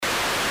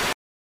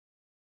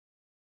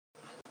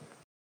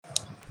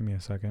Give me a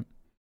second.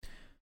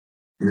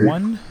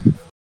 One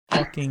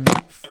fucking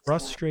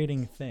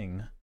frustrating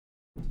thing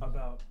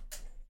about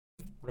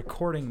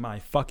recording my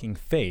fucking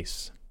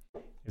face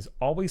is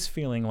always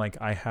feeling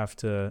like I have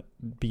to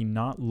be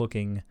not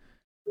looking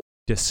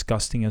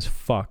disgusting as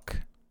fuck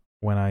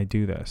when I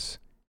do this.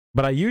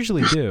 But I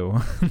usually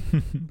do.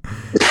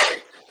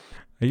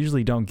 I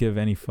usually don't give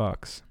any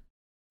fucks.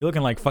 You're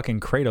looking like fucking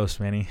Kratos,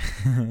 Manny.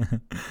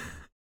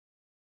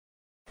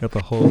 Got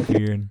the whole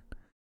beard.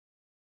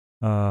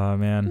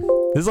 Man.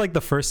 This is like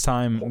the first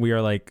time we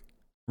are like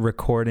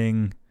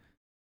recording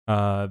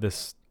the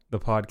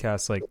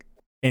podcast like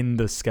in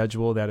the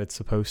schedule that it's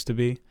supposed to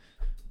be,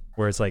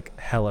 where it's like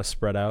hella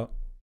spread out.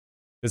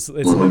 It's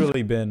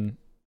literally been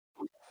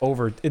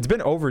over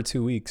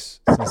 2 weeks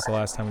since the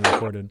last time we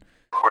recorded.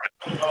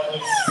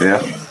 Yeah.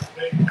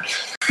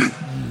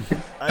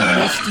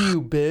 I missed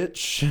you,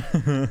 bitch.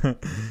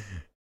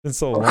 It's been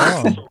so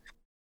long.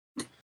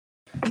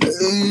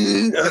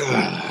 You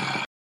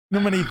know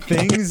how many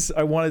things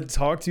I wanted to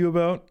talk to you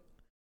about?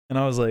 And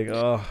I was like,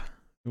 oh,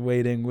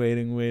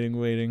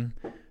 waiting.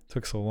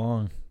 Took so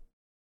long.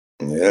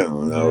 Yeah,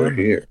 well, now we're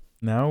here.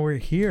 Now we're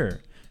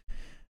here.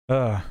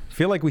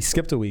 Feel like we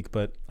skipped a week,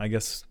 but I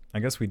guess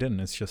we didn't.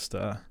 It's just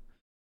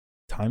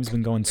time's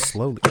been going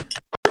slowly.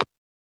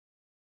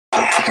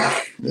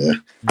 Yeah.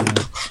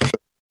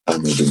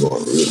 Time has been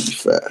going really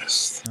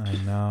fast. I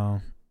know.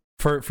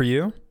 For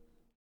you?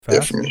 Fast? Yeah,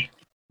 for me.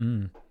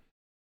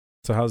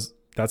 So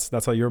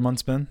that's how your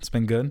month's been? It's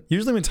been good.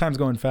 Usually when time's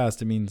going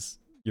fast, it means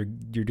you're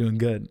doing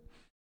good.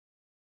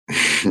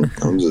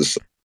 I'm just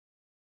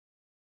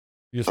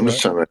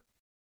trying to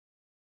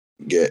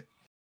get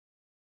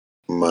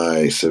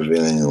my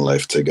civilian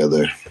life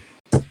together.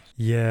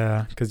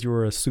 Yeah, because you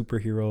were a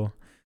superhero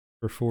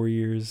for 4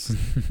 years.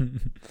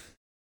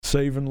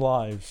 Saving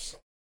lives.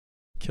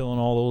 Killing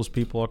all those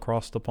people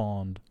across the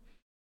pond.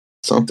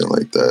 Something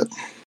like that.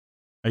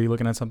 Are you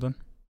looking at something?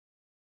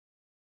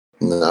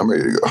 No, I'm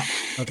ready to go.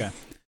 Okay.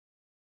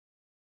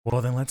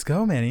 Well, then let's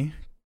go, Manny,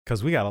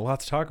 because we got a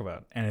lot to talk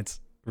about, and it's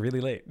really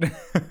late.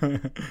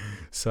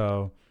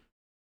 So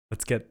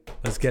let's get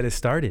it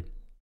started.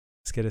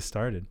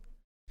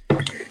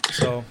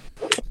 So,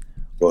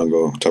 go on,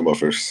 go talk about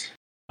first.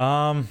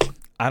 I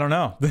don't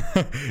know.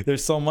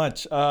 There's so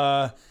much.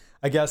 I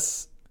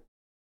guess.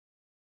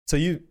 So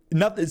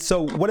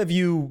what have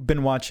you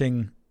been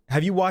watching?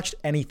 Have you watched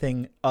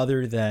anything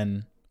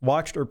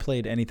or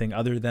played anything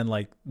other than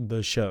like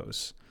the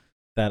shows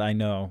that I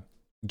know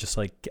just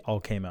like all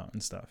came out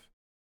and stuff?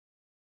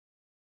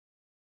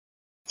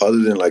 Other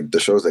than like the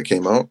shows that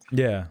came out?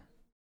 Yeah.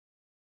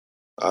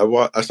 I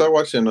started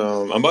watching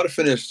I'm about to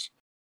finish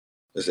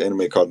this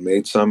anime called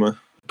Maid Sama.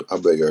 I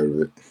bet you heard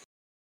of it.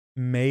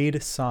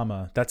 Maid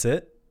Sama. That's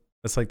it?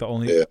 That's like the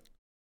only. Yeah.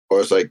 Or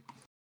it's like,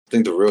 I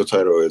think the real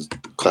title is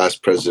Class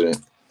President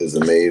is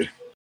the Maid.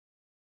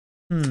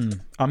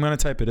 I'm gonna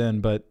type it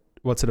in, but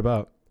what's it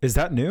about? Is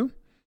that new?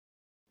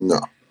 No.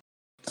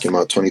 Came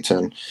out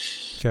 2010.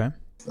 Okay.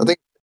 I think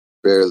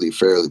fairly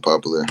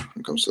popular when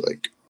it comes to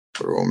like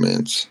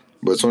romance.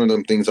 But it's one of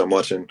them things I'm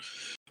watching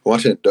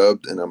it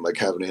dubbed and I'm like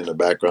having it in the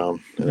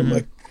background and I'm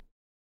like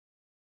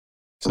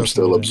I'm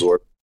still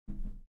absorbed.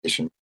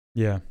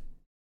 Yeah.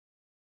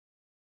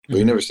 But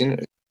you never seen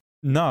it?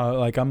 No,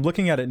 like I'm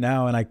looking at it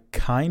now and I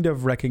kind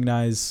of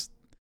recognize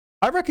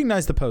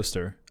the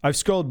poster. I've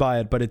scrolled by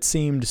it, but it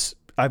seemed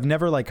I've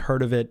never like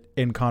heard of it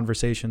in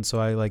conversation, so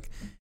I like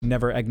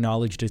never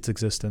acknowledged its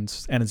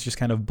existence, and it's just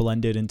kind of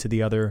blended into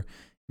the other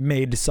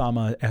Maid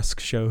Sama-esque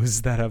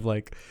shows that have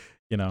like,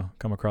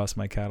 come across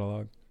my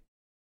catalog.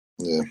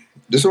 Yeah.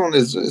 This one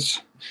is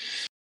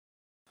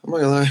I'm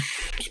not gonna lie,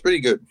 it's pretty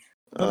good.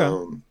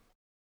 Okay.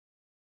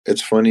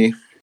 It's funny,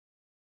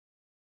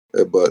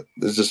 but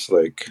it's just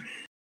like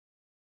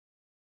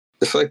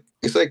it's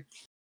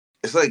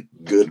like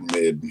good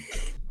mid.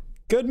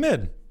 Good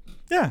mid.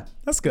 Yeah,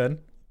 that's good.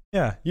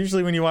 Yeah,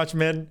 usually when you watch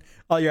mid,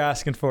 all you're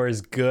asking for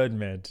is good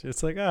mid.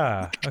 It's like,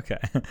 okay.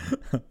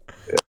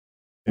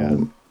 Yeah.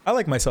 I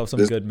like myself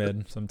some good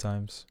mid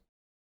sometimes.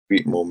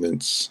 Sweet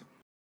moments.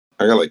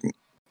 I got like,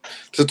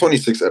 it's a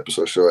 26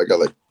 episode show. I got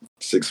like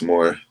 6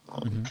 more.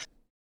 A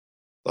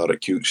lot of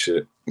cute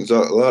shit. There's a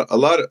lot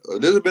of,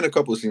 there's been a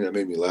couple of scenes that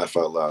made me laugh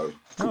out loud.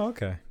 Oh,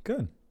 okay.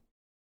 Good.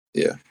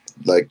 Yeah.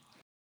 Like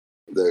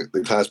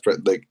the class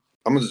like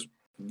I'm just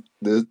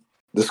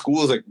the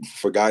school is like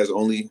for guys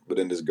only, but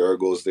then this girl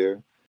goes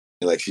there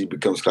and like she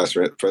becomes class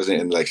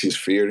president and like she's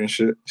feared and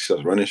shit. She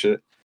starts running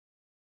shit.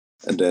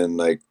 And then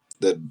like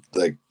the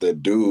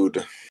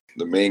dude,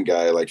 the main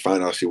guy, like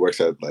find out she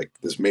works at like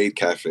this maid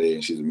cafe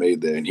and she's a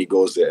maid there and he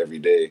goes there every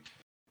day and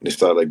they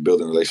start like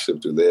building a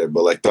relationship through there.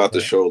 But like throughout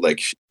the show, like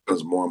she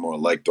becomes more and more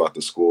liked throughout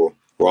the school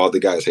where all the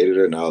guys hated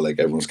her. Now like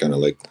everyone's kind of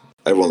like,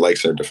 everyone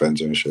likes her,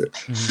 defends her and shit.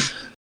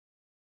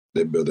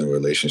 They're building a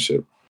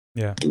relationship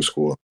through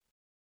school.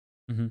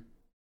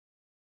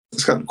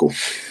 It's kind of cool.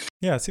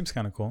 Yeah, it seems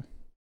kind of cool.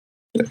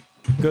 Yeah.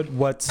 Good.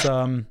 What's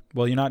well,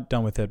 you're not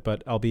done with it,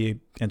 but I'll be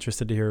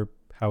interested to hear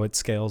how it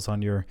scales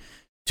on your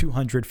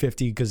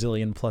 250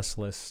 gazillion plus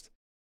list.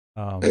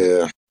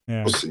 Yeah.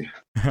 Yeah. We'll see.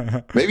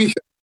 Maybe if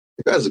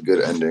it has a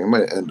good ending, it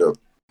might end up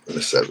in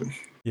a 7.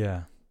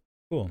 Yeah.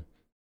 Cool.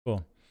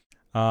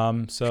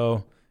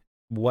 So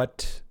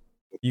what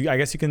I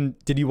guess you can,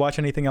 did you watch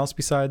anything else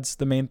besides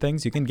the main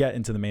things? You can get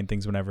into the main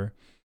things whenever.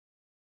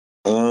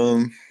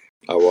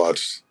 I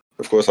watched,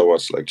 of course, I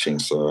watched like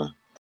Chainsaw.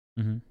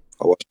 Mm-hmm.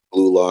 I watched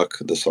Blue Lock,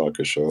 the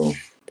soccer show.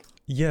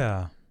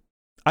 Yeah.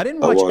 I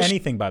didn't watch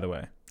anything, by the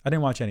way. I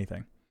didn't watch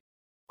anything.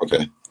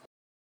 Okay.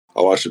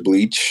 I watched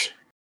Bleach.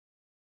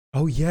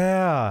 Oh,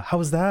 yeah. How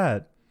was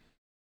that?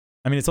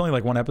 I mean, it's only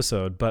like one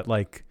episode, but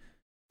like...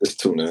 It's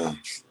 2 now.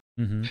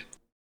 Mm-hmm.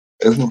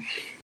 Mm-hmm.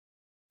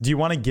 Do you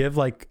want to give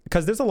like...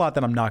 Because there's a lot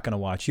that I'm not going to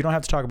watch. You don't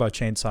have to talk about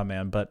Chainsaw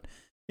Man, but,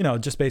 you know,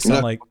 just based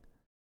on like...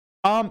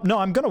 No,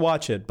 I'm going to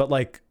watch it, but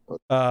like...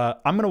 I'm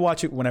going to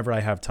watch it whenever I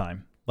have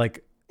time.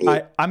 Like,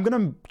 I'm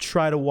going to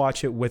try to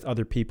watch it with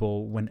other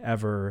people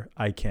whenever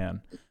I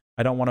can.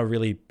 I don't want to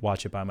really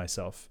watch it by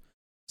myself.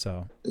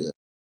 So,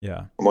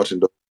 yeah. I'm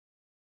watching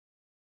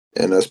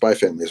and Spy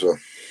Family as well.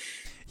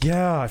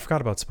 Yeah, I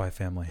forgot about Spy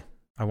Family.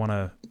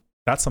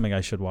 That's something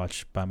I should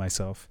watch by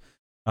myself.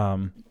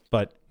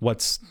 But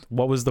what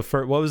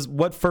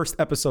first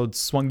episode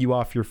swung you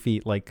off your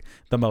feet like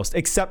the most,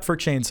 except for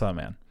Chainsaw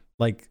Man?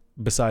 Like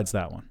besides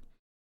that one?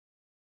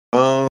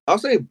 I'll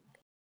say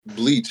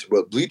Bleach,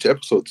 but Bleach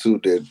episode 2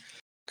 did,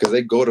 because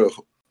they go to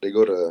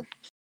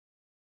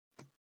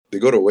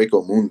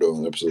Waco Mundo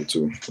in episode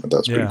 2.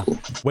 That's pretty cool.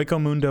 Waco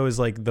Mundo is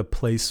like the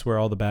place where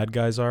all the bad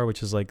guys are,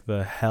 which is like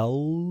the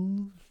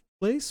hell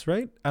place,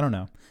 right? I don't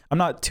know. I'm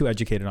not too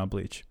educated on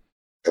Bleach.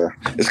 Yeah,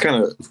 it's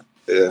kind of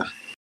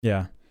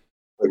yeah.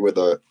 Like where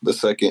the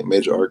second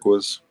major arc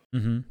was.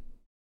 Mm-hmm.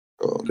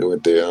 Oh, they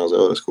went there, and I was like,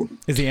 oh, that's cool.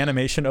 Is the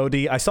animation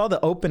OD? I saw the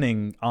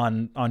opening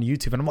on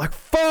YouTube, and I'm like,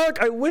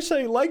 fuck! I wish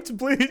I liked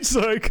Bleach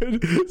so I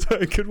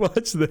could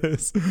watch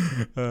this.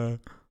 Yeah,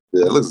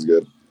 it looks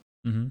good.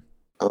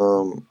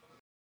 Mm-hmm.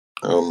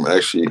 I'm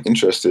actually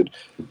interested.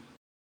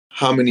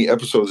 How many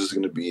episodes is it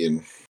going to be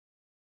in?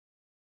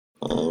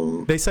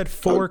 They said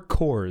 4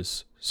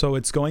 cores, so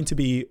it's going to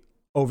be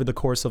over the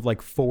course of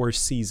like 4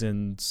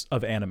 seasons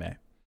of anime.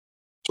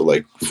 So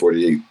like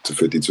 48 to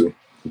 52.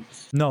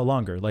 No,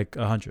 longer, like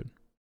 100,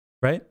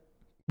 right?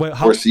 Wait,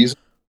 4 seasons?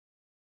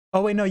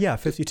 Oh wait, no, yeah,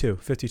 52.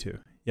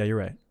 Yeah, you're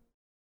right.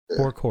 Yeah.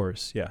 4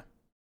 cores, yeah,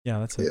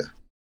 that's it.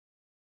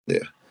 Yeah.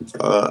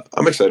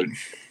 I'm excited.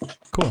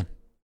 Cool.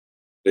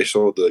 They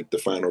showed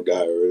the final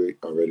guy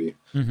already.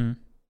 Mm-hmm.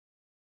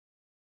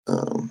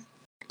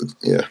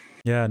 Yeah.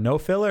 Yeah, no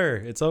filler.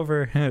 It's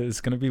over.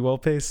 It's gonna be well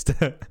paced.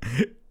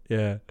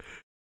 Yeah,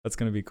 that's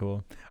gonna be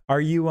cool. Are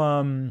you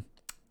how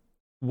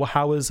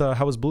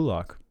was Blue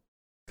Lock?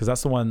 Because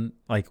that's the one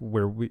like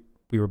where we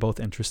were both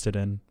interested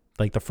in,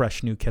 like the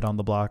fresh new kid on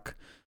the block,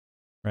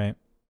 right?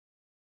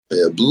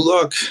 Yeah, Blue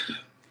Lock.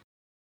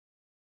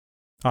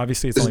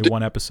 Obviously, it's only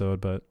one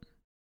episode, but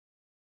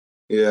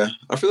yeah,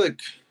 I feel like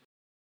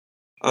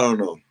I don't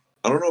know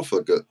if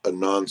like a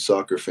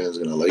non-soccer fan is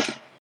gonna like it.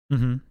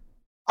 Mm-hmm.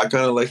 I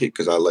kind of like it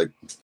because I like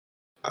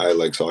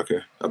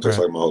soccer. I played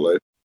soccer my whole life,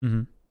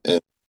 and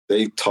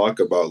they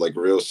talk about like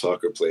real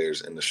soccer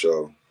players in the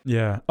show.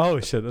 Yeah. Oh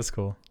shit, that's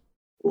cool.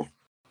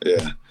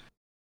 Yeah.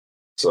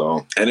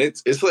 So, and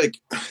it's like,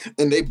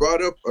 and they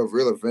brought up a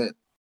real event.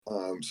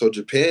 So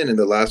Japan in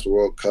the last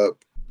World Cup,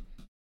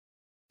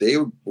 they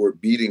were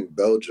beating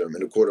Belgium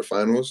in the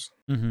quarterfinals.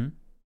 Mm-hmm. It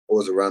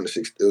was around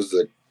it was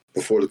like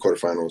before the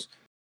quarterfinals.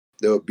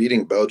 They were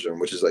beating Belgium,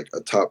 which is like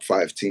a top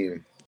 5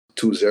 team,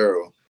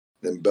 2-0.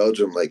 Then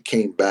Belgium like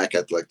came back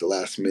at like the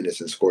last minutes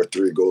and scored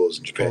 3 goals,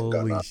 and Japan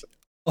got knocked out.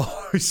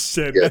 Oh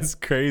shit, yeah. That's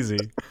crazy.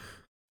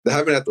 That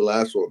happened at the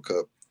last World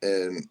Cup,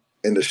 and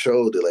in the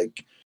show they're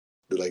like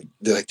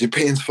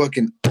Japan's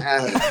fucking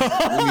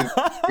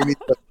ass.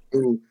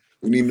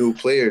 we need new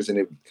players,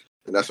 and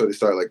that's why they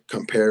start like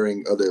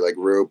comparing other like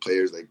real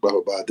players, like blah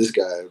blah blah. This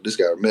guy,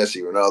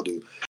 Messi,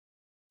 Ronaldo,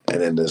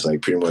 and then there's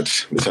like pretty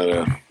much they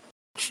trying to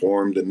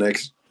form the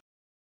next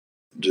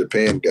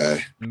Japan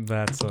guy.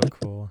 That's so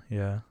cool.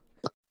 Yeah,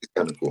 it's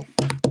kind of cool.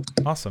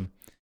 Awesome.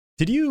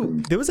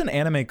 There was an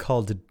anime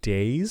called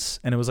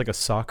Days, and it was like a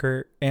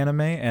soccer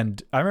anime,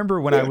 and I remember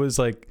when I was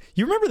like,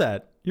 you remember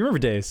that? You remember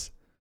Days?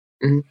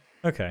 Mm-hmm.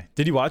 Okay.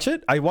 Did you watch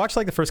it? I watched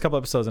like the first couple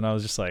episodes, and I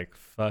was just like,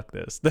 fuck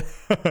this.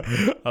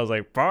 I was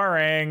like,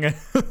 boring.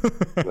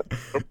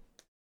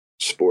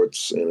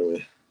 Sports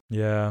anime.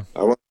 Yeah.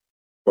 I want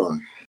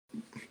fun.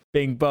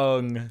 Bing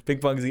Bong. Bing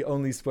Bong is the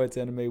only sports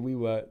anime we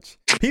watch.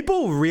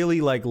 People really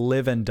like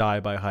live and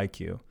die by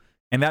Haikyuu,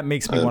 and that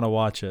makes me want to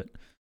watch it.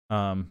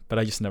 But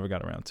I just never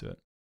got around to it.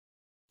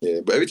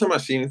 Yeah, but every time I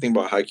see anything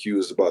about Haikyuu,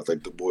 it's about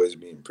like the boys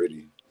being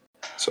pretty.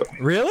 So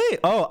really?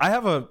 Oh,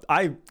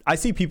 I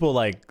see people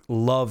like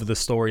love the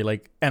story,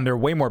 like, and they're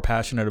way more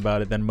passionate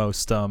about it than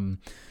most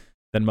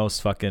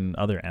fucking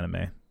other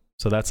anime.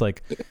 So that's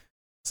like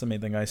that's the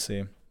main thing I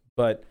see.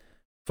 But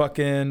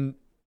fucking,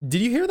 did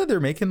you hear that they're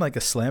making like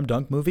a slam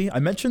dunk movie? I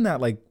mentioned that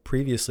like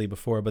previously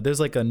before, but there's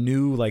like a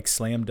new like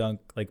slam dunk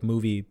like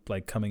movie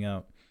like coming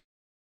out.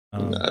 I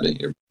didn't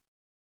hear.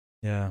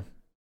 Yeah,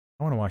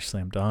 I want to watch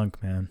Slam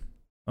Dunk, man.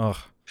 Ugh.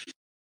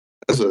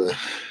 That's a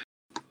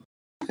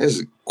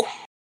that's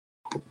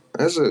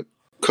that's a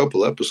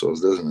couple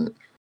episodes, doesn't it?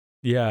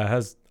 Yeah, it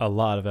has a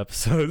lot of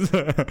episodes.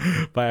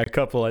 By a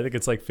couple, I think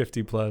it's like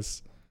 50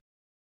 plus.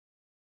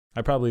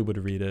 I probably would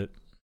read it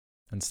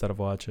instead of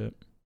watch it.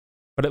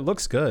 But it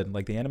looks good.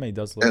 Like the anime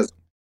does look That's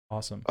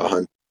awesome.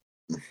 100,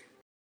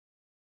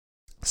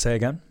 Say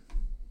again?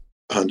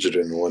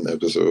 101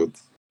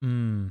 episodes.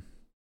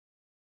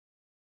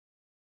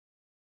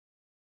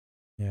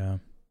 Yeah.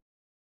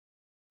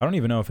 I don't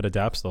even know if it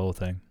adapts the whole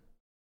thing.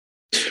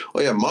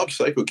 Oh yeah, Mob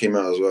Psycho came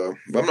out as well,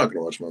 but I'm not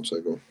gonna watch Mob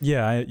Psycho.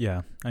 Yeah,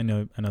 I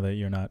know that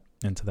you're not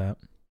into that.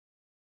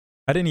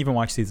 I didn't even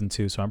watch season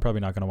 2, so I'm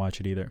probably not going to watch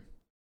it either.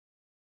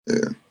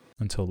 Yeah.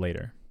 Until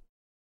later.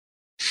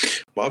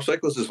 Mob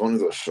Psycho is just one of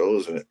those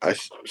shows that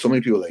so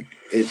many people like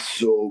it's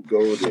so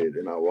goated,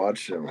 and I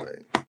watch them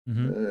like.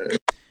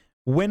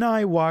 When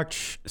I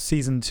watch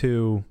season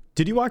 2,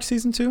 did you watch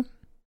season 2?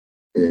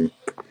 Mm.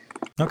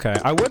 Okay,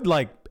 I would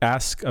like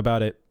ask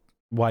about it,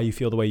 why you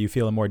feel the way you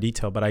feel in more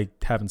detail, but I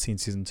haven't seen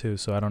season 2,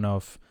 so I don't know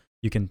if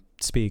you can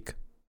speak.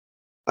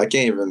 I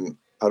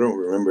don't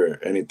remember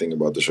anything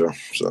about the show,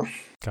 so.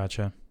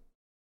 Gotcha.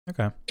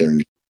 Okay.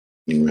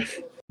 Anyway.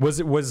 Was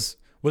it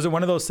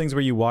one of those things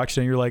where you watched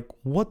and you're like,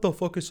 what the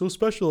fuck is so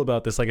special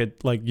about this?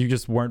 Like you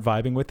just weren't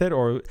vibing with it,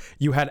 or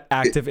you had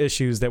active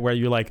issues that where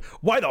you're like,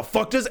 why the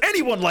fuck does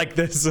anyone like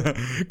this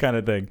kind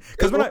of thing?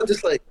 Because when I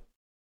just like,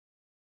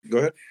 go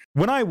ahead.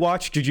 When I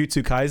watched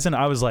Jujutsu Kaisen,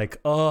 I was like,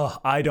 oh,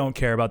 I don't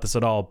care about this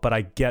at all, but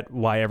I get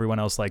why everyone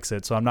else likes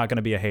it, so I'm not going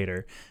to be a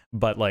hater.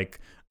 But like,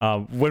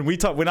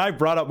 when I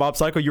brought up Mob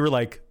Psycho, you were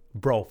like,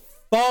 bro,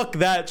 fuck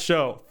that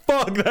show.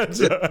 Fuck that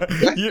show.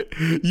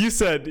 you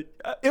said,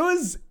 it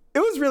was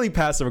really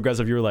passive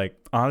aggressive. You were like,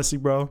 honestly,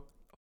 bro,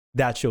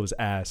 that show's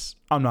ass.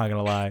 I'm not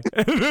going to lie.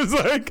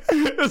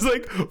 It was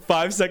like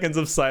 5 seconds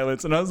of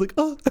silence, and I was like,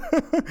 oh.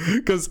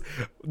 Because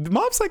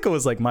Mob Psycho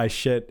was like my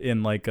shit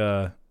in like,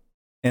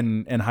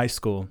 in high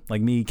school.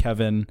 Like me,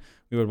 Kevin,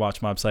 we would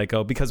watch Mob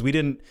Psycho because we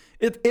didn't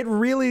it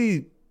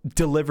really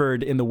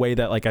delivered in the way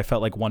that like I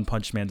felt like One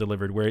Punch Man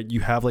delivered, where you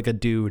have like a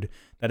dude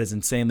that is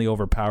insanely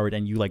overpowered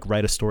and you like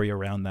write a story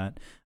around that,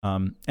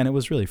 and it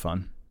was really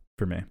fun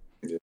for me.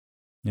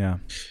 Yeah.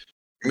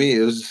 For me,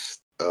 it was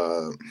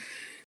the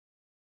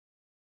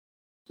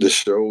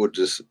show would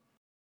just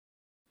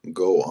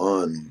go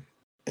on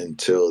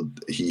until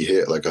he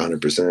hit like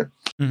 100%.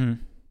 And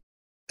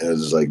it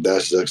was like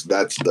that's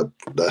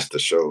the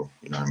show,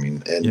 you know what I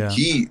mean? And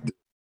the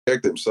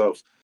character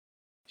himself,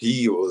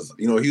 he was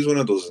one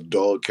of those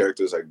dull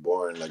characters, like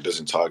boring, like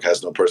doesn't talk,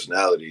 has no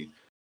personality.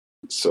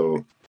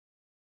 So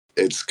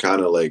it's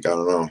kind of like, I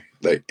don't know,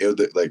 like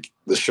like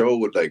the show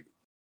would like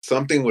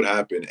something would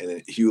happen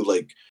and he would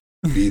like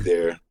be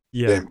there,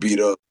 then beat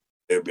up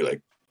and be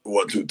like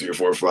 1, 2, 3,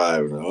 4,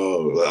 5. And,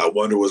 I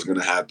wonder what's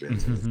gonna happen.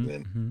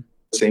 And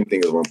same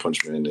thing as One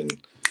Punch Man, and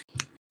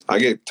I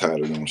get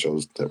tired of them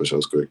type of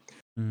shows quick.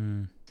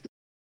 I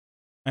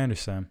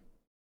understand.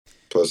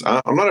 Plus,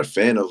 I'm not a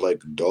fan of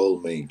like dull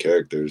main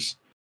characters.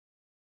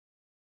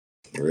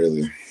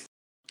 Really,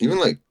 even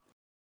like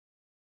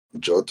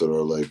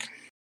Jotaro, like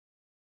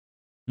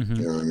you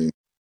know what I mean.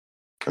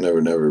 I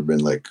never been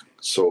like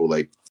so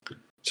like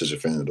such a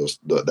fan of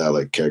that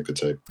like character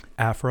type.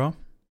 Afro.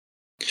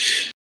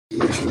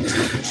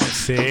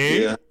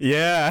 See,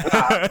 yeah.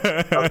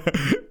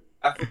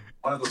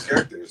 One of those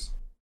characters.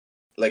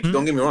 Like,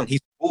 don't get me wrong, he's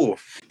cool,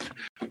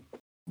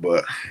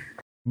 but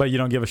you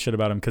don't give a shit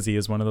about him because he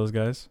is one of those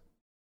guys.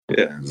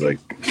 Yeah, it's like,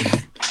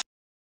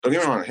 don't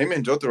get me wrong, him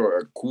and Jotaro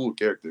are cool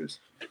characters.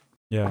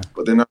 Yeah,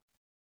 but they're not.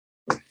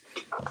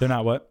 They're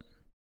not what?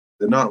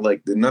 They're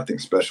nothing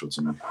special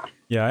to me.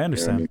 Yeah, I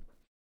understand. You know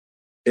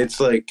what I mean? It's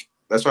like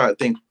that's why I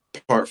think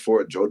Part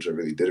 4 of JoJo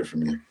really did it for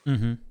me.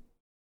 He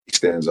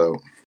stands out.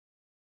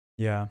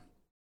 Yeah,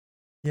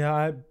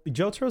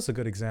 Jotaro's a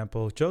good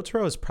example.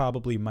 Jotaro is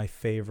probably my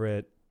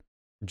favorite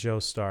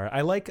Joestar.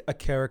 I like a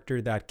character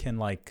that can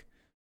like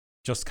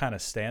just kind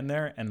of stand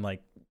there and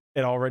like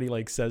it already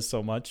like says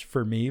so much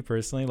for me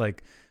personally.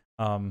 Like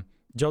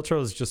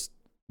Jotaro is just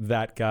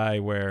that guy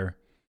where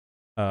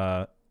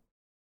I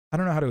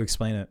don't know how to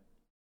explain it,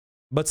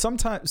 but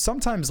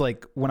sometimes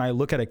like when I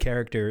look at a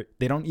character,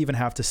 they don't even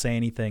have to say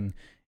anything,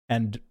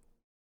 and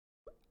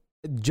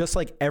just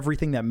like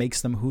everything that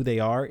makes them who they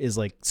are is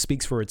like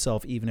speaks for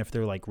itself, even if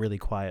they're like really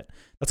quiet.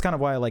 That's kind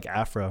of why I like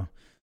Afro,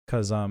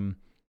 because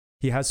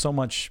he has so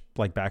much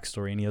like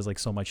backstory and he has like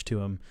so much to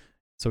him,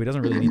 so he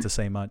doesn't really need to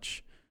say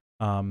much.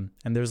 And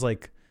there's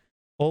like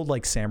old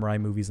like samurai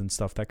movies and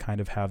stuff that kind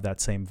of have that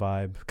same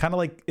vibe, kind of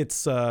like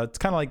it's kind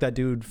of like that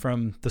dude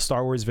from the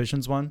Star Wars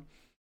Visions one,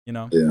 you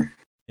know?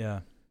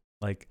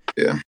 Like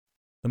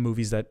the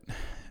movies that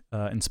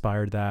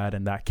inspired that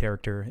and that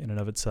character in and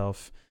of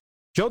itself.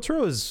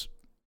 Jotaro is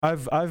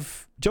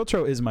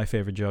Jotaro is my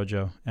favorite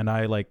JoJo, and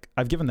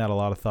I've given that a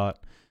lot of thought,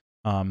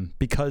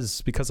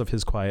 because of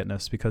his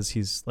quietness, because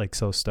he's like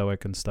so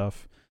stoic and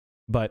stuff.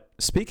 But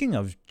speaking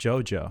of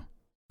JoJo,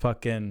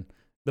 fucking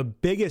the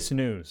biggest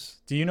news.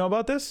 Do you know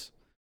about this?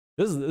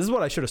 This is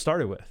what I should have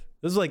started with.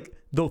 This is like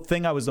the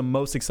thing I was the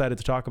most excited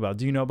to talk about.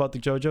 Do you know about the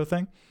JoJo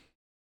thing?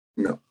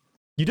 No.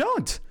 You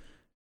don't?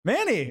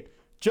 Manny,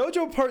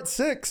 JoJo Part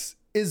 6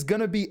 is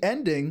going to be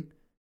ending.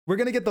 We're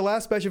going to get the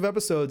last batch of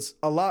episodes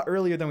a lot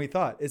earlier than we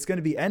thought. It's going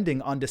to be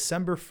ending on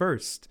December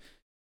 1st.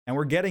 And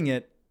we're getting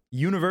it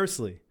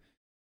universally.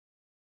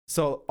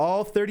 So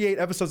all 38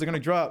 episodes are going to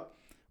drop.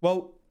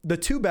 Well, the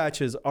 2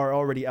 batches are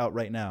already out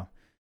right now.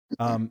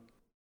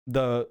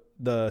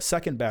 The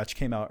second batch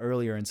came out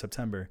earlier in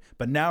September,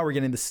 but now we're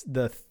getting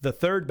the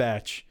third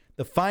batch,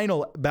 the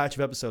final batch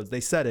of episodes. They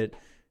said it.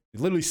 It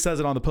literally says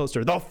it on the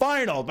poster. The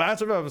final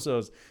batch of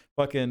episodes,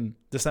 fucking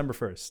December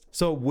 1st.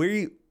 So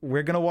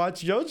we're gonna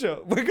watch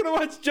JoJo. We're gonna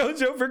watch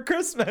JoJo for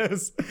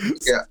Christmas.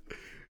 Yeah,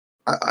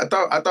 I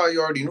thought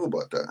you already knew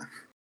about that.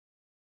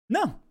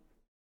 No,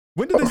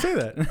 when did they say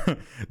that?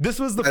 This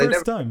was the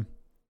first time.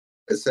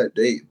 It's that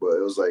date, but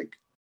it was like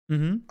I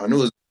knew it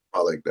was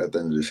like at the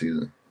end of the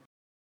season.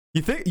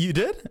 You think you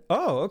did?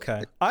 Oh,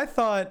 okay. I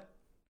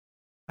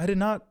did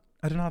not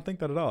think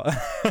that at all.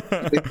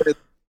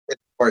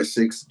 Part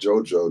 6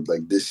 JoJo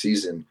like this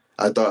season.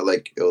 I thought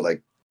like it would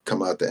like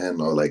come out the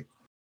end or like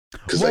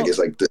because like it's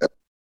like the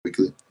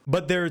weekly.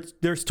 But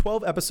there's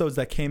 12 episodes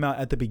that came out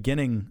at the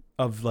beginning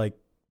of like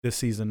this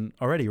season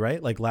already,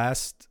 right? Like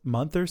last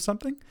month or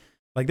something.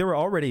 Like there was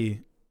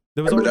already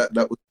that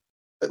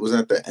wasn't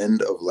at the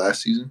end of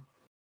last season.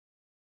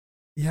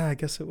 Yeah, I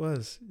guess it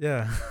was.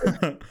 Yeah.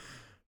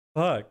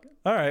 Fuck.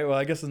 All right. Well,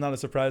 I guess it's not a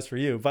surprise for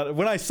you. But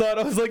when I saw it,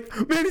 I was like,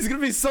 man, he's going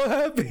to be so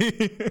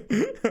happy.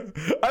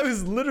 I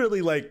was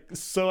literally like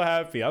so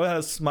happy. I had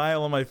a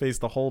smile on my face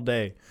the whole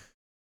day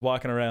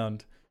walking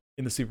around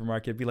in the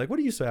supermarket. Be like, what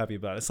are you so happy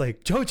about? It's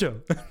like,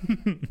 JoJo.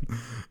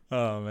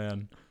 Oh,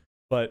 man.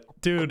 But,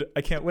 dude, I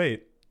can't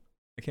wait.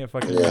 I can't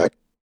fucking wait.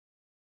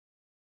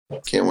 I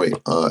can't wait.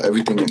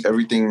 Everything is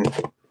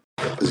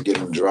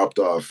getting dropped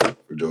off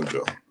for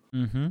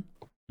JoJo.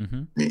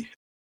 Me.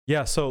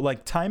 Yeah, so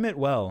like time it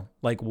well.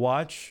 Like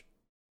watch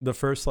the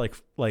first like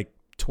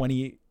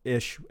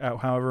 20-ish,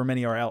 however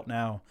many are out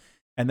now,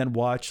 and then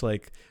watch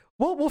like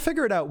we'll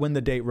figure it out when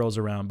the date rolls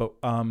around. But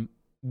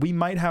we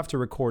might have to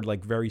record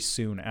like very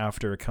soon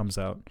after it comes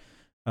out,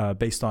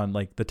 based on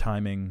like the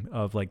timing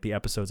of like the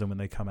episodes and when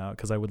they come out.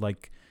 Because I would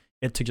like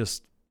it to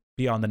just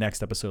be on the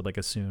next episode like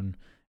as soon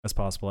as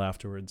possible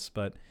afterwards.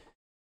 But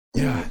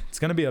yeah, it's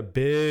gonna be a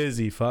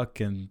busy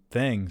fucking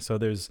thing. So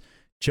there's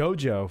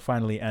JoJo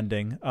finally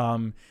ending.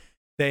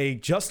 They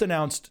just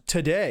announced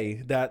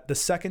today that the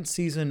second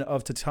season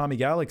of Tatami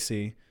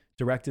Galaxy,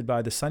 directed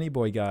by the Sunny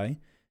Boy guy,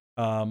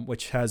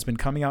 which has been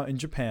coming out in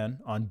Japan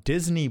on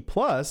Disney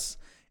Plus,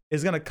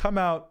 is going to come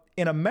out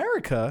in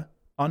America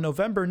on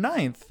November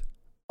 9th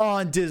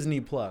on Disney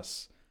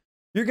Plus.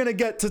 You're going to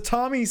get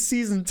Tatami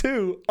season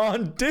 2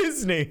 on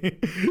Disney.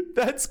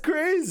 That's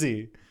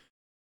crazy.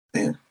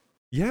 Man.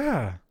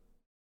 Yeah.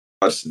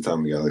 Watch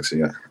Tatami Galaxy.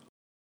 Yeah.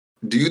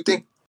 Do you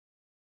think?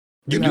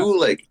 Did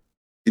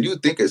you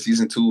think a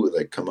season 2 would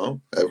like come out?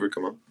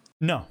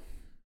 No.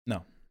 Yeah,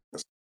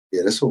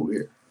 that's so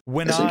weird.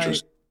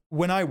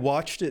 When I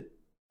watched it,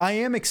 I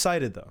am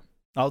excited though.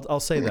 I'll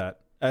say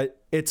that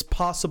it's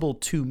possible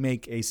to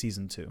make a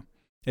season 2.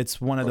 It's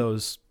one of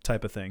those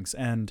type of things,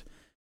 and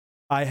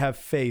I have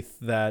faith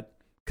that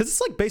because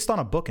it's like based on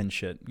a book and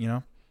shit, you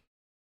know.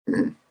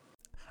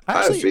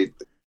 I have faith.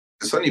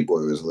 Sunny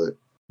Boy was lit.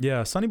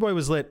 Yeah, Sunny Boy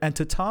was lit, and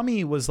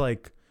Tatami was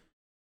like.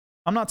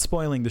 I'm not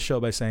spoiling the show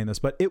by saying this,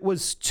 but it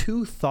was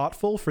too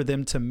thoughtful for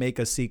them to make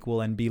a sequel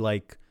and be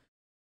like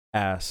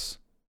ass.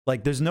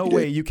 Like there's no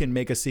way you can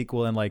make a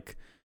sequel and like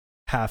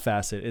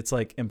half-ass it. It's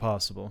like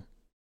impossible.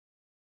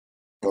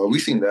 Well, we've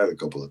seen that a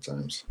couple of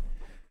times.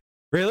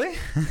 Really?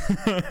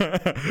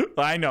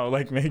 I know,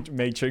 like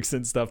Matrix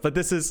and stuff, but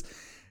this is,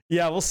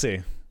 yeah, we'll see.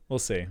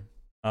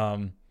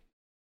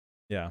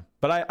 Yeah,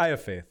 but I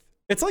have faith.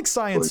 It's like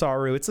Science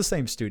Saru. It's the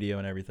same studio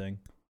and everything.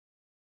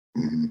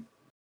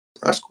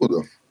 That's cool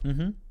though.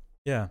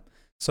 Yeah.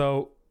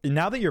 So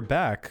now that you're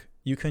back,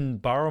 you can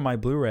borrow my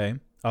Blu-ray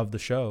of the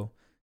show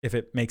if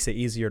it makes it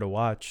easier to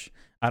watch.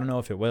 I don't know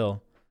if it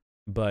will,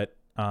 but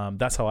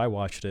that's how I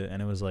watched it,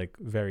 and it was like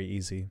very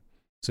easy.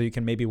 So you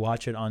can maybe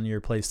watch it on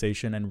your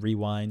PlayStation and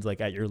rewind like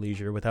at your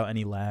leisure without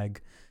any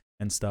lag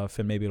and stuff,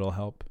 and maybe it'll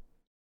help.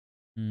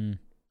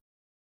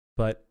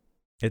 But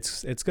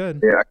it's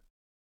good. Yeah,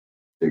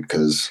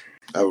 because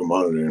I have a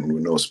monitor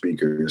with no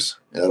speakers,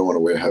 and I don't want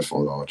to wear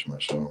headphones while watching my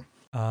show.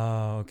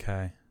 Oh,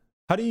 okay.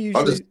 How do you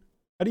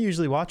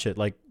usually watch it?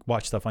 Like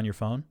watch stuff on your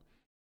phone?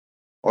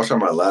 Watch on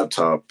my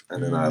laptop,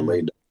 and then I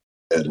lay down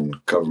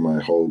and cover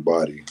my whole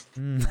body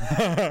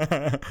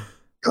under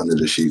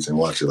the sheets and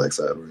watch it like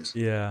sideways.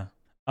 Yeah.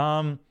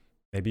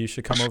 Maybe you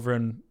should come over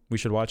and we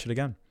should watch it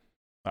again.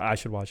 I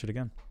should watch it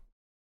again.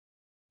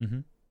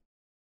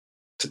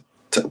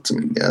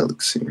 Tatami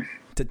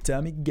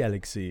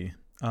Galaxy.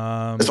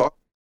 I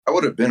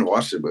would have been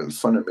watched it, but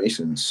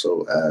Funimation's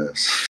so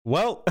ass.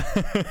 Well,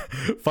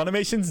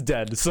 Funimation's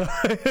dead, so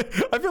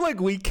I feel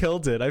like we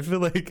killed it. I feel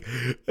like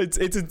it's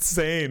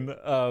insane.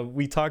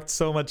 We talked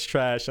so much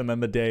trash, and then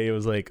the day it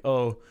was like,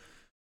 oh,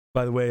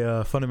 By the way,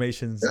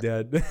 Funimation's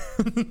dead.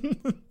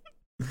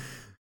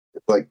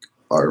 It's like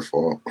our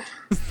fault.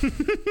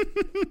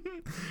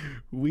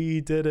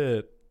 We did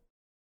it.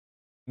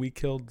 We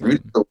killed We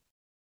them.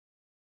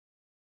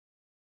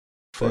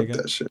 fuck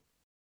that shit.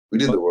 We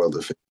did the world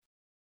a favor.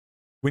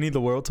 We need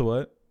the world to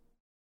what?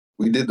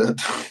 We did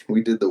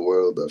the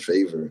world a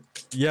favor.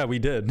 Yeah, we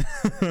did.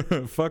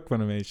 Fuck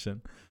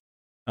Funimation.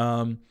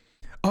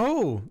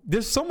 Oh,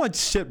 there's so much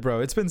shit,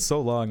 bro. It's been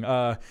so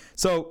long.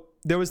 So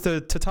there was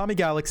the Tatami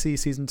Galaxy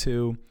season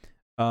 2.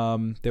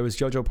 There was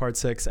JoJo Part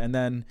 6, and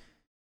then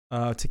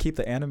to keep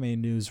the anime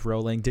news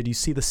rolling, did you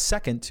see the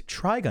second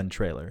Trigun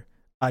trailer?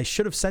 I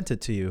should have sent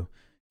it to you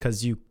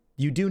because you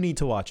do need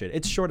to watch it.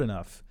 It's short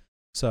enough.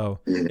 So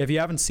if you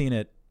haven't seen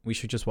it, we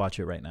should just watch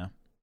it right now.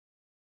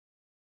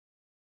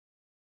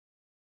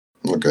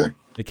 Okay.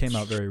 It came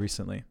out very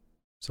recently.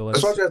 So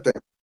let's watch it at the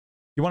end.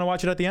 You want to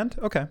watch it at the end?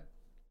 Okay.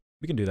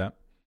 We can do that.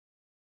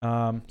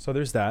 So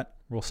there's that.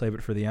 We'll save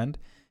it for the end.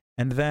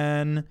 And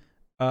then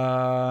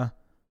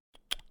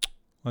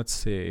let's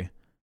see.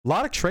 A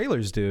lot of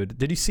trailers, dude.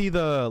 Did you see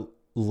the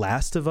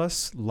Last of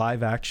Us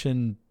live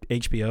action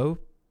HBO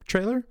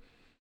trailer?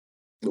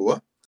 The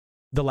what?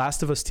 The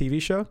Last of Us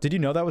TV show? Did you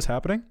know that was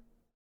happening?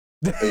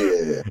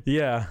 Yeah.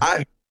 Yeah.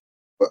 I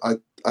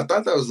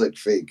thought that was like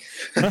fake.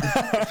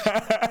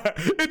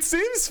 It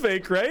seems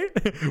fake, right?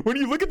 When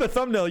you look at the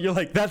thumbnail, you're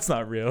like, that's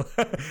not real.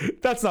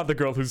 That's not the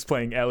girl who's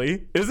playing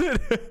Ellie, is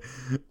it?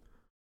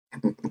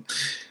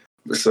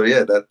 So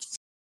yeah, that's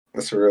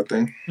a real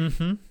thing.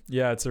 Mm-hmm.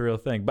 Yeah, it's a real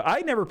thing. But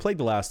I never played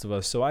The Last of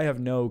Us, so I have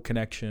no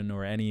connection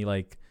or any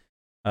like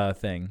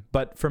thing.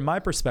 But from my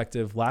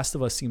perspective, Last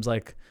of Us seems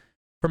like,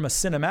 from a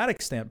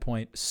cinematic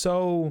standpoint,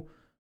 so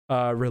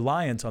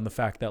reliant on the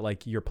fact that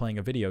like you're playing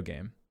a video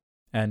game.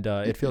 And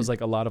it feels like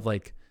a lot of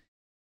like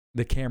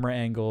the camera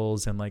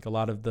angles and like a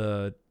lot of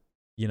the,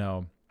 you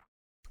know,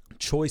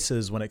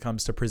 choices when it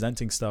comes to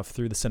presenting stuff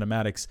through the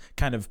cinematics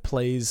kind of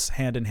plays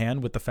hand in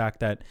hand with the fact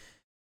that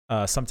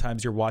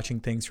sometimes you're watching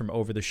things from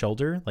over the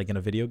shoulder, like in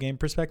a video game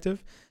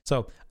perspective.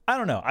 So I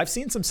don't know. I've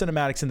seen some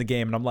cinematics in the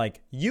game and I'm like,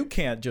 you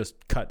can't just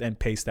cut and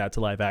paste that to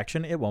live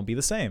action. It won't be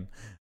the same.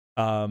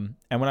 And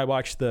when I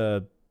watched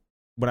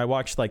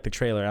like the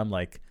trailer, I'm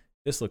like,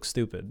 this looks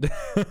stupid.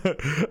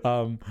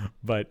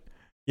 But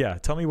yeah,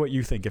 tell me what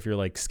you think if you're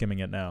like skimming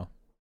it now.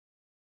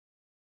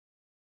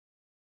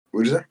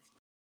 What did you say?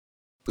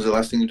 Was the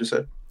last thing you just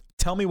said?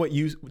 Tell me what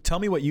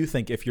you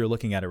think if you're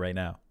looking at it right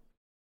now.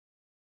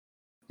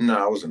 No,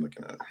 I wasn't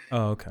looking at it.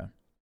 Oh, okay.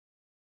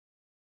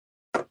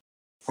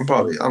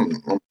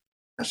 I'm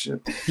shit.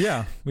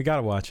 Yeah, we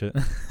gotta watch it.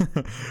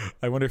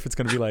 I wonder if it's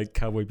gonna be like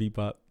Cowboy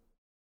Bebop.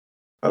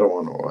 I don't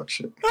want to watch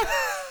it.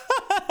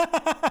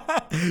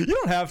 You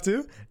don't have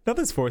to.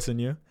 Nothing's forcing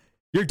you.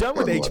 You're done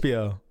with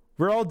HBO.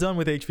 We're all done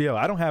with HBO.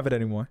 I don't have it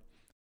anymore.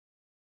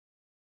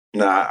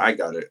 Nah, I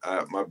got it.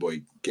 My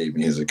boy gave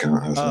me his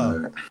account.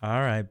 All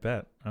right,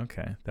 bet.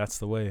 Okay, that's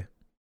the way.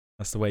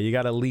 That's the way. You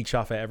got to leech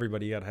off of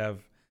everybody. You got to have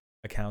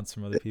accounts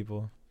from other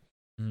people.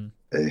 Mm.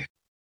 Hey,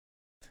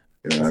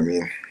 you know what I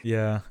mean?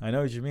 Yeah, I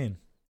know what you mean.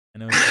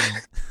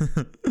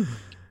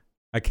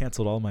 I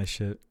canceled all my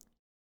shit.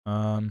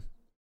 But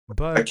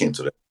I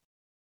canceled it.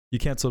 You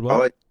canceled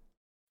what?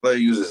 All I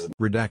use is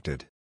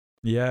Redacted.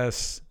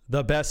 Yes,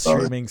 the best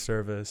streaming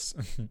service.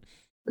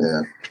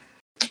 Yeah.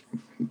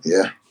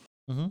 Yeah.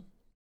 Mm-hmm.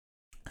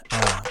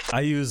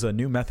 I use a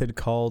new method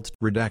called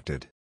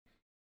Redacted.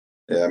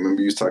 Yeah, I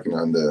remember you was talking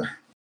on the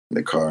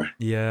car.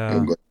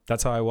 Yeah,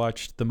 that's how I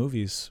watched the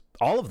movies.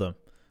 All of them.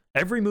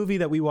 Every movie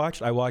that we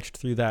watched, I watched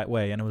through that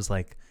way. And it was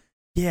like,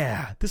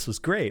 yeah, this was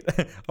great.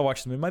 I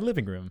watched them in my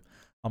living room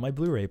on my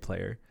Blu-ray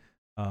player.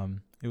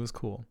 It was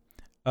cool.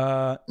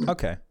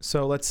 Okay,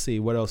 so let's see.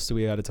 What else do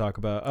we got to talk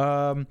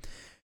about?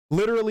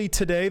 Literally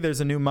today,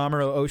 there's a new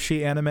Mamoru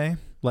Oshii anime.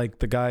 Like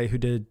the guy who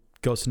did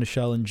Ghost in the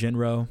Shell and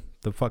Jinro.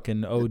 The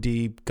fucking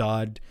OD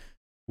god,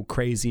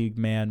 crazy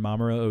man,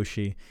 Mamoru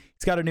Oshii.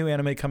 He's got a new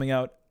anime coming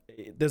out.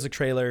 There's a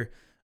trailer.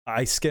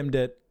 I skimmed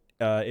it.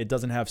 It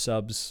doesn't have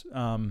subs.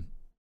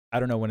 I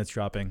don't know when it's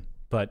dropping,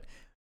 but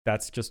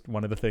that's just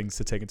one of the things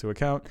to take into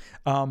account.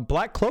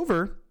 Black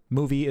Clover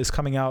movie is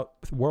coming out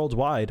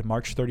worldwide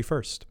March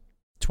 31st,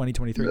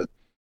 2023.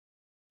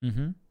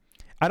 Mm-hmm.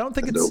 I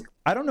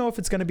don't know if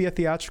it's going to be a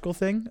theatrical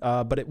thing,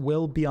 but it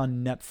will be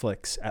on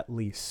Netflix at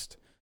least.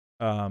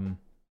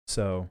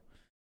 So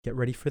get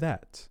ready for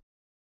that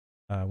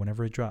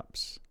whenever it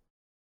drops.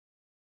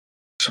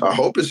 I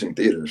hope it's in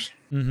theaters.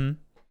 Mm-hmm.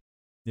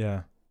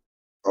 Yeah.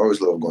 I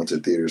always love going to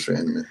theaters for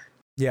anime.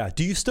 Yeah.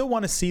 Do you still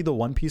want to see the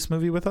One Piece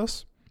movie with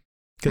us?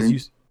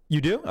 Because you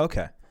do?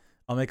 Okay.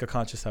 I'll make a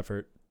conscious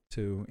effort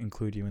to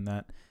include you in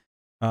that.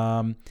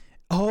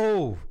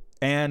 Oh,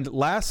 and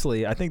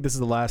lastly, I think this is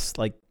the last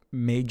like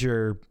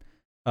major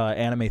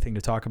anime thing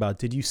to talk about.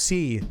 Did you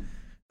see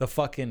the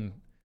fucking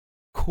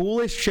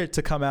coolest shit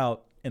to come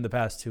out in the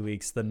past 2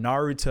 weeks? The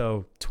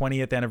Naruto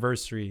 20th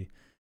anniversary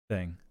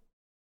thing.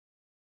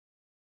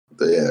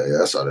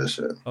 Yeah, I saw that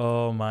shit.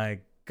 Oh my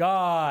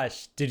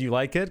gosh. Did you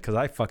like it? Because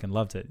I fucking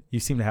loved it.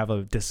 You seem to have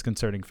a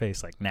disconcerting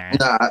face like, nah.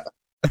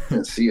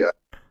 didn't see it.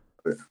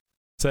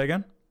 Say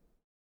again?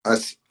 I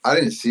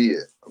didn't see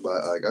it,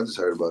 but like I just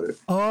heard about it.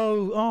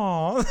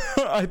 Oh,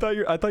 I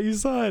thought you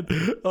saw it.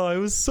 Oh, it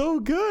was so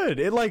good.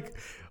 It like,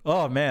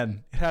 oh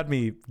man, it had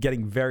me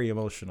getting very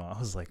emotional. I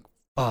was like,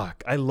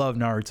 fuck, I love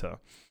Naruto.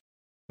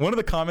 One of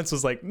the comments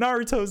was like,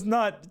 Naruto's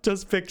not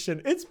just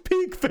fiction, it's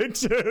peak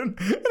fiction. And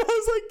I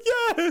was like,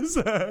 yes.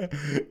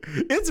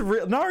 It's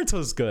real.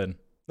 Naruto's good.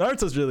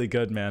 Naruto's really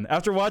good, man.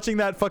 After watching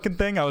that fucking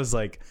thing, I was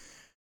like,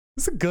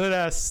 this is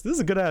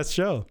a good ass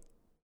show.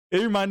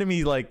 It reminded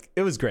me, like,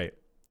 it was great.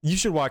 You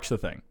should watch the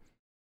thing.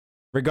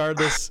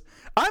 Regardless,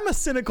 I'm a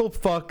cynical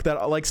fuck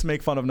that likes to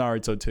make fun of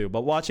Naruto too,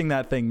 but watching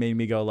that thing made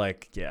me go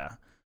like, yeah,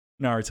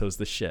 Naruto's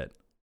the shit.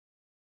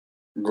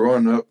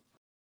 Growing up,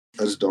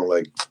 I just don't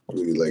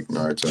really like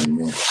Naruto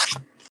anymore.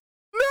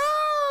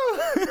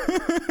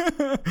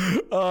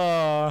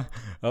 No.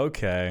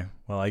 Okay.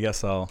 Well, I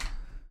guess I'll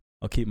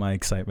keep my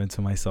excitement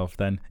to myself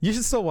then. You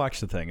should still watch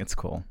the thing. It's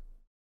cool.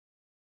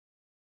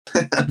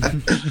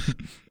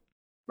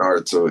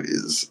 Naruto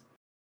is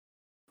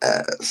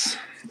ass.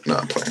 No,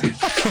 I'm playing.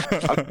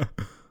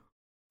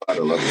 I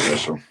love that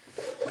show.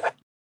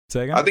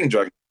 Say again? I think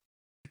Dragon.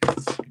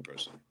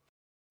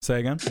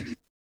 Say again?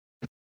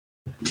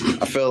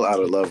 I fell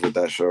out of love with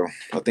that show.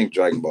 I think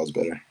Dragon Ball's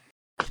better.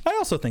 I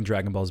also think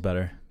Dragon Ball's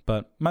better,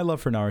 but my love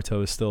for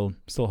Naruto is still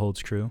holds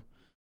true.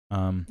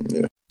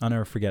 Yeah. I'll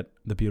never forget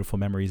the beautiful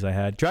memories I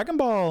had. Dragon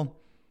Ball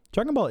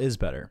is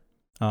better.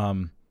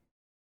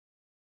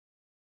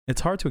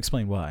 It's hard to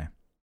explain why.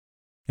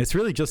 It's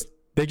really just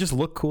they just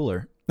look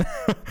cooler.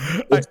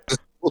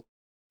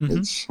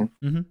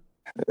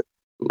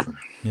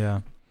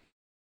 Yeah.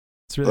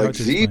 It's really hard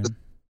to explain.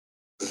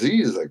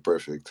 Z is like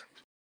perfect.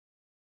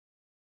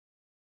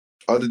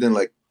 Other than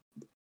like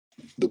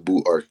the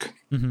Boo arc.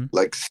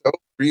 Like Cell,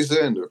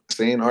 Frieza, and the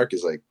Saiyan arc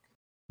is like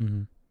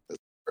that's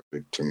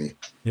perfect to me.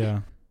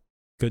 Yeah.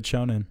 Good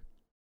shonen.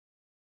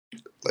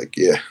 Like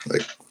yeah.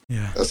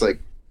 Yeah. That's like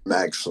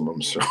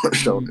maximum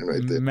shonen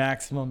right there.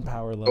 Maximum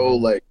power level. So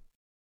like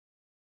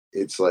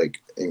it's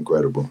like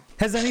incredible.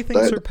 Has anything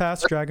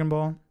surpassed Dragon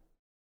Ball?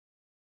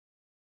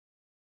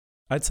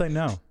 I'd say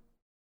no.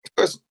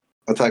 First,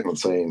 Attack on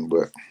Titan,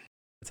 but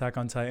Attack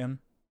on Titan?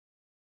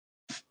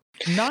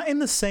 Not in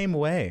the same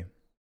way.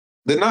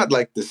 They're not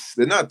like this.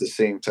 They're not the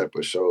same type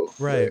of show,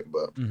 right?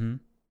 But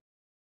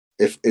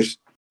if if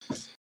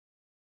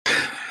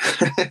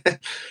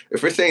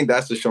we're saying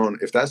that's a shonen,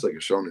 if that's like a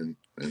shonen,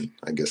 then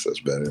I guess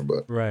that's better.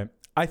 But right,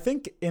 I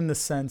think in the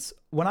sense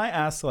when I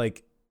ask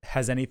like,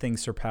 has anything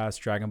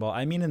surpassed Dragon Ball?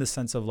 I mean in the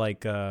sense of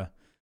like the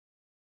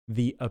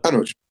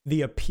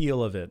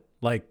appeal of it,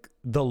 like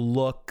the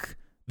look,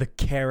 the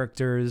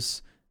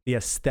characters, the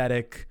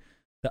aesthetic,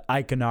 the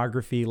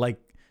iconography. Like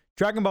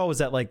Dragon Ball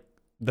was at like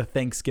the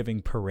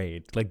Thanksgiving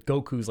parade. Like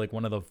Goku's like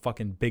one of the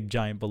fucking big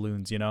giant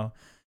balloons, you know?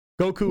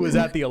 Goku is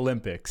at the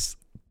Olympics.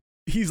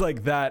 He's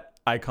like that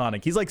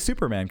iconic. He's like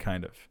Superman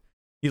kind of.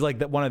 He's like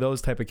that one of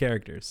those type of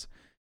characters.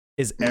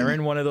 Is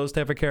Eren one of those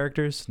type of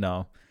characters?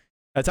 No.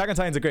 Attack on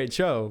Titan's a great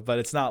show, but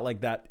it's not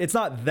like that. It's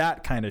not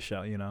that kind of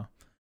show, you know?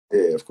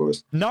 Yeah, of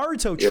course.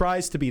 Naruto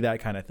tries to be that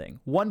kind of thing.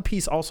 One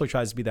Piece also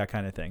tries to be that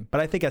kind of thing. But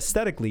I think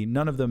aesthetically,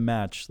 none of them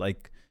match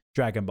like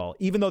Dragon Ball,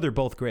 even though they're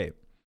both great.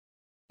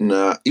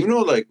 Nah, even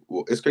though like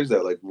it's crazy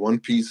that like One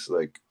Piece,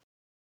 like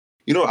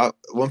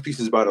One Piece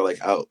is about to like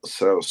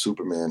outsell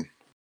Superman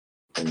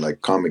in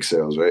like comic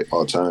sales, right?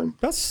 All time.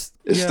 It's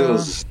still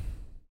as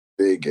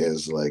big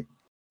as like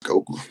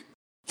Goku.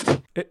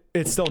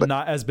 It's still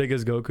not as big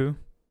as Goku.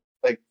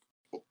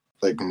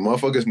 Like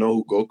motherfuckers know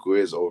who Goku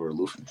is over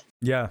Luffy.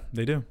 Yeah,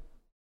 they do.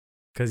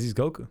 Because he's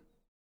Goku.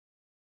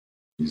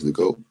 He's the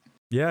GOAT.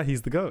 Yeah,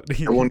 he's the GOAT.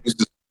 Everyone used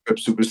to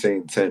script Super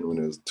Saiyan 10 when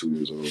he was 2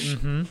 years old.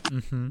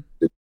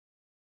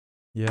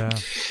 Yeah.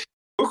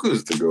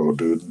 Goku's the GOAT,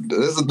 dude.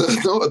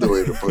 There's no other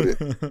way to put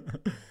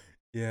it.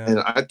 Yeah. And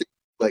I think,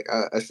 like,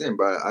 I stand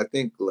by it. I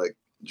think, like,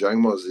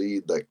 Dragon Ball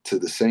Z, like, to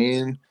the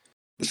Saiyan,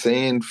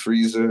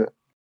 Frieza,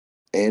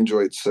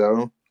 Android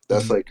Cell,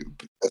 that's that's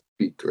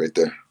peak right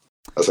there.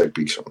 That's like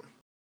peak shonen.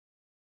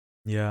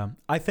 Yeah,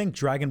 I think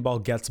Dragon Ball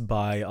gets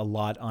by a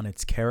lot on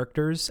its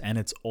characters and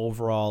its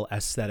overall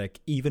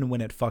aesthetic, even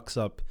when it fucks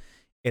up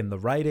in the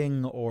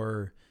writing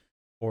or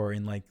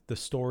in like the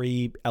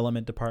story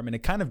element department.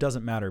 It kind of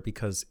doesn't matter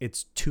because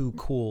it's too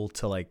cool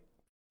to like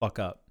fuck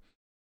up.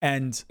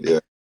 And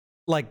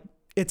like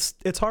it's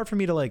hard for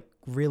me to like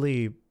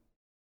really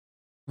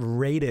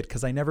rate it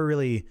because I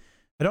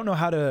don't know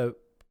how to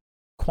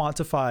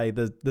quantify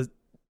the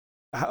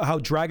how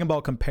Dragon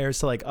Ball compares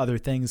to like other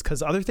things,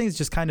 because other things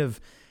just kind of,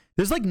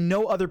 there's like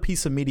no other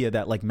piece of media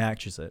that like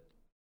matches it,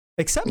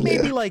 except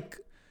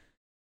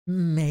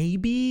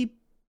maybe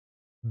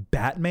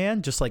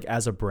Batman, just like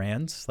as a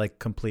brand, like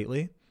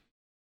completely.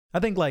 I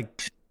think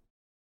like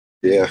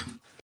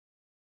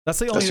that's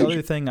the only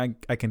other thing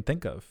I can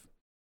think of.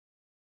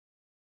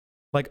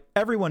 Like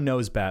everyone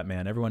knows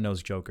Batman, everyone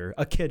knows Joker.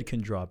 A kid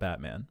can draw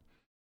Batman,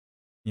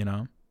 you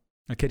know,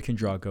 a kid can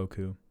draw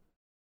Goku,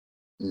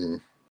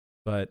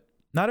 but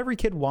not every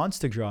kid wants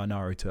to draw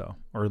Naruto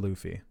or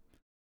Luffy.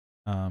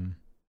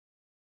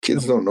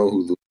 Kids don't know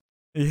who Luffy.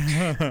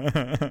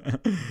 Yeah.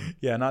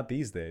 Yeah, not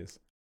these days.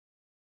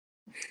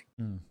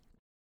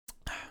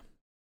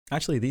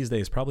 Actually, these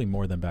days probably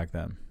more than back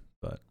then.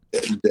 But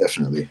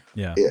Definitely.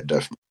 yeah,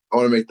 Definitely. I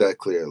want to make that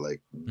clear.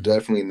 Like,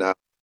 definitely not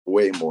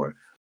way more.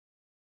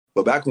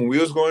 But back when we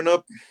was growing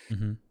up,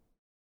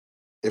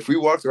 if we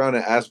walked around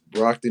and asked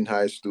Brockton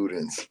High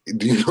students,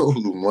 do you know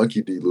who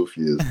Monkey D.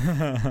 Luffy is?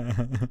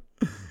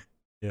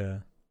 Yeah.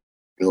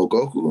 You know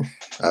Goku?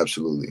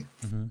 Absolutely.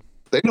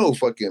 They know who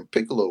fucking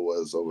Piccolo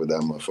was over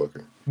that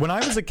motherfucker. When I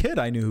was a kid,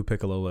 I knew who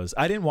Piccolo was.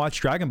 I didn't watch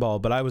Dragon Ball,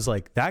 but I was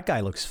like, that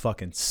guy looks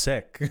fucking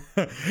sick.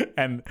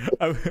 And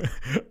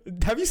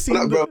have you seen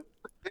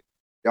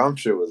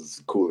Yamcha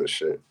was cool as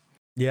shit.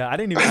 Yeah, I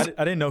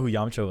didn't know who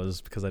Yamcha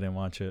was because I didn't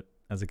watch it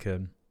as a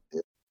kid.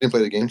 Yeah. Didn't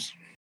play the games?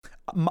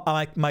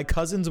 My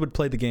cousins would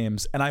play the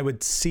games, and I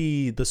would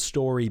see the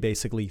story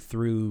basically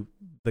through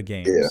the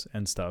games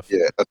and stuff.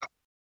 Yeah, I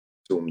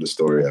assumed the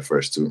story at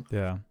first too.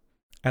 Yeah.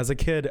 As a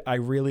kid, I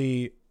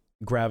really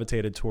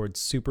gravitated towards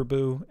Super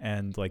Boo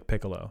and like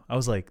Piccolo. I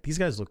was like, these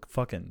guys look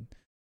fucking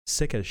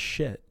sick as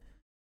shit.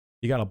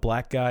 You got a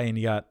black guy and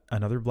you got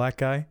another black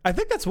guy. I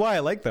think that's why I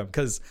like them,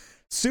 because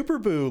Super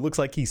Boo looks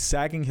like he's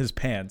sagging his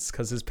pants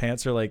because his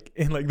pants are like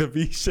in like the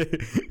V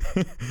shape.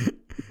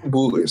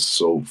 Boo is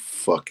so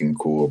fucking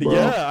cool, bro.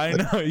 Yeah, I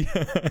know.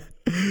 Yeah.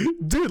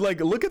 Dude, like,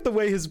 look at the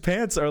way his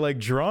pants are like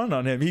drawn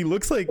on him. He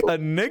looks like a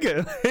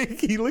nigga. Like,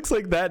 he looks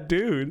like that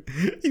dude.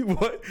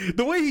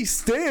 The way he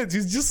stands,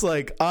 he's just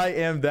like, I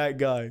am that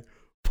guy.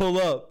 Pull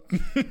up.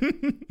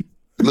 He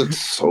looks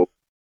so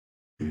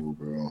cool,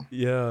 bro.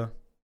 Yeah.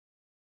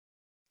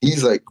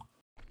 He's like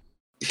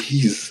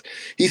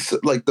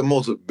the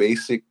most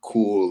basic,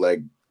 cool,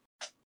 like,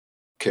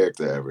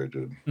 character ever,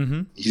 dude.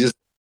 He's just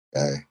a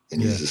guy,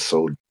 and he's just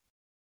so.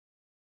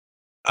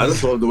 I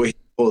just love the way he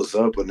pulls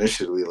up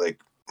initially,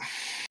 like.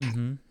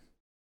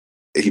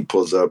 He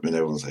pulls up, and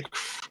everyone's like,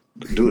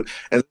 dude,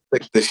 and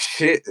like the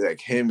shit,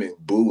 like him and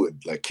Boo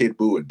would, like Kid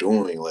Boo were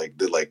doing, like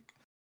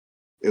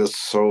it was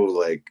so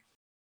like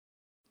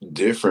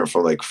different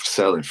from like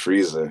Cell and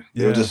Frieza.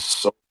 They were just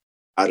so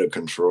out of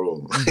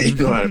control. You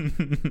know what I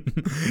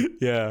mean?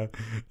 Yeah,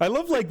 I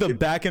love like the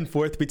back and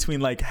forth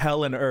between like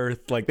hell and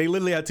earth. Like they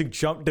literally had to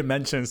jump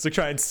dimensions to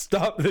try and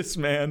stop this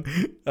man.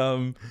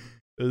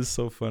 It was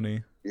so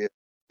funny. Yeah,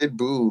 Kid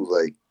Boo,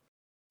 like,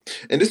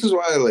 and this is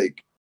why,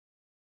 like,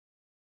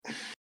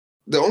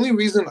 the only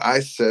reason I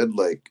said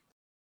like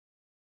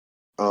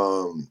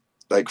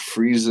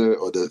Frieza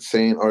or the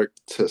Saiyan arc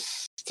to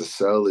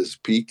Cell is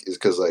peak is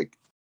because like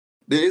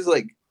there is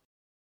like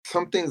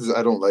some things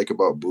I don't like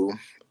about Boo,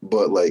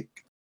 but like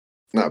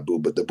not Boo,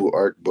 but the Boo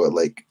arc, but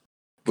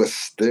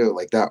still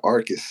like that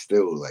arc is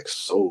still like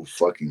so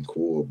fucking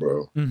cool,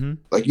 bro.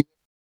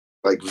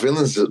 Like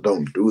villains just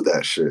don't do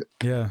that shit.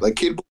 Yeah, like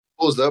Kid Boo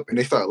pulls up and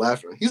they start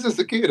laughing. He's just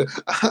a kid.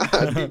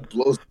 He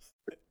blows.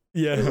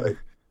 Yeah.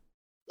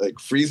 Like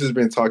Frieza's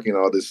been talking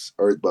all this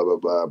earth, blah, blah,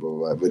 blah, blah,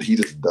 blah, but he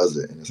just does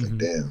it. And it's like,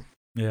 damn.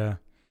 Yeah.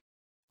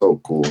 So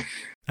cool.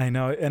 I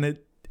know. And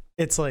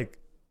it's like,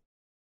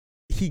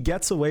 he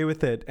gets away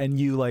with it and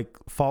you like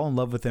fall in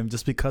love with him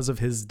just because of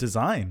his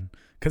design.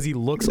 Because he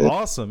looks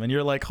awesome. And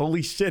you're like,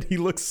 holy shit, he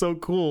looks so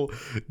cool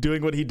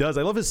doing what he does.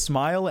 I love his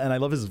smile and I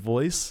love his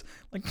voice.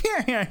 Like,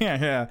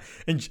 yeah.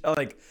 And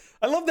like,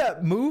 I love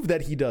that move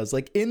that he does.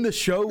 Like in the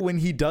show when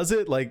he does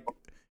it, like,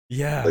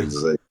 yeah.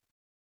 Like,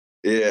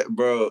 yeah,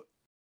 bro.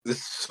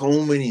 There's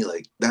so many,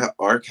 like, that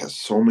arc has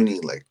so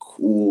many, like,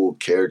 cool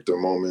character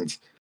moments.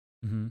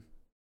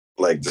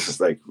 Like, this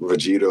is, like,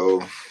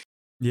 Vegito.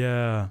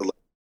 Yeah.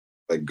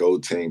 Like,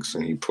 Gotenks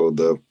when he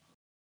pulled up.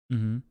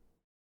 When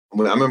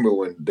I remember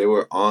when they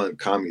were on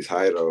Kami's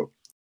hideout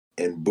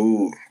and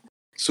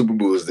Super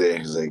Boo was there.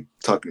 He's, like,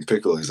 talking to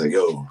Piccolo. He's like,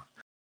 yo,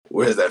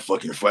 where's that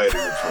fucking fighter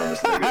you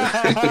promised,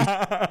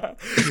 nigga?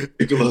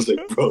 Piccolo's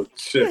like, bro,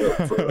 chill,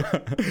 bro.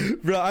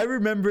 Bro, I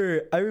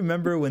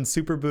remember when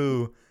Super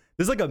Boo...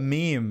 There's like a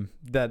meme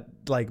that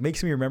like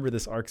makes me remember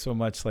this arc so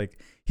much. Like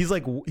he's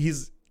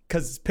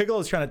because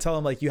Piccolo's trying to tell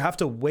him like you have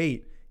to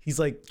wait. He's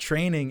like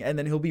training and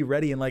then he'll be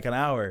ready in like an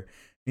hour. And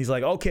he's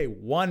like, okay,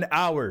 1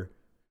 hour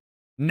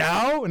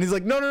now, and he's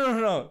like,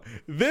 no,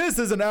 this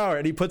is an hour,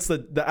 and he puts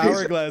the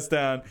hourglass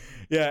down.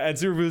 Yeah, and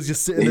Super Boo's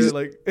just sitting there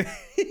like,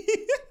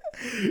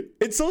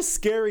 it's so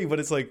scary, but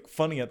it's like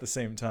funny at the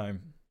same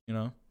time, you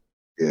know?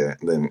 Yeah,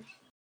 and then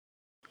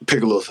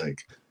Piccolo's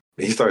like,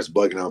 he starts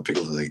bugging out.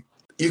 Piccolo's like,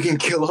 you can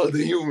kill all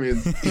the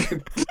humans. You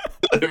can kill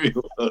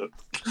everyone.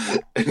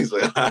 And he's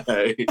like,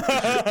 hi.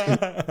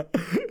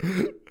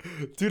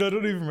 Dude, I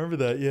don't even remember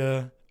that.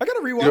 Yeah. I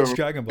gotta rewatch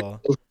Dragon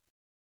Ball. It's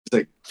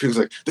like, feels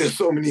like, there's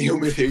so many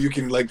humans here you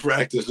can like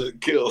practice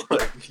and kill.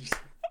 Like,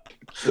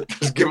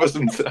 just give us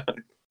some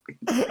time.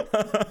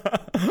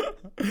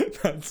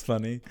 That's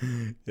funny.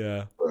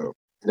 Yeah. And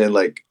then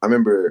like, I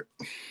remember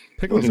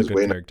Piccolo's a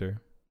good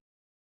character.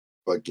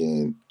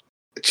 Fucking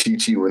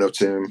Chi-Chi went up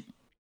to him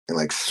and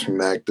like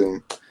smacked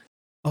him.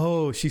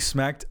 Oh, she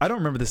smacked. I don't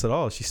remember this at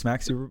all. She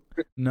smacks you.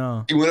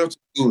 No. He went up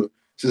to him.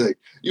 She's like,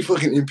 you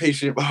fucking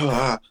impatient.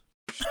 And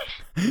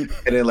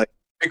then like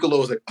Piccolo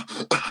was like,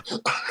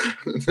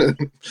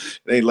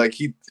 they like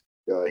he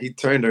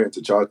turned her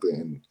into chocolate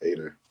and ate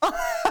her.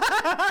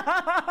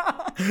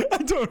 I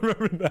don't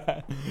remember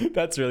that.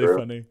 That's really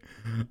funny.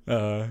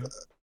 Dragon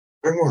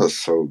Ball is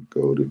so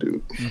goated,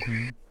 dude.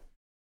 Mm-hmm.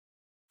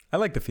 I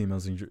like the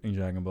females in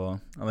Dragon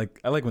Ball. I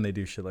like when they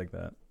do shit like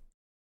that.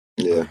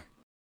 Yeah.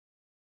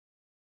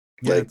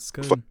 Yeah, Like, it's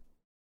good.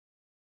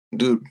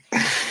 Dude.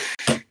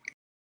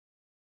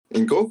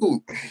 And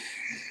Goku,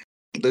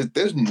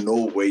 there's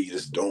no way you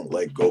just don't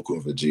like Goku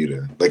and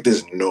Vegeta. Like,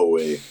 there's no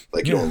way.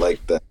 Like, you don't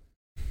like that.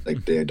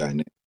 Like, their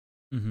dynamic.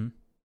 Mm-hmm.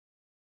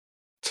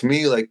 To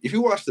me, like, if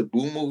you watch the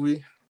Boo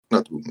movie,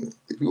 not the Boo movie,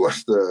 if you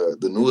watch the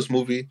newest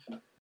movie,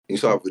 you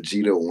saw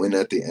Vegeta win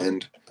at the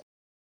end.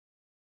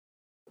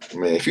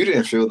 Man, if you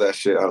didn't feel that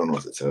shit, I don't know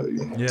what to tell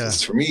you. Yeah.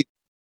 For me,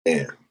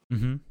 man.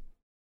 Mm-hmm.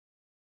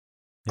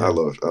 Yeah. I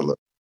love it.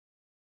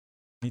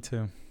 Me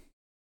too.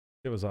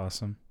 It was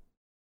awesome.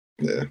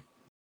 Yeah.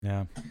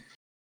 Yeah.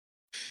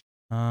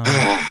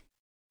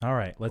 All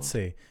right, let's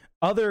see.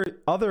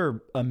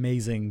 Other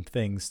amazing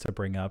things to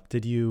bring up.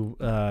 Did you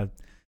now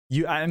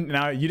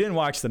you didn't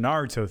watch the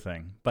Naruto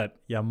thing,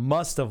 but you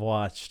must have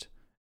watched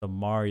the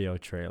Mario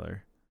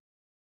trailer.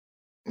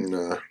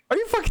 Nah. Are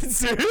you fucking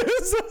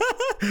serious?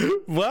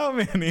 Wow,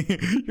 Manny,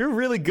 you're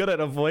really good at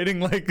avoiding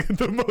like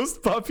the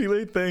most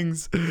popular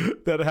things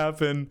that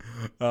happen.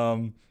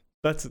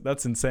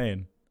 That's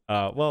insane.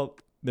 Well,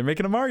 they're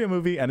making a Mario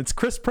movie and it's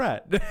Chris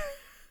Pratt. Did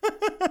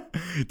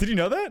you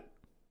know that?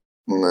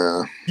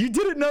 Nah. You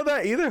didn't know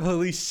that either?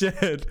 Holy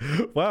shit.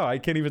 Wow, I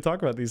can't even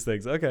talk about these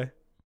things. Okay.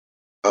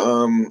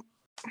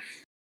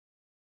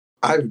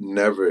 I've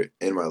never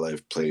in my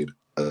life played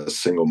a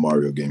single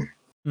Mario game.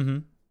 Mm-hmm.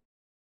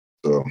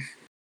 So.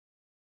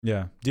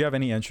 Yeah. Do you have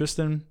any interest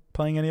in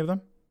playing any of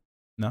them?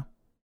 No?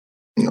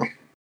 No.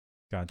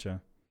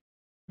 Gotcha.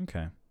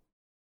 Okay.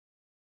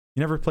 You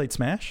never played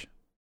Smash?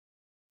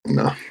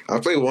 No. I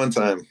played one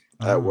time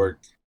at work.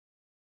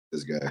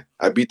 This guy.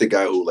 I beat the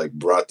guy who like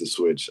brought the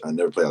Switch. I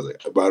never played. I was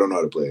like, but I don't know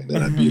how to play. And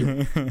then I beat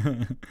him.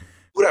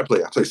 Who did I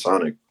play? I played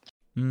Sonic.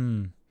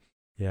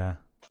 Yeah.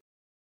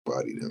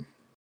 Bodied him.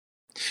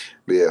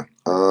 But yeah.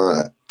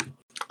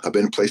 I've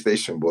been a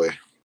PlayStation boy.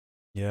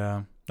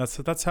 Yeah.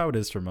 That's how it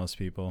is for most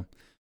people.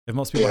 If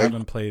most people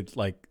haven't played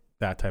like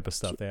that type of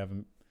stuff, they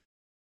haven't.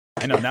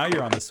 I know now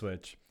you're on the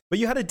Switch, but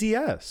you had a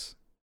DS.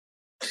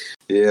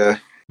 Yeah.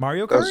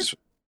 Mario Kart?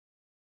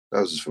 That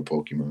was just for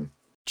Pokemon.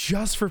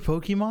 Just for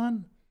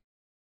Pokemon?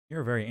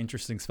 You're a very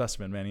interesting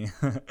specimen, Manny.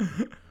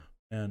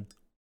 Man.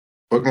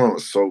 Pokemon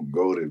was so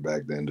goated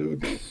back then,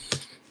 dude.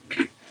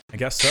 I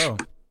guess so.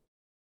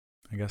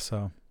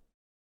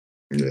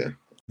 Yeah.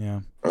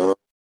 Yeah.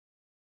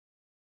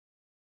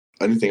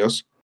 Anything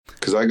else?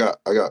 Because I got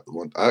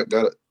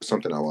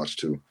something I watched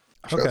too.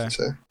 I forgot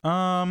to say.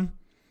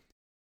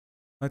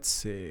 Let's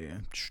see.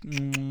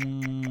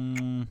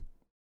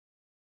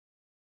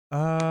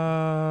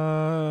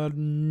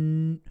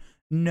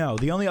 No,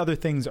 the only other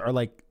things are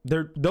like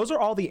those are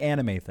all the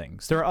anime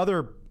things. There are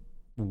other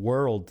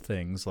world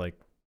things like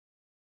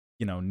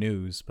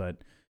news, but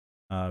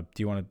do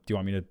you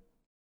want me to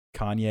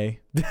Kanye?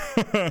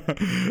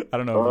 I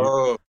don't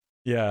know.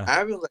 Yeah. I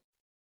haven't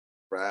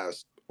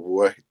grasped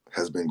what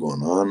has been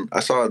going on. I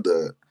saw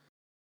the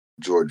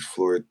George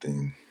Floyd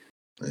thing.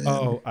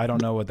 Oh, I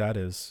don't know what that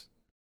is.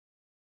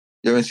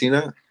 You haven't seen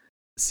that?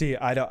 See,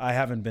 I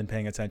haven't been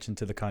paying attention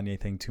to the Kanye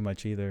thing too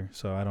much either,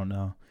 so I don't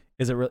know.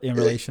 Is it in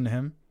relation to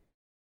him?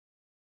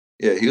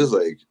 Yeah, he was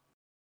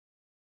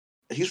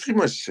pretty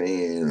much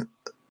saying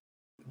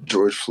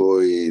George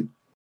Floyd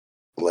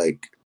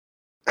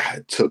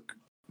took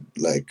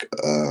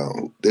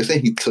they're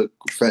saying he took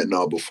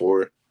fentanyl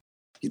before.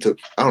 I don't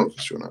know if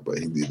it's true or not, but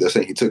they're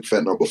saying he took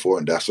fentanyl before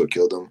and that's what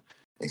killed him.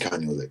 And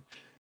Kanye was like,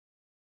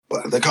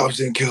 but the cops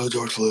didn't kill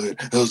George Floyd.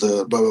 It was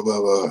a blah blah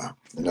blah blah.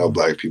 And now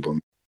black people.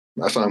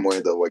 I saw him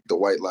wearing the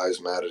White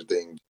Lives Matter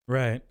thing.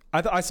 Right.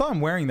 I saw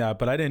him wearing that,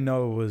 but I didn't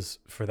know it was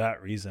for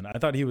that reason. I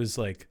thought he was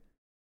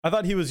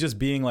just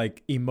being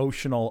like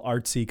emotional,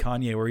 artsy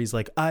Kanye, where he's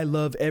like, "I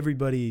love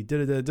everybody,"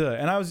 da da da da.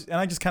 And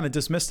I just kind of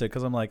dismissed it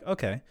because I'm like,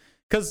 okay,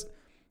 because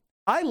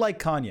I like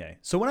Kanye,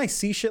 so when I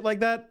see shit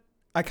like that,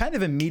 I kind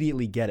of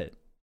immediately get it,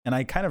 and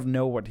I kind of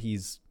know what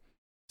he's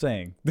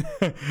saying.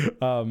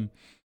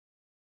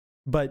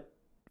 But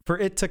for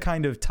it to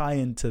kind of tie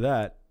into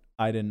that,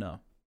 I didn't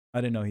know.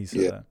 He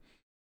said that.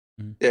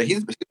 Mm-hmm. Yeah,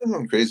 he's been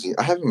going crazy.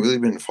 I haven't really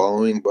been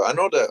following, but I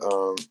know that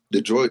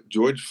the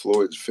George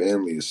Floyd's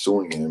family is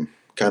suing him.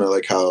 Kind of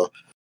like how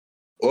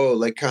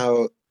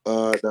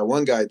that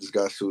one guy just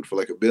got sued for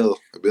like $1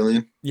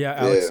 billion.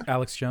 Yeah,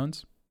 Alex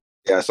Jones.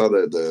 Yeah, I saw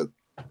the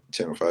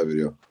Channel 5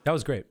 video. That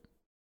was great.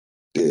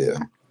 Yeah,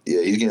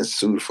 he's getting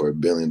sued for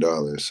 $1 billion.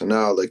 So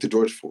now, like the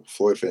George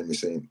Floyd family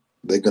saying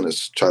they're gonna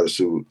try to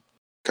sue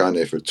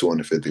Kanye for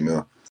 $250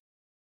 million.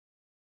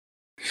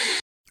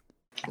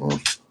 Well.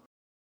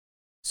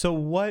 So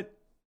when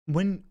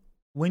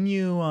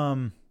you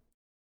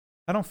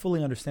I don't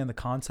fully understand the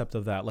concept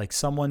of that. Like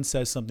someone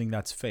says something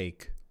that's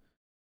fake,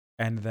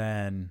 and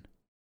then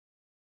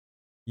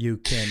you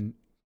can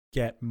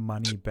get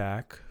money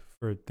back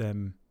for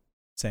them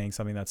saying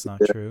something that's not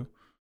true.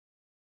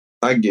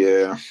 I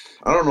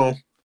don't know.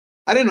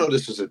 I didn't know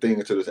this was a thing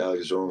until this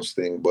Alex Jones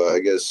thing, but I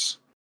guess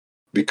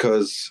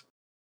because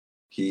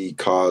he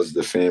caused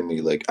the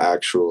family like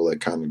actual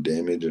like kind of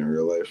damage in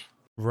real life.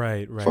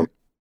 Right.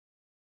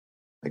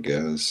 I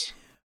guess.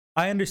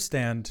 I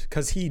understand,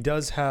 because he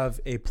does have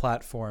a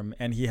platform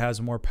and he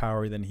has more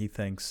power than he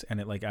thinks,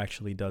 and it like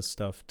actually does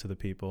stuff to the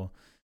people.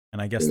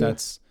 And I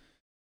guess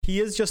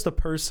he is just a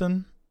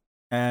person,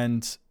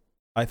 and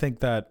I think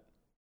that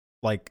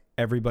like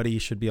everybody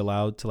should be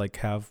allowed to like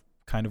have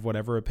kind of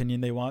whatever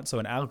opinion they want. So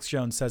when Alex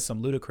Jones says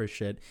some ludicrous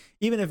shit,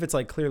 even if it's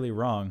like clearly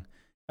wrong,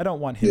 I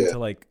don't want him to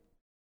like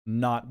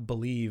not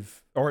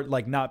believe or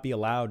like not be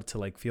allowed to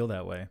like feel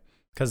that way,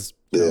 because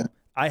you know,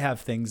 I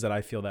have things that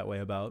I feel that way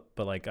about,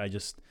 but like I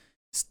just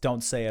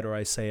don't say it, or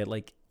I say it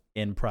like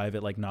in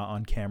private, like not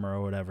on camera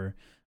or whatever.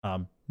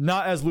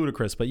 Not as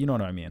ludicrous, but you know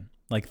what I mean,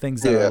 like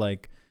things that are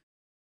like,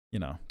 you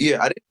know.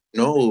 Yeah, I didn't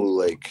know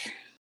like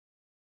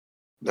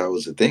that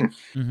was a thing.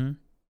 Mm-hmm.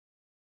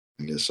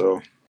 I guess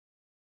so.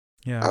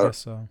 Yeah, I guess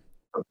so.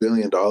 $1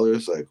 billion,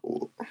 like,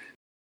 well,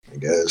 I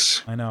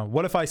guess. I know.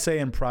 What if I say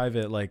in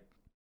private, like,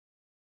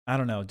 I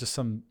don't know, just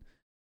some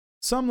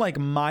like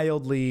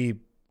mildly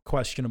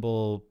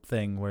questionable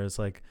thing where it's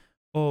like,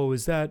 oh,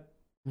 is that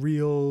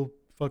real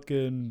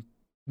fucking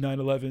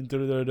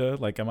 9/11?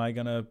 Like, am I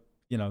gonna,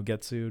 you know,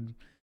 get sued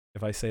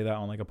if I say that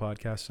on like a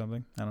podcast or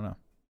something? I don't know.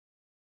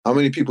 How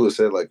many people have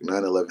said like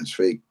 9/11's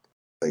fake?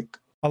 Like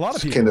a lot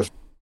of people.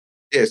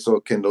 So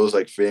can those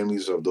like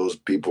families of those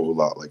people who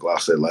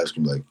lost their lives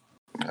can be like,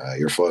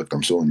 you're fucked,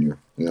 I'm suing you.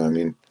 You know what I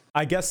mean?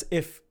 I guess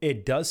if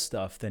it does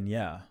stuff, then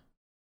yeah.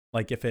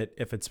 Like if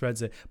it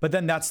spreads it. But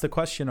then that's the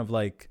question of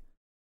like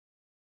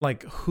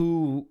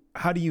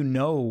how do you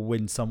know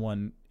when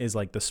someone is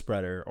like the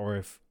spreader, or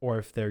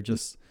if they're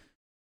just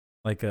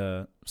like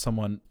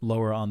someone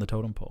lower on the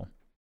totem pole?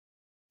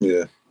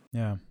 Yeah.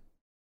 Yeah.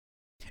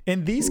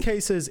 In these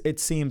cases,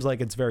 it seems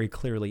like it's very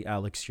clearly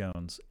Alex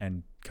Jones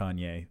and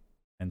Kanye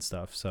and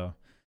stuff. So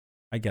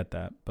I get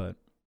that, but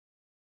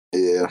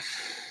yeah.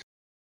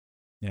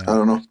 I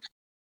don't know.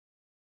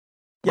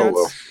 Yeah,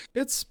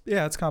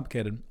 it's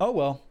complicated. Oh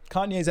well,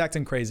 Kanye's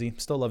acting crazy.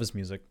 Still love his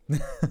music.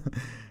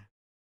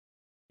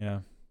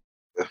 Yeah.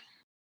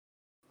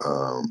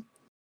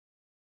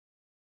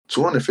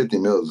 250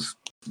 mils.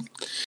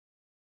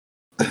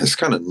 It's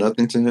kind of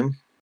nothing to him.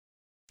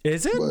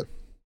 Is it? But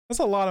that's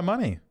a lot of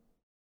money.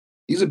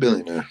 He's a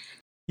billionaire.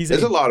 It's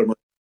a lot of money,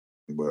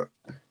 but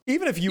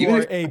even if you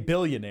are a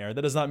billionaire,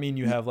 that does not mean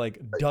you have like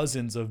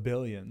dozens of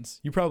billions.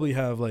 You probably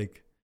have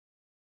like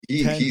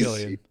 10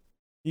 billion.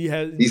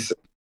 He's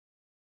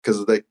because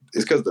like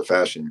it's because of the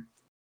fashion.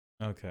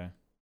 Okay.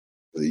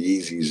 The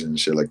Yeezys and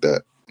shit like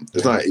that.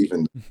 It's not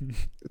even.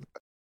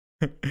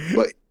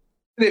 But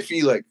if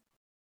he like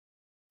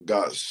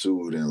got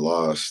sued and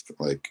lost,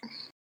 like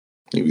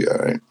he'd be all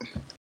right.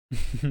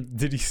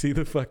 Did you see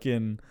the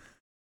fucking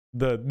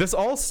this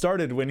all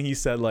started when he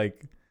said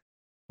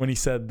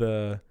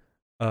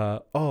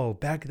oh,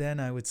 back then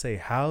I would say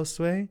how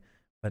sway,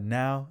 but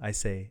now I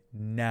say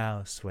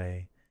now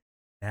sway.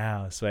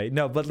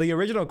 No, but the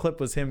original clip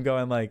was him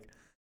going like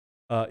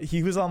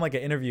he was on like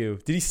an interview.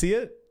 Did you see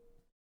it?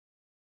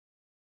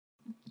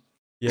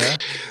 Yeah.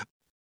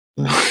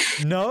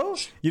 No,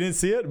 you didn't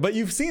see it, but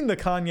you've seen the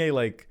Kanye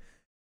like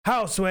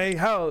how sway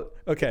how.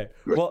 Okay,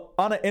 well,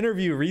 on an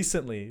interview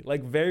recently,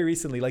 like very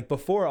recently, like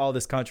before all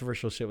this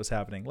controversial shit was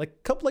happening, like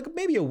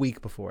maybe a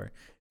week before,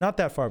 not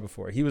that far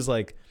before, he was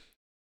like,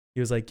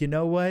 you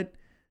know what?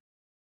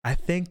 I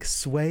think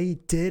Sway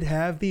did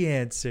have the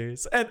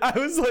answers. And I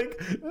was like,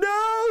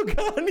 no,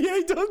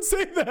 Kanye, don't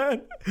say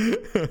that.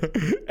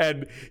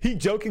 And he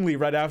jokingly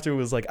right after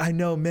was like, I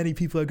know many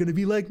people are going to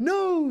be like,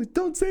 no,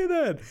 don't say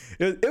that.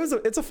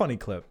 It's a funny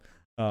clip.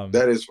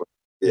 That is funny.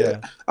 Yeah.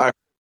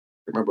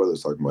 My brother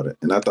was talking about it,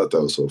 and I thought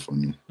that was so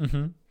funny.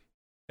 Mm-hmm.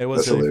 It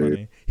was really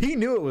funny. He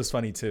knew it was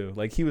funny too.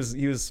 Like he was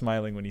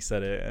smiling when he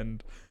said it,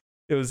 and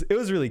it was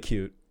really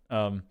cute.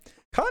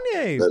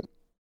 Kanye...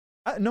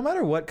 no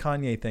matter what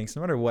Kanye thinks,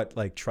 no matter what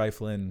like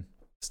trifling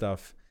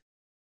stuff,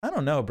 I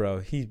don't know,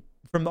 bro.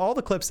 From all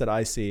the clips that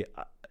I see,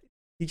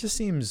 he just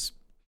seems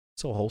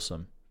so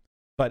wholesome.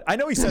 But I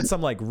know he said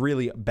some like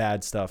really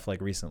bad stuff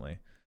like recently,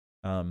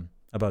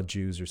 about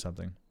Jews or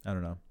something. I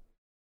don't know.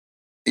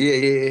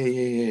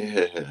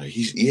 Yeah.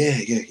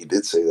 He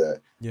did say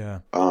that. Yeah.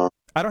 I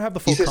don't have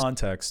the full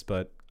context,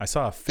 but I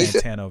saw a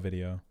Fantano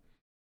video.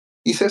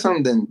 He said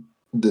something. Then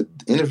the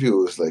interview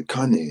was like,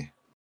 Kanye,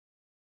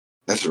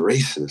 that's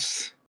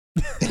racist.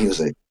 And he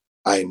was like,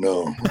 I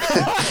know.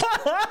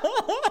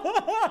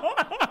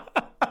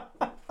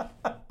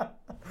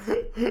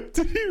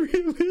 Did he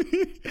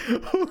really?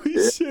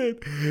 Holy shit.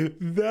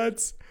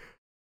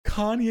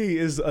 Kanye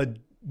is a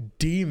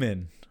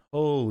demon.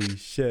 Holy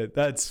shit.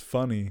 That's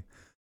funny.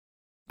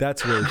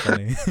 That's really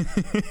funny.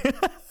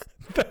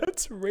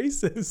 That's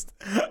racist.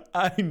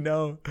 I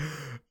know.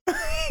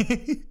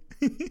 I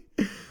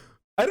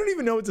don't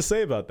even know what to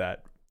say about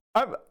that.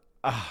 I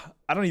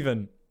don't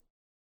even.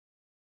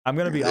 I'm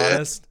gonna be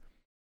honest.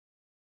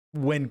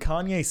 When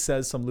Kanye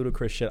says some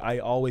ludicrous shit, I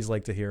always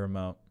like to hear him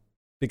out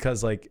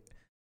because, like,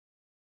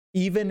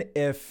 even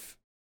if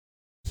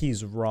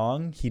he's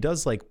wrong, he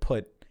does like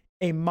put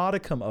a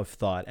modicum of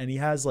thought, and he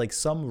has like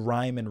some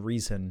rhyme and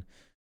reason,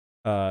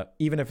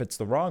 even if it's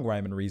the wrong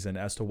rhyme and reason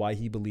as to why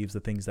he believes the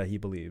things that he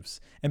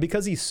believes. And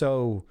because he's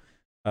so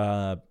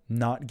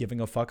not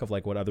giving a fuck of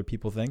like what other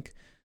people think,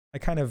 I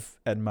kind of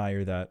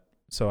admire that.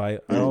 So I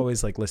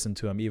always like listen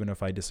to him even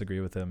if I disagree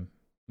with him,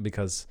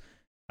 because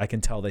I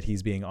can tell that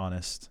he's being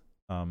honest,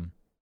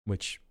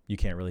 which you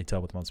can't really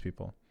tell with most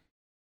people.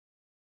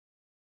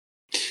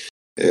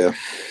 Yeah.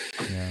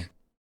 Yeah.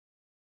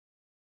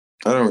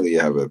 I don't really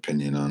have an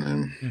opinion on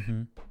him.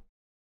 Mm-hmm.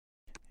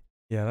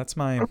 Yeah, that's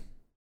my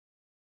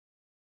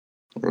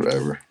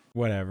whatever.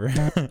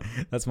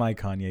 That's my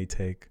Kanye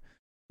take.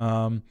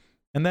 And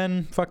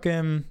then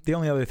fucking the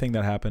only other thing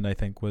that happened, I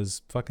think,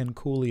 was fucking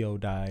Coolio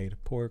died.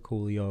 Poor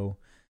Coolio.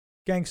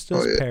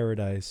 Gangsta's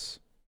Paradise.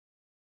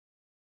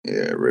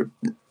 Yeah, rip.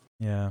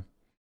 Yeah.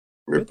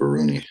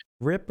 Ripperoonie.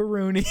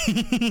 Ripperoonie.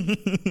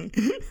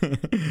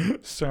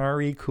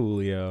 Sorry,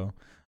 Coolio.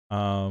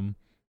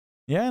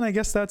 Yeah, and I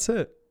guess that's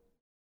it.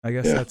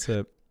 That's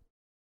it.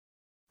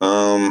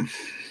 Yeah,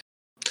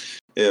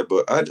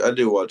 but I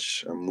did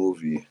watch a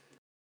movie.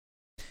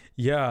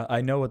 Yeah,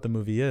 I know what the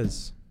movie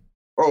is.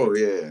 Oh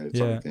yeah,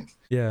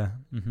 yeah.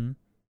 Mm-hmm.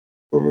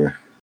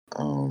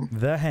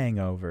 The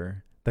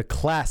Hangover, the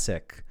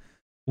classic.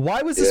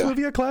 Why was this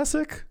movie a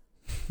classic?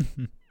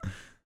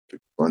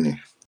 Funny.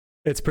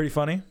 It's pretty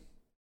funny.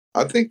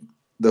 I think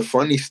the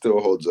funny still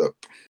holds up.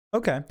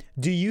 Okay.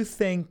 Do you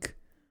think?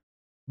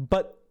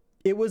 But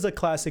it was a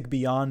classic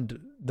beyond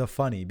the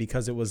funny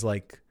because it was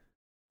like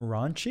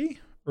raunchy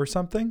or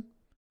something,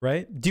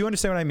 right? Do you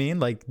understand what I mean?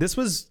 Like, this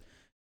was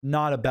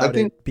not about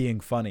it being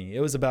funny. It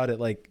was about it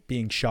like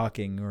being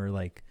shocking, or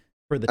like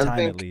for the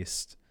time at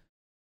least.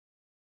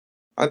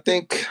 I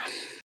think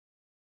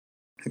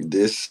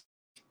this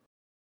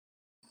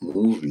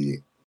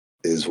movie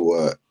is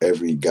what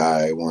every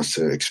guy wants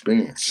to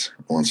experience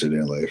once in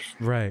their life.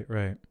 Right.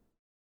 I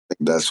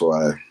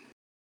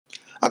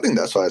think that's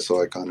why it's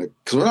so iconic.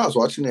 Because when I was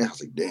watching it, I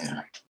was like,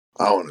 damn,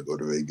 I want to go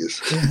to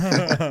Vegas.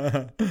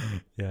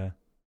 Yeah.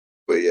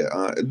 But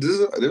yeah, there's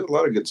a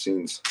lot of good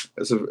scenes.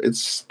 It's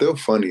still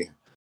funny.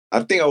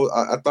 I think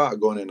I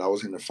thought going in I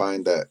was going to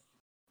find that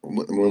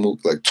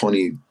like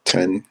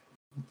 2010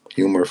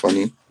 humor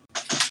funny.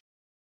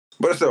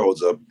 But it still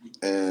holds up.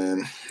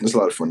 And there's a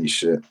lot of funny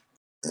shit.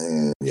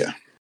 And yeah.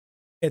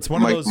 It's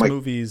one of those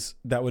movies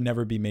that would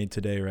never be made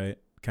today, right?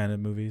 Kind of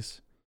movies.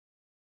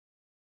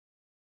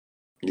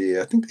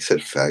 Yeah, I think they said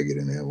faggot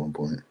in there at one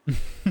point.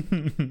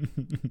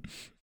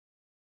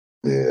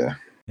 Yeah.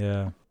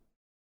 Yeah.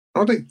 I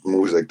don't think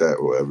movies like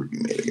that will ever be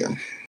made again.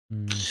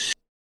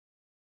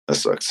 That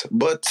sucks.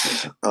 But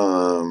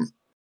I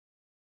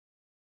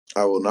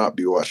will not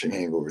be watching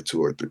Hangover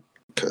 2 or 3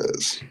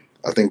 because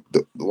I think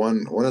the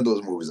one of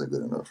those movies are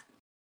good enough.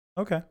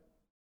 Okay.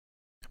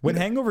 When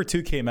Hangover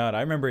 2 came out,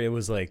 I remember it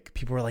was like,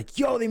 people were like,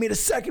 yo, they made a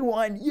second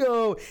one,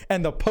 yo.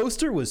 And the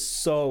poster was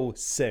so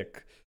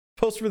sick.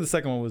 Poster for the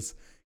second one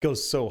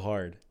goes so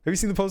hard. Have you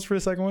seen the poster for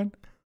the second one?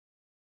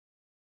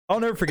 I'll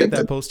never forget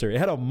that poster. It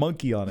had a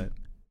monkey on it.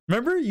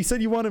 Remember? You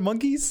said you wanted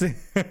monkeys? You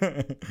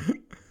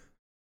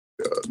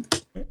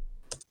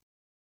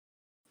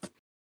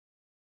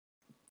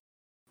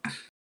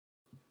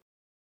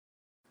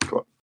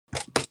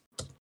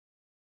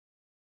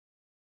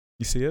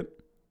see it?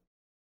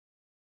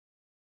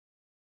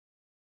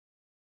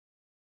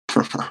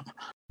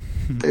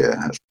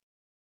 Yeah.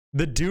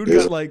 The dude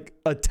got like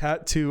a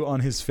tattoo on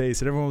his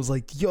face, and everyone was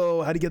like,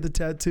 yo, how'd he get the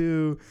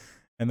tattoo?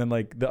 And then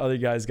like the other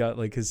guys got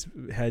like his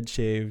head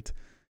shaved.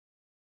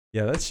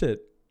 Yeah, that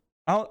shit.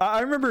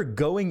 I remember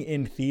going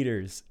in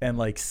theaters and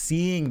like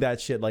seeing that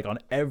shit like on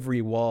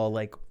every wall,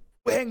 like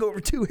Hangover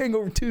 2,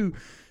 Hangover 2.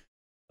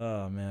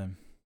 Oh man.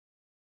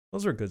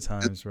 Those were good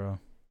times, bro.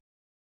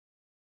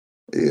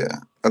 Yeah.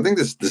 I think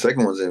the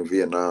second one's in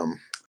Vietnam.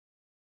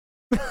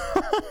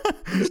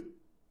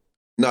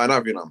 No,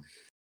 not Vietnam.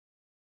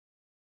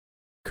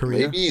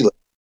 Korea? Maybe like,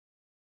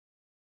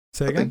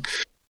 say again?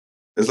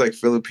 It's like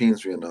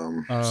Philippines,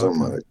 Vietnam,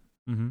 something like that.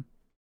 Mm-hmm.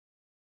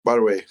 By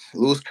the way,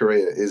 Luis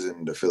Correa is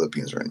in the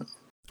Philippines right now.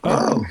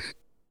 Oh.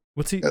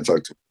 What's he? I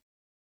talked to him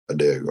a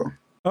day ago.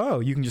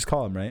 Oh, you can just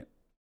call him, right?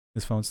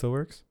 His phone still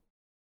works?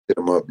 Hit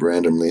him up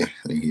randomly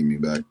and he hit me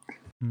back.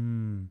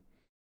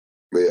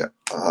 But yeah,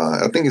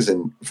 I think it's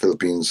in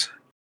Philippines.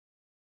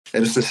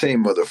 And it's the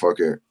same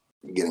motherfucker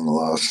getting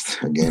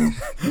lost again.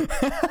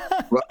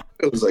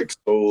 It was like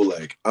so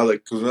like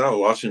because when I was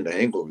watching The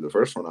Hangover, the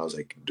first one, I was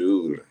like,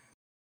 dude,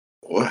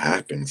 what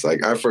happens?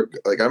 Like I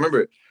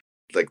remember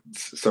like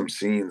some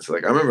scenes.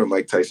 Like I remember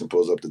Mike Tyson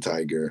pulls up the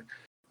tiger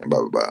and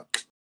blah blah blah.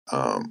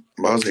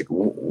 But I was like,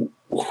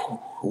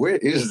 where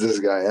is this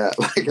guy at?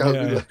 Like I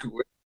was like,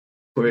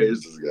 where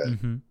is this guy?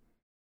 Mm-hmm.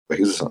 But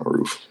he was just on a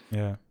roof.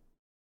 Yeah.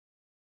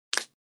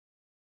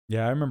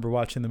 Yeah, I remember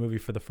watching the movie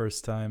for the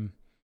first time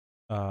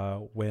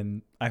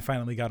when I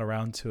finally got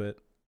around to it.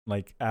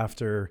 Like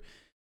after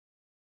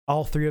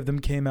all three of them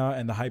came out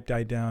and the hype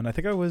died down. I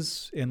think I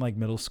was in like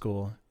middle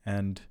school,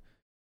 and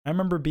I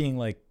remember being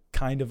like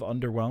kind of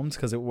underwhelmed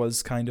because it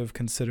was kind of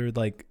considered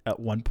like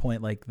at one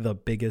point like the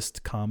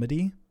biggest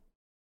comedy,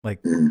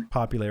 like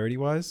popularity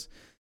wise.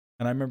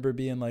 And I remember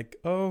being like,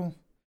 oh,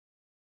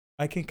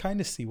 I can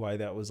kind of see why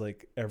that was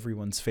like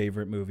everyone's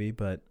favorite movie,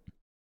 but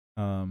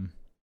I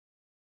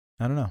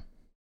don't know.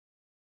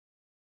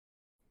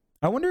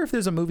 I wonder if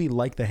there's a movie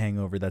like The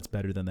Hangover that's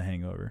better than The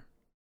Hangover.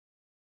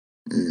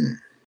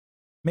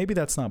 Maybe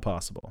that's not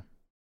possible,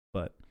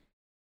 but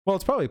well,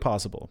 it's probably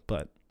possible,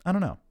 but I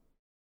don't know.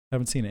 I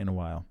haven't seen it in a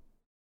while.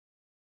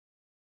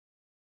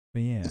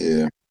 But yeah.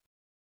 Yeah.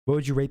 What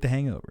would you rate The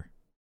Hangover?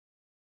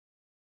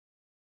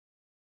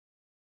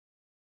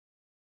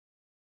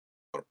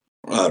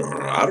 I don't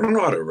know. I don't know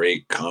how to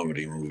rate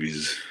comedy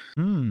movies.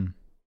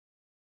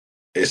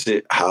 Is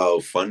it how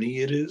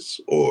funny it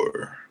is,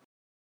 or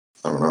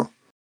I don't know?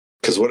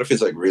 Because what if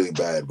it's like really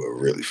bad but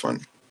really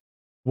funny?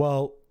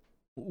 Well,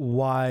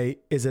 why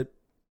is it?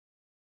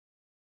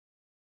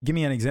 Give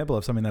me an example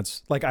of something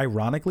that's like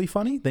ironically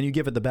funny. Then you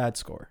give it the bad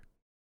score.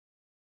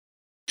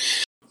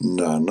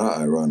 No, not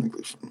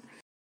ironically funny.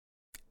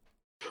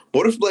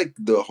 What if like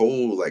the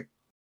whole like?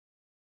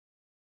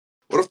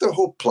 What if the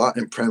whole plot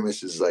and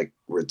premise is like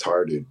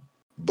retarded,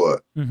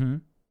 but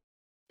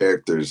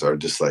characters are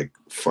just like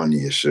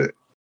funny as shit?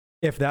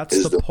 If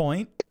that's the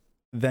point,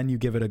 then you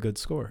give it a good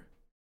score.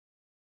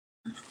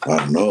 I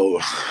don't know.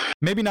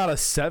 Maybe not a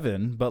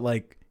 7, but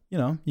like, you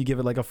know, you give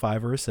it like a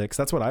 5 or a 6.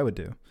 That's what I would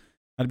do.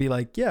 I'd be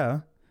like,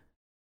 yeah.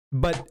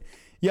 But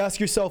you ask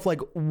yourself,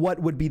 like, what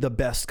would be the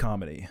best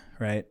comedy,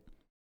 right?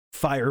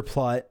 Fire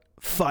plot,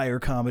 fire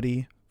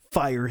comedy,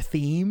 fire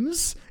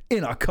themes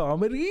in a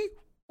comedy?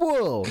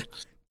 Whoa.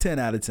 10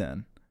 out of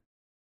 10.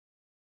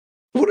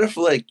 What if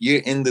like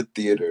you're in the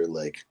theater,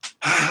 like,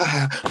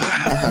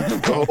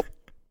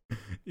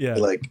 yeah.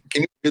 Like,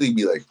 can you really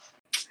be like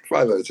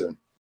 5 out of 10?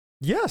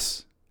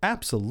 Yes,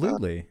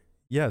 absolutely.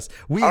 Yes.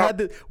 We had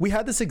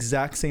this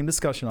exact same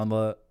discussion on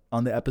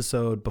the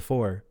episode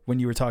before when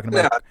you were talking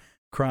about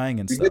crying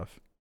and stuff.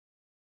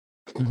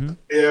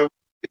 Yeah,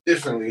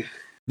 differently.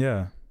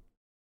 Yeah.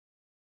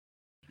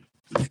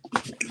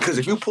 Because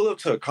if you pull up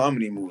to a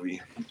comedy movie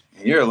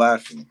and you're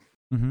laughing,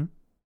 isn't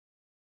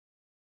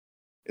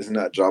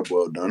that job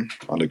well done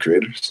on the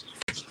creators?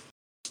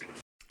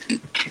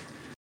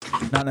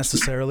 Not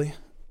necessarily.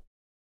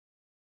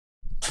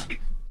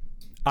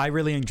 I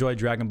really enjoyed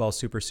Dragon Ball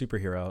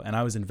Superhero, and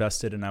I was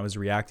invested and I was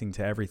reacting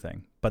to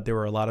everything. But there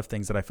were a lot of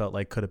things that I felt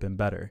like could have been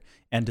better.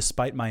 And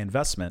despite my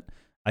investment,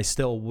 I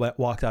still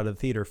walked out of the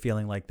theater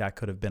feeling like that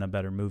could have been a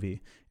better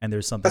movie, and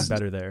there's something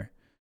better there.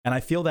 And I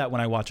feel that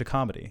when I watch a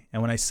comedy.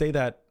 And when I say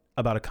that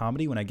about a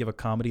comedy, when I give a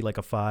comedy like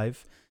a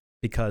 5,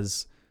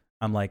 because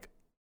I'm like,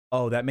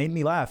 oh, that made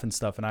me laugh and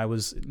stuff, and I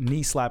was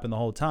knee slapping the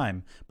whole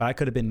time, but I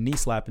could have been knee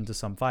slapping to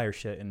some fire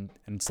shit, and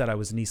instead I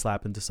was knee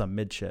slapping to some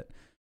mid shit.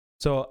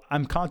 So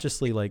I'm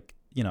consciously like,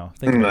 you know,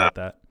 thinking about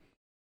that.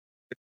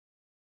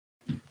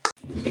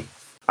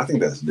 I think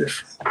that's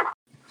different.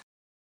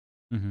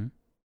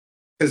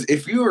 Because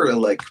if you were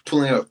like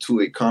pulling up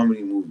to a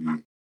comedy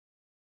movie,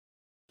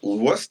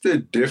 what's the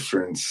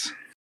difference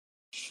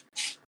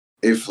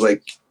if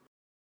like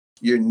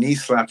you're knee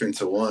slapping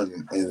to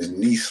one and then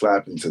knee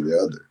slapping to the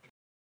other?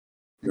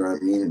 You know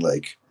what I mean?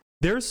 Like,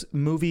 there's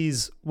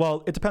movies,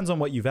 well, it depends on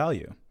what you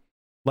value.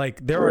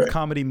 Like, there are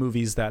comedy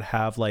movies that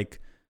have like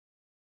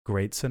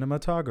great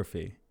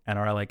cinematography and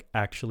are like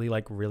actually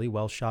like really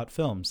well shot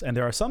films. And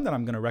there are some that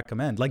I'm going to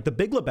recommend. Like The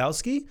Big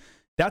Lebowski,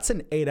 that's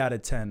an 8 out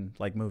of 10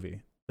 like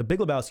movie. The Big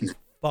Lebowski's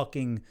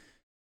fucking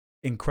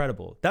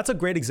incredible. That's a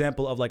great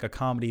example of like a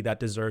comedy that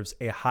deserves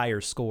a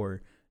higher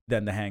score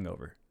than The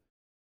Hangover.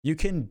 You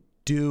can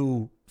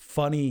do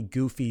funny,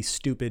 goofy,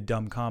 stupid,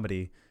 dumb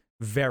comedy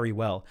very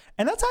well.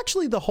 And that's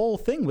actually the whole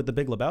thing with The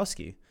Big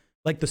Lebowski.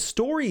 Like the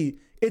story,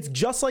 it's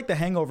just like The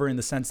Hangover in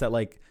the sense that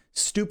like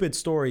stupid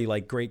story,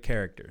 like great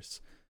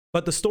characters.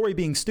 But the story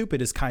being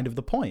stupid is kind of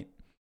the point,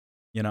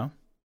 you know?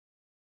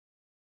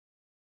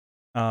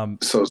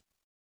 But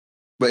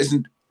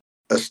isn't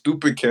a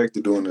stupid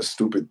character doing a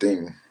stupid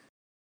thing?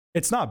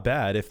 It's not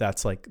bad if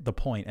that's like the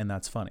point and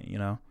that's funny, you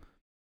know?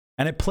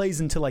 And it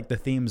plays into like the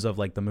themes of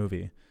like the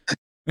movie.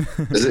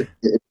 It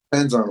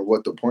depends on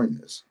what the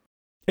point is.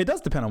 It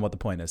does depend on what the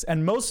point is.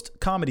 And most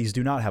comedies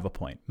do not have a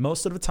point.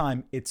 Most of the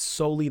time, it's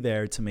solely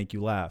there to make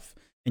you laugh.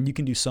 And you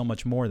can do so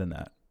much more than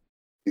that.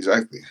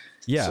 Exactly.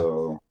 Yeah.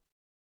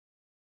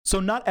 So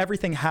not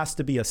everything has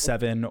to be a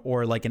 7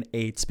 or like an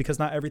 8 because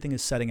not everything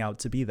is setting out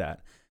to be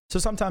that. So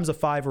sometimes a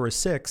 5 or a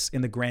 6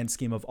 in the grand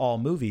scheme of all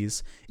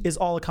movies is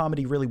all a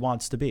comedy really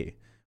wants to be.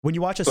 When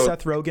you watch a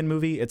Seth Rogen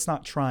movie, it's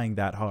not trying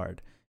that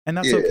hard. And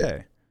that's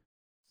okay.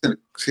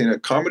 Can a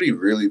comedy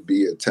really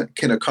be a 10?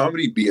 Can a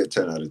comedy be a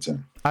 10 out of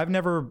 10? I've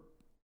never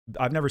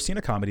seen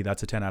a comedy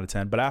that's a 10 out of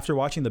 10, but after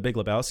watching The Big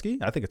Lebowski,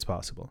 I think it's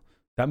possible.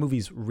 That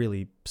movie's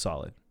really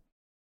solid.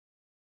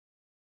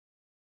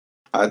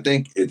 I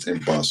think it's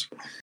impossible.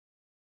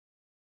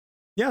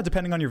 Yeah,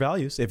 depending on your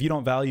values. If you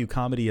don't value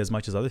comedy as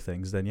much as other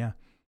things, then yeah.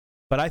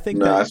 But I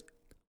think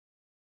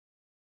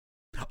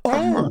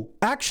Oh,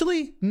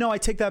 actually, no, I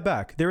take that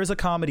back. There is a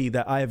comedy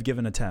that I have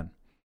given a 10,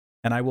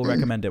 and I will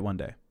recommend it one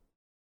day.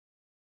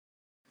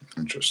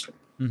 Interesting.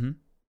 Mm-hmm.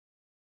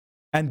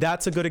 And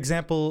that's a good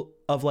example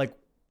of like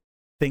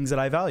things that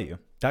I value.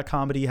 That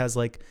comedy has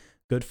like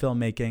good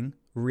filmmaking,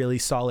 really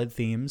solid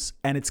themes,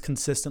 and it's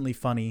consistently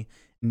funny,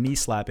 knee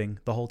slapping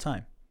the whole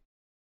time.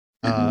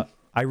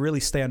 I really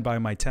stand by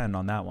my 10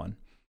 on that one.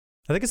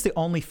 I think it's the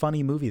only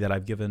funny movie that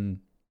I've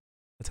given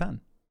a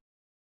 10.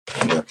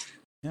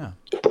 Yeah.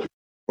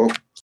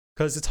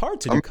 Because it's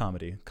hard to do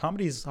comedy.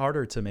 Comedy is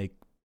harder to make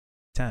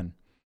 10.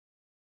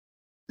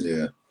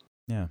 Yeah.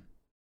 Yeah.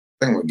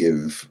 I think I'm going to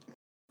give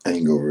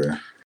Hangover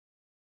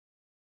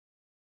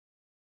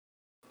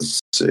a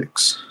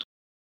 6.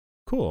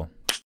 Cool.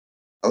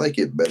 I like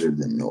it better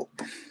than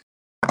Nope.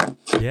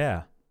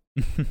 Yeah.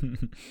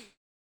 I'm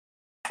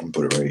going to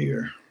put it right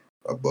here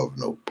above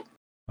Nope.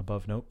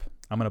 Above Nope.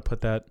 I'm going to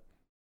put that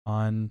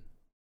on.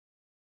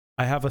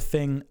 I have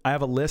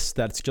a list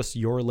that's just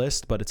your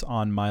list, but it's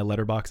on my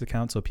Letterboxd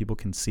account so people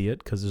can see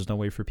it, because there's no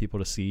way for people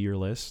to see your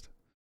list.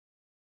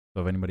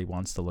 So if anybody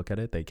wants to look at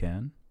it, they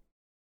can.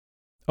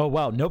 Oh,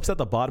 wow. Nope's at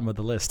the bottom of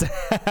the list.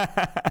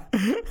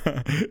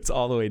 It's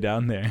all the way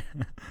down there.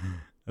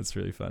 That's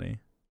really funny.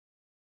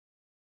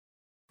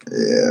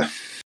 Yeah.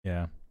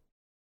 Yeah.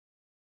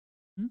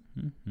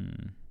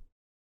 Mm-hmm.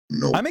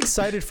 Nope. I'm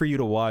excited for you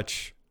to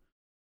watch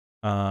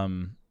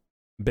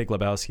Big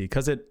Lebowski,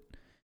 because it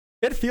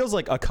feels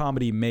like a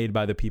comedy made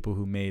by the people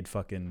who made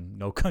fucking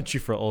No Country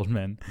for Old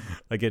Men.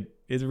 Like it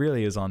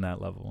really is on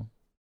that level.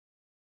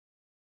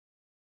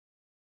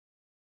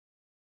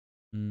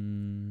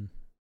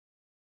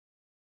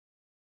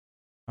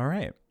 All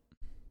right.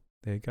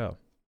 There you go.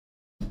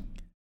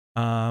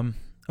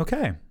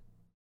 Okay.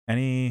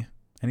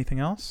 Anything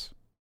else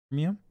from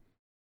you?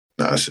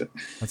 No, that's it.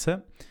 That's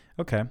it?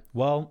 Okay.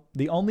 Well,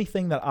 the only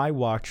thing that I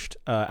watched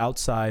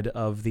outside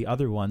of the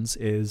other ones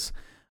is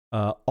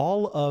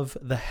all of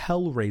the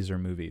Hellraiser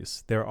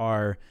movies.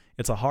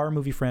 It's a horror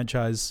movie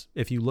franchise.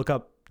 If you look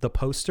up the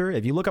poster,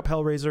 if you look up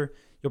Hellraiser,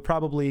 you'll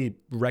probably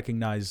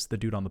recognize the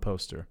dude on the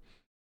poster.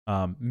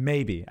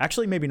 Maybe.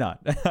 Actually, maybe not.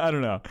 I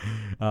don't know.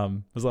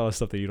 There's a lot of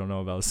stuff that you don't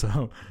know about,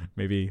 so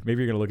maybe you're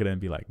going to look at it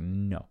and be like,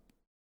 no.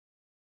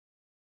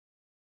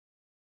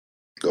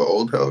 The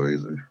old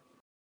Hellraiser?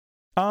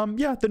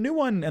 Yeah, the new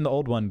one and the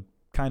old one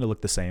kind of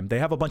look the same. They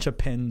have a bunch of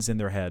pins in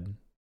their head.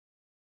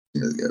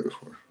 Yeah, the guy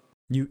before.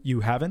 You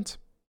haven't?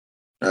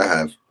 I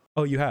have.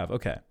 Oh, you have?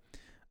 Okay.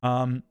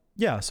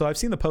 Yeah, so I've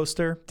seen the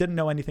poster. Didn't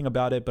know anything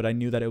about it, but I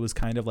knew that it was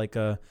kind of like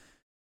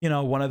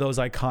one of those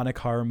iconic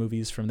horror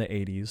movies from the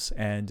 80s.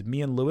 And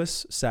me and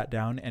Lewis sat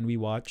down and we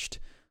watched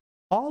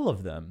all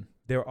of them.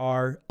 There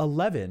are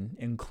 11,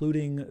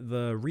 including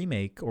the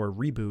remake or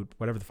reboot,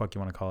 whatever the fuck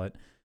you want to call it,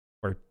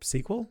 or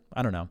sequel.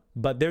 I don't know.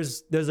 But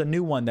there's a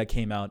new one that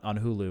came out on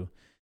Hulu,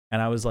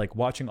 and I was like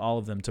watching all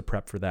of them to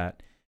prep for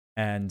that.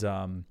 And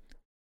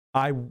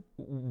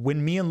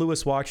when me and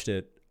Lewis watched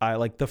it, I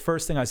like the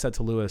first thing I said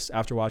to Lewis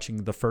after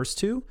watching the first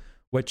two,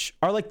 which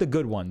are like the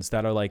good ones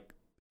that are like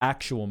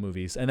actual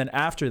movies, and then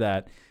after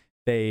that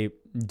they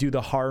do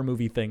the horror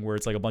movie thing where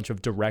it's like a bunch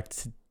of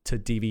direct to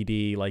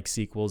DVD like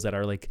sequels that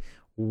are like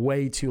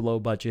way too low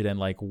budget and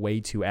like way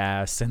too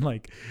ass and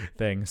like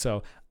thing.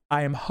 So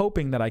I am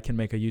hoping that I can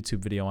make a YouTube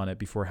video on it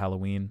before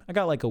Halloween. I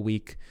got like a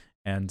week,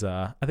 and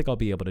I think I'll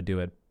be able to do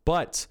it.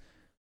 But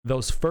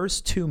those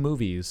first two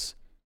movies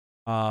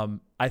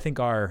I think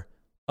are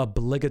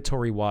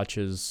obligatory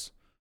watches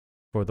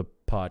for the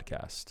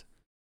podcast,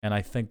 and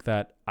I think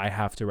that I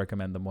have to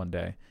recommend them one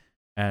day.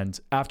 And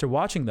after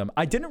watching them,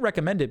 I didn't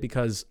recommend it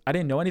because I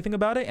didn't know anything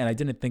about it, and I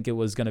didn't think it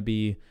was going to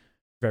be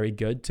very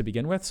good to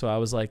begin with. So I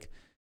was like,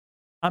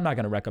 I'm not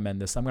going to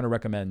recommend this. I'm going to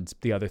recommend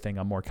the other thing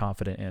I'm more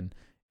confident in.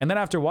 And then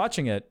after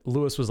watching it,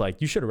 Lewis was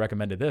like, you should have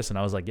recommended this. And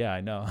I was like, yeah,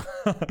 I know.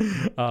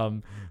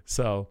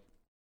 So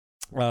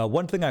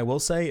one thing I will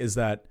say is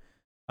that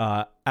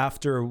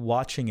after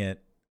watching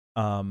it,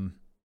 I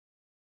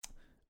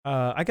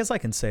guess I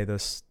can say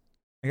this.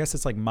 I guess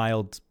it's like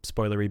mild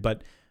spoilery,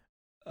 but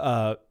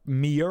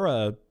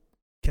Kentaro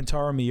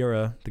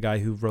Miura, the guy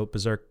who wrote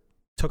Berserk,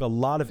 took a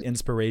lot of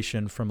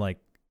inspiration from like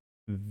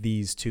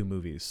these two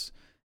movies.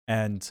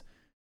 And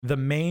the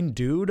main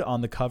dude on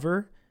the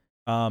cover,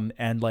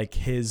 and like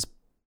his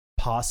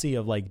posse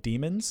of like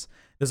demons,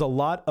 there's a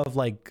lot of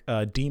like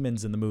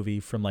demons in the movie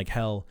from like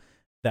hell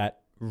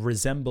that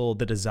resemble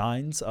the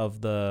designs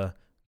of the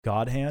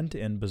God Hand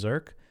in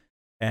Berserk.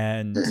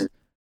 And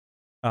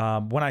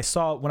when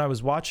I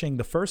was watching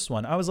the first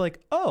one, I was like,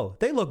 oh,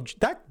 that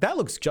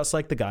looks just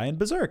like the guy in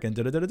Berserk and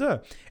da-da-da-da-da.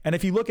 And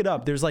if you look it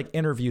up, there's like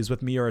interviews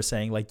with Miura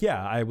saying like,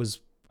 yeah,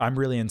 I'm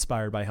really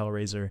inspired by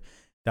Hellraiser.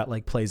 That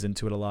like plays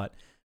into it a lot.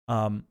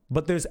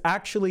 But there's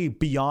actually,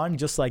 beyond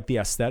just like the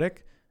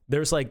aesthetic,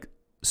 there's like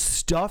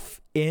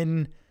stuff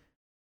in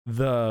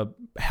the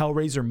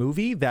Hellraiser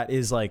movie that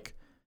is like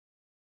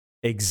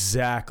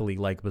exactly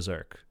like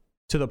Berserk,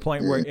 to the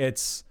point where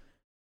it's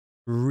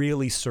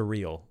really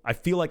surreal. I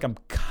feel like I'm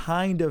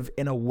kind of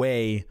in a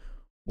way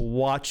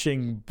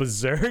watching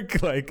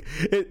Berserk. Like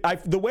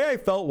the way I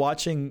felt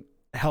watching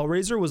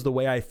Hellraiser was the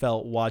way I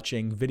felt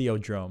watching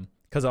Videodrome,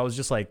 because I was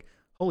just like,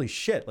 holy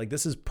shit, like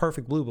this is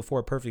Perfect Blue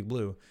before Perfect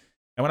Blue.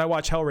 And when I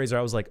watched Hellraiser,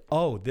 I was like,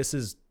 oh, this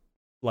is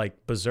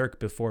like Berserk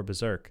before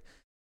Berserk.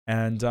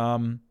 And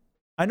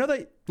I know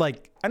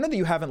that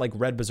you haven't like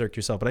read Berserk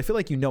yourself, but I feel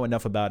like you know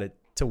enough about it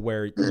to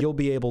where you'll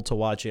be able to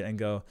watch it and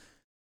go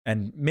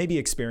and maybe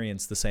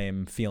experience the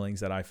same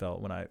feelings that I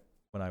felt when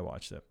I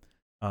watched it.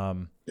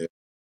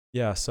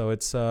 Yeah, so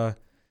it's an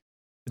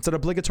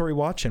obligatory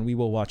watch, and we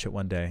will watch it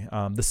one day.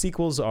 The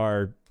sequels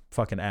are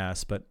fucking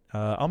ass, but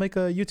I'll make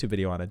a YouTube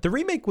video on it. The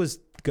remake was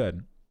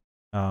good.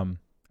 I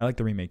like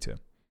the remake too.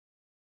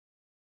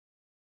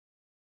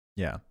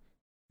 Yeah.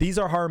 These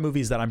are horror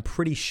movies that I'm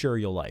pretty sure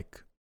you'll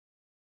like.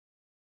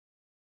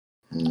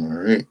 All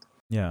right.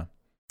 Yeah.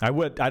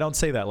 I don't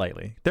say that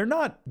lightly. They're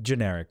not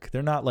generic.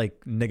 They're not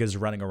like niggas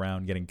running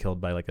around getting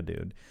killed by like a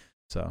dude.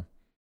 So,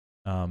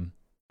 I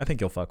think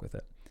you'll fuck with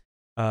it.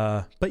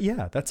 But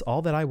yeah, that's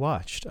all that I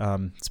watched.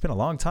 It's been a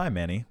long time,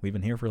 Manny. We've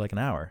been here for like an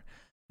hour.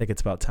 I think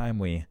it's about time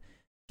we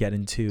get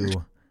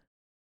to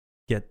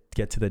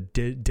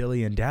the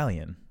dilly and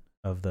dallion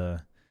of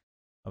the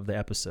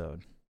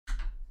episode.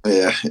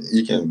 Yeah,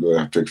 you can go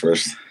and pick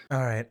first. All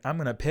right, I'm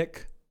gonna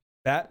pick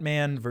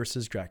Batman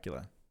versus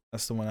Dracula.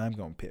 That's the one I'm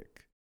gonna pick.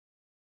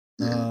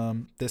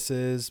 This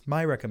is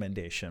my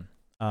recommendation.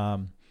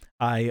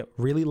 I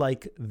really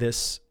like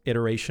this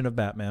iteration of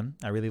Batman.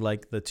 I really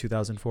like the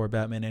 2004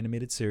 Batman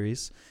animated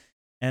series.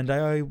 And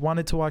I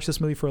wanted to watch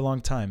this movie for a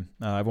long time.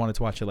 I've wanted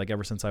to watch it like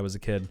ever since I was a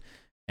kid.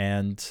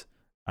 And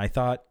I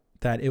thought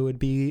that it would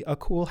be a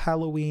cool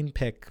Halloween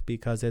pick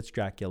because it's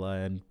Dracula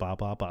and blah,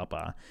 blah, blah,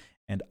 blah.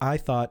 And I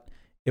thought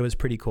it was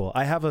pretty cool.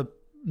 I have a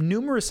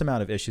numerous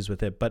amount of issues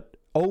with it, but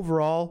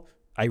overall,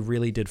 I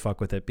really did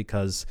fuck with it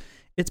because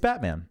it's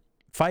Batman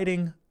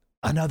fighting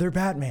another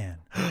Batman.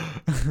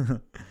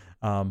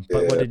 But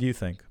what did you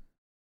think?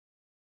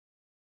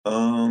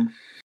 I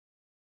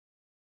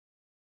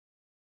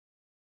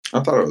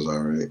thought it was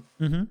all right.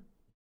 Mm-hmm.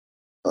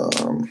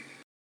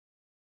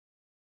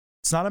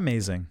 It's not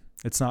amazing.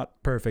 It's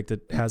not perfect.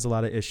 It has a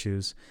lot of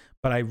issues.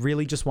 But I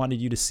really just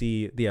wanted you to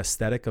see the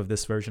aesthetic of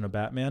this version of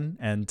Batman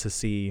and to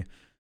see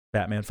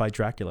Batman fight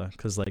Dracula,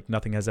 because like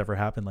nothing has ever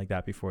happened like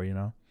that before, you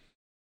know?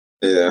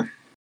 Yeah.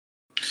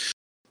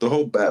 The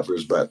whole Bat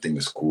versus Bat thing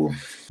is cool.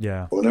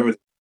 Yeah. Whenever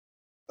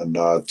a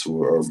nod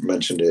to or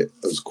mentioned it,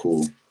 it was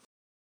cool.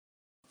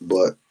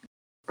 But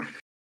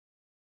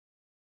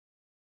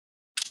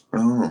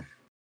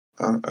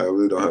I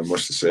really don't have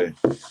much to say.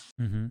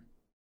 Mm-hmm.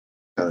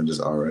 Kind of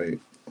just all right.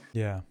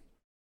 Yeah.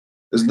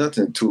 There's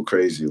nothing too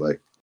crazy, like,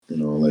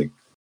 like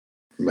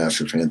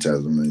Master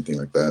Phantasm or anything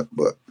like that.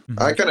 But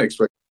I kind of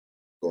expected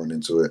going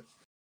into it.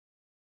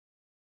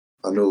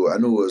 I knew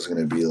it was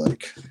going to be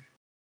like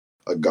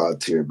a god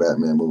tier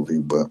Batman movie,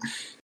 but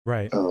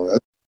right. That's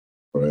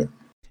all right.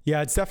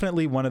 Yeah, it's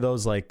definitely one of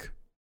those like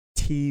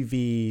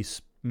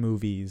TV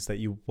movies that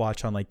you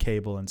watch on like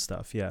cable and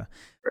stuff. Yeah.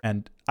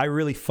 And I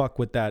really fuck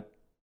with that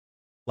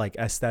like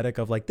aesthetic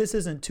of like, this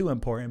isn't too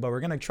important, but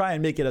we're going to try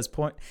and make it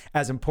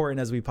as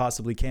important as we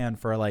possibly can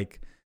for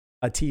like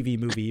a TV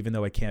movie, even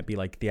though it can't be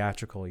like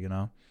theatrical, you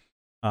know?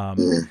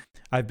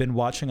 I've been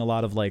watching a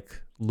lot of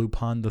like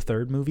Lupin the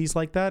Third movies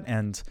like that.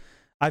 And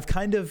I've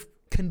kind of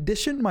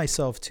conditioned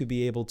myself to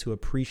be able to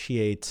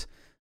appreciate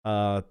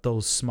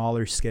those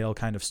smaller scale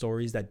kind of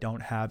stories that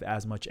don't have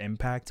as much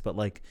impact, but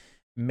like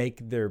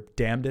make their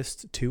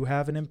damnedest to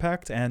have an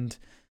impact. And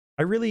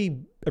I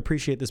really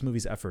appreciate this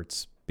movie's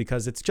efforts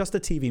because it's just a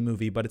TV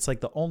movie, but it's like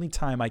the only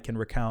time I can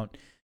recount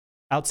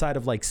outside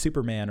of like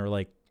Superman or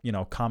like,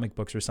 comic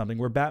books or something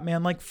where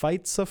Batman like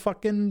fights a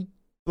fucking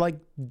like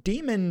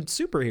demon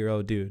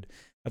superhero dude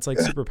that's like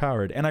super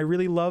powered. And I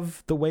really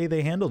love the way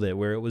they handled it,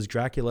 where it was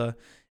Dracula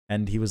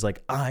and he was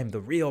like, I'm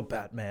the real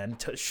Batman.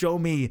 Show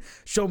me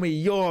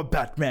your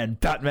Batman.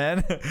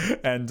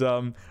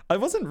 And I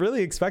wasn't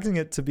really expecting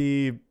it to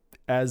be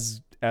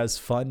as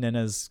fun and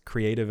as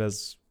creative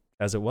as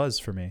it was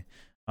for me.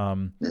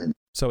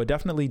 So it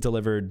definitely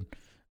delivered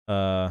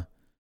on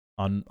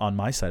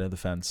my side of the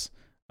fence.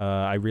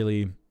 I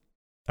was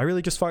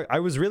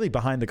really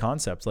behind the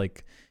concept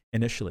like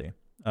initially.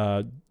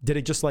 Did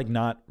it just like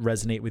not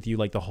resonate with you,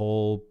 like the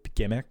whole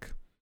gimmick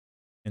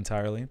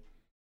entirely?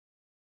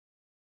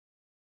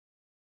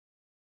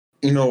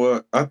 You know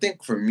what? I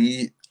think for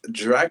me,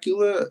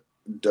 Dracula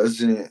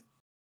doesn't.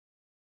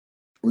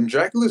 When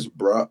Dracula's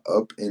brought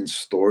up in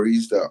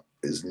stories that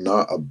is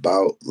not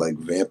about like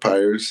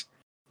vampires,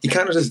 he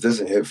kind of just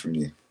doesn't hit for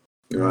me.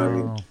 You know what I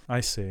mean?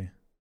 I see.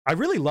 I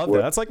really love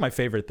that. That's like my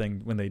favorite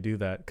thing when they do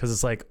that, because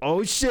it's like,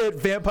 oh shit,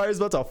 vampires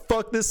about to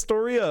fuck this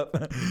story up,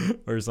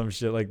 or some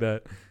shit like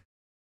that.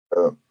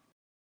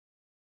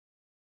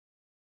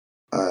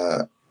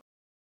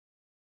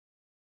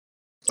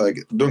 Like,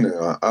 don't get me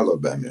wrong, I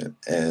love Batman,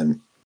 and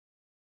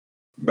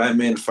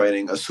Batman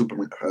fighting a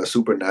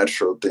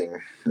supernatural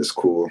thing is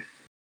cool.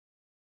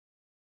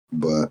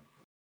 But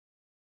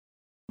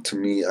to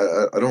me,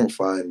 I don't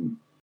find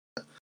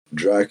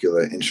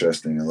Dracula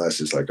interesting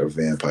unless it's like a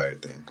vampire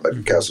thing, like a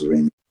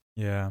Castlevania.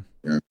 Yeah.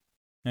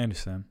 I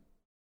understand.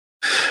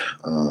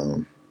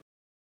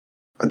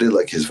 I did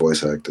like his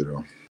voice actor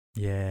though.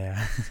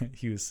 Yeah,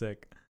 he was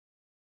sick.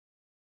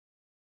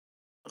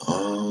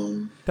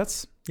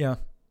 That's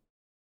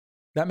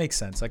that makes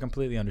sense. I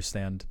completely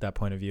understand that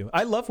point of view.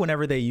 I love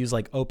whenever they use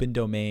like open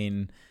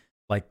domain,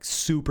 like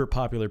super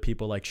popular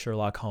people like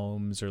Sherlock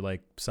Holmes or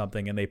like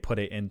something, and they put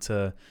it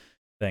into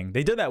thing.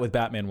 They did that with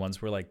Batman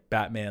once, where like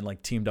Batman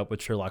like teamed up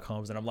with Sherlock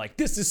Holmes, and I'm like,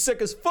 this is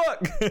sick as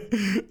fuck.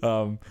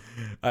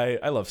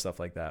 I love stuff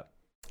like that.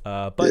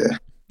 But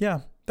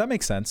yeah, that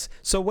makes sense.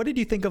 So what did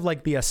you think of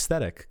like the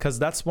aesthetic? Because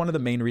that's one of the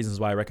main reasons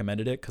why I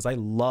recommended it. Because I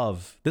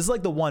love this is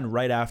like the one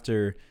right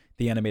after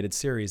the animated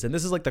series, and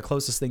this is like the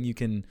closest thing you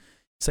can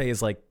say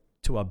is like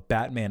to a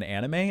Batman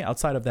anime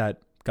outside of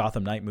that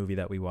Gotham Knight movie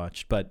that we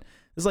watched. But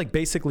this is like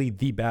basically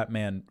the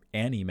Batman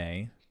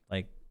anime,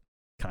 like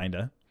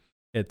kinda.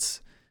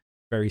 It's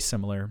very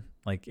similar,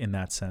 like in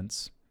that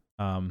sense.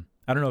 I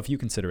don't know if you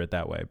consider it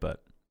that way,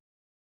 but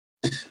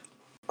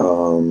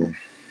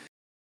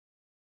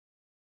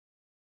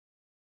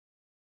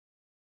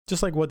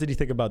just like what did you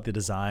think about the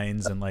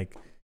designs and like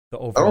the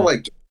overall? I don't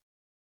like.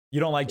 You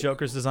don't like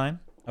Joker's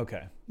design?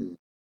 Okay.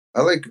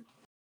 I like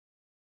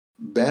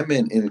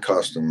Batman in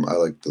costume. I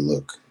like the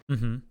look,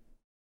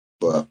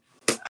 but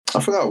I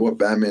forgot what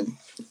Batman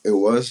it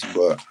was,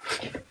 but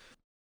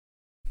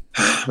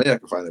maybe I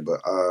can find it.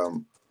 But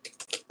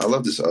I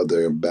love this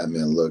other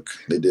Batman look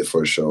they did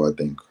for a show, I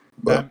think.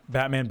 But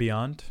Batman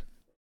Beyond?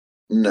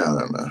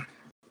 No.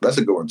 That's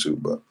a good one too,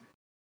 but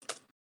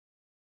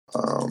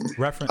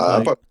reference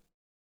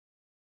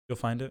you'll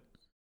find it?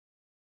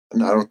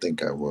 No, I don't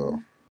think I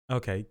will.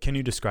 Okay. Can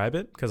you describe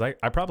it? Because I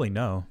probably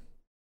know.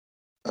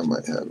 I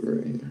might have it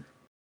right here.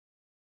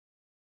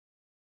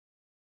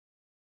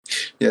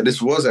 Yeah,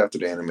 this was after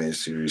the animated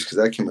series because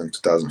that came in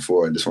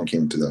 2004 and this one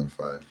came in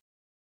 2005.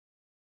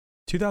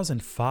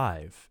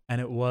 2005,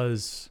 and it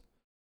was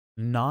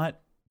not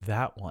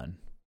that one.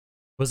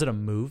 Was it a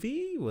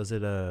movie? Was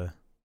it a...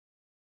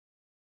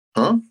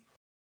 Huh?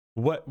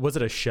 What was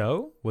it? A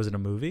show? Was it a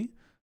movie?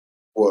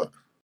 What?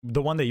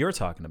 The one that you're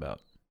talking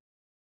about.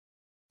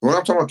 The one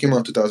I'm talking about came out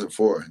in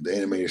 2004, the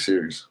animated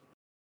series.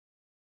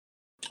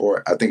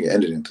 Or I think it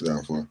ended in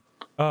 2004.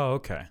 Oh,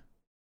 okay.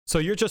 So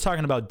you're just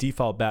talking about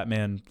default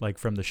Batman, like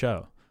from the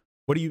show.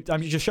 What do you? I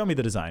mean, just show me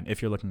the design if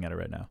you're looking at it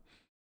right now.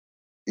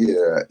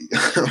 Yeah,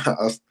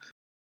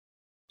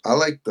 I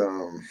like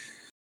the.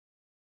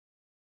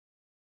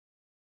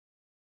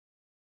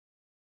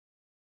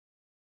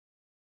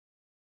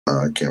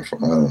 I can't. I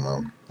don't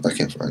know. I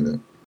can't find it.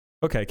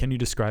 Okay, can you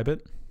describe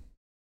it?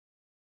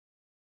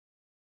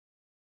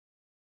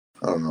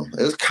 I don't know.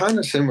 It's kind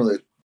of similar.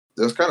 It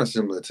was kind of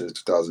similar to the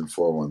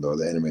 2004 one though,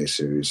 the anime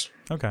series.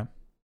 Okay.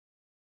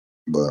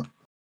 But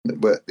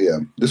yeah,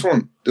 this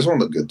one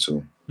looked good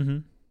too.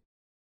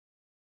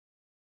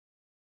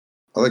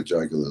 I like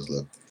Dracula's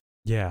look.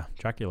 Yeah,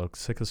 Dracula looks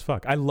sick as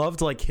fuck. I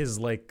loved like his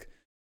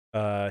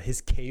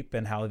cape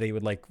and how they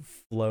would like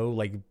flow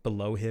like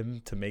below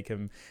him to make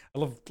him. I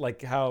love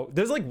like how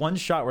there's like one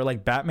shot where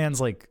like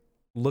Batman's like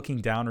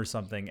looking down or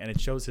something and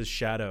it shows his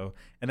shadow,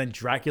 and then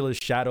Dracula's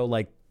shadow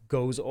like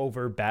goes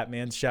over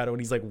Batman's shadow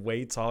and he's like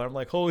way taller. I'm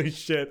like, holy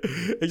shit.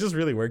 It just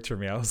really worked for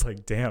me. I was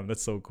like, damn,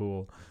 that's so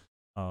cool.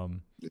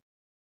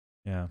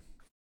 Yeah.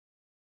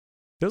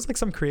 There's like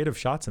some creative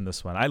shots in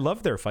this one. I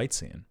love their fight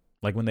scene.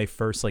 Like when they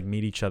first like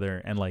meet each other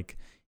and like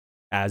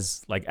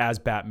as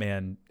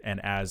Batman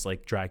and as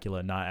like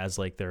Dracula, not as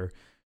like their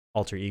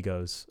alter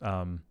egos.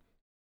 I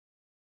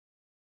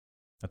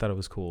thought it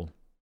was cool.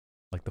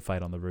 Like the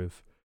fight on the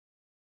roof.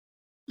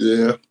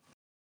 Yeah.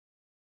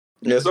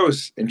 Yeah, it's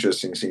always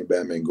interesting seeing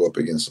Batman go up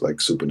against like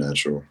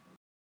supernatural.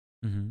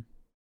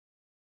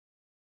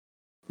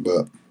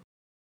 But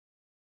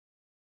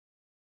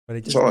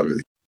it just,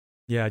 really.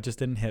 Yeah, it just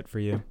didn't hit for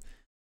you.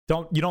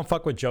 You don't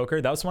fuck with Joker?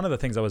 That was one of the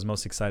things I was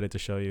most excited to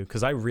show you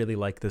because I really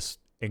like this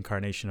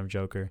incarnation of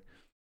Joker.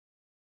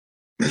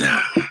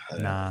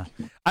 Nah.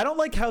 I don't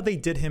like how they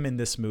did him in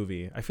this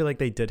movie. I feel like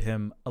they did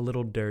him a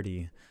little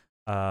dirty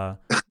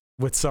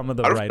with some of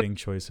the writing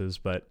choices,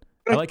 but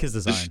I like his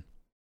design.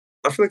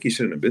 I feel like he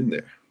shouldn't have been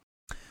there.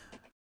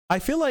 I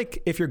feel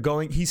like if you're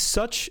going, he's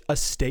such a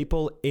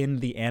staple in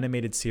the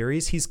animated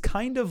series. He's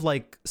kind of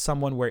like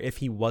someone where if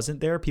he wasn't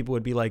there, people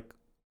would be like,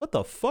 what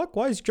the fuck?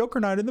 Why is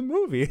Joker not in the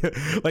movie?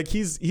 Like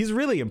he's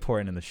really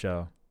important in the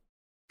show.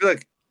 I feel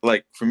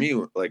like for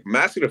me, like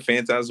Mask of the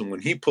Phantasm, when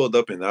he pulled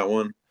up in that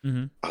one,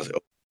 I was like,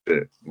 oh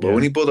shit. But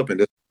when he pulled up in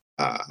this,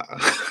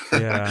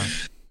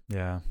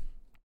 yeah.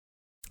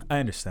 I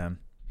understand.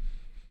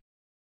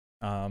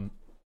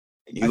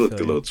 He looked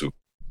a little too.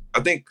 I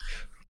think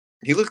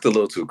he looked a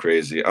little too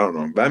crazy. I don't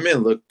know. Batman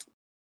looked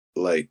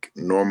like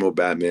normal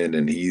Batman,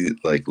 and he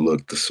like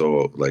looked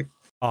so like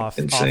off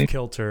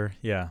kilter.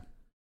 Yeah.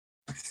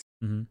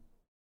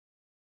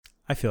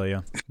 I feel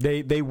you.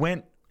 They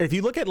went. If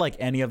you look at like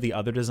any of the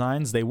other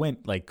designs, they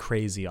went like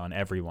crazy on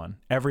everyone.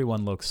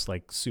 Everyone looks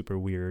like super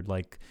weird,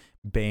 like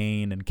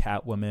Bane and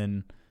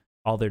Catwoman.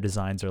 all their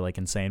designs are like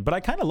insane. But I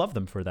kind of love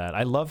them for that.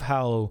 I love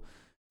how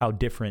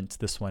different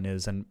this one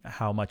is and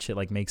how much it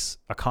like makes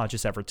a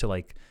conscious effort to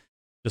like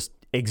just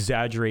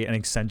exaggerate and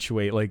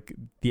accentuate like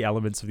the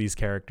elements of these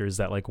characters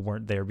that like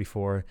weren't there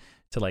before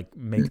to like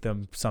make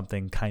them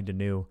something kind of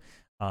new.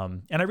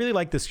 And I really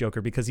like this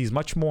Joker because he's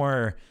much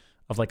more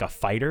of like a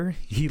fighter.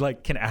 He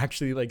like can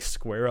actually like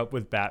square up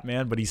with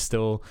Batman, but he's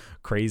still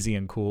crazy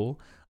and cool.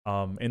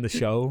 In the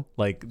show,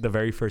 like the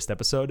very first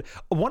episode,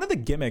 one of the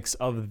gimmicks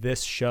of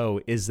this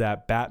show is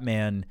that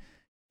Batman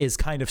is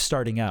kind of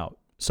starting out.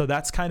 So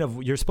that's kind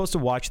of, you're supposed to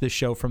watch this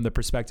show from the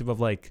perspective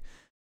of like,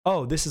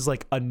 oh, this is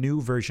like a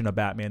new version of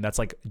Batman that's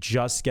like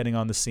just getting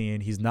on the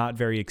scene. He's not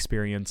very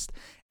experienced.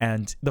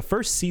 And the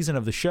first season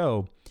of the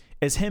show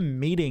is him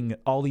meeting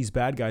all these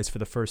bad guys for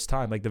the first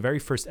time. Like the very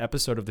first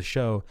episode of the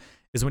show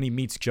is when he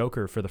meets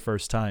Joker for the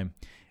first time.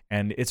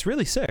 And it's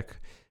really sick.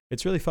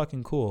 It's really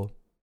fucking cool.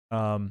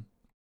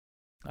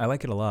 I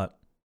like it a lot.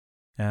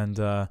 And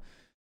I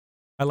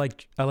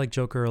like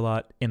Joker a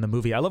lot in the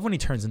movie. I love when he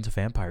turns into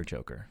Vampire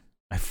Joker.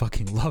 I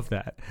fucking love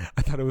that.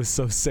 I thought it was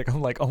so sick.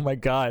 I'm like, oh my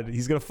God,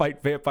 he's going to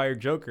fight Vampire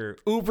Joker.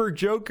 Uber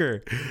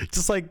Joker.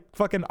 Just like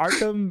fucking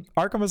Arkham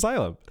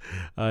Asylum.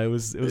 It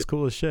was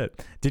cool as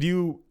shit. Did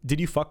you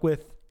fuck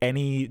with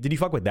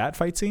that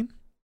fight scene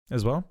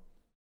as well?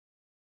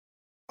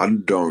 I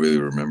don't really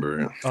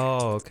remember it.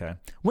 Oh, okay.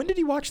 When did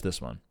you watch this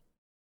one?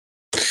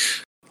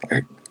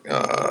 Hold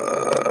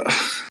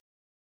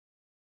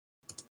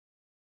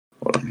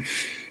on.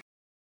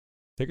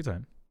 Take your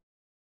time.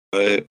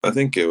 I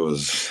think it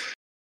was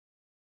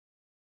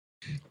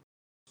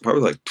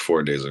probably like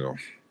 4 days ago.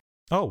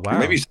 Oh, wow.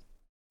 Maybe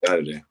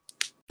Saturday.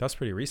 That's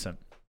pretty recent.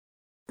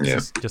 Yeah.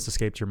 Just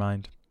escaped your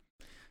mind.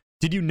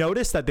 Did you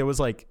notice that there was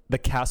like the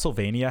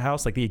Castlevania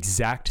house, like the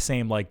exact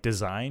same like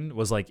design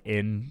was like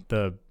in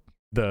the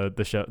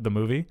show, the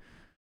movie?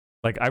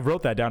 Like I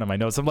wrote that down in my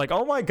notes. I'm like,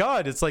 oh my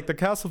God, it's like the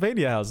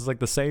Castlevania house. It's like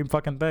the same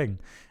fucking thing.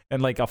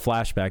 And like a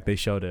flashback, they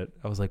showed it.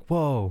 I was like,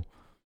 whoa,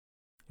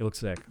 it looks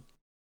sick.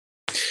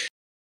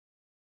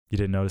 You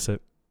didn't notice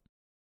it?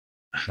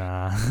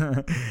 Nah,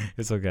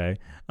 it's okay.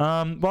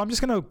 Well, I'm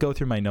just gonna go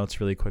through my notes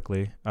really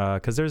quickly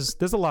because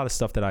there's a lot of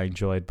stuff that I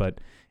enjoyed, but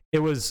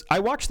I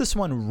watched this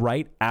one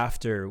right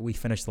after we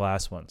finished the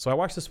last one, so I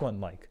watched this one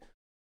like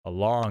a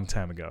long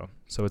time ago,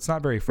 so it's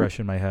not very fresh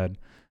in my head.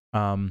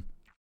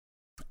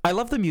 I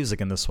love the music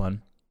in this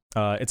one.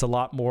 It's a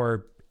lot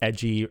more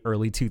edgy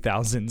early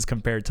 2000s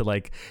compared to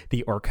like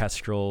the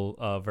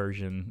orchestral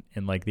version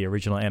in like the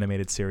original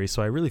animated series,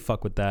 so I really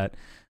fuck with that.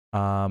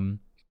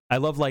 I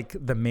love like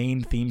the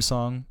main theme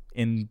song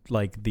in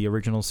like the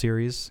original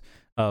series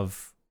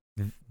of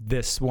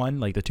this one,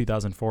 like the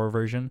 2004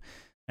 version,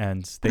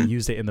 and they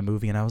used it in the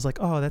movie, and I was like,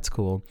 oh, that's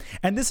cool.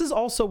 And this is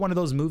also one of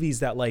those movies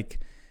that like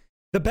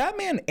the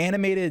Batman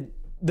animated,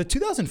 the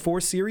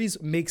 2004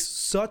 series makes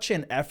such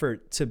an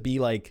effort to be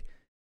like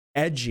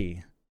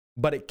edgy,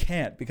 but it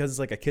can't because it's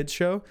like a kid's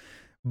show.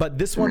 But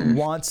this one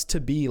wants to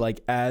be like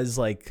as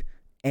like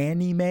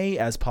anime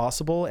as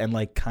possible and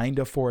like kind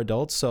of for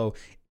adults. So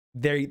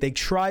they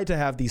try to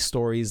have these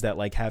stories that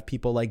like have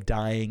people like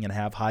dying and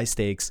have high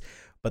stakes,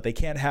 but they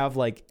can't have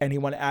like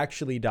anyone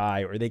actually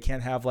die, or they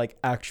can't have like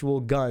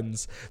actual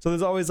guns. So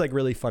there's always like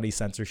really funny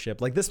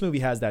censorship. Like this movie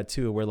has that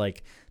too, where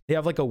like they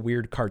have like a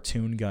weird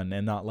cartoon gun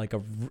and not like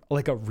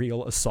a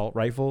real assault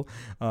rifle.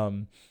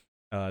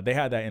 They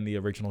had that in the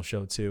original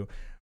show too.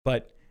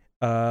 But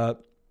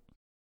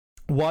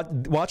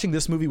watching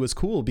this movie was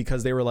cool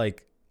because they were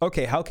like,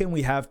 okay, how can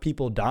we have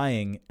people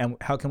dying and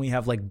how can we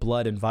have like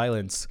blood and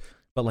violence,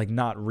 but like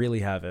not really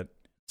have it?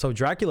 So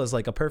Dracula's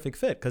like a perfect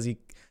fit because he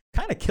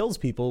kind of kills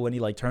people when he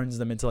like turns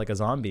them into like a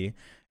zombie,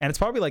 and it's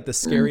probably like the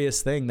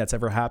scariest thing that's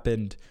ever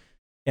happened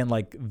in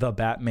like the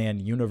Batman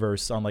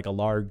universe on like a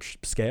large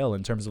scale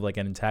in terms of like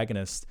an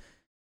antagonist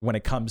when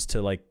it comes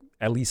to like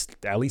at least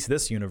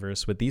this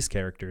universe with these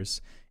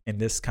characters in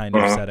this kind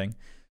of setting.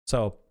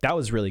 So that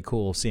was really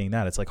cool seeing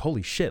that. It's like,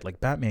 holy shit, like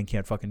Batman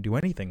can't fucking do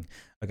anything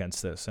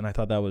against this. And I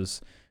thought that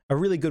was a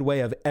really good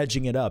way of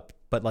edging it up,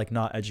 but like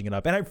not edging it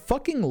up. And I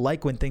fucking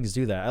like when things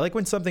do that. I like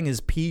when something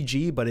is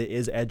PG, but it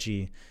is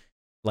edgy,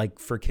 like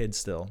for kids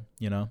still,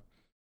 you know?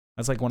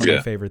 That's like one of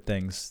my favorite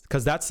things,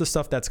 because that's the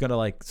stuff that's going to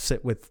like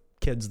sit with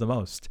kids the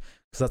most,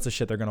 because that's the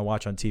shit they're going to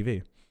watch on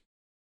TV.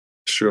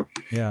 Sure.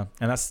 Yeah.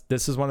 And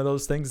this is one of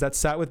those things that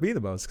sat with me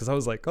the most, because I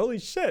was like, holy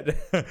shit,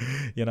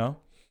 you know?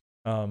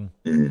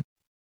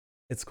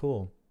 It's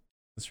cool.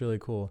 It's really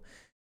cool.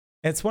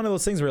 It's one of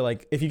those things where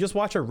like if you just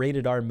watch a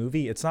rated R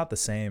movie, it's not the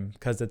same,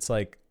 because it's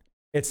like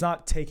it's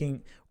not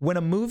taking, when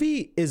a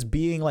movie is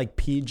being like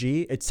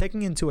PG, it's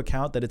taking into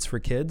account that it's for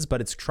kids,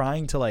 but it's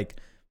trying to like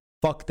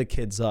fuck the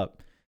kids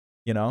up,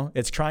 you know?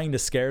 It's trying to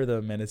scare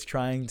them, and it's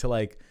trying to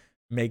like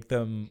make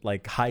them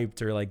like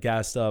hyped or like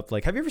gassed up.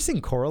 Like, have you ever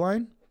seen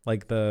Coraline,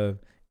 like the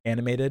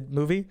animated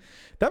movie?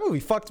 That movie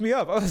fucked me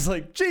up. I was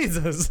like,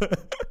 Jesus,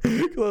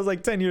 because I was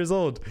like 10 years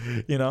old,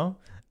 you know?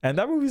 And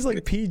that movie's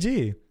like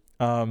PG.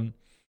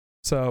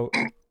 So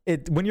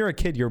when you're a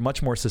kid, you're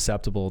much more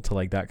susceptible to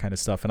like that kind of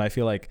stuff. And I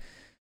feel like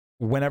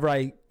whenever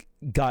I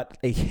got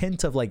a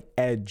hint of like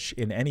edge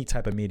in any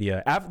type of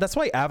media. That's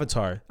why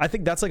Avatar, I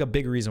think that's like a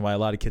big reason why a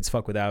lot of kids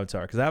fuck with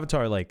Avatar, because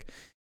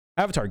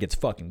Avatar gets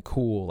fucking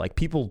cool. Like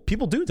people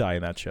do die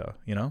in that show,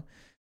 you know?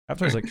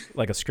 Avatar's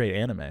like a straight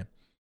anime.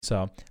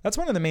 So that's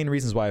one of the main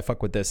reasons why I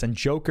fuck with this. And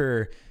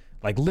Joker,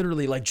 like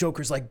literally, like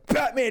Joker's like,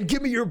 Batman,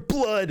 give me your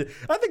blood.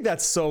 I think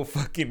that's so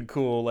fucking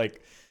cool.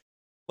 Like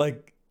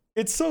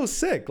it's so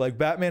sick. Like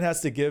Batman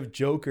has to give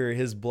Joker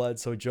his blood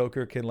so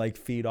Joker can like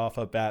feed off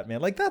of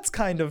Batman. Like that's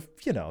kind of,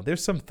 you know,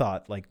 there's some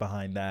thought like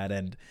behind that,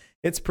 and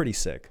it's pretty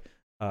sick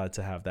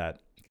to have that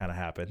kind of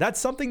happen. That's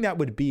something that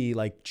would be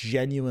like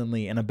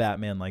genuinely in a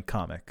Batman like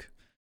comic.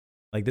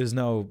 Like there's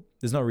no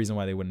reason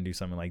why they wouldn't do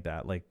something like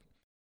that, like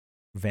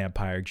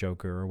vampire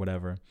Joker or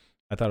whatever.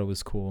 I thought it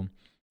was cool.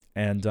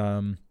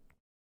 And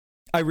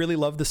I really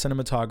loved the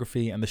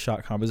cinematography and the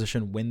shot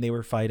composition when they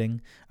were fighting.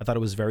 I thought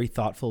it was very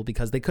thoughtful,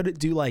 because they couldn't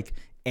do like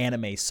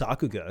anime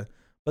Sakuga,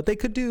 but they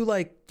could do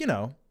like, you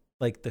know,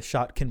 like the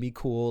shot can be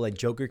cool. Like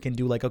Joker can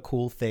do like a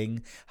cool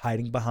thing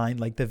hiding behind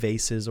like the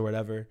vases or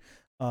whatever.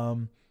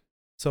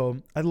 So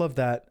I love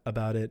that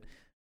about it.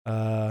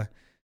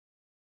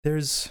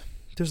 There's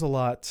a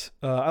lot.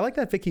 I like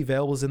that Vicky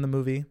Vale was in the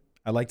movie.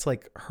 I liked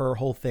like her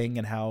whole thing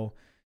and how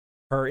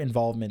her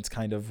involvement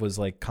kind of was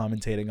like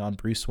commentating on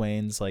Bruce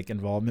Wayne's like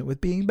involvement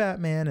with being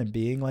Batman and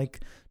being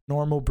like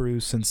normal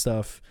Bruce and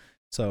stuff.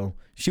 So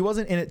she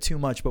wasn't in it too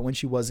much, but when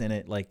she was in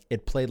it, like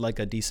it played like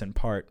a decent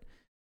part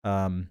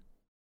in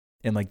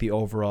like the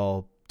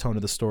overall tone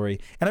of the story.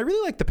 And I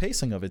really like the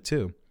pacing of it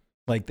too.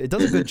 Like it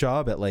does a good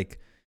job at like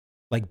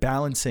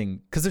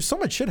balancing, because there's so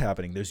much shit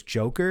happening. There's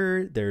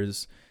Joker,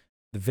 there's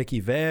the Vicky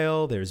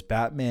Vale, there's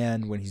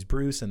Batman when he's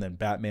Bruce, and then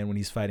Batman when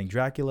he's fighting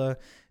Dracula.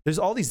 There's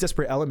all these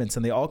disparate elements,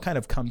 and they all kind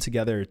of come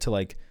together to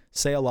like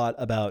say a lot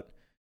about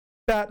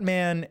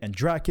Batman and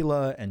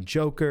Dracula and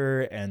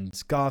Joker and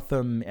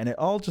Gotham, and it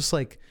all just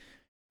like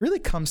really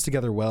comes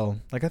together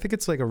well. Like I think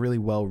it's like a really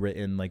well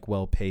written, like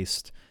well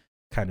paced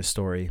kind of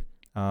story.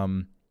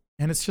 And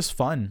it's just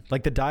fun.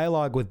 Like the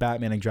dialogue with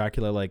Batman and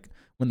Dracula, like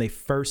when they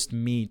first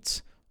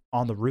meet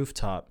on the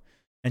rooftop,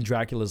 and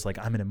Dracula's like,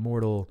 I'm an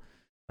immortal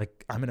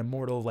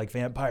like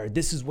vampire.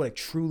 This is what it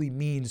truly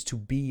means to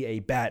be a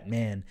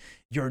Batman.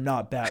 You're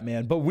not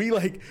Batman. But we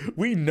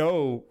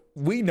know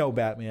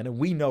Batman, and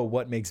we know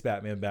what makes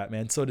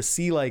Batman. So to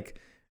see like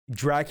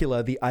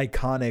Dracula, the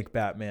iconic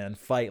Batman,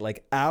 fight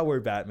like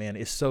our Batman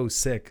is so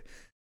sick,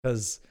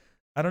 because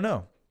I don't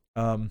know.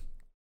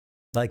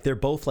 Like they're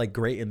both like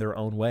great in their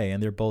own way,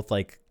 and they're both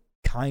like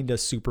kind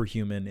of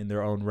superhuman in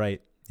their own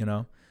right, you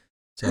know?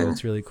 So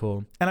it's really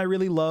cool. And I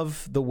really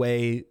love the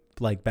way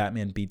like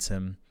Batman beats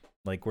him.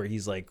 Like where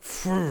he's like,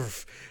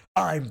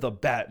 I'm the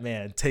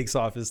Batman, takes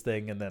off his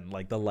thing, and then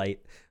like the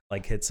light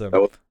like hits him.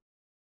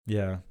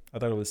 Yeah, I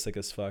thought it was sick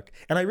as fuck.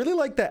 And I really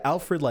like that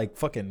Alfred like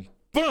fucking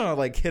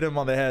like hit him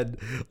on the head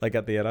like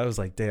at the end. I was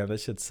like, damn,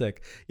 that shit's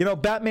sick. You know,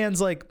 Batman's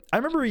like, I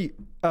remember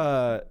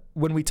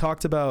when we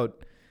talked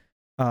about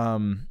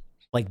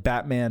like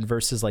Batman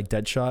versus like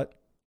Deadshot,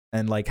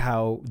 and like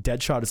how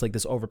Deadshot is like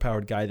this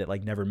overpowered guy that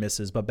like never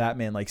misses, but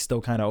Batman like still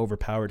kind of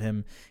overpowered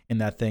him in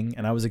that thing.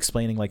 And I was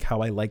explaining like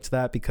how I liked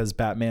that, because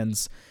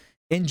Batman's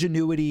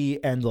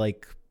ingenuity and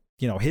like,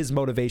 you know, his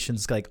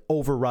motivations like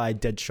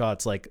override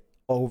Deadshot's like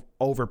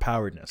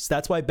overpoweredness.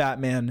 That's why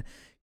Batman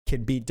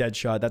can beat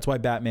Deadshot. That's why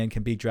Batman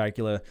can beat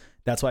Dracula.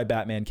 That's why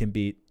Batman can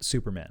beat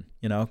Superman,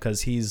 you know,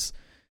 because his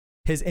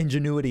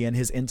ingenuity and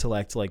his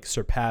intellect like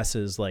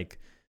surpasses like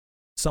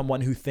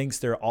someone who thinks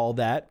they're all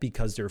that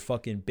because they're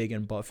fucking big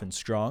and buff and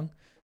strong.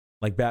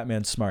 Like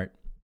Batman's smart,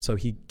 so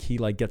he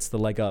like gets the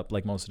leg up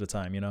like most of the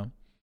time, you know.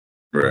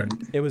 Right.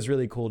 And it was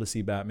really cool to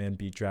see Batman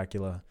beat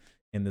Dracula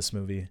in this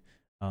movie,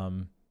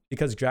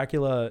 because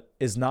Dracula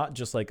is not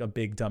just like a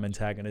big dumb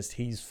antagonist.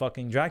 He's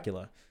fucking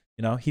Dracula,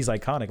 you know. He's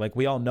iconic. Like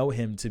we all know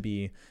him to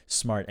be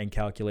smart and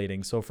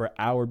calculating. So for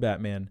our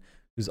Batman,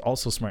 who's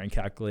also smart and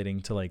calculating,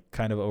 to like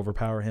kind of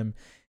overpower him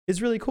is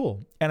really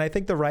cool. And I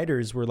think the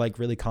writers were like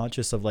really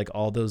conscious of like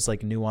all those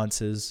like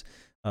nuances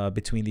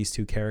between these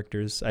two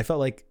characters. I felt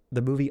like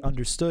the movie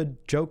understood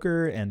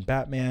Joker and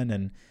Batman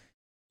and,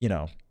 you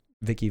know,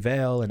 Vicky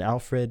Vale and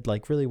Alfred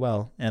like really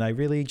well. And I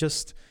really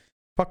just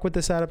fuck with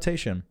this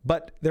adaptation.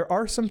 But there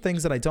are some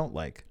things that I don't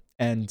like.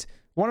 And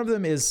one of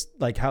them is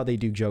like how they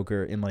do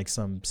Joker in like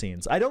some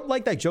scenes. I don't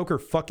like that Joker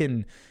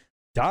fucking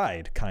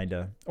died, kind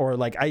of. Or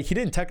like he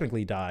didn't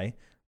technically die,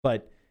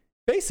 but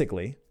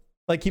basically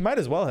like he might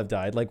as well have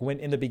died. Like when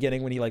in the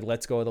beginning when he like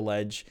lets go of the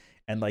ledge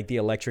and like the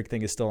electric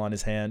thing is still on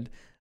his hand,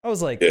 I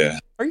was like, yeah,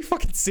 are you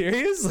fucking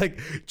serious? Like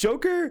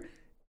Joker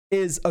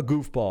is a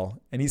goofball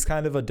and he's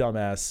kind of a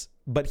dumbass,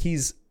 but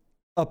he's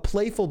a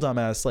playful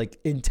dumbass, like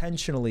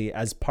intentionally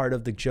as part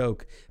of the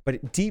joke.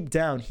 But deep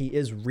down, he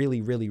is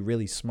really, really,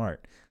 really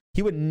smart.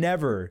 He would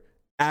never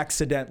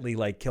accidentally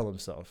like kill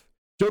himself.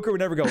 Joker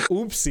would never go,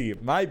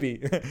 oopsie, might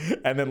be,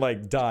 and then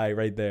like die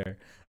right there.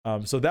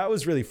 So that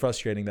was really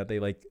frustrating that they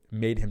like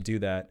made him do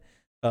that.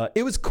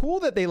 It was cool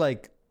that they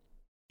like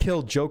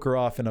killed Joker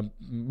off in a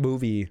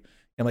movie,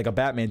 in like a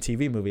Batman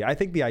TV movie. I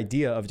think the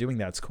idea of doing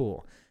that's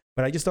cool.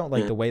 but I just don't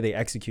like the way they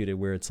execute it,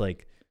 where it's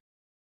like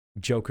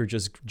Joker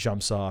just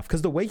jumps off,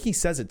 because the way he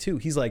says it too,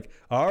 he's like,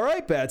 all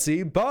right,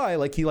 Batsy, bye,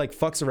 like he like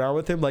fucks around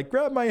with him, like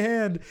grab my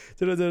hand,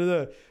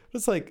 da-da-da-da.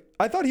 It's like,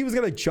 I thought he was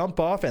gonna jump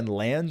off and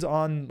land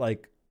on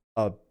like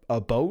a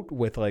boat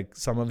with like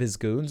some of his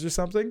goons or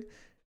something,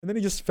 and then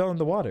he just fell in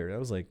the water. I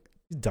was like,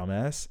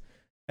 dumbass.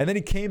 And then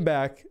he came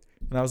back,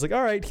 and I was like,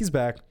 all right, he's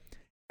back.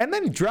 And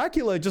then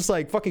Dracula just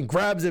like fucking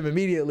grabs him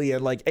immediately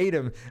and like ate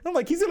him. And I'm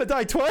like, he's gonna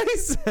die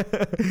twice,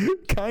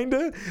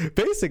 kinda,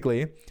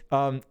 basically.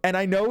 And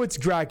I know it's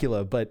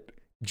Dracula, but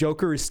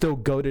Joker is still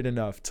goated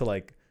enough to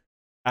like,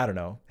 I don't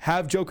know,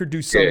 have Joker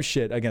do some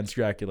shit against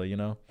Dracula, you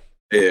know?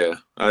 Yeah,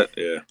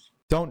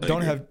 Don't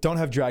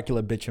have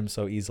Dracula bitch him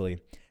so easily.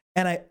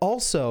 And I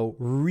also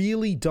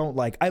really don't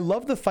like, I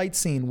love the fight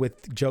scene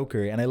with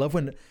Joker, and I love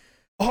when,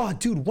 oh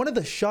dude, one of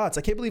the shots,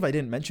 I can't believe I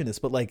didn't mention this,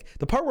 but like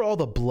the part where all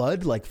the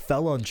blood like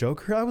fell on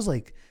Joker, I was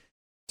like,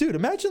 dude,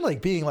 imagine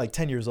like being like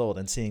 10 years old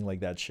and seeing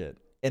like that shit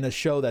in a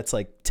show that's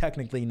like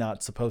technically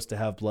not supposed to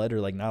have blood,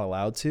 or like not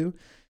allowed to.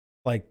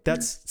 Like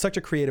that's such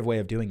a creative way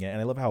of doing it. And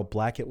I love how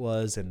black it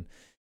was, and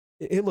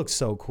it looks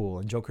so cool,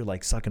 and Joker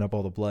like sucking up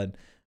all the blood.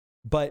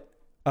 But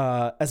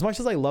as much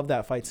as I love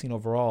that fight scene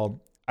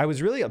overall, I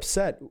was really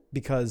upset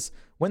because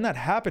when that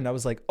happened, I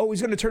was like, oh,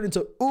 he's going to turn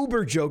into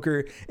Uber Joker,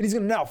 and he's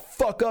going to now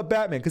fuck up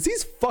Batman, because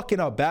he's fucking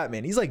up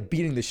Batman. He's like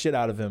beating the shit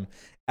out of him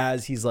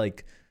as he's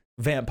like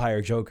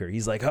vampire Joker.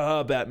 He's like,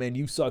 Batman,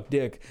 you suck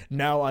dick.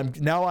 Now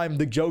I'm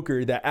the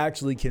Joker that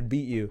actually can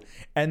beat you.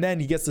 And then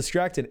he gets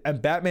distracted,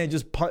 and Batman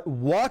just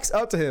walks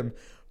up to him,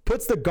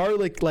 puts the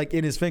garlic like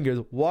in his fingers,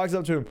 walks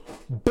up to him,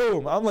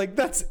 boom. I'm like,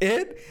 that's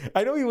it?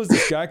 I know he was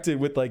distracted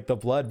with like the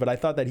blood, but I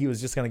thought that he was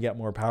just going to get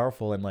more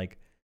powerful and like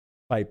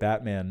fight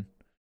Batman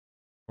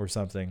or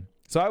something.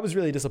 So I was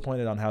really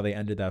disappointed on how they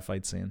ended that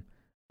fight scene.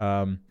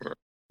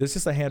 There's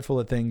just a handful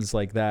of things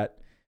like that,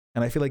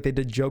 and I feel like they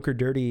did Joker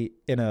dirty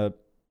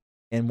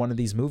in one of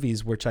these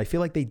movies, which I feel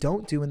like they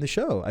don't do in the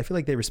show. I feel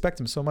like they respect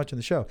him so much in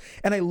the show.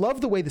 And I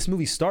love the way this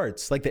movie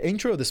starts. Like the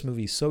intro of this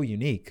movie is so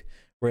unique,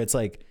 where it's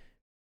like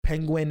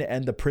Penguin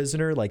and the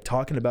prisoner like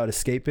talking about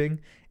escaping,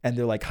 and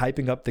they're like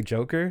hyping up the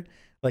Joker.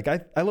 Like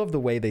I love the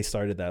way they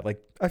started that. Like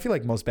I feel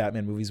like most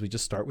Batman movies, we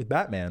just start with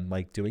Batman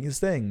like doing his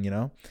thing, you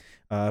know.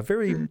 I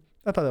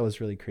thought that was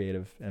really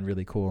creative and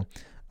really cool.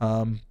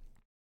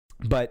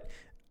 But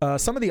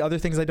some of the other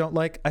things I don't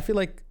like, I feel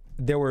like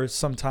there were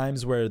some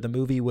times where the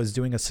movie was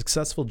doing a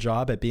successful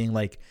job at being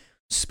like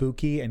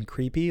spooky and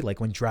creepy, like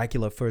when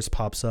Dracula first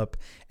pops up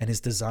and his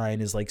design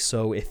is like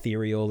so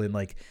ethereal and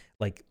like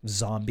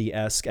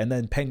zombie-esque, and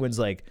then Penguin's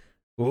like,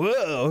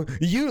 whoa,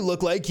 you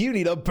look like you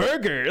need a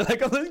burger.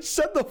 Like, I'm like,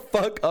 shut the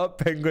fuck up,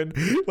 Penguin.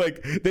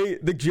 Like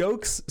the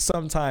jokes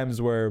sometimes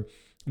were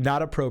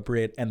not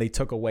appropriate, and they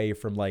took away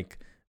from like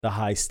the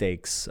high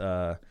stakes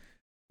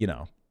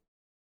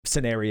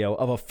scenario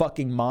of a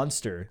fucking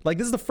monster. Like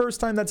this is the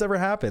first time that's ever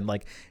happened.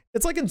 Like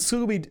it's like in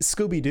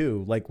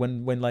Scooby-Doo, like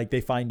when like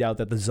they find out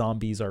that the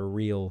zombies are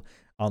real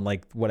on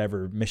like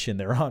whatever mission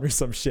they're on or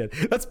some shit.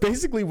 That's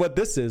basically what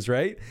this is,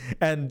 right?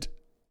 And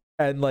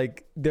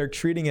like they're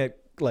treating it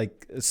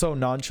like so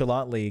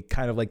nonchalantly,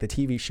 kind of like the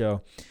TV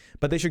show,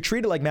 but they should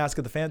treat it like Mask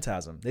of the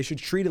Phantasm. They should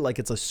treat it like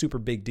it's a super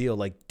big deal.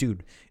 Like,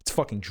 dude, it's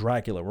fucking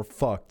Dracula. We're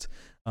fucked.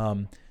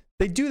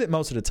 They do that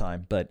most of the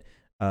time, but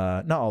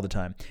not all the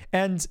time.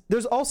 And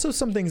there's also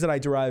some things that I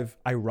derive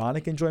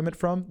ironic enjoyment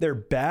from. They're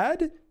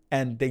bad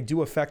and they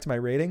do affect my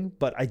rating,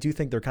 but I do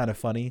think they're kind of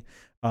funny.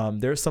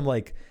 There's some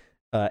like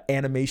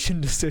animation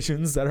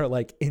decisions that are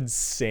like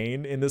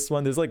insane in this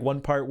one. There's like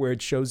one part where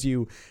it shows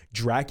you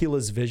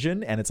Dracula's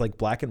vision and it's like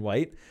black and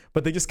white,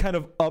 but they just kind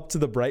of up to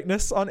the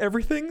brightness on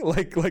everything,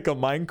 like a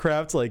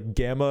Minecraft like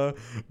gamma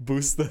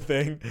boost the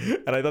thing.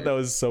 And I thought that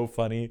was so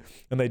funny,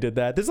 and they did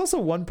that. There's also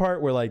one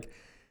part where like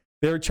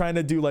they were trying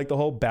to do like the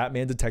whole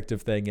Batman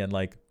detective thing, and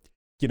like,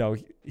 you know,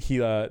 he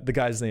the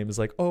guy's name is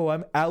like, oh,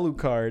 I'm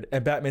Alucard,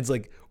 and Batman's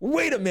like,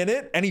 wait a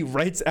minute, and he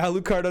writes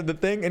Alucard on the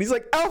thing, and he's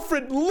like,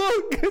 Alfred,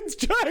 look, it's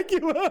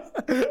Dracula.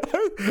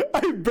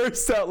 I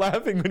burst out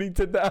laughing when he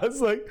did that. I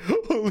was like,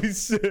 holy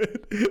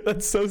shit,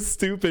 that's so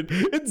stupid.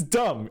 It's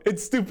dumb,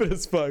 it's stupid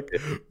as fuck,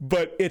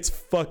 but it's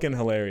fucking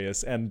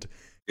hilarious. And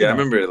yeah, I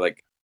remember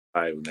like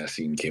when that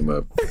scene came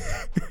up.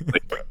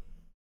 Like,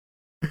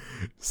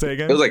 say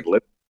again. It was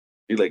like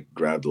he like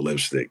grabbed the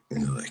lipstick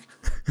and like.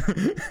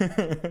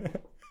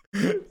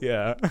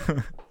 Yeah.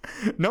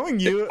 Knowing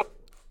you,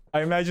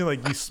 I imagine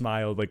like you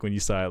smiled like when you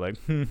saw it, like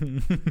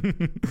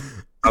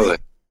I was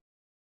like,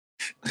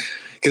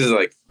 because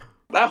like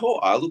that whole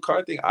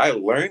Alucard thing, I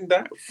learned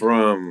that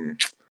from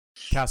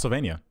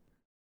Castlevania.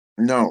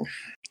 No,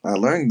 I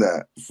learned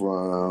that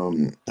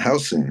from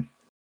Helsing.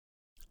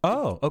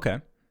 Oh, okay.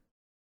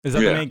 Is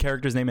that the main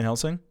character's name in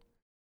Helsing?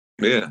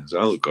 Yeah, it's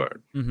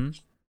Alucard. Mm-hmm.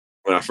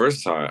 When I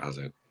first saw it, I was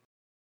like,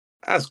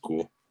 that's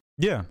cool.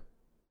 Yeah.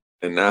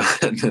 And now,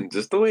 and then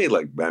just the way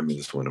like Batman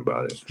just went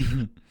about it.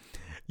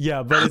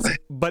 Yeah,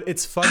 but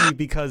it's funny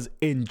because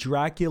in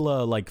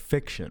Dracula like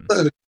fiction,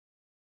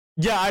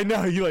 Yeah, I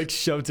know. You like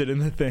shoved it in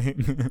the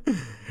thing.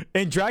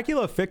 In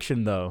Dracula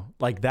fiction, though,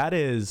 like that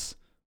is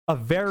a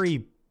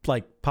very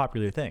like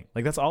popular thing.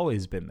 Like that's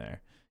always been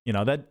there. You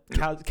know that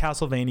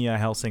Castlevania,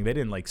 Helsing, they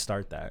didn't like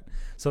start that.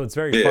 So it's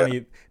very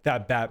funny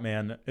that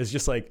Batman is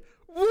just like,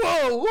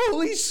 whoa,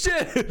 holy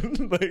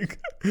shit! Like,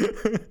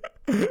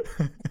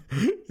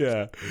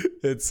 yeah,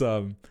 it's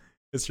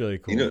really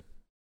cool.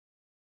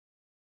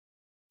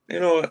 You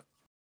know what?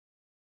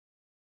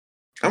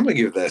 I'm gonna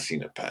give that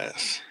scene a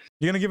pass.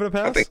 You're gonna give it a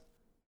pass?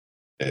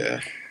 Yeah.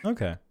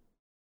 Okay.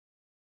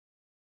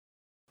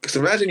 Because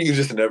imagine you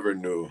just never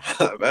knew.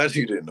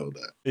 Imagine you didn't know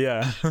that.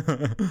 Yeah.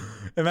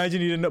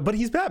 Imagine you didn't know. But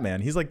he's Batman.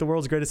 He's like the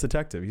world's greatest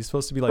detective. He's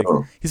supposed to be like,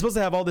 he's supposed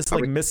to have all this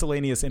like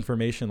miscellaneous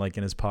information like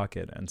in his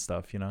pocket and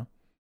stuff, you know?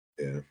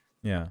 Yeah.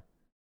 Yeah.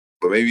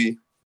 But maybe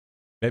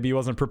he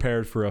wasn't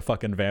prepared for a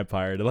fucking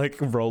vampire to like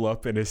roll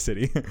up in his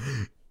city.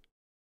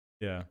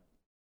 Yeah.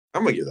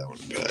 I'm going to give that one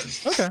a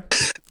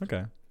pass.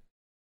 Okay.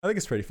 I think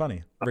it's pretty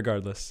funny,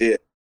 regardless. Yeah.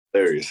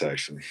 Hilarious,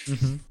 actually.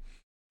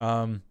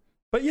 Mm-hmm.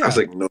 But yeah. I was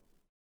like, no.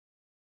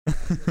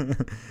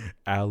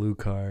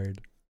 Alucard.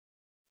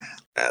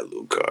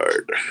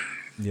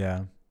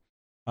 Yeah.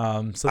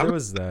 So there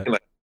was that.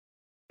 Like,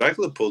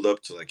 Dracula pulled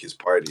up to like his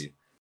party.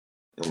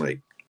 I'm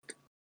like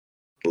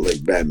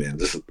Batman,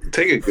 just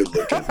take a good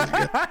look at this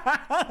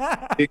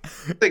guy. He's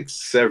like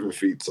 7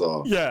 feet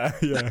tall. Yeah.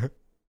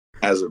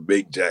 Has a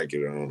big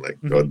jacket on, like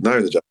not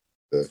even the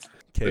jacket,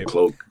 the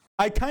cloak.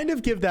 I kind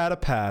of give that a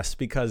pass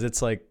because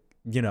it's like,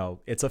 you know,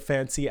 it's a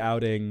fancy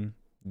outing.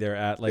 They're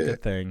at like a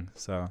thing,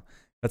 so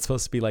that's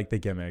supposed to be like the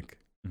gimmick.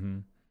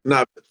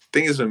 Nah, the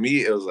thing is, for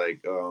me, it was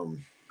like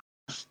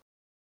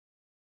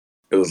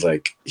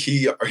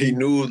he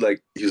knew,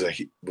 like he was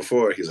like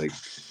before he's like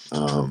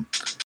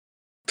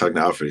talking to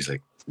Alfred. He's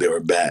like, there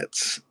were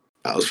bats.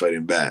 I was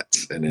fighting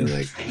bats, and then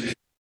like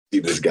see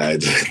this guy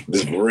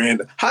this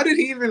random. How did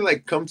he even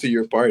like come to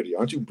your party?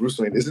 Aren't you Bruce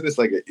Wayne? Isn't this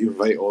like an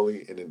invite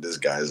only? And then this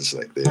guy's just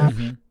like there.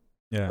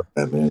 Yeah,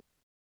 man.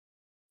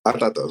 I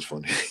thought that was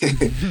funny.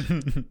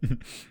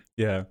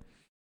 Yeah.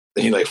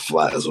 And he like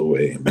flies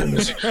away.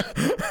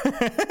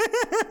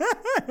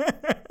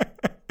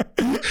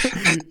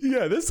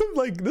 Yeah, there's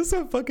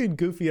some fucking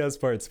goofy ass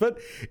parts, but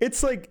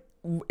it's like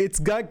it's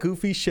got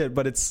goofy shit,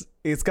 but it's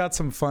got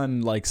some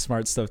fun like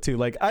smart stuff too.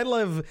 Like I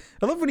love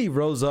when he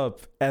rose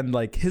up and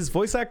like his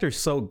voice actor's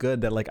so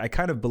good that like I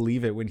kind of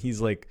believe it when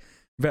he's like,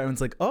 Batman's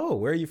like, oh,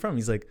 where are you from?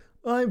 He's like,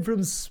 I'm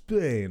from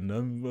Spain.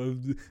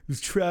 I'm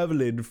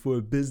traveling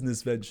for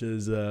business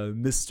ventures,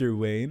 Mr.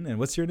 Wayne. And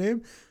what's your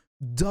name?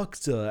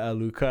 Dr.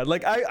 Alucard.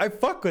 Like I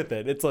fuck with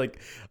it. It's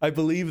like I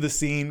believe the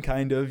scene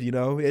kind of, you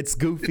know, it's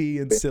goofy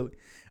and silly.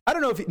 I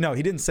don't know if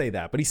he didn't say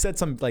that, but he said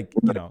some like,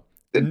 you know,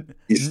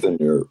 Eastern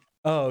Europe.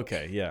 Oh,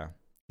 okay, yeah.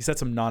 He said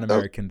some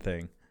non-American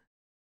thing.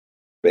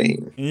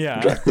 Spain.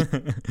 Yeah.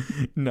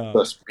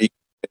 No.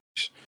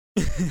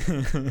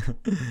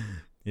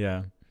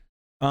 Yeah.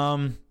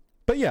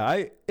 But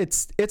yeah,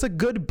 it's a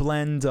good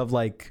blend of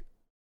like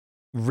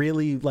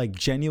really like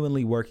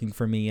genuinely working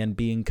for me and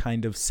being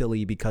kind of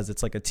silly because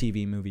it's like a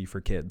TV movie for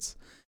kids.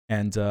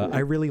 And I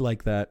really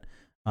like that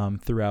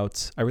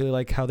throughout. I really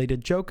like how they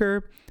did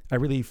Joker. I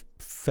really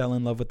fell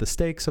in love with the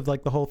stakes of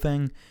like the whole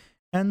thing.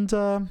 And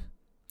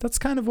that's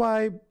kind of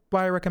why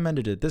I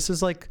recommended it. This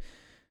is like,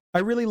 I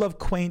really love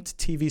quaint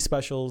TV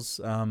specials.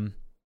 I'm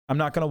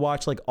not going to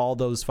watch like all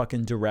those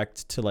fucking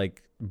direct to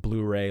like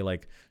Blu-ray,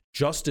 like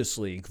Justice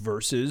League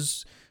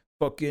versus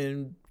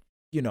fucking,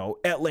 you know,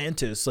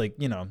 Atlantis. Like,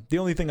 you know, the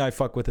only thing I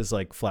fuck with is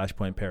like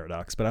Flashpoint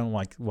Paradox, but I don't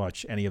like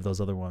watch any of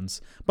those other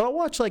ones. But I'll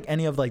watch like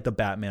any of like the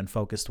Batman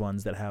focused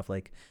ones that have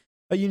like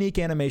a unique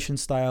animation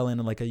style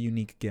and like a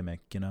unique gimmick,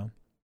 you know?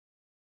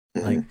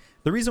 Like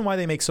the reason why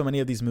they make so many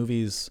of these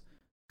movies,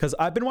 because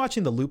I've been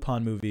watching the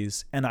Lupin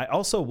movies and I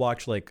also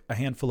watch like a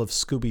handful of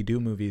Scooby-Doo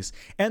movies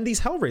and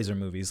these Hellraiser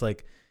movies.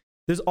 Like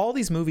there's all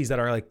these movies that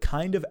are like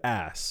kind of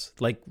ass,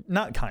 like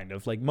not kind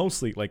of, like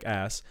mostly like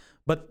ass.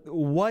 But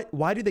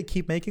why do they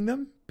keep making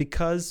them?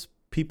 Because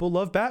people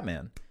love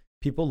Batman.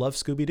 People love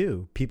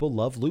Scooby-Doo. People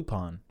love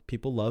Lupin.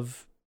 People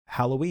love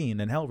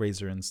Halloween and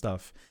Hellraiser and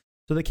stuff.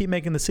 So they keep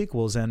making the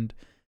sequels. And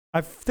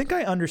I think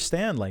I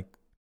understand like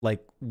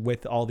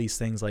with all these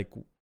things, like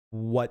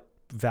what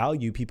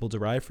value people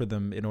derive for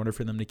them in order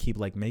for them to keep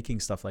like making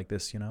stuff like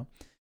this, you know?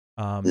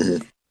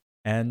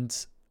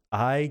 And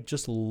I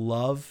just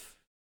love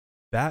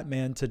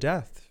Batman to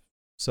death.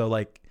 So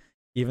like,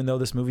 even though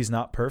this movie's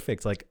not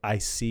perfect, like I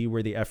see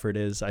where the effort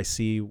is. I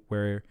see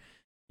where,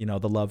 you know,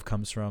 the love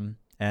comes from,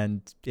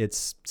 and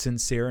it's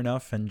sincere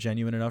enough and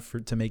genuine enough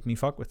to make me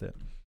fuck with it.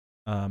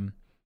 I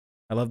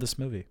love this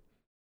movie.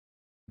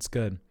 It's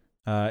good.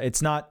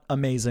 It's not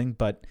amazing,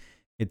 but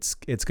it's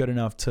good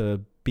enough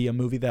to be a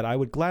movie that I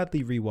would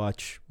gladly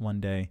rewatch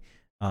one day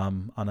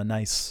on a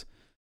nice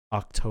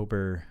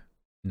October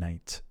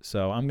night.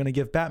 So I'm going to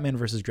give Batman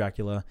vs.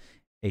 Dracula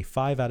a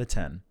 5 out of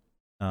 10.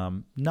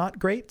 Not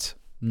great,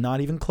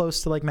 not even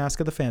close to like Mask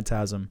of the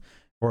Phantasm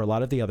or a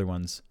lot of the other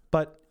ones,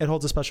 but it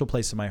holds a special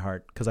place in my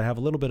heart because I have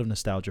a little bit of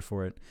nostalgia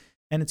for it.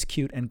 and it's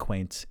cute and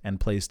quaint and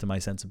plays to my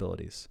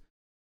sensibilities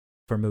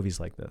for movies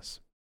like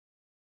this.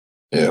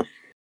 Yeah.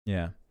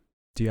 Yeah.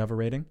 Do you have a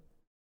rating?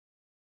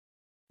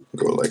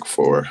 Go like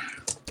 4.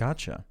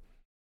 Gotcha.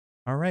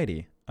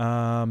 Alrighty.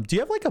 Do you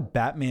have like a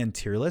Batman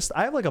tier list?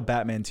 I have like a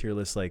Batman tier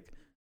list. Like,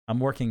 I'm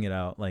working it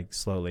out like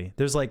slowly.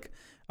 There's like,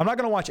 I'm not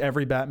gonna watch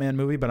every Batman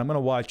movie, but I'm gonna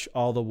watch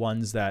all the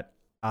ones that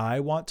I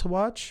want to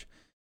watch.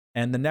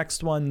 And the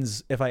next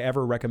ones, if I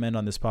ever recommend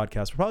on this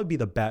podcast, will probably be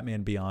the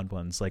Batman Beyond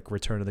ones, like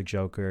Return of the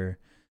Joker,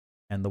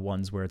 and the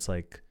ones where it's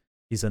like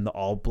he's in the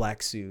all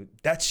black suit.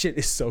 That shit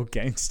is so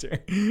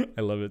gangster.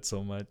 I love it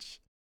so much.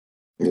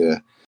 Yeah.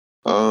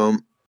 I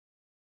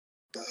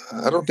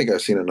don't think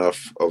I've seen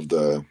enough of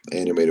the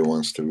animated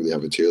ones to really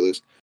have a tier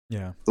list.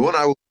 Yeah. The one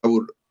I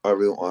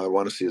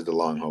want to see is The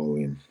Long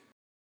Halloween.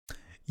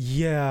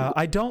 Yeah,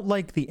 I don't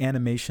like the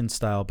animation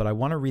style, but I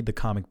want to read the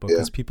comic book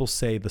because people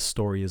say the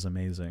story is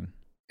amazing.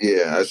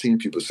 Yeah, I've seen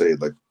people say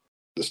like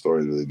the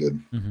story is really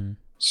good. Mm-hmm.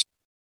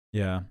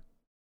 Yeah,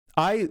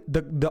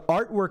 the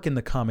artwork in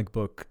the comic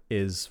book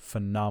is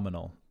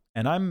phenomenal,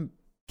 and I'm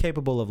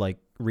capable of like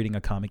reading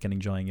a comic and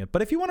enjoying it.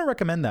 But if you want to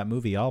recommend that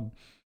movie, I'll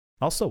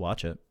still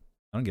watch it.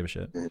 I don't give a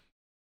shit. Mm-hmm.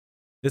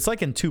 It's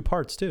like in 2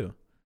 parts too,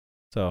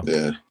 so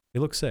yeah, it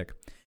looks sick.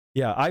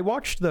 Yeah, I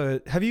watched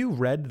the. Have you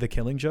read The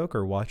Killing Joke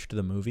or watched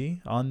the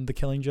movie on The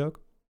Killing Joke?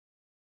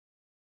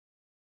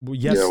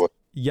 Yes,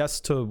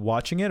 yes to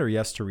watching it or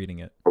yes to reading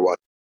it? I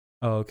watched.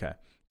 Oh, okay.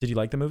 Did you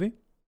like the movie?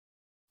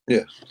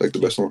 Yeah, like the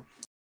best one.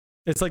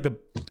 It's like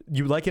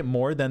you like it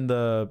more than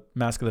the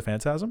Mask of the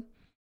Phantasm?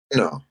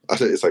 No, I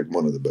said it's like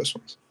one of the best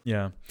ones.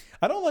 Yeah,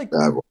 I don't like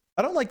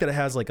that it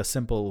has like a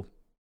simple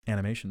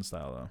animation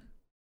style though.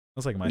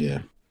 That's like my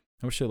thing.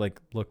 I wish it like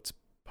looked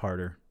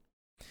harder,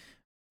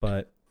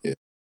 but.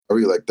 I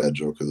really like that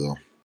Joker though.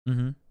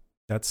 Mm-hmm.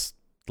 That's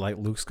like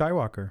Luke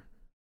Skywalker,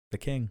 the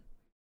king,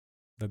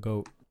 the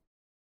GOAT.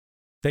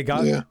 They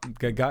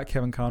got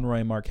Kevin Conroy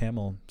and Mark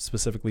Hamill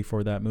specifically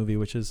for that movie,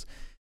 which is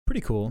pretty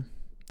cool.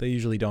 They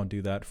usually don't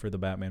do that for the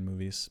Batman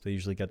movies. They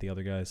usually get the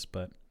other guys,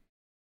 but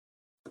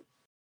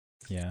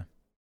yeah,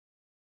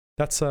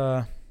 that's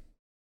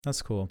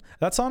cool.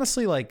 That's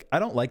honestly like I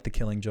don't like the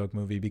Killing Joke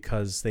movie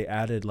because they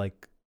added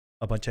like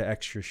a bunch of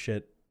extra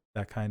shit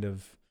that kind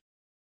of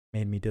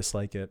made me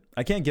dislike it.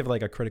 I can't give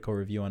like a critical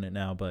review on it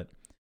now, but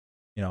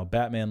you know,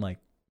 Batman like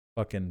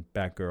fucking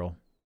Batgirl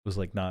was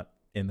like not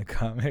in the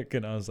comic,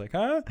 and I was like,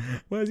 huh?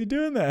 Why is he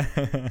doing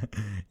that?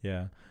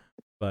 Yeah,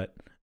 but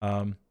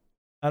I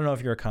don't know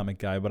if you're a comic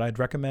guy, but I'd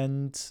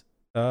recommend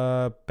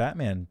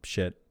Batman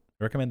shit.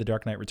 I recommend The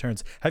Dark Knight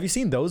Returns. Have you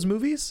seen those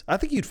movies? I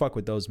think you'd fuck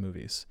with those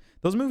movies.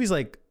 Those movies,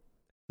 like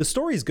the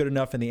story's good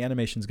enough and the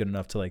animation's good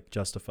enough to like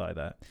justify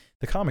that.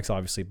 The comic's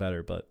obviously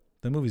better, but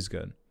the movie's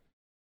good.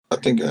 I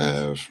think I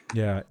have.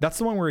 Yeah, that's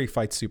the one where he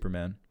fights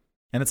Superman,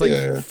 and it's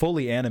like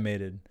fully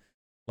animated,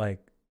 like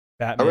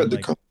Batman. I read the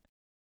comic.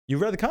 You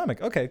read the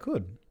comic? Okay,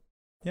 good.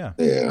 Yeah.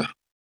 Yeah.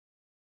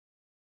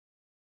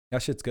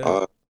 That shit's good.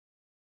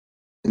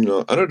 You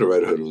know, Under the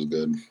Red Hood was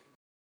good.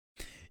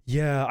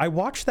 Yeah, I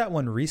watched that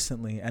one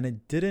recently, and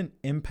it didn't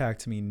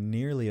impact me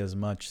nearly as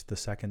much the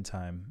second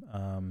time.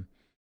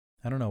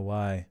 I don't know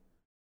why.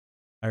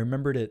 I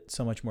remembered it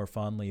so much more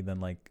fondly than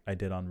like I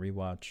did on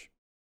rewatch.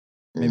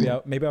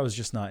 Maybe I was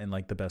just not in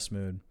like the best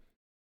mood,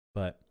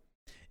 but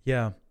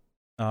yeah.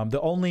 The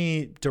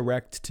only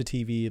direct to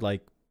TV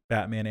like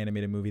Batman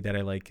animated movie that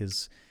I like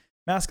is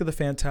Mask of the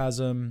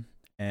Phantasm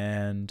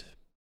and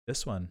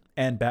this one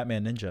and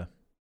Batman Ninja.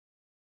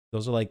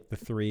 Those are like the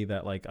 3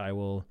 that like I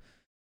will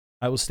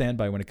stand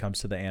by when it comes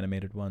to the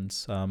animated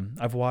ones.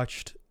 I've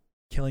watched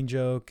Killing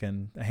Joke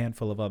and a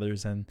handful of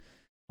others, and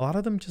a lot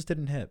of them just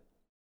didn't hit.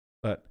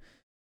 But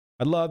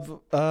I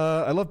love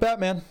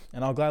Batman,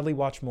 and I'll gladly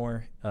watch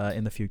more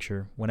in the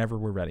future whenever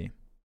we're ready.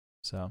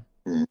 So,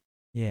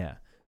 yeah.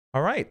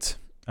 All right.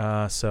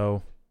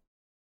 So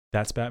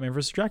that's Batman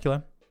vs.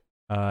 Dracula.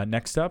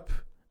 Next up,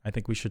 I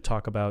think we should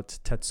talk about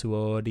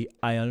Tetsuo the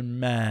Iron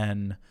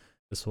Man.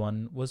 This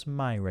one was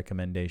my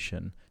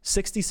recommendation.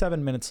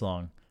 67 minutes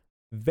long.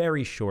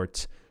 Very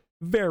short.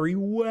 Very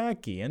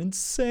wacky and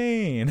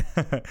insane.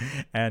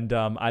 And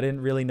I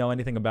didn't really know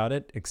anything about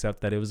it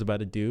except that it was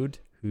about a dude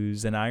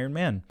who's an Iron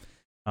Man.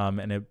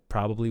 And it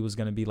probably was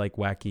going to be like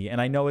wacky.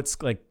 And I know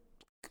it's like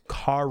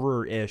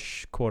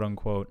horror-ish, quote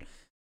unquote,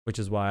 which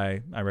is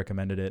why I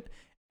recommended it.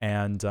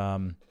 And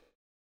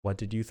what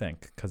did you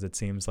think? Because it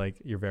seems like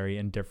you're very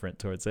indifferent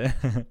towards it.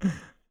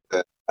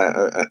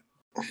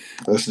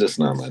 That's just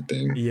not my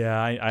thing.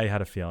 Yeah, I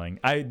had a feeling.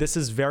 This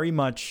is very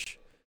much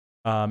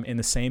in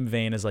the same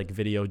vein as like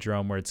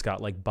Videodrome, where it's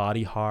got like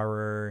body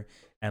horror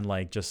and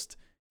like just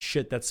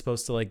shit that's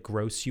supposed to like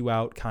gross you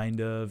out kind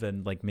of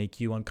and like make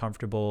you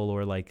uncomfortable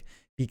or like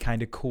be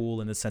kind of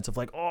cool in the sense of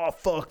like, oh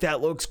fuck,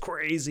 that looks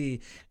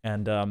crazy.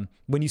 And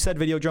when you said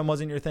Videodrome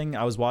wasn't your thing,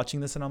 I was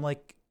watching this and I'm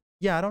like,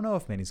 yeah, I don't know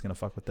if Manny's gonna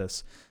fuck with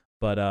this.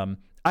 But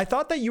I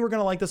thought that you were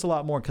gonna like this a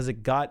lot more because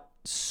it got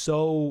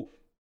so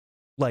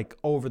like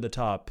over the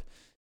top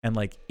and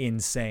like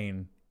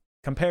insane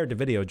compared to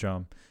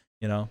Videodrome,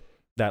 you know?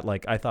 that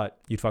like I thought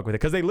you'd fuck with it,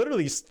 because they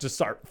literally just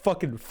start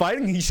fucking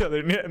fighting each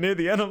other near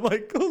the end. I'm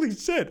like, holy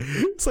shit,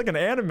 it's like an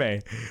anime.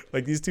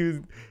 Like these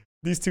two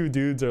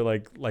dudes are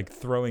like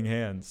throwing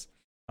hands.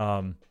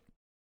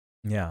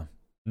 Yeah,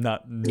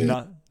 nothing.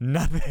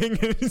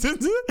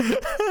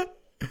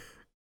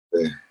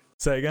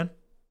 Say again.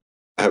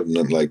 I have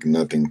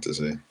nothing to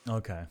say.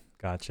 Okay,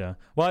 gotcha.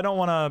 Well, I don't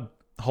want to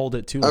hold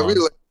it too long. I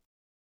really like,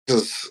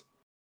 because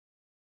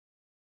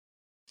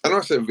I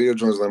don't say video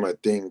games like my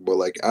thing, but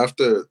like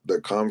after the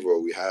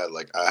convo we had,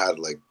 like I had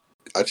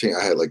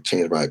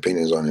changed my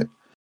opinions on it,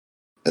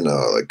 and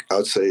like I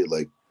would say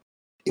like,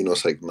 you know,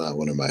 it's like not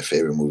one of my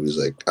favorite movies.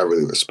 Like I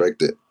really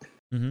respect it,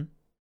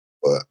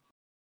 but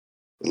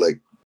like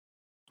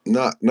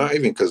not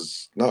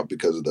because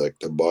of the, like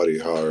the body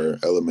horror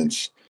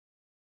elements,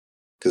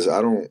 because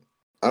I don't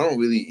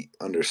really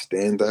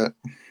understand that.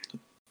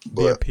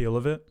 But the appeal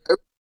of it.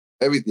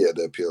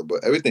 The appeal,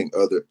 but everything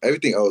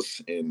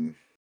else in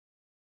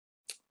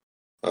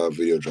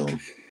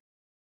Videodrome,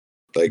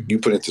 like you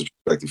put into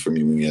perspective for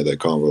me when we had that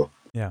convo.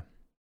 Yeah,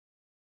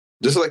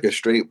 just like a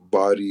straight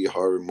body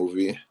horror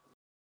movie.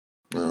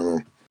 I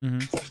don't know.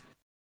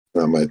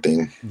 Not my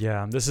thing.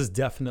 Yeah, this is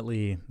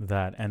definitely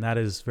that, and that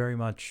is very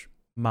much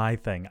my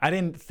thing. I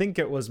didn't think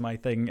it was my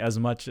thing as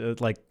much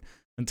like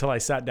until I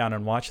sat down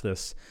and watched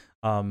this.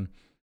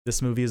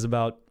 This movie is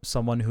about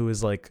someone who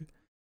is like,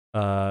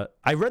 I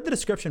read the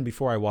description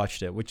before I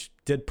watched it, which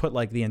did put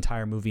like the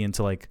entire movie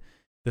into like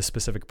the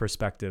specific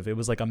perspective. It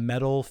was like a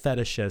metal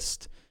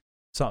fetishist,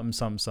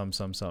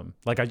 something.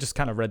 Like I just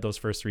kind of read those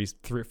first three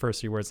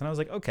words, and I was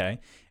like, okay.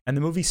 And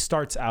the movie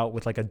starts out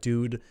with like a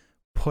dude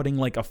putting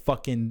like a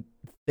fucking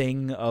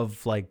thing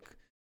of like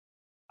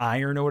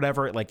iron or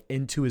whatever like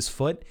into his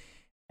foot,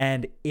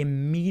 and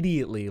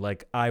immediately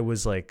like I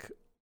was like,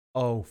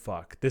 oh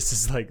fuck, this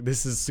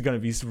is gonna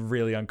be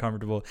really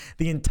uncomfortable.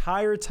 The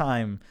entire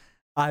time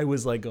I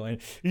was like going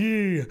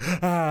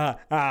like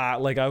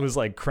I was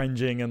like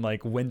cringing and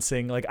like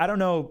wincing. Like I don't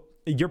know,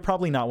 you're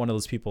probably not one of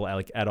those people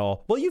like at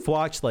all. Well, you've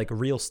watched like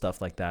real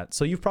stuff like that,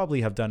 so you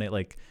probably have done it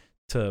like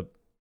to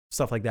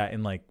stuff like that,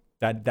 and like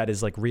that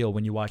is like real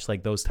when you watch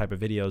like those type of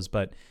videos.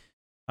 But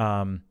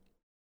I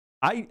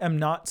am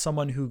not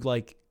someone who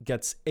like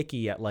gets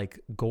icky at like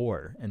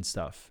gore and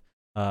stuff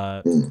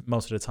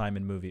most of the time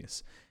in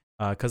movies,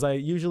 because I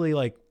usually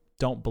like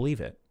don't believe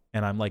it,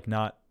 and I'm like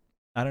not,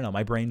 I don't know,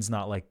 my brain's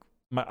not like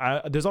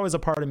there's always a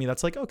part of me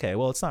that's like, okay,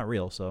 well it's not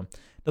real, so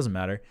it doesn't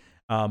matter.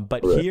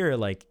 But right here,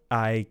 like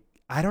I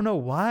don't know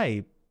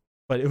why,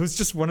 but it was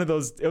just one of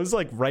those, it was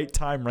like right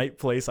time, right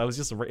place. I was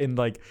just in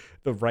like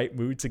the right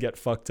mood to get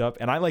fucked up.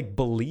 And I like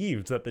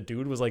believed that the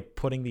dude was like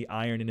putting the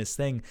iron in his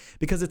thing,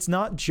 because it's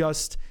not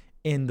just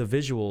in the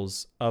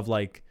visuals of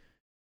like,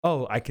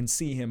 oh, I can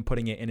see him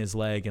putting it in his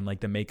leg and like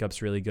the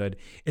makeup's really good.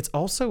 It's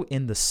also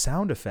in the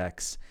sound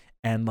effects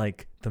and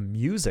like the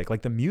music.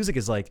 Like the music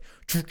is like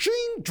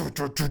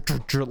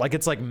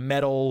it's like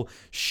metal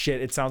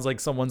shit. It sounds like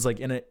someone's like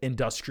in an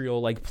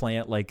industrial like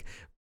plant like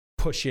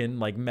pushing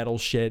like metal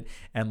shit,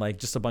 and like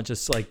just a bunch of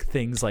like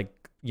things like,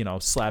 you know,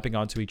 slapping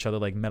onto each other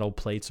like metal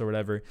plates or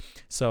whatever.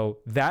 So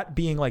that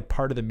being like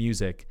part of the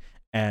music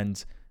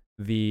and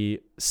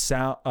the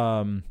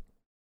sound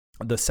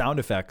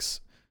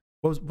effects.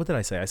 What did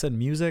I say? I said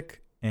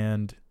music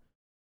and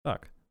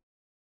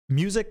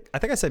music. I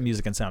think I said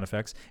music and sound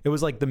effects. It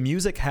was like the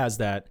music has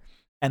that,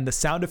 and the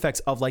sound effects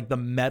of like the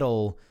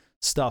metal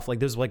stuff. Like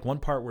there's like one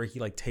part where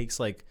he like takes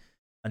like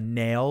a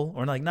nail,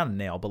 or like not a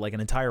nail, but like an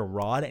entire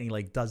rod, and he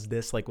like does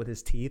this like with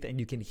his teeth, and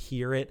you can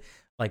hear it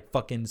like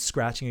fucking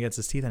scratching against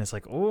his teeth, and it's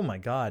like, oh my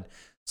god.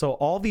 So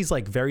all these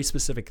like very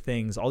specific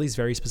things, all these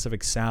very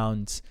specific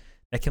sounds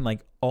that can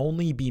like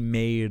only be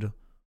made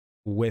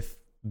with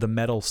the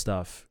metal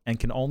stuff, and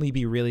can only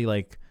be really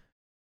like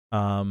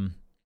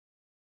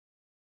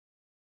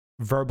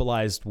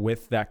verbalized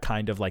with that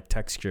kind of like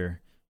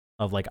texture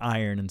of like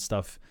iron and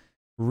stuff,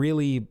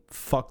 really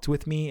fucked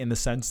with me in the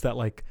sense that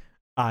like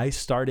I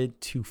started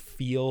to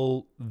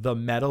feel the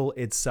metal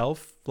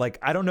itself. Like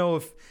I don't know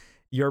if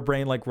your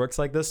brain like works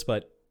like this,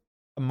 but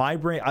my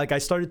brain, like I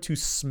started to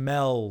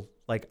smell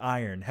like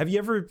iron. Have you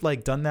ever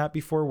like done that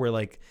before, where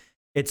like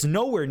it's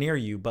nowhere near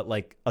you, but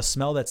like a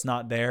smell that's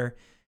not there,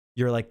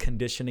 you're like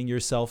conditioning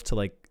yourself to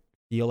like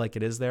feel like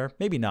it is there?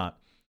 Maybe not,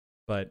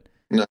 but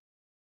no.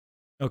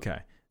 Okay.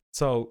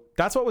 So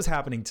that's what was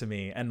happening to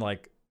me. And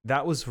like,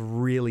 that was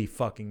really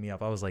fucking me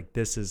up. I was like,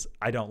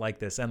 I don't like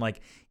this. And like,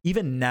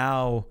 even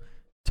now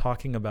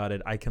talking about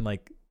it, I can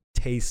like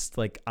taste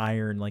like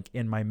iron like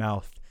in my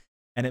mouth.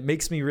 And it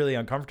makes me really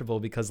uncomfortable,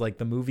 because like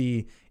the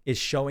movie is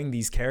showing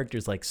these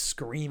characters like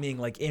screaming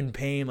like in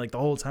pain like the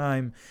whole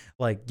time.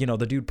 Like, you know,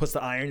 the dude puts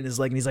the iron in his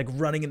leg and he's like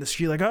running in the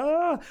street like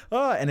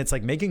and it's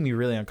like making me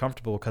really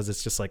uncomfortable, because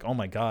it's just like, oh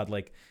my god,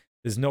 like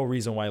there's no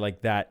reason why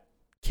like that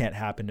can't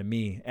happen to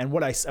me. And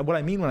what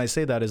I mean when I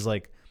say that is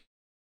like,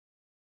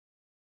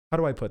 how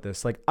do I put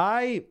this? Like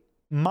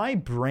my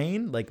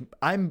brain, like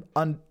I'm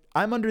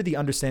under the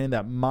understanding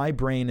that my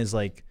brain is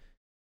like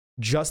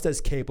just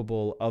as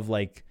capable of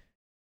like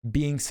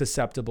being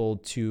susceptible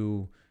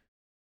to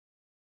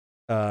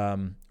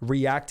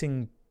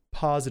reacting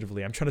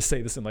positively. I'm trying to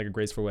say this in like a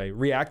graceful way.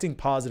 Reacting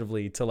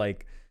positively to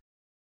like,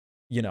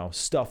 you know,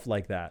 stuff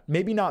like that.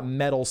 Maybe not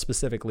metal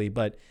specifically,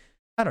 but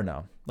I don't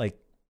know. Like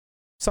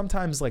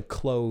sometimes like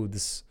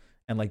clothes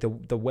and like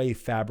the way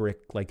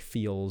fabric like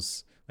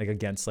feels like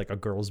against like a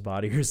girl's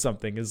body or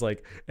something is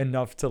like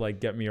enough to like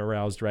get me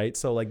aroused, right?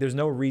 So like there's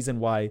no reason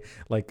why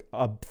like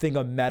a thing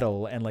of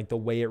metal and like the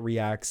way it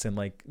reacts and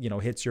like, you know,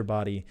 hits your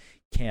body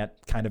can't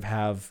kind of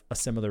have a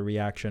similar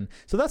reaction.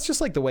 So that's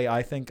just like the way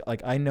I think.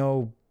 Like I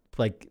know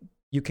like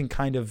you can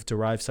kind of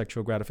derive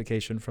sexual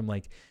gratification from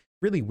like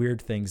really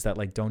weird things that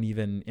like don't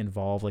even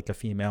involve like a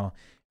female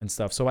and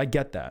stuff. So I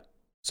get that.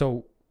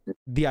 So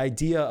the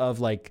idea of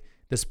like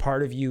this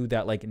part of you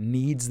that like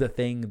needs the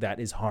thing that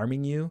is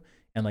harming you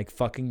and like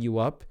fucking you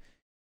up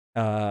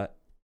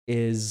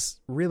is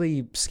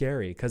really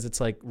scary because it's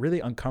like really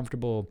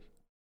uncomfortable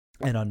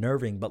and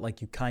unnerving, but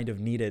like you kind of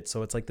need it.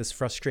 So it's like this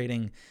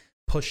frustrating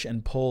push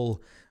and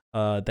pull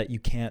that you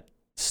can't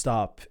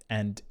stop.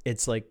 And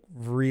it's like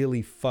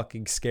really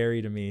fucking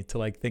scary to me to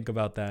like think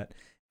about that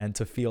and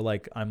to feel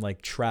like I'm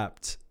like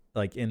trapped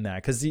like in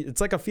that. Cause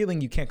it's like a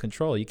feeling you can't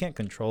control. You can't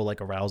control like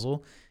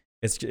arousal.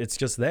 It's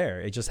just there.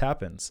 It just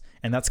happens.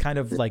 And that's kind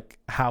of like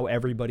how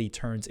everybody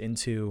turns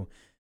into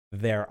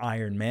their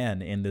Iron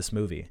Man in this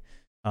movie.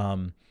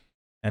 And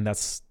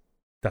that's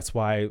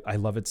why I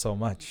love it so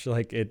much.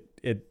 Like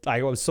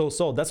I was so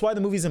sold. That's why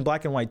the movie's in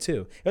black and white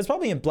too. It was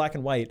probably in black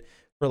and white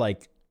for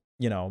like,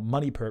 you know,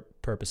 money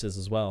purposes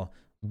as well.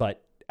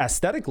 But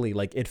aesthetically,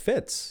 like it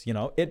fits, you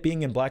know, it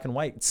being in black and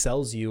white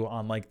sells you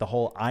on like the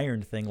whole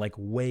iron thing, like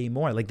way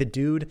more. Like the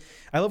dude,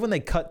 I love when they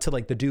cut to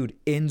like the dude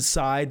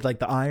inside like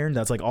the iron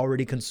that's like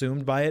already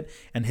consumed by it.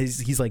 And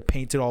he's like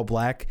painted all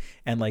black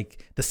and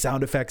like the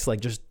sound effects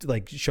like just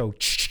like show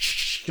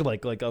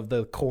like of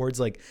the chords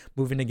like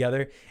moving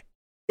together.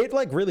 It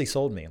like really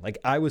sold me. Like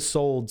I was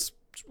sold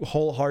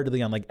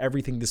wholeheartedly on like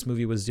everything this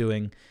movie was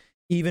doing,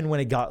 even when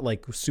it got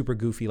like super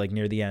goofy, like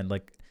near the end.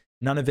 Like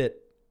none of it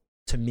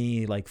to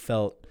me like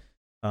felt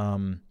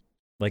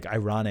like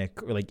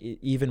ironic or like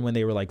even when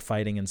they were like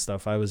fighting and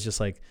stuff, I was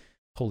just like,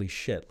 holy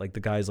shit, like the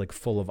guy's like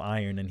full of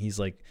iron and he's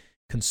like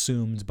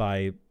consumed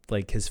by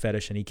like his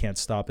fetish and he can't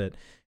stop it.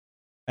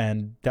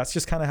 And that's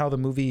just kind of how the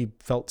movie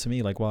felt to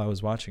me. Like while I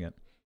was watching it,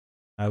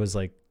 I was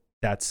like,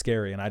 that's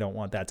scary and I don't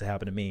want that to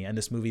happen to me. And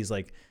this movie's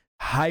like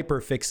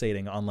hyper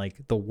fixating on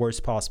like the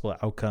worst possible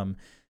outcome,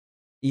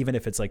 even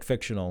if it's like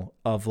fictional,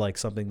 of like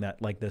something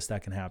that like this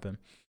that can happen.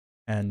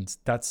 And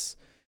that's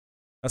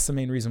the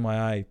main reason why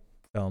I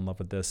fell in love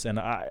with this. And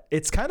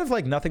it's kind of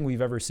like nothing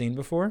we've ever seen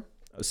before.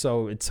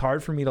 So it's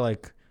hard for me to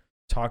like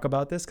talk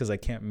about this because I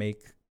can't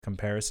make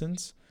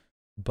comparisons.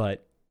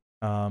 But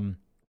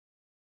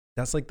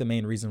that's like the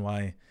main reason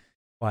why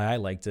I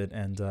liked it.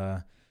 And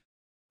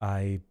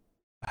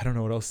I don't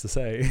know what else to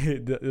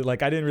say.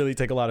 Like I didn't really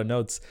take a lot of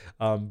notes.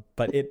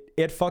 But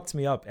it fucked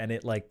me up, and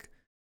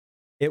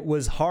it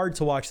was hard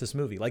to watch this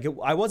movie. Like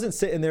I wasn't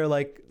sitting there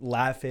like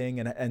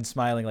laughing and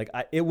smiling. Like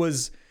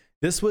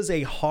this was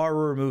a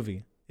horror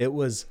movie. It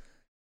was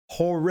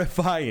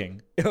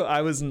horrifying.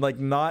 I was like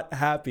not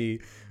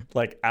happy.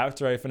 Like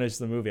after I finished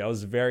the movie, I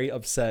was very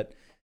upset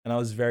and I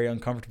was very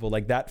uncomfortable.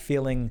 Like that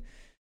feeling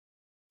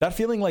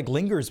like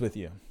lingers with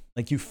you.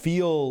 Like you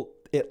feel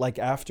it like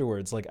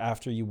afterwards, like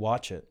after you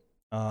watch it.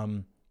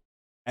 And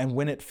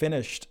when it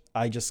finished,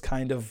 I just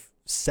kind of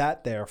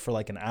sat there for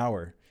like an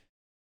hour,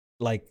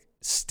 like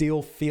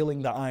still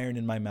feeling the iron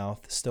in my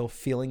mouth, still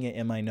feeling it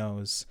in my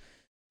nose,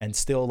 and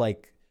still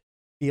like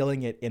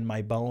feeling it in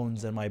my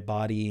bones and my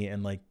body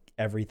and like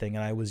everything.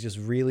 And I was just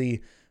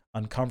really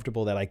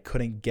uncomfortable that I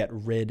couldn't get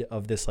rid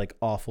of this like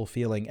awful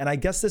feeling. And I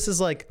guess this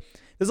is like,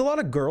 there's a lot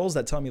of girls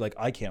that tell me like,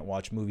 I can't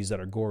watch movies that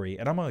are gory.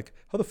 And I'm like,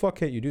 how the fuck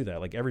can't you do that?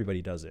 Like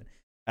everybody does it.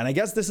 And I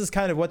guess this is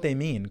kind of what they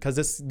mean, because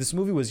this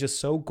movie was just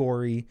so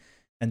gory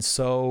and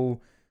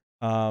so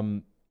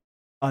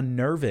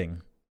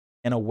unnerving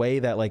in a way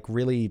that like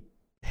really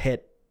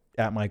hit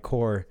at my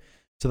core,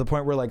 to the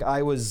point where like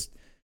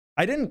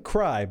I didn't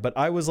cry, but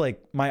I was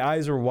like, my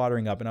eyes were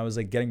watering up and I was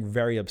like getting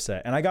very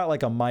upset. And I got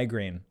like a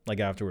migraine like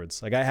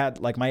afterwards. Like I had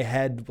like my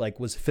head like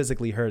was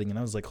physically hurting, and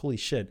I was like, holy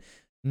shit,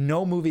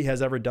 no movie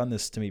has ever done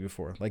this to me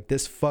before. Like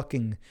this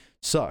fucking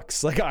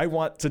sucks. Like I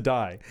want to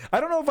die. I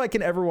don't know if I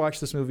can ever watch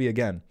this movie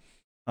again.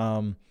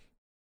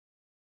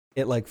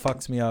 It like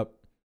fucks me up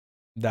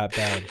that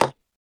bad.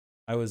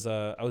 I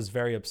was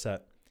very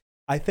upset.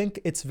 I think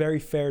it's very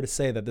fair to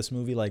say that this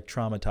movie like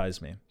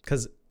traumatized me,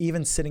 because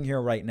even sitting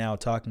here right now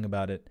talking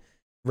about it,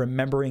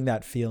 remembering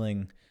that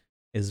feeling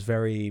is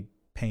very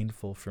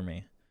painful for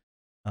me.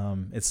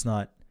 It's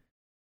not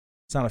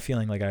a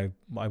feeling like I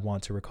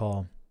want to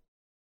recall.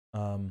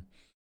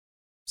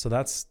 So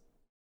that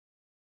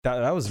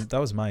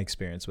was my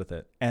experience with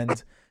it.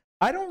 And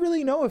I don't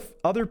really know if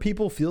other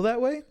people feel that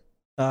way.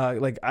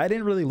 Like I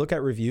didn't really look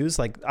at reviews.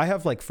 Like I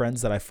have like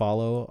friends that I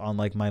follow on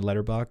like my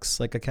Letterboxd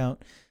like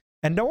account,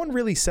 and no one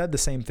really said the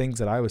same things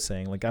that I was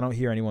saying. Like I don't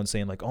hear anyone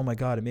saying like, oh my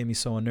God, it made me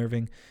so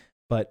unnerving.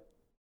 But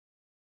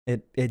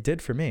It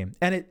did for me.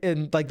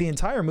 And like the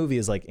entire movie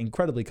is like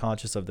incredibly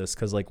conscious of this,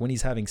 because like when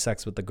he's having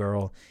sex with the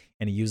girl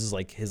and he uses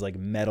like his like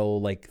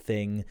metal like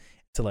thing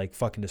to like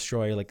fucking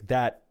destroy her, like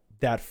that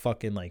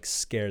fucking like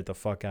scared the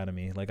fuck out of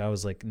me. Like I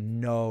was like,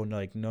 no,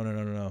 like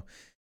no.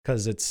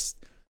 Cause it's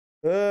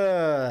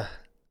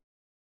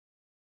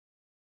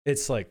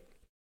like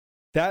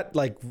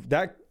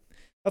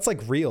that's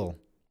like real,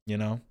 you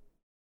know?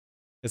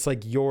 It's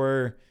like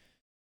your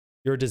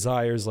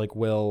desires like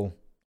will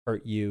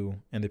hurt you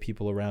and the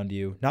people around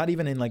you, not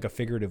even in like a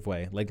figurative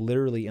way, like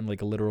literally in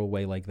like a literal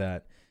way like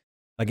that.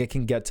 Like it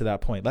can get to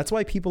that point. That's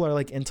why people are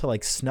like into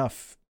like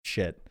snuff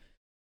shit,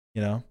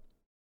 you know?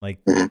 Like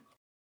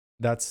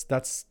that's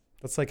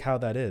like how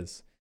that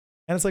is.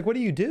 And it's like, what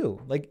do you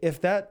do? Like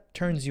if that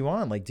turns you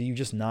on, like do you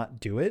just not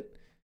do it?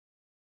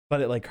 But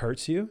it like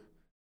hurts you?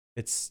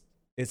 It's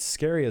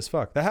scary as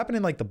fuck. That happened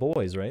in like The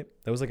Boys, right?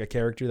 That was like a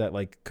character that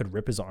like could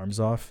rip his arms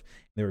off.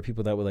 There were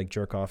people that would like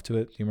jerk off to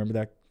it. Do you remember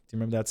that? Do you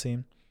remember that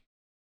scene?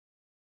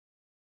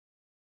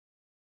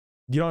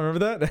 You don't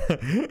remember that?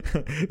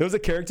 There was a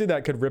character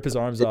that could rip his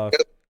arms off.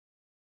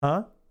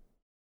 Huh?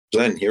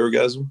 Was that in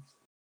Herogasm?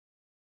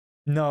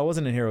 No, it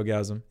wasn't in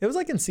Herogasm. It was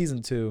like in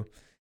season 2.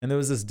 And there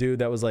was this dude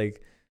that was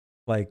like,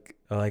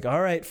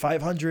 all right,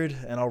 500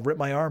 and I'll rip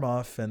my arm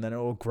off and then it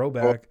will grow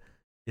back.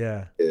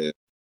 Yeah.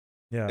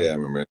 Yeah, I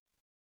remember.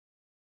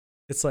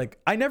 It's like,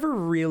 I never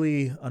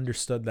really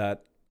understood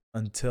that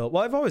until,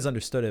 well, I've always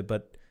understood it,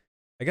 but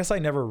I guess I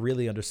never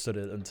really understood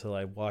it until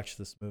I watched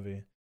this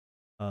movie.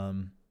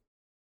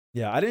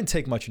 Yeah, I didn't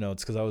take much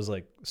notes because I was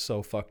like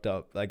so fucked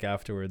up. Like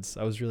afterwards,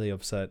 I was really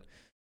upset.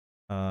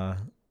 Yeah,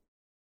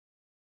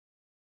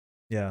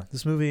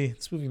 this movie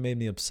made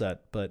me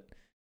upset, but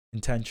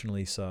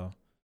intentionally so.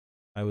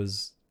 I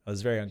was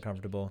very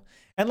uncomfortable,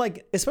 and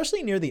like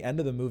especially near the end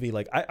of the movie,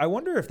 like I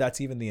wonder if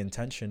that's even the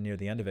intention near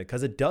the end of it,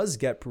 because it does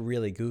get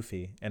really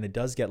goofy and it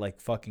does get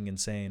like fucking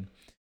insane,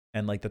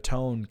 and like the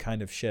tone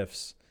kind of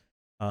shifts.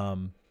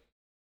 And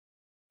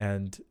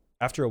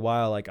after a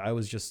while, like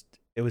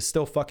it was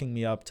still fucking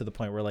me up to the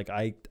point where like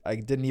I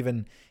didn't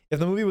even, if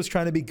the movie was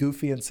trying to be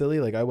goofy and silly,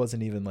 like I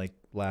wasn't even like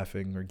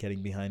laughing or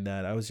getting behind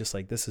that. I was just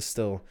like, this is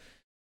still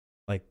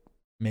like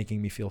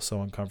making me feel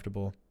so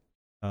uncomfortable.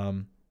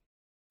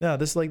 Yeah,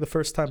 this is like the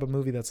first type of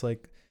movie that's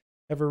like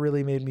ever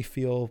really made me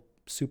feel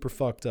super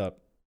fucked up.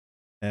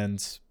 And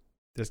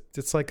it's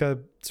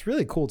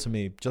really cool to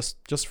me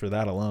just for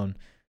that alone.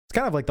 It's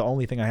kind of like the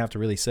only thing I have to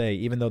really say,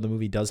 even though the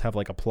movie does have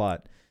like a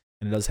plot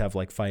and it does have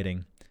like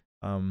fighting.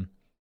 And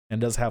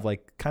does have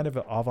like kind of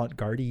an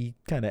avant-garde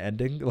kind of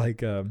ending, like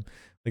the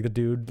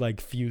dude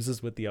like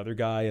fuses with the other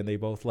guy and they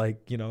both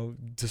like, you know,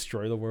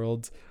 destroy the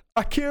world.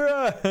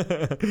 Akira.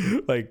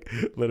 Like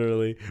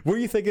literally. Were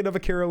you thinking of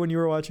Akira when you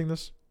were watching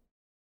this?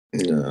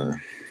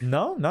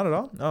 No, not at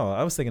all. Oh,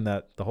 I was thinking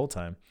that the whole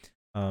time.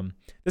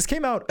 This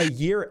came out a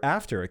year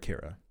after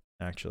Akira,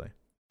 actually,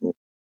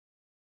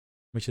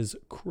 which is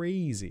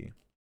crazy.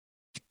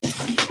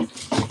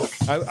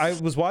 I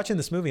was watching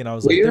this movie and I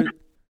was like,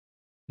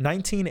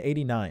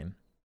 1989.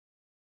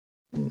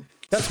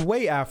 That's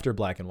way after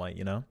black and white,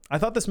 you know? I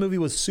thought this movie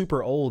was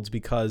super old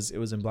because it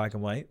was in black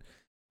and white,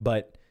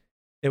 but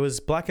it was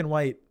black and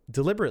white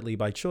deliberately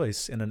by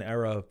choice in an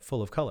era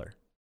full of color,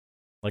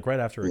 like right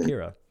after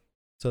Akira.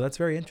 So that's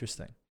very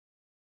interesting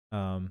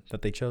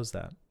that they chose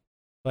that.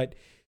 But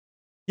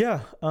yeah,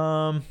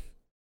 I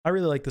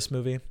really like this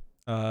movie.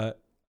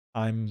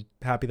 I'm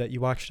happy that you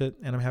watched it,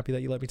 and I'm happy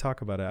that you let me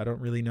talk about it. I don't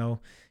really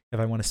know if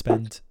I want to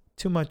spend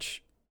too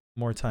much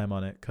more time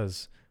on it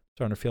because I'm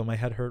starting to feel my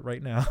head hurt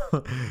right now.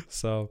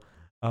 So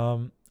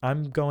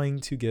I'm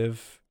going to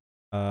give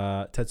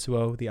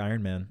Tetsuo the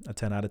Iron Man a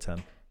 10 out of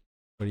 10.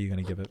 What are you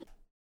going to give it?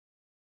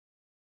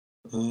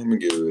 I'm going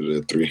to give it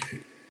a 3.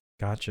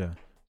 Gotcha.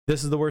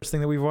 This is the worst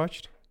thing that we've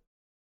watched?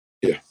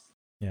 Yeah.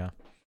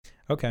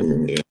 Okay.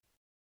 Yeah.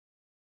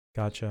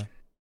 Gotcha.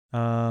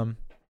 All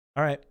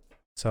right.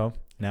 So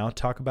now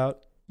talk about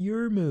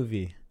your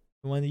movie,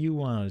 the one that you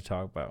wanted to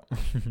talk about.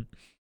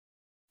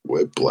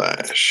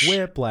 Whiplash.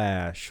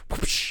 Whiplash.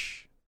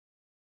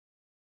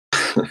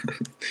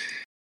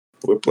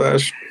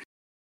 Whiplash.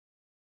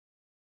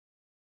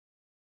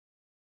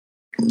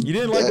 You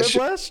didn't like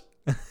Whiplash?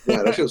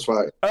 Yeah, that shit was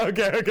fire.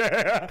 Okay.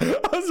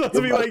 I was about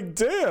to be like,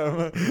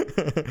 damn.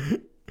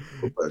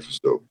 Whiplash was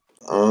dope.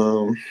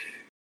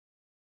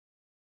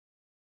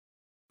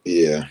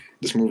 Yeah,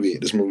 this movie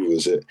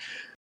was it.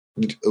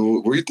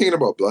 Were you thinking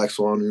about Black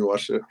Swan when you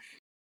watched it?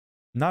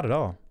 Not at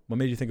all. What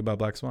made you think about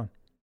Black Swan?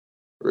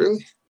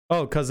 Really?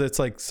 Oh, because it's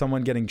like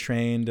someone getting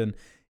trained and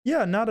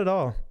yeah, not at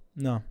all.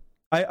 No.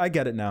 I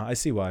get it now. I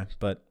see why,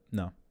 but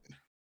no.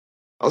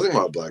 I was thinking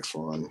about Black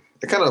Swan.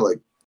 It kind of like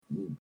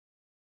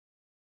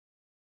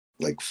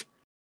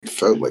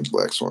felt like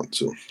Black Swan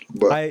too.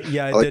 But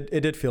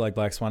it did feel like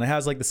Black Swan. It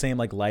has like the same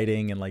like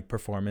lighting and like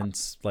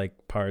performance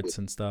like parts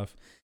and stuff.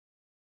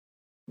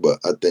 But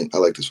I think I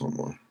like this one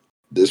more.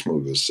 This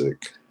movie is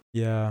sick.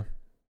 Yeah.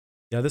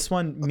 This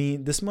one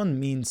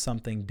means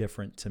something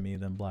different to me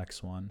than Black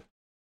Swan.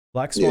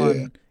 Black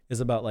Swan is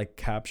about like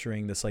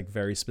capturing this like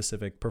very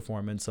specific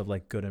performance of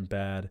like good and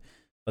bad.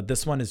 But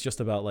this one is just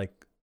about like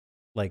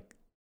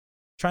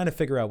trying to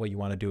figure out what you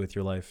want to do with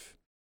your life,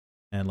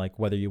 and like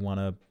whether you want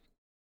to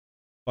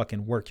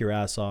fucking work your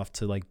ass off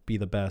to like be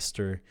the best,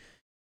 or,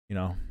 you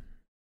know,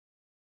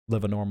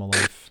 live a normal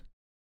life.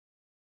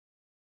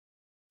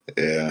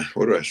 Yeah.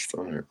 Where do I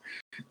start?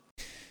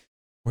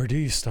 Where do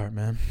you start,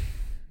 man?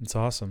 It's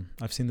awesome.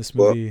 I've seen this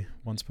Well, movie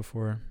once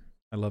before.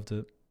 I loved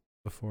it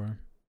before.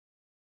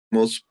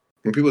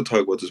 when people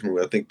talk about this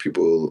movie, I think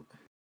people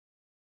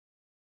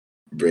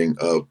bring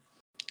up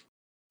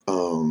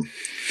um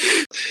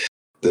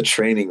the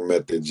training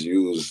methods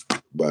used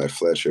by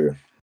Fletcher.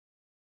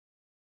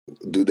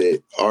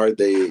 Is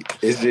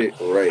it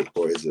right,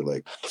 or is it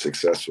like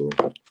successful?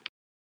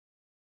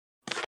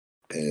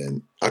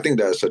 And I think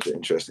that's such an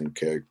interesting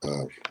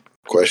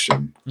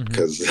question,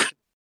 because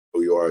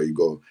who you are, you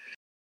go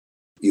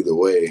either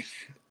way,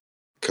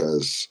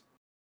 because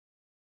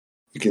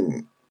you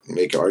can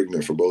make an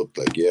argument for both.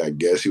 Like, yeah, I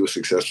guess he was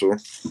successful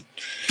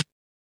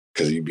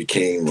because he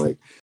became like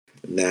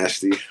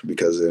nasty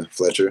because of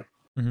Fletcher.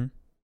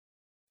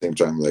 Same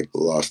time, like,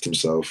 lost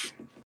himself.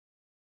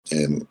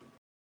 And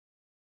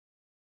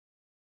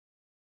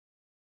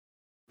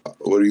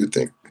what do you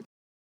think?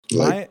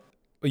 Like,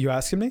 Are you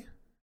asking me?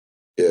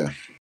 yeah.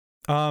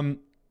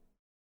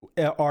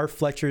 Are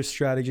Fletcher's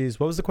strategies?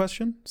 What was the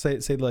question? Say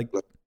like.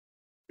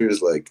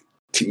 Here's like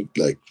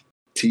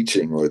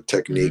teaching or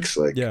techniques.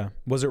 Like, yeah.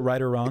 Was it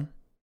right or wrong?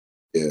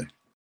 Yeah.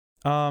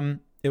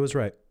 It was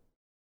right.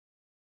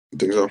 You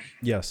think so?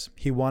 Yes.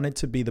 He wanted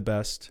to be the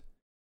best.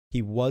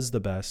 He was the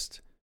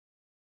best.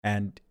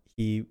 And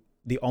the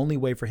only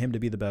way for him to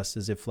be the best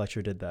is if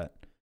Fletcher did that.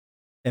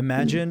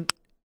 Imagine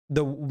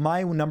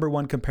my number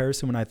one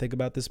comparison when I think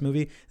about this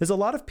movie. There's a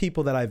lot of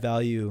people that I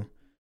value,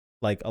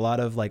 like a lot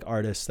of like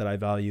artists that I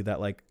value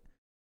that like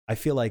I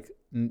feel like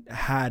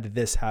had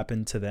this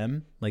happen to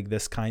them, like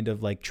this kind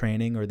of like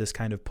training or this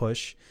kind of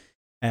push.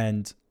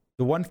 And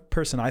the one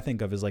person I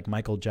think of is like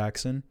Michael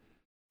Jackson.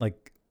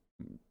 Like,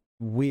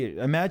 we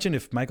imagine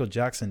if Michael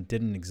Jackson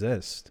didn't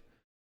exist,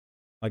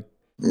 like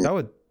that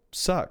would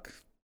suck.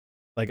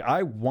 Like,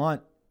 I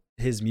want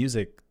his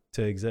music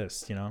to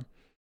exist, you know?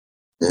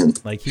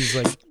 Like, he's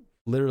like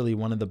literally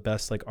one of the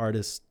best like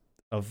artists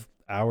of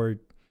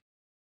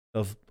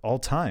all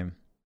time.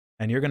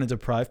 And you're going to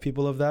deprive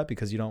people of that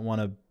because you don't want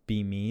to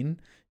be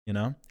mean, you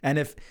know? And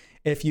if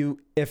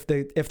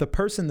the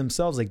person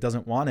themselves like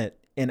doesn't want it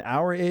in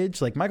our age,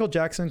 like Michael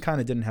Jackson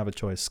kind of didn't have a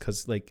choice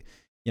because, like,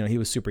 you know, he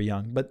was super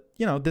young. But,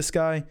 you know, this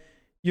guy,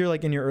 you're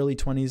like in your early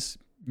 20s,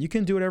 you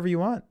can do whatever you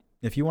want.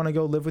 If you want to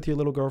go live with your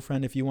little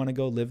girlfriend, if you want to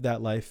go live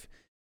that life,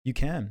 you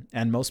can.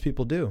 And most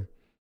people do.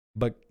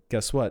 But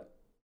guess what?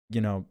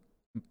 You know,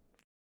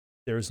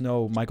 there's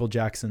no Michael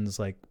Jacksons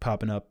like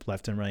popping up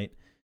left and right.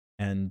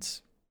 And,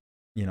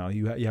 you know,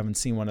 you haven't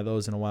seen one of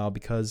those in a while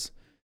because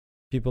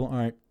people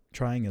aren't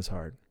trying as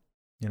hard,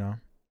 you know,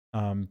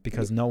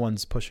 because no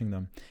one's pushing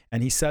them.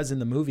 And he says in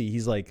the movie,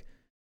 he's like,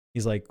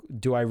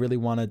 do I really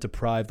want to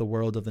deprive the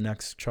world of the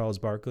next Charles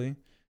Barkley?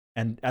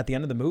 And at the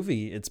end of the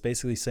movie, it's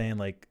basically saying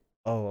like,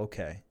 oh,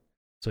 okay,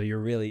 so you're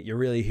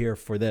really here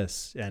for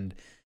this. And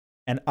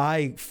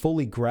I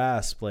fully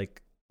grasp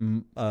like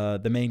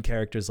the main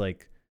character's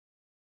like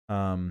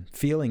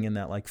feeling in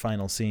that like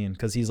final scene,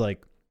 because he's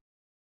like,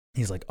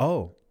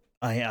 oh,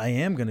 I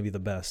am gonna be the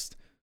best.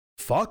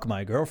 Fuck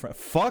my girlfriend.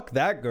 Fuck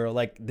that girl.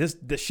 Like this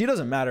she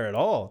doesn't matter at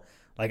all.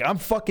 Like, I'm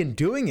fucking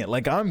doing it.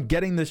 Like, I'm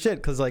getting the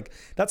shit. Cause like,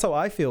 that's how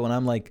I feel when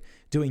I'm like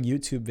doing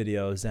YouTube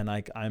videos and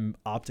like, I'm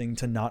opting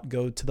to not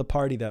go to the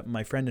party that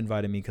my friend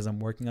invited me cause I'm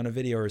working on a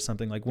video or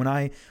something. Like when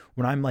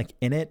I'm like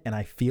in it and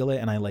I feel it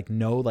and I like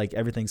know like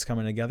everything's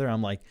coming together,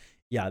 I'm like,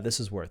 yeah, this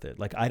is worth it.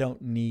 Like, I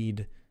don't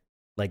need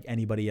like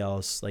anybody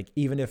else. Like,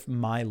 even if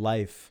my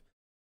life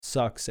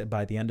sucks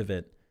by the end of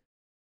it,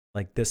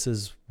 like, this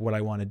is what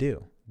I want to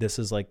do. This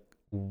is like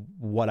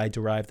what I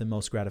derive the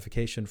most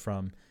gratification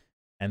from.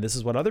 And this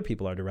is what other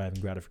people are deriving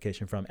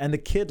gratification from. And the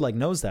kid like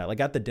knows that. Like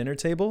at the dinner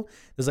table,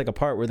 there's like a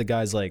part where the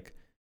guy's like,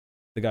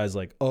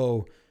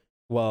 oh,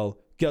 well,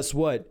 guess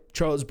what?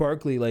 Charles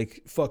Barkley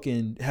like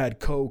fucking had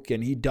coke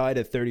and he died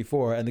at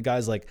 34. And the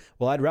guy's like,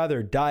 well, I'd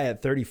rather die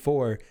at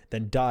 34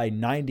 than die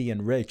 90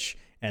 and rich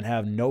and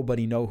have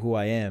nobody know who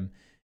I am.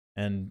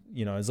 And,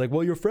 you know, it's like,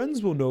 well, your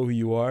friends will know who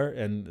you are.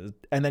 And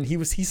then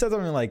he said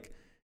something like,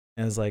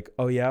 and it's like,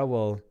 oh yeah,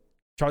 well,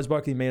 Charles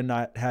Barkley may have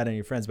not had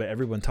any friends, but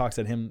everyone talks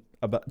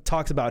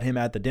about him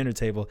at the dinner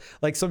table,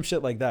 like some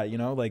shit like that, you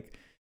know, like,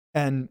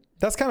 and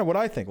that's kind of what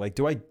I think. Like,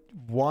 do I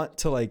want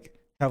to like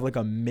have like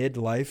a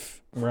midlife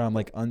where I'm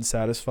like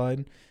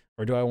unsatisfied,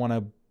 or do I want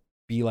to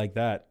be like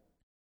that?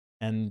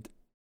 And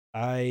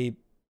I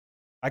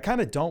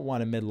kind of don't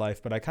want a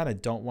midlife, but I kind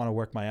of don't want to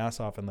work my ass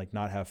off and like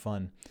not have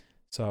fun.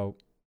 So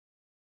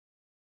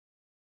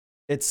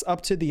it's up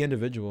to the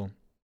individual,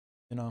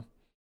 you know,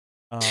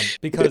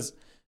 because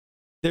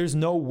there's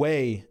no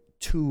way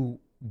to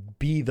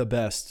be the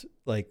best.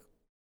 Like,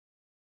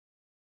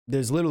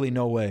 there's literally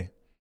no way.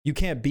 You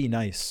can't be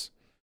nice,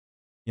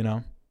 you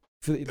know?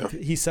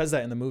 he says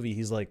that in the movie.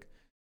 He's like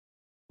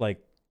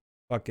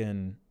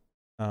fucking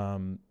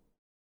the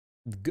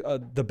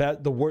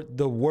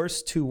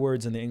worst two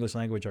words in the English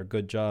language are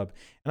good job.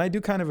 And I do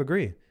kind of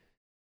agree,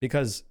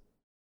 because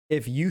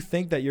if you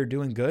think that you're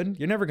doing good,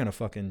 you're never going to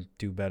fucking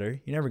do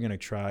better. You're never going to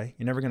try.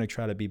 You're never going to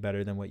try to be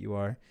better than what you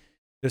are.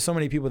 There's so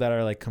many people that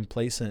are like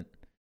complacent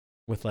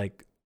with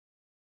like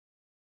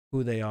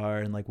who they are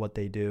and like what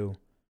they do.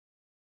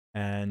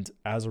 And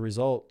as a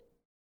result,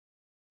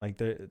 like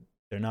they're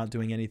not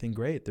doing anything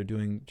great. They're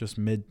doing just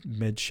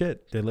mid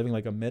shit. They're living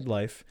like a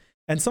midlife.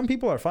 And some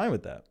people are fine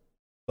with that.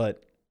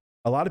 But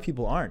a lot of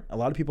people aren't. A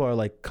lot of people are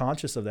like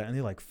conscious of that, and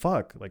they're like,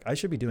 fuck, like I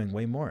should be doing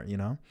way more, you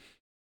know?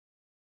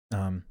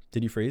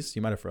 Did you freeze?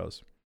 You might have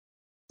froze.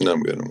 No,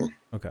 I'm good.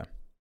 Okay.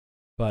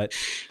 But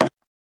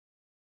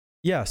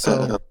yeah,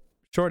 so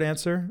short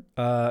answer,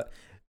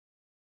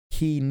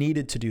 he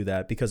needed to do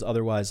that because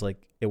otherwise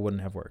like it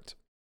wouldn't have worked.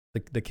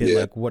 The kid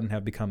like wouldn't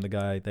have become the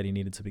guy that he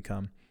needed to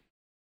become.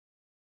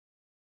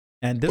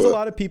 And there's a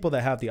lot of people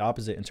that have the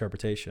opposite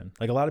interpretation.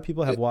 Like a lot of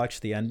people have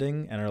watched the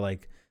ending and are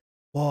like,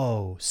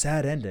 whoa,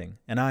 sad ending.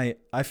 And I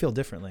feel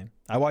differently.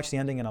 I watch the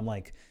ending and I'm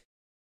like,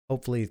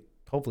 hopefully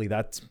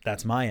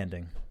that's my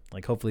ending.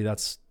 Like hopefully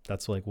that's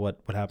like what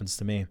happens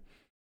to me.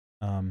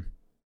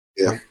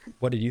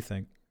 What did you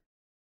think?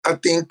 I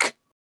think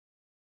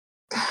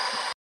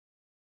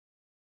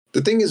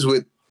the thing is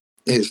with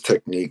his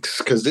techniques,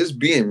 because there's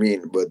being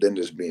mean, but then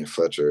there's being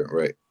Fletcher,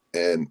 right?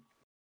 And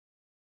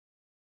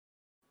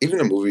even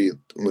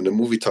when the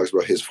movie talks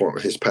about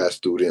his past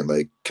student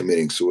like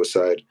committing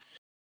suicide,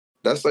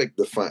 that's like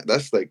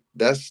that's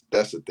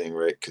the thing,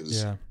 right?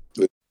 Because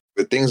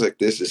with things like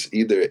this, it's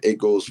either it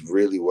goes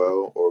really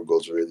well or it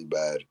goes really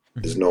bad.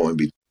 Mm-hmm. There's no in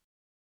between.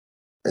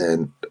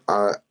 And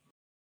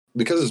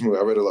because of this movie,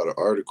 I read a lot of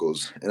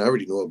articles, and I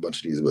already know a bunch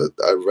of these, but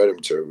I read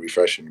them to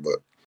refresh them. But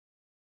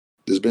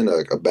there's been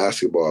a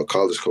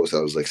college coach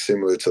that was like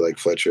similar to like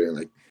Fletcher and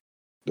like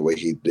the way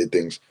he did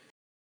things.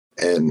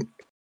 And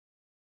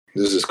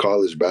there's this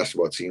college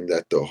basketball team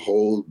that the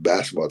whole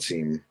basketball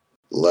team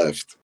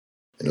left,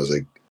 and it was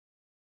like,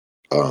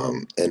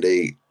 and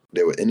they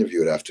were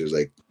interviewed after. It was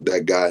like,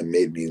 that guy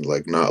made me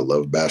like not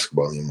love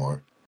basketball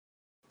anymore.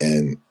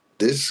 And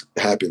this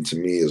happened to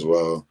me as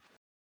well.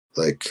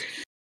 Like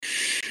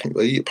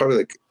probably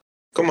like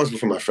a couple months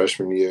before my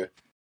freshman year,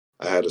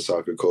 I had a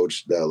soccer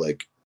coach that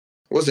like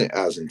wasn't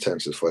as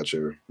intense as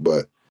Fletcher,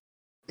 but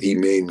he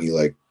made me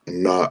like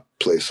not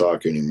play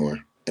soccer anymore.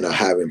 And I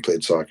haven't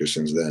played soccer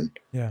since then.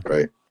 Yeah.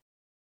 Right.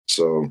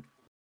 So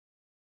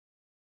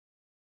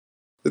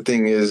the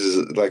thing is,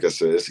 like I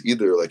said, it's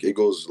either like it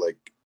goes like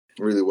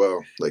really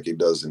well, like it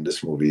does in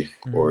this movie,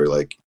 or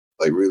like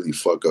really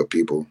fuck up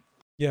people.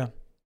 Yeah.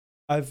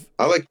 I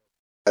like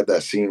at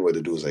that scene where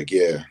the dude's like,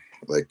 yeah,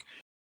 like,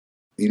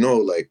 you know,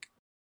 like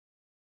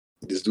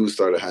this dude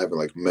started having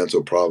like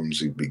mental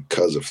problems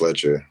because of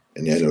Fletcher,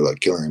 and he ended up like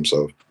killing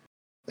himself.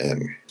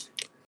 And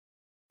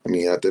I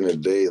mean, at the end of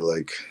the day,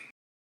 like,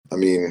 I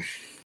mean,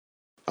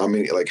 how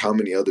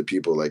many other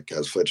people like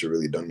has Fletcher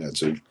really done that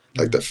to?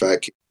 Like the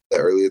fat kid that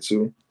earlier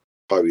too,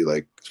 probably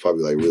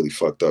really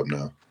fucked up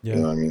now. Yeah.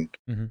 You know what I mean?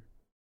 Mm-hmm.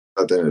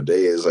 At the end of the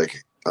day, is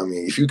like, I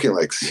mean, if you can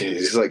like,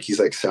 he's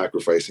like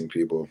sacrificing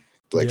people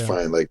to like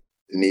find like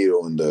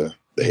needle in the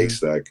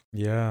haystack.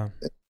 Yeah,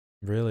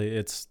 really,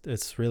 it's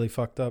really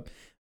fucked up.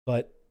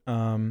 But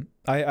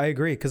I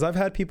agree, because I've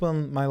had people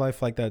in my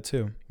life like that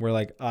too, where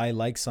like I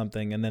like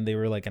something and then they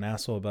were like an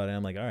asshole about it.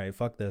 I'm like, all right,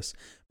 fuck this.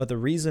 But the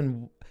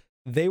reason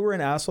they were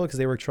an asshole because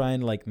they were trying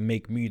to like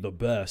make me the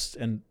best,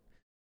 and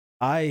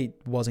I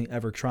wasn't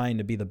ever trying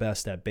to be the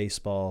best at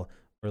baseball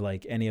or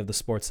like any of the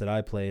sports that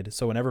I played.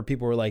 So whenever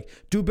people were like,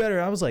 do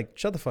better, I was like,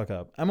 shut the fuck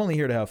up. I'm only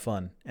here to have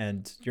fun,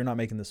 and you're not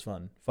making this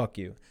fun. Fuck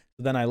you.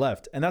 So then I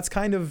left. And that's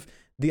kind of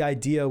the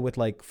idea with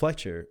like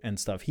Fletcher and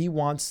stuff. He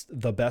wants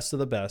the best of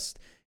the best,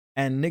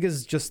 and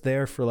niggas just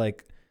there for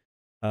like,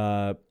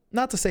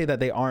 not to say that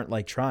they aren't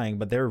like trying,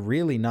 but they're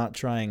really not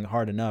trying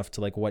hard enough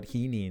to like what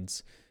he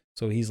needs.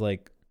 So he's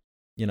like,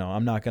 you know,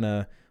 I'm not going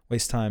to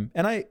waste time.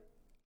 And I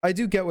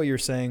do get what you're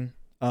saying.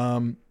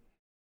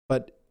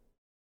 But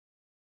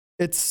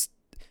it's,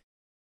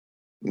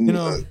 you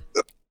know,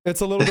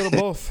 it's a little bit of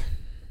both.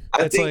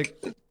 Here's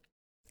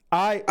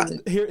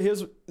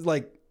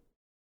like,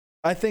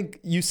 I think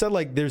you said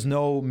like there's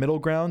no middle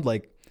ground.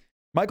 Like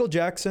Michael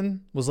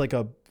Jackson was like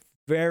a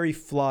very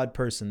flawed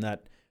person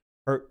that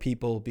hurt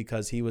people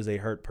because he was a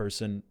hurt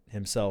person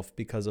himself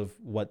because of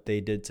what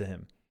they did to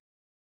him.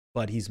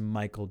 But he's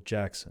Michael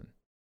Jackson,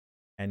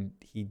 and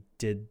he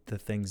did the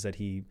things that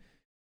he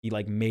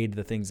like made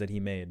the things that he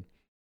made,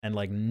 and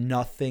like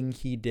nothing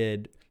he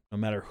did, no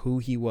matter who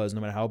he was,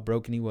 no matter how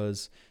broken he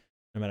was,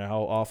 no matter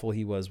how awful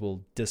he was,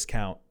 will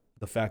discount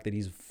the fact that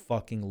he's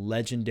fucking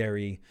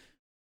legendary,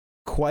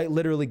 quite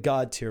literally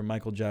God tier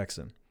Michael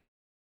Jackson.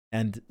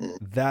 And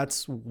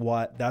that's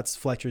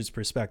Fletcher's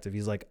perspective.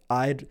 He's like,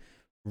 I'd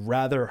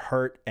rather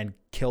hurt and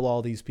kill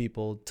all these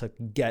people to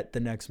get the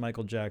next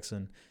Michael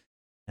Jackson.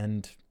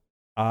 And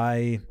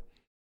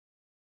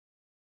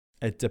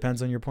it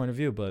depends on your point of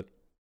view, but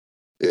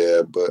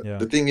Yeah, but Yeah.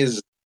 the thing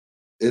is,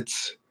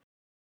 it's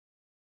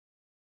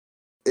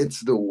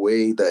the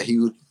way that he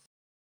would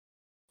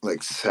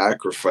like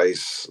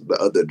sacrifice the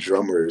other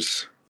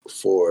drummers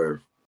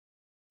for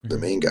the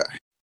Mhm. main guy. I Mhm.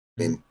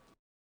 mean,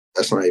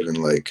 that's not even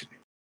like,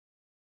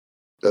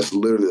 that's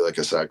literally like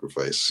a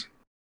sacrifice.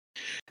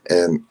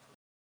 And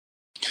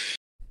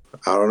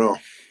I don't know.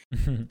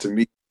 To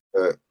me,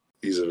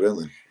 he's a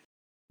villain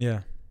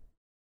Yeah.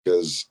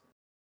 because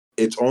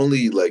it's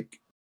only like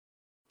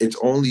it's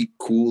only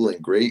cool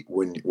and great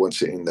when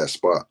once you're in that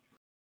spot.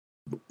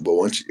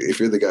 But if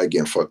you're the guy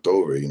getting fucked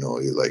over,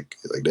 you're like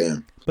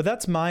damn. But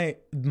that's my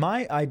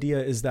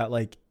idea is that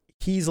like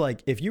he's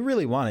like, if you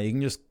really want it, you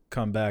can just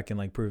come back and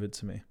like prove it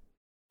to me.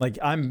 Like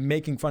I'm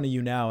making fun of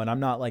you now, and I'm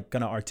not like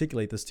gonna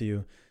articulate this to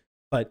you.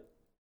 But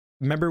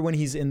remember when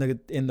he's in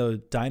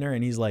the diner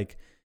and he's like,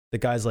 the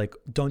guy's like,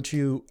 aren't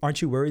you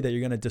worried that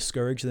you're gonna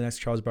discourage the next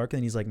Charles Barkley?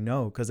 And he's like,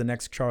 no, because the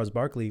next Charles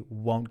Barkley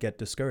won't get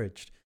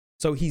discouraged.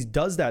 So he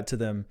does that to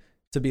them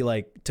to be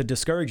like, to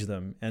discourage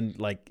them and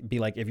like be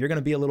like, if you're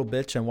gonna be a little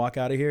bitch and walk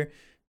out of here,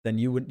 then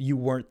you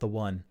weren't the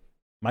one.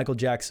 Michael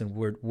Jackson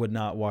would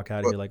not walk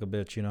out of here like a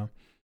bitch, you know.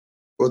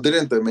 Well,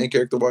 didn't the main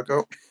character walk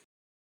out?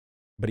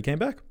 But he came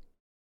back.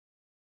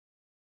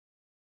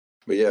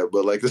 But yeah,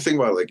 but like the thing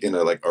about like in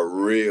a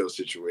real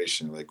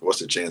situation, like what's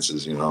the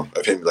chances,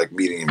 of him like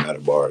meeting him at a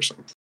bar or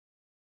something?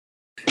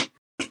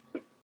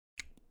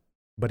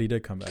 But he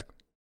did come back,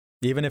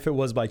 even if it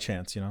was by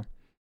chance, you know.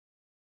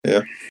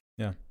 Yeah.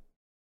 Yeah.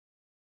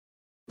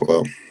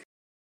 Well,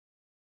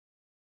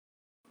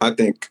 I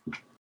think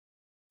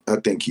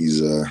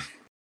he's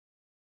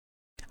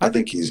I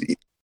think he's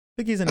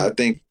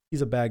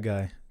he's a bad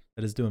guy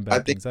that is doing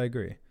bad things. I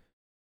agree.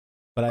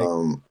 But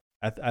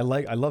I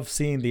love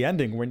seeing the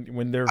ending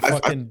when they're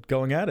fucking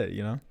going at it,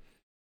 you know?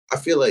 I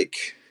feel like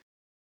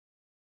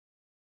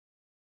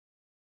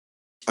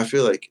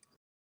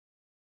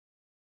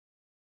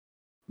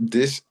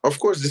this, of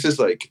course, this is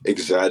like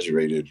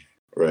exaggerated,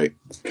 right?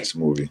 This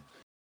movie.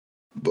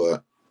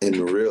 But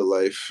in real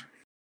life,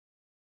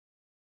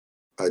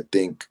 I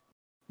think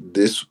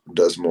this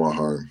does more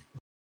harm.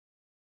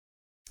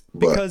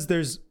 Because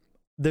there's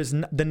the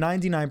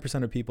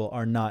 99% of people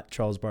are not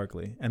Charles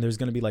Barkley, and there's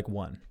going to be like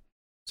one.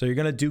 So you're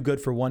going to do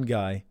good for one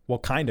guy. Well,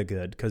 kind of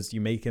good because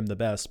you make him the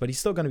best, but he's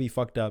still going to be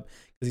fucked up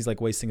because he's like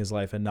wasting his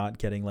life and not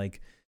getting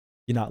like,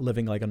 you're not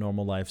living like a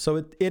normal life. So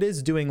it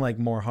is doing like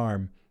more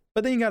harm.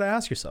 But then you got to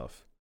ask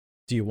yourself,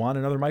 do you want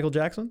another Michael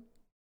Jackson?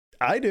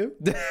 I do.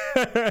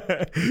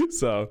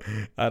 So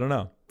I don't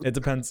know. It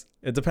depends.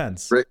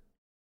 Right.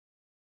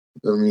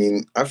 I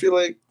mean, I feel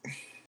like,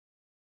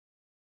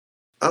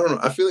 I don't know.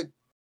 I feel like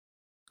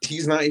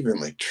he's not even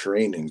like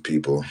training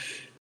people.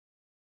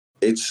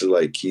 It's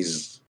like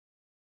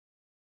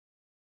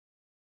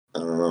I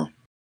don't know.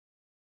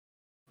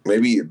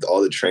 Maybe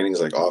all the training's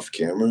like off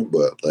camera,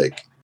 but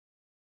like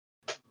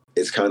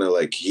it's kind of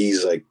like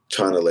he's like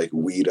trying to like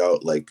weed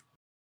out like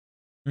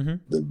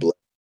the black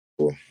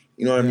people.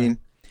 You know what I mean?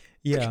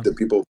 Yeah. Like, the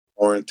people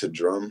born to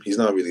drum. He's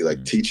not really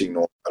like teaching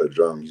no one how to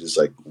drum. He's just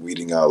like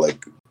weeding out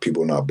like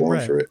people not born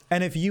for it.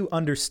 And if you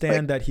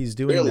understand like, that he's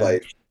doing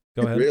that,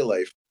 go ahead. In real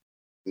life,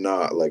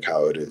 not like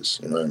how it is.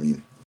 You know what I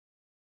mean?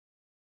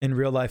 In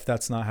real life,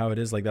 that's not how it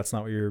is. Like that's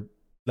not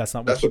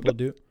what people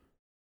do.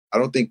 I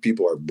don't think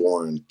people are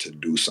born to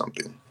do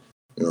something.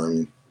 You know what I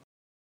mean?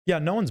 Yeah,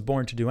 no one's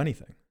born to do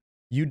anything.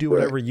 You do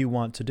whatever you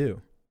want to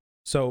do.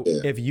 So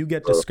if you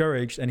get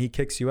discouraged and he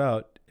kicks you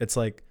out, it's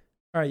like,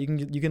 all right, you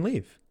can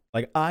leave.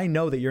 Like, I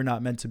know that you're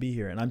not meant to be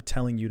here, and I'm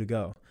telling you to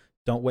go.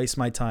 Don't waste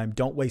my time.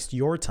 Don't waste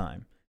your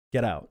time.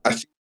 Get out.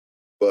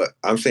 But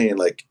I'm saying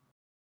like,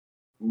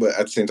 but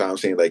at the same time, I'm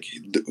saying like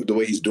the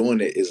way he's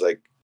doing it is like,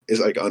 it's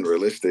like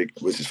unrealistic,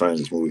 which is fine in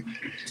this movie,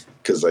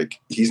 because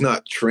like he's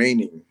not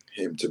training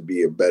him to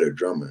be a better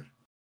drummer.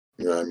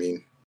 You know what I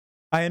mean?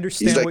 I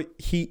understand what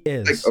he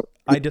is. Like,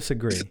 I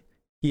disagree.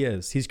 He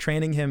is. He's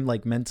training him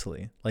like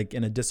mentally, like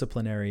in a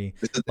disciplinary.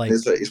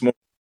 It's more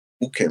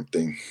boot camp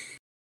thing.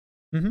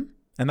 Mm-hmm.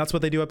 And that's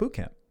what they do at boot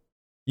camp.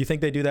 You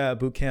think they do that at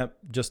boot camp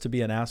just to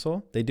be an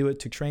asshole? They do it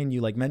to train you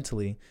like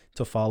mentally,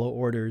 to follow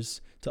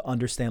orders, to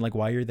understand like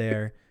why you're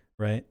there,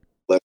 right?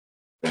 They're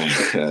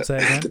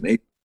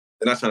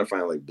not trying to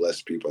find like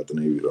blessed people at the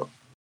Navy though.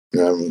 You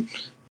know what I mean?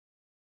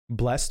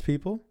 Blessed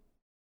people?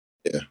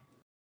 Yeah.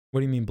 What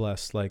do you mean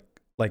blessed? Like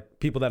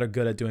people that are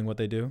good at doing what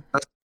they do?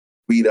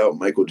 Weed out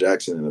Michael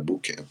Jackson in a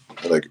boot camp,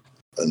 like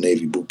a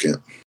Navy boot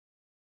camp.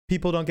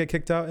 People don't get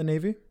kicked out in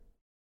Navy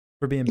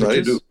for being bitches? No,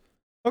 they do.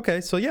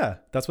 Okay, so yeah,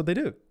 that's what they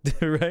do,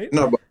 right?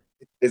 No, but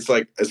it's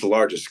like it's a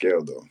larger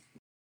scale though.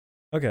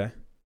 Okay.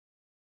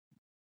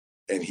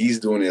 And he's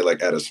doing it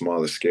like at a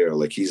smaller scale.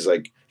 Like he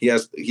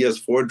has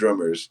 4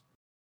 drummers,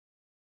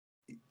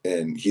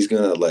 and he's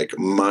gonna like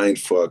mind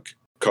fuck,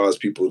 cause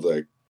people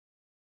like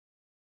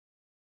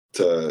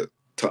to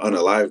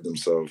unalive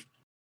themselves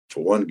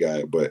for one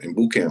guy. But in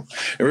boot camp,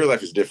 in real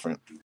life, it's different.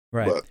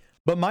 Right.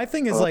 But my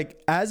thing is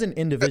like, as an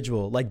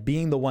individual, like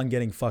being the one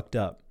getting fucked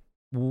up,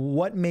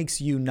 what makes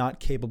you not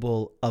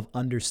capable of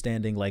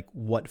understanding like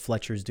what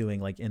Fletcher's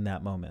doing like in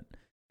that moment?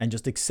 and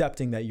just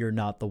accepting that you're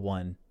not the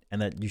one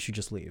and that you should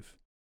just leave.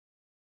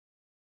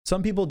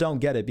 Some people don't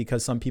get it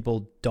because some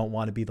people don't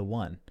want to be the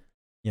one,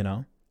 you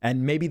know?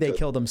 And maybe they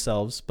kill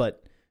themselves,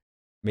 but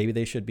maybe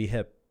they should be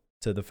hip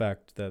to the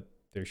fact that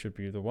they should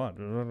be the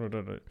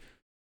one.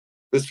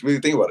 Let's really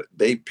think about it.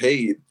 They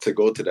paid to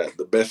go to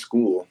the best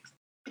school,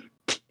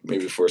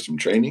 maybe for some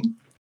training.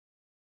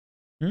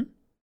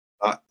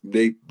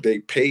 They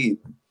paid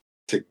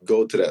to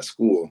go to that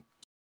school,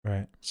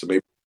 right? So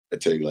maybe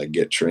to like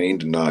get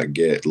trained and not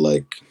get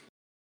like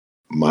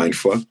mind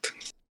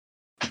fucked.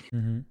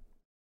 Mm-hmm.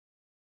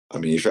 I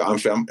mean, if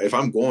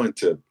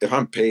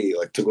I'm paid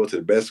like to go to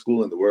the best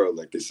school in the world,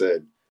 like they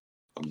said,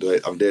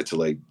 I'm there to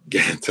like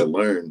get to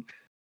learn,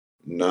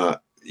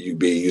 not you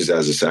be used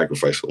as a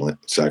sacrificial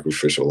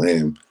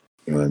lamb.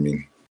 You know what I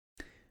mean?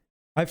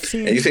 I've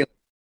seen. And you say,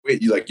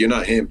 wait, you're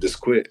not him. Just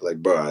quit. Like,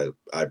 bro,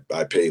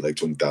 I paid like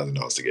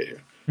 $20,000 to get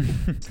here.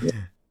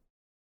 Yeah.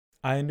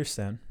 I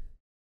understand.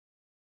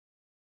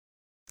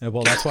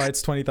 Well, that's why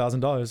it's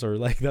 $20,000, or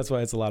like that's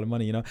why it's a lot of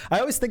money. You know, I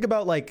always think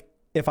about like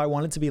if I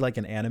wanted to be like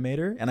an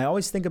animator, and I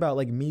always think about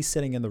like me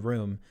sitting in the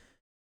room,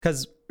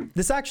 because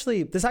this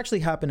actually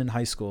happened in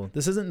high school.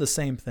 This isn't the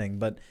same thing,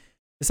 but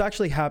this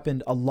actually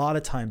happened a lot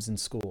of times in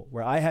school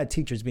where I had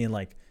teachers being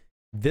like,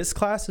 "This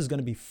class is going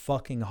to be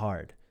fucking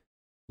hard.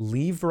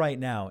 Leave right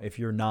now if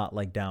you're not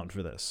like down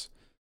for this."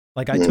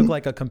 Like I took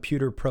like a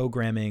computer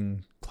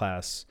programming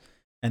class,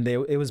 and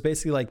it was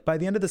basically like, by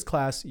the end of this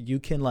class, you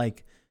can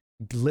like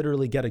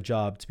literally get a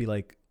job to be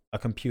like a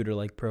computer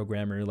like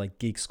programmer, like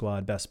Geek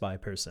Squad, Best Buy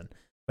person.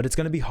 But it's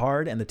going to be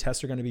hard, and the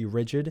tests are going to be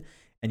rigid,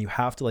 and you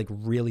have to like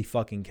really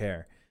fucking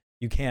care.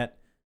 You can't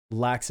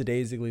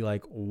lackadaisically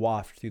like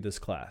waft through this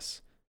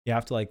class. You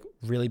have to like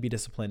really be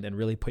disciplined and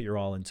really put your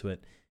all into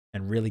it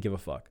and really give a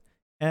fuck.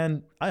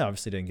 And I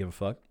obviously didn't give a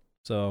fuck.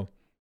 So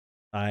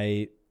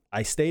I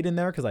stayed in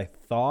there because I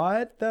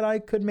thought that I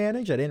could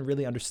manage. I didn't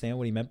really understand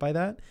what he meant by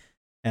that.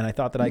 And I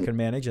thought that I could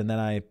manage, and then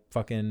I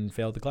fucking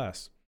failed the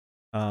class.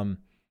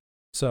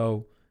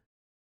 So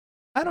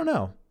I don't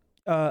know.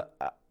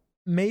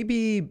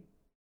 Maybe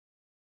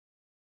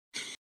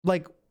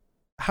like,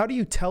 how do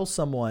you tell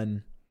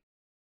someone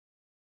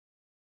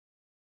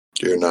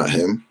you're not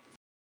him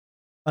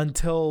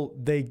until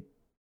they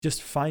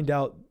just find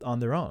out on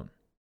their own?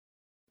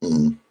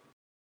 Mm-hmm.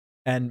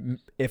 And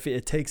if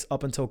it takes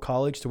up until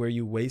college to where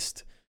you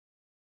waste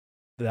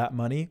that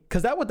money,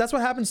 because that's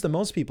what happens to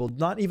most people.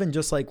 Not even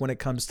just like when it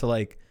comes to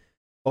like,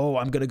 oh,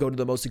 I'm gonna go to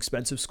the most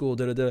expensive school.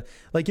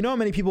 Like, you know how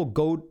many people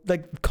go,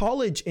 like,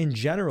 college in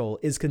general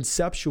is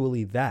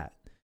conceptually that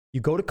you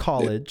go to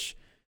college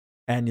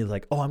and you're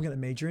like, oh, I'm gonna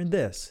major in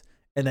this,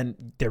 and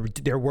then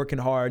they're working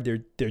hard,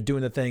 they're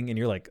doing the thing, and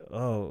you're like,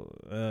 oh,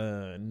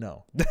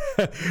 no,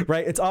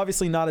 right? It's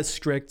obviously not as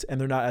strict and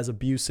they're not as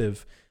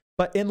abusive,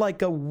 but in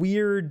like a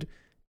weird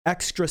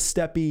extra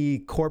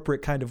steppy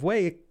corporate kind of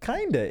way, it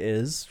kind of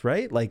is,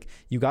 right? Like,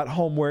 you got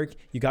homework,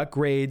 you got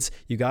grades,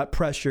 you got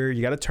pressure,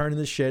 you got to turn in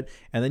the shit,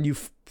 and then you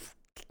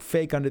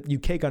cake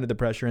under the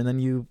pressure, and then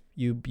you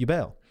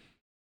bail.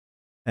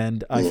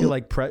 And I feel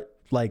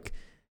like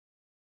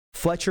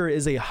Fletcher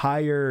is a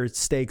higher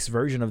stakes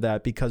version of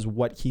that, because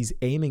what he's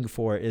aiming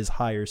for is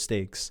higher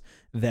stakes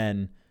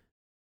than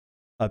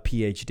a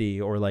PhD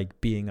or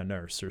like being a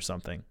nurse or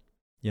something,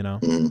 you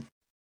know?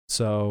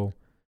 So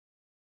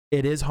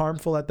it is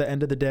harmful at the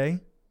end of the day,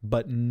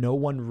 but no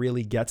one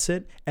really gets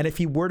it. And if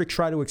he were to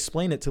try to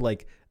explain it to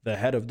like the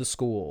head of the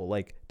school,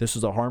 like, this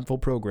is a harmful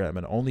program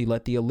and only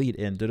let the elite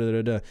in,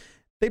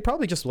 they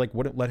probably just like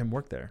wouldn't let him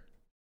work there.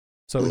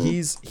 So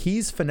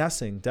he's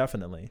finessing,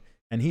 definitely.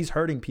 And he's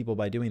hurting people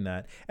by doing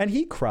that. And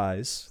he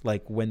cries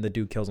like when the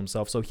dude kills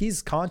himself. So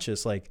he's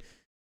conscious, like,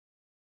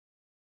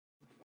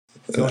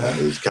 go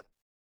ahead.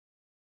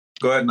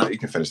 Go ahead. No, you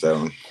can finish that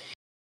one.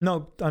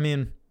 No, I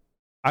mean,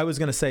 I was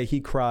going to say he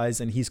cries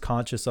and he's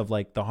conscious of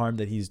like the harm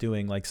that he's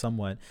doing, like,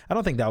 somewhat. I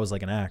don't think that was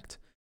like an act.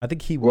 I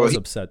think he was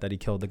upset that he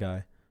killed the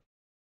guy.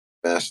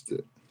 Masked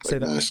it. Say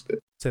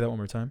that one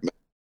more time.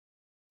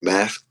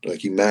 Masked, like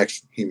he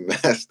masked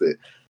it.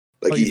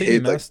 Like he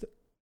hid, like,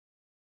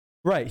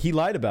 right. He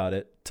lied about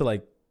it to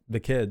like the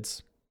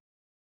kids.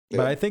 Yeah.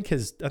 But I think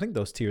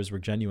those tears were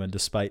genuine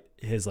despite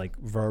his like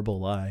verbal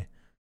lie.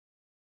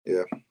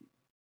 Yeah.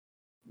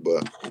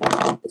 But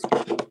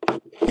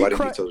why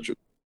didn't he tell the truth?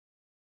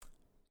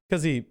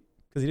 Because he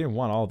didn't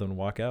want all of them to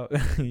walk out.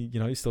 You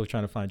know, he's still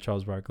trying to find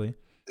Charles Barkley.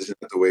 Isn't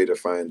that the way to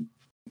find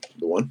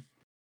the one?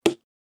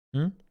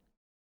 Hmm?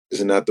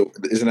 Isn't that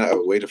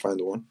a way to find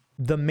the one?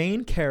 The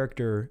main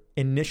character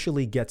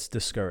initially gets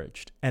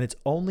discouraged, and it's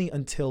only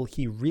until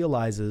he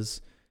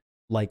realizes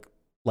like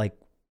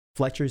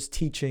Fletcher's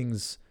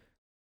teachings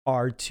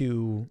are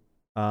to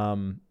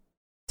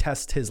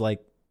test his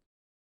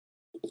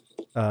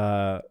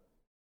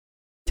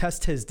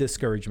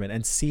discouragement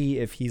and see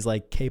if he's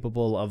like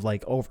capable of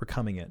like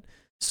overcoming it.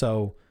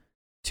 So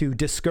to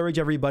discourage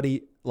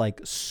everybody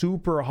like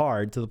super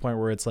hard to the point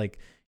where it's like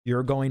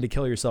you're going to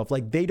kill yourself.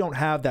 Like, they don't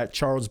have that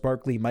Charles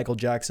Barkley, Michael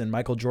Jackson,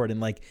 Michael Jordan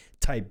like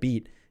type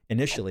beat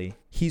initially.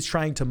 He's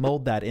trying to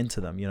mold that into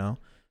them, you know?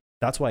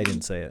 That's why he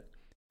didn't say it.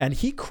 And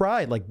he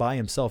cried like by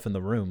himself in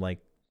the room, like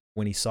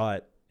when he saw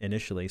it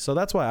initially. So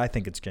that's why I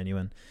think it's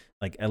genuine,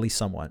 like at least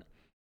somewhat.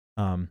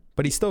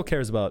 But he still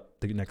cares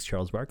about the next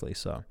Charles Barkley,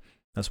 so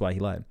that's why he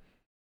lied.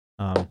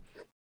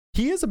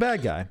 He is a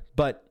bad guy,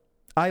 but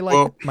I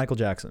like Michael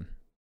Jackson.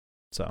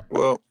 So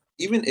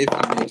even if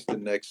he makes the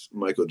next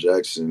Michael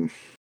Jackson,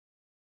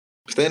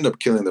 if they end up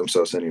killing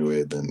themselves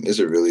anyway, then is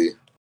it really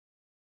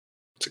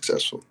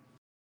successful?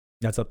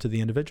 That's up to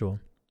the individual.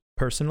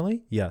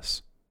 Personally,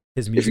 yes.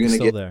 His music is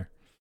still there.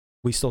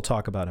 We still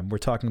talk about him. We're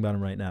talking about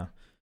him right now.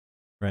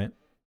 Right?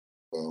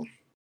 Well,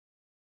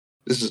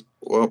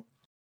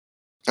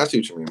 I see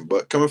what you mean.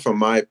 But coming from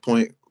my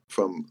point,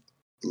 from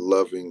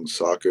loving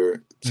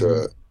soccer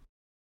to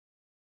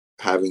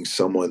having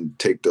someone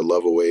take the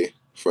love away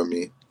from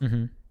me,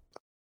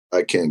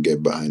 I can't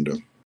get behind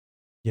him.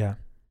 Yeah.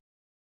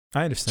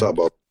 I understand. It's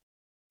all about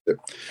it.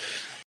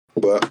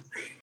 But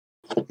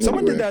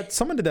someone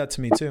did that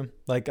to me too.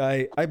 Like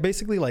I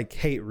basically like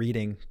hate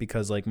reading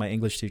because like my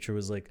English teacher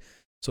was like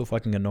so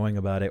fucking annoying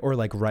about it, or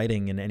like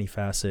writing in any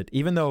facet,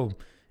 even though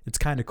it's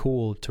kind of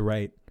cool to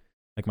write.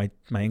 Like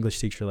my English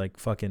teacher like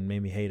fucking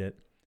made me hate it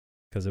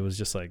because it was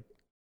just like,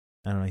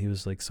 I don't know, he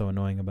was like so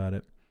annoying about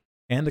it.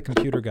 And the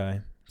computer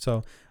guy.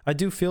 So I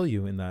do feel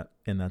you in that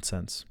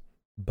sense.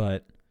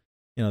 But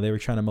you know, they were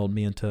trying to mold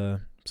me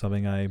into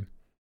something I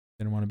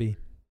didn't want to be.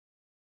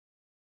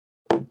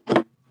 I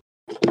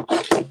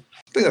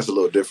think that's a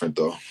little different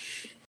though.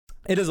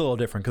 It is a little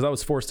different because I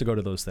was forced to go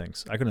to those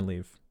things. I couldn't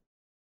leave.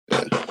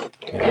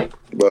 Yeah.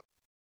 But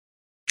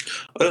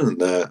other than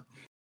that,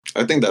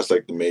 I think that's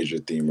like the major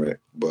theme, right?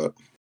 But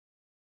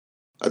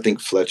I think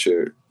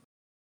Fletcher,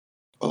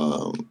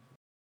 I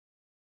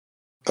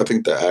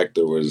think the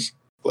actor was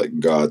like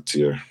God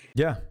tier.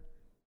 Yeah.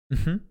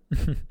 He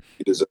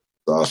deserves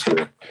the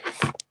Oscar.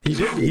 He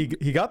did.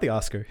 He got the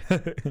Oscar.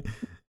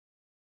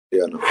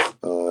 Yeah, no.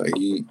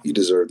 He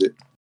deserved it.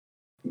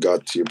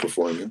 God tier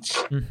performance.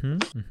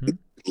 It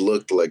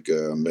looked like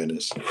a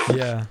menace.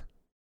 Yeah.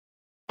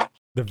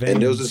 The veins.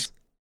 And there was just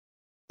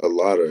a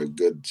lot of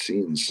good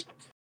scenes.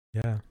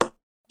 Yeah.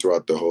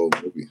 Throughout the whole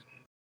movie.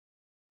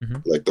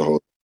 Like the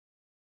whole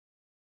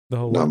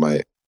not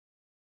my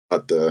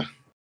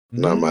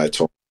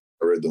tone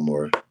rhythm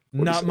or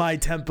not my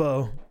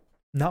tempo.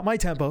 Not my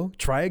tempo.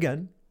 Try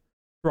again.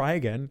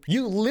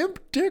 You limp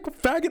dick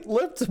faggot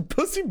lips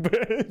pussy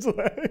bitch.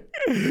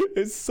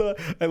 It's so,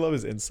 I love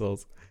his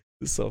insults.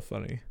 It's so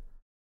funny.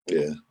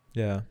 Yeah.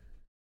 Yeah.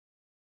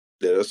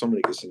 Yeah, there's so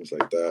many good scenes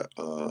like that.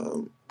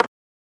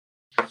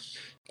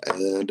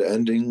 And the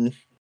ending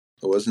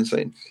was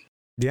insane.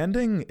 The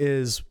ending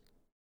is,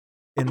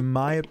 in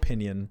my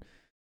opinion,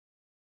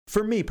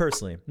 for me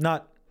personally,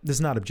 this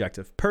is not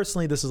objective.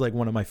 Personally, this is like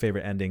one of my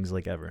favorite endings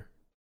like ever.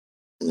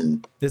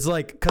 It's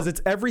like, because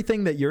it's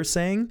everything that you're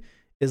saying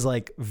is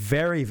like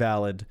very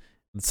valid.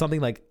 It's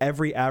something like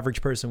every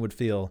average person would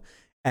feel.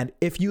 And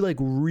if you like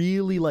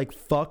really like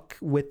fuck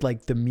with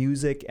like the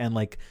music and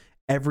like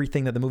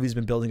everything that the movie's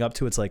been building up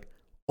to, it's like,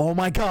 oh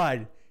my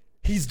God,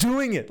 he's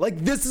doing it. Like,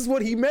 this is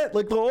what he meant.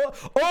 Like,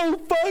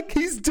 oh fuck,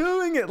 he's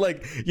doing it.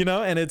 Like, you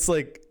know, and it's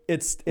like,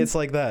 it's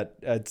like that.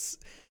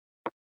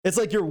 It's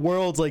like your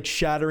world's like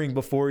shattering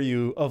before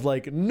you of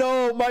like,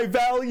 no, my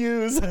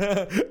values,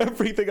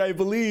 everything I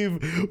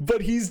believe,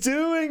 but he's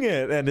doing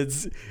it. And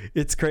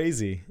it's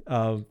crazy.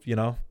 You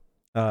know,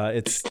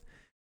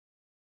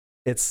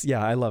 it's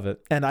yeah, I love it.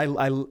 And I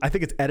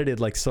think it's edited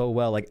like so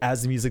well. Like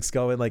as the music's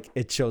going, like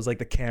it shows like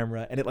the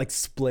camera and it like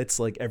splits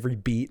like every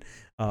beat.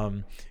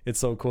 It's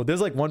so cool. There's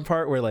like one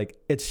part where like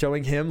it's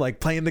showing him like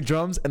playing the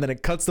drums and then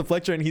it cuts to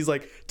Fletcher and he's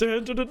like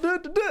dun, dun, dun,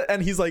 dun, dun, dun,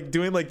 and he's like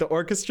doing like the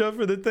orchestra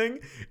for the thing.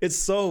 It's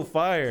so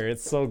fire.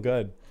 It's so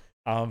good.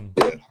 Yeah,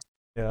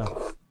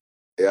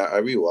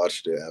 I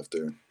rewatched it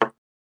after.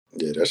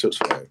 Yeah, that shit's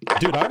fire.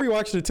 Dude, I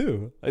rewatched it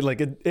too.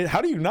 Like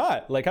how do you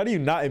not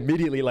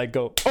immediately like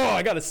go, oh,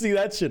 I gotta see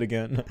that shit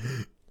again?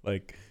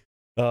 Like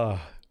yeah,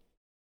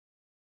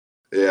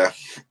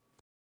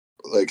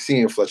 like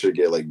seeing Fletcher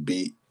get like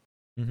beat,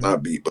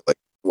 not beat, but like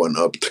one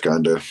up to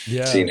kind of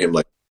seeing him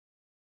like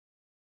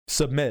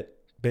submit,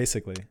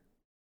 basically.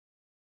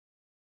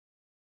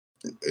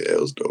 Yeah, it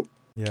was dope.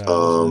 Yeah, it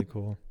was really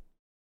cool.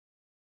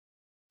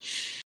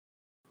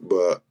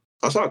 But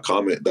I saw a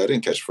comment that I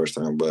didn't catch the first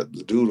time, but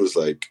the dude was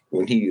like,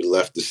 when he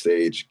left the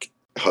stage,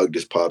 hugged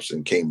his pops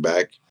and came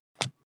back,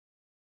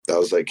 that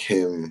was like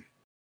him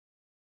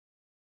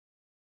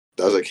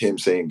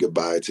saying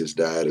goodbye to his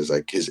dad as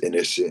like the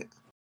innocent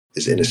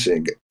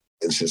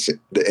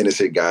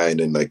guy, and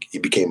then like he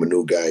became a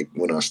new guy,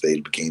 went on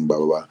stage, became blah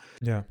blah blah.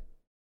 Yeah.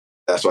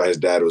 That's why his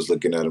dad was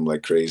looking at him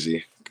like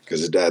crazy,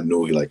 because his dad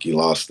knew he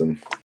lost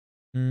him.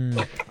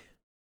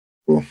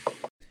 Cool.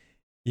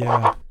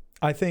 Yeah.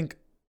 I think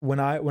when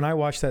I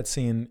watched that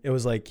scene, it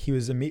was like he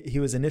was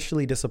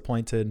initially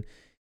disappointed.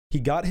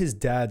 He got his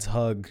dad's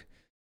hug,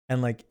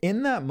 and like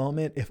in that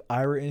moment, if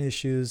I were in his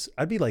shoes,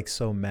 I'd be like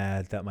so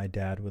mad that my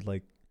dad would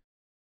like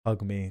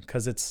hug me,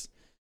 because it's,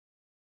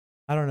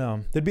 I don't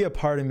know, there'd be a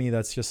part of me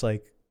that's just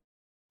like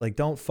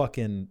don't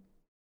fucking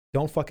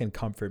don't fucking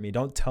comfort me.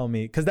 Don't tell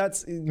me,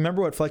 because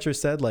remember what Fletcher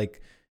said,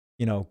 like,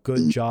 you know,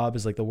 good job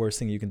is like the worst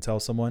thing you can tell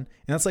someone.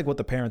 And that's like what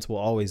the parents will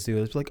always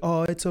do. It's like,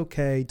 oh, it's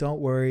okay.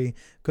 Don't worry.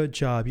 Good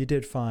job. You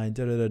did fine.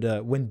 Da, da, da,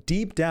 da. When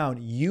deep down,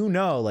 you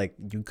know, like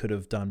you could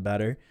have done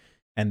better,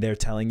 and they're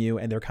telling you,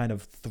 and they're kind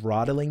of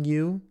throttling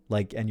you,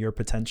 like, and your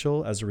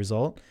potential as a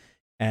result.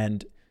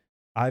 And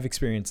I've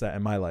experienced that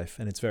in my life,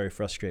 and it's very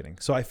frustrating.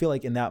 So I feel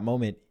like in that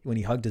moment when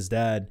he hugged his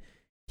dad,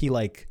 he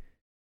like,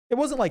 it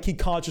wasn't like he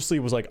consciously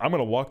was like, I'm going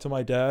to walk to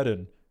my dad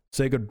and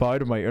say goodbye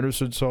to my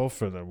innocent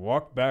self and then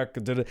walk back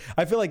and did it.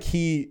 I feel like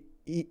he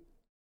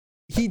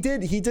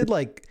did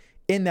like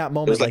in that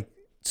moment, like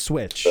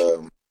switch.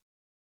 It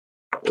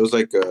was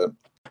like, it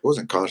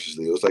wasn't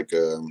consciously. It was like,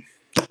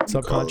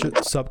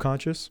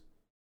 subconscious.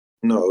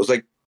 No,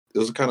 it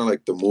was kind of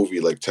like the movie,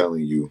 like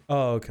telling you.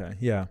 Oh, okay.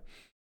 Yeah.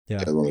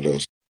 One of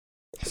those.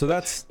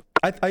 So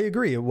I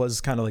agree. It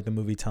was kind of like the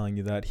movie telling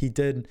you that. He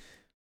did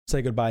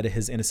say goodbye to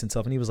his innocent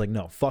self, and he was like,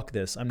 no, fuck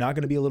this. I'm not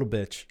going to be a little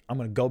bitch. I'm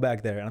going to go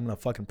back there and I'm going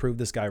to fucking prove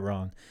this guy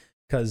wrong.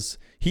 Because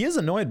he is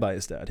annoyed by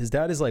his dad. His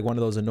dad is like one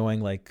of those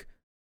annoying, like,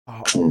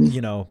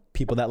 you know,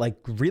 people that like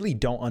really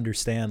don't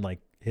understand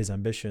like his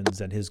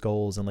ambitions and his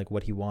goals and like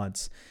what he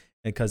wants.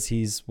 And because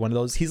he's one of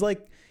those, he's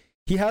like,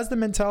 he has the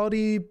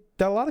mentality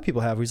that a lot of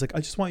people have where he's like, I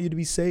just want you to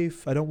be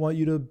safe. I don't want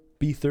you to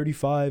be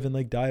 35 and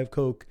like die of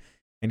coke.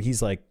 And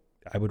he's like,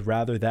 I would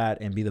rather that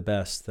and be the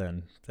best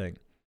than thing,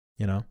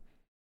 you know?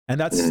 And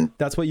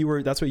that's what you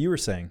were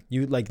saying.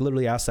 You like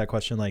literally asked that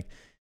question, like,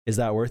 is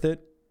that worth it?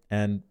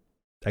 And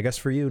I guess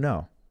for you,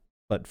 no.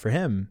 But for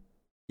him,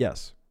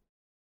 yes.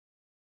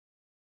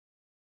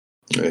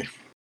 Hey.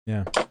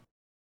 Yeah.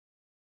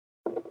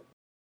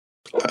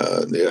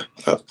 Yeah.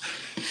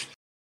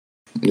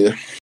 Yeah.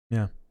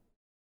 Yeah.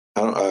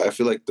 I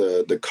feel like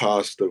the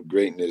cost of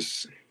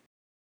greatness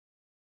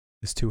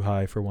is too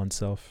high for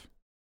oneself.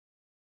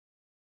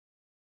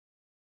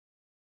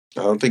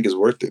 I don't think it's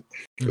worth it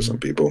for some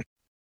people.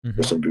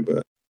 For some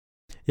people.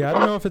 Yeah, I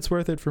don't know if it's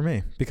worth it for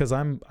me, because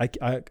I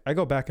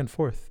go back and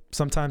forth.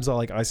 Sometimes I'll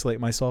like isolate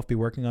myself, be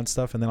working on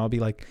stuff, and then I'll be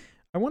like,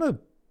 I want to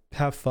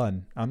have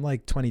fun. I'm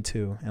like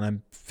 22 and I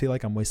feel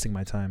like I'm wasting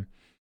my time,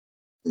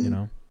 you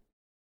know?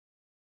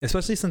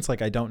 Especially since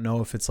like I don't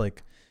know if it's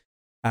like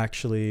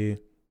actually,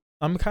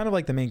 I'm kind of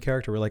like the main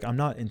character where like I'm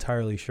not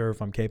entirely sure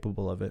if I'm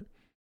capable of it,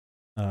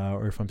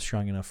 or if I'm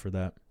strong enough for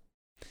that.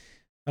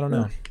 I don't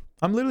know.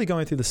 I'm literally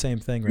going through the same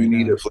thing right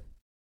now.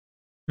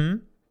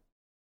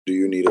 Do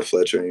you need a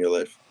Fletcher in your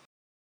life?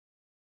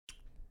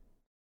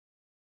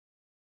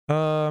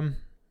 Yeah.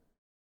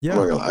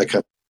 I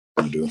kind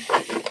of do.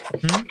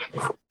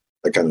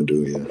 I kind of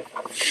do, yeah.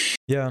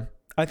 Yeah.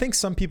 I think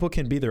some people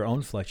can be their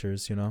own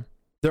Fletchers, you know?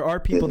 There are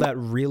people that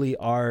really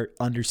are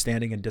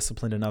understanding and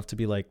disciplined enough to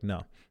be like,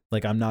 no,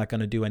 like I'm not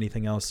going to do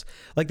anything else.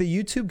 Like the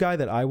YouTube guy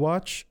that I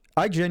watch,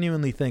 I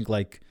genuinely think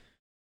like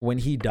when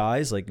he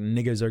dies, like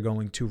niggas are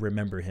going to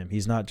remember him.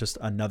 He's not just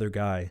another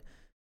guy.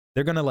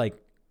 They're going to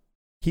like,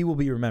 he will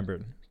be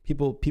remembered.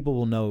 People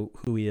will know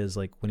who he is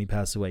like when he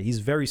passes away. He's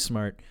very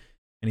smart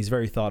and he's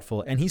very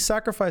thoughtful, and he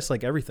sacrificed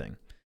like everything.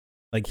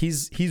 Like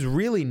he's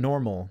really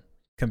normal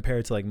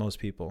compared to like most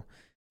people.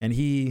 And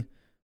he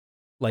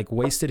like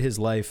wasted his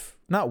life,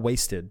 not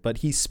wasted, but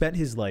he spent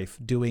his life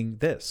doing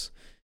this.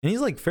 And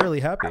he's like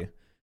fairly happy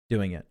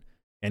doing it.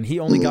 And he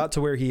only got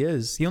to where he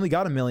is. He only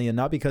got 1 million,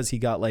 not because he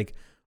got like,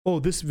 oh,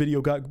 this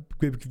video got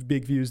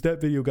big views, that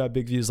video got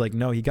big views. Like,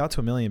 no, he got to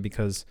 1 million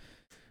because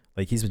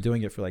like he's been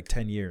doing it for like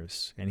 10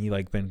 years and he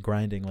like been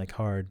grinding like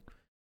hard.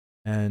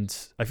 And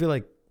I feel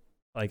like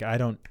I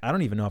don't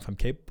even know if I'm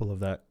capable of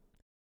that.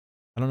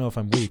 I don't know if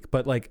I'm weak,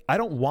 but like I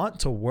don't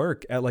want to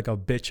work at like a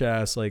bitch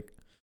ass like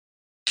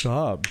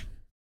job.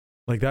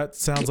 Like that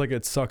sounds like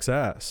it sucks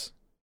ass,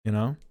 you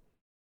know?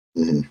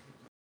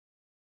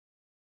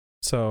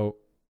 So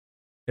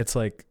it's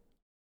like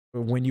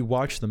when you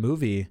watch the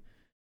movie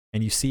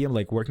and you see him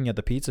like working at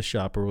the pizza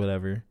shop or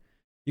whatever,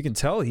 you can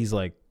tell he's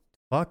like,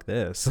 fuck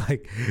this.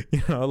 Like,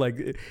 you know,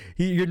 like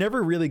you're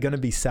never really going to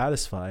be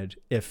satisfied.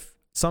 If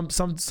some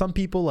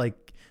people,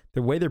 like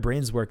the way their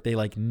brains work, they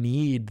like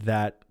need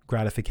that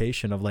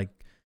gratification of like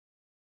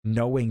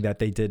knowing that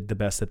they did the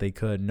best that they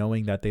could,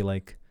 knowing that they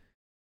like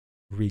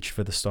reached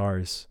for the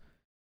stars.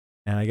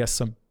 And I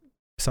guess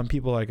some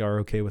people like are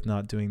okay with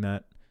not doing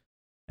that.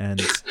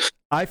 And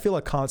I feel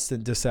a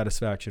constant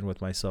dissatisfaction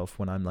with myself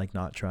when I'm like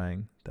not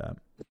trying that.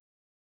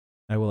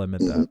 I will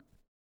admit that.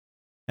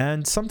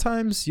 And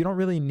sometimes you don't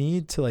really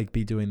need to like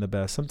be doing the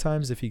best.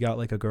 Sometimes if you got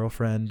like a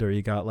girlfriend or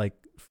you got like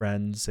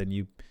friends and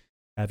you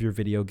have your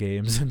video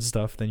games and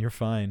stuff, then you're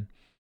fine.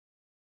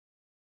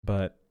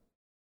 But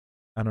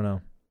I don't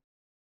know.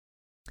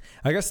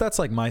 I guess that's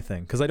like my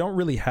thing, because I don't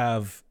really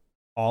have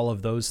all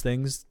of those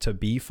things to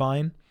be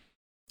fine.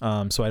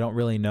 So I don't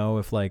really know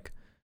if like,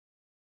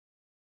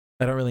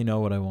 I don't really know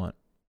what I want.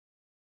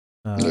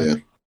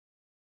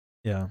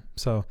 Yeah.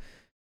 So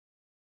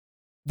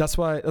that's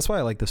why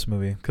I like this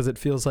movie, because it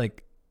feels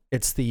like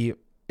it's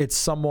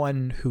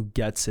someone who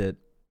gets it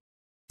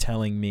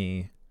telling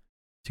me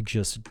to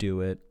just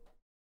do it,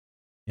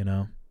 you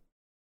know?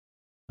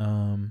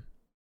 Um,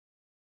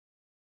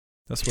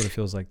 that's what it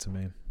feels like to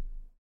me.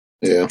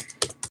 Yeah.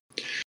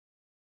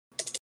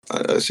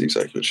 I see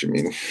exactly what you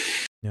mean.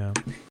 Yeah.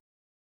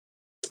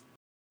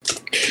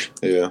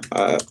 Yeah.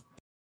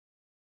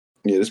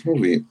 This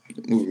movie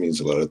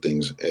means a lot of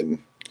things, and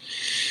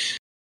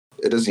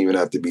it doesn't even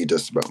have to be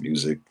just about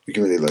music. You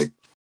can really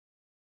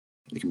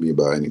it can be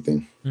about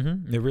anything.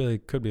 Mm-hmm. It really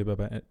could be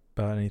about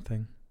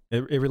anything.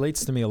 It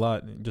relates to me a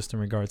lot, just in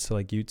regards to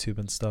like YouTube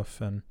and stuff,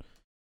 and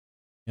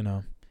you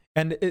know,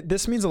 and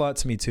this means a lot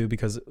to me too,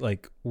 because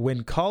like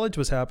when college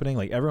was happening,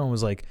 like everyone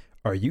was like,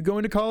 "Are you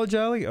going to college,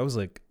 Allie?" I was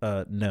like,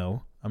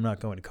 "No, I'm not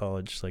going to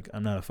college. Like,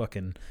 I'm not a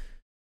fucking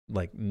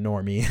like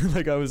normie."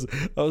 Like I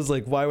was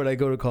like, "Why would I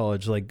go to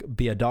college? Like,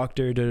 be a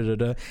doctor?" Da da da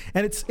da.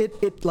 And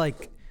it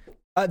like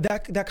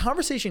that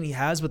conversation he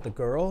has with the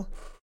girl.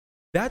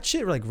 That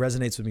shit like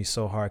resonates with me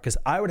so hard, because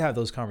I would have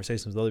those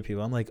conversations with other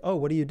people. I'm like, "Oh,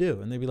 what do you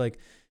do?" And they'd be like,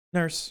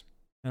 "Nurse."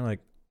 And I'm like,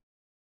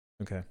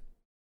 "Okay."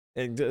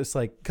 It's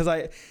like, because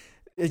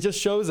it just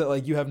shows that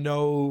like you have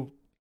no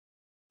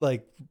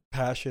like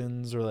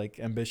passions or like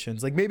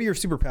ambitions. Like maybe you're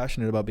super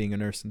passionate about being a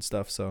nurse and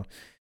stuff, so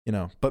you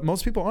know. But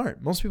most people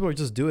aren't. Most people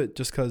just do it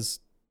just because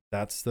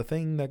that's the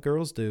thing that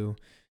girls do,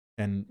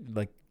 and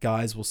like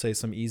guys will say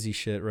some easy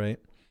shit, right?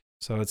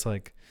 So it's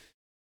like.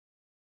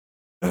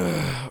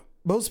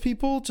 Most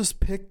people just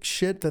pick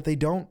shit that they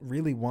don't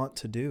really want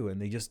to do,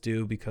 and they just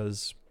do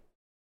because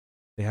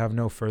they have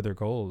no further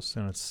goals,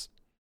 and it's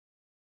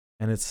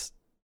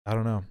I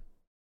don't know.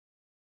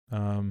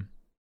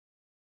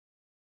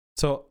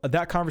 So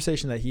that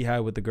conversation that he had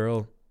with the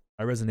girl,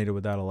 I resonated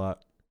with that a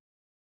lot,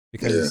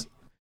 because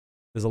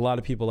there's a lot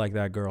of people like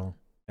that girl,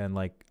 and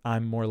like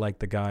I'm more like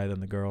the guy than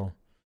the girl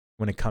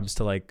when it comes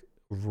to like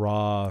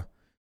raw,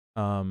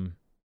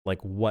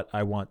 like what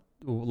I want.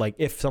 Like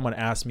if someone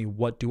asked me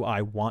what do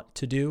I want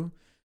to do,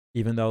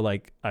 even though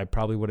like I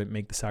probably wouldn't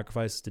make the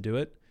sacrifices to do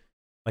it,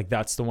 like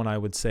that's the one I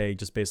would say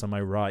just based on my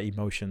raw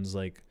emotions,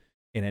 like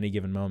in any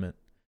given moment.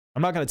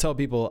 I'm not going to tell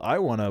people I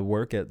want to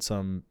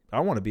I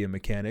want to be a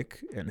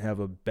mechanic and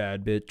have a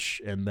bad bitch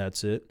and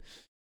that's it.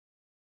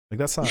 Like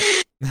that's not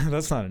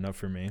that's not enough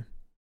for me.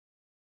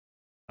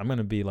 I'm going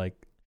to be like,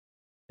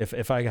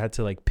 if I had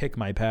to like pick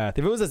my path,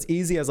 if it was as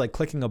easy as like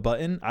clicking a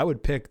button, I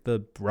would pick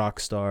the rock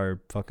star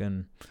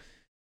fucking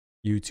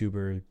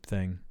YouTuber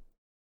thing,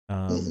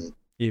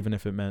 even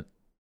if it meant,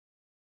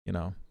 you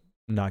know,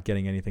 not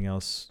getting anything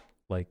else,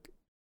 like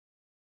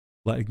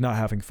not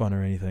having fun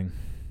or anything.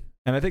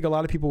 And I think a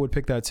lot of people would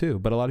pick that too,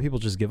 but a lot of people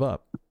just give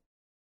up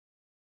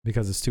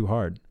because it's too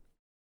hard.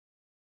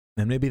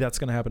 And maybe that's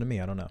going to happen to me.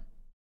 I don't know.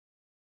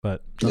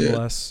 But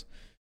nonetheless,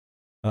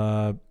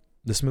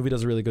 this movie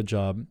does a really good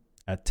job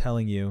at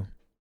telling you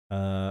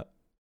that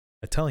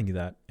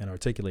and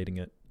articulating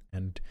it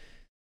and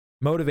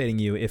motivating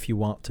you if you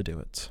want to do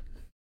it.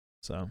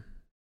 So,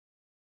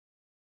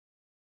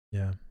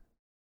 yeah.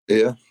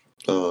 Yeah.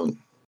 I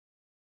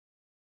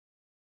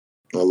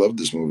love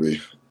this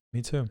movie.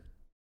 Me too.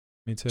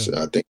 So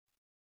I think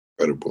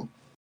incredible.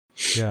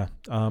 Yeah.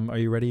 Are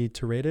you ready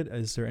to rate it?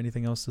 Is there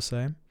anything else to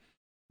say?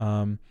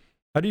 How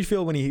do you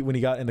feel when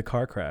he got in the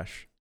car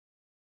crash?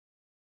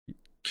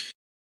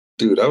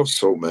 Dude, I was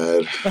so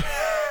mad.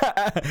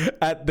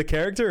 At the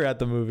character or at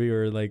the movie,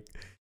 or like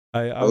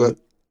I was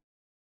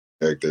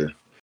character.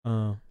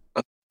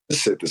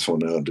 Let's sit this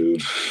one out,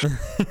 dude.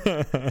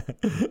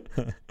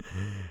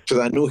 Because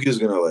I knew he was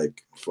gonna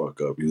like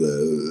fuck up.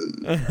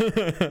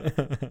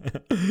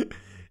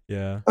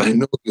 Yeah. I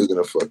knew he was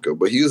gonna fuck up,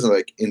 but he was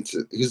like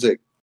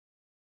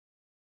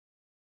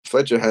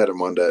Fletcher had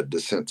him on that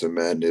descent to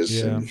madness.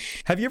 Yeah. And,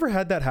 have you ever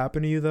had that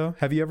happen to you though?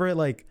 Have you ever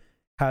like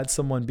had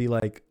someone be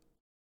like,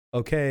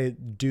 okay,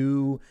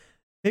 do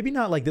maybe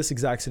not like this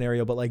exact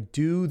scenario, but like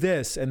do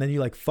this, and then you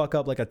like fuck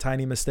up like a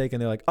tiny mistake,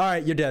 and they're like, all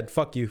right, you're dead.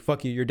 Fuck you,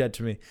 you're dead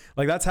to me.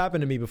 Like that's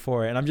happened to me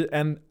before, and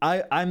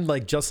I'm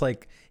like just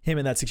like him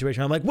in that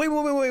situation. I'm like, wait,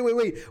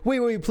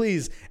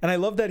 please. And I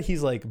love that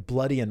he's like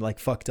bloody and like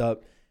fucked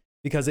up,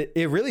 because it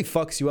really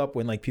fucks you up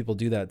when like people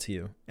do that to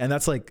you, and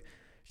that's like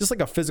just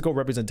like a physical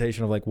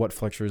representation of like what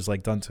Fletcher has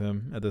like done to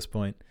him at this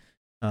point.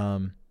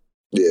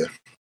 Yeah,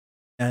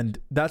 and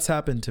that's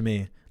happened to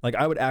me. Like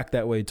I would act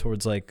that way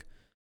towards like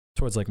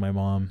my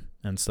mom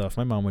and stuff.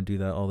 My mom would do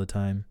that all the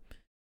time.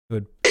 It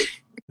would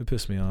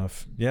piss me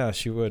off. Yeah,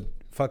 she would.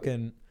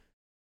 Fucking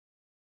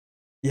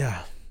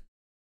yeah.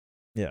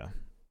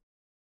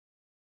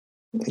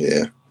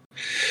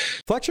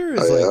 Fletcher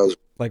is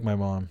like my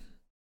mom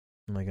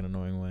in like an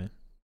annoying way,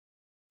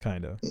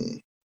 kind of.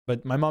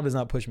 But my mom does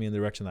not push me in the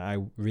direction that I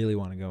really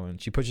want to go in.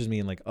 She pushes me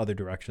in like other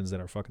directions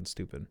that are fucking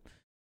stupid.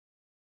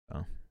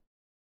 So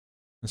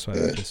that's why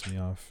that pisses me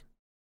off.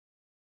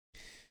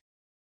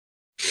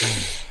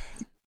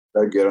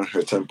 I get on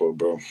her tempo,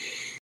 bro.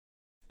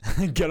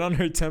 Get on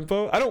her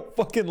tempo? I don't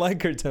fucking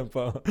like her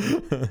tempo.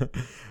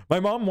 My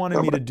mom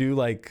wanted me to do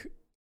like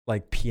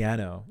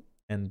piano,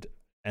 and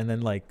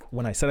then like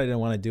when I said I didn't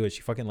want to do it,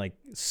 she fucking like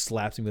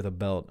slaps me with a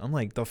belt. I'm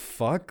like, the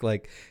fuck?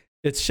 Like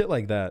it's shit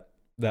like that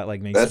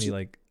like makes me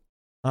like,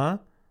 huh?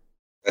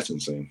 That's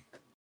insane.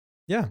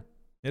 Yeah,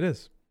 it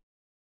is.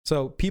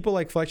 So people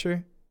like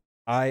Fletcher,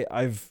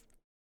 I've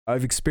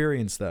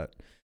experienced that.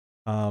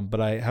 But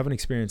I haven't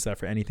experienced that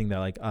for anything that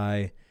like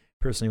I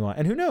personally want.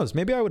 And who knows,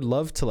 maybe I would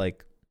love to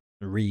like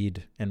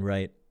read and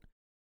write,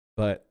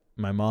 but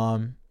my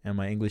mom and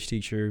my English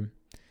teacher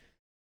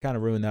kind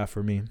of ruined that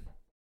for me.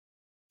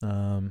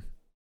 I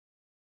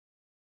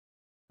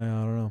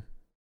don't know.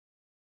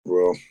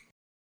 Well,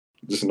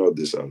 just know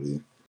this,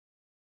 Ali.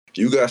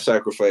 You got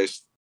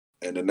sacrificed,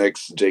 and the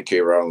next J.K.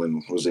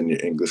 Rowling was in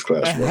your English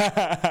class.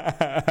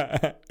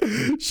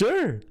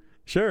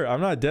 Sure.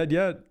 I'm not dead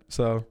yet,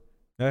 so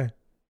hey,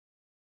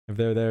 if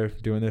they're there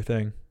doing their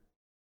thing,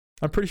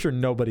 I'm pretty sure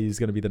nobody's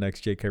gonna be the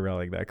next J.K.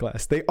 Rowling in that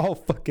class. They all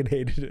fucking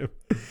hated him.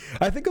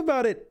 I think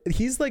about it.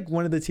 He's like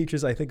one of the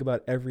teachers I think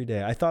about every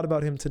day. I thought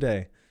about him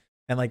today,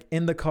 and like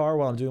in the car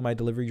while I'm doing my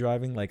delivery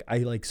driving, like I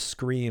like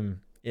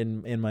scream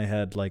in my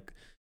head like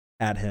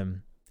at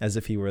him as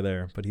if he were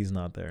there, but he's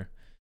not there.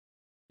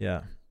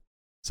 Yeah.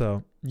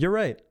 So you're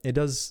right. It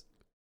does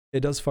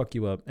fuck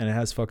you up, and it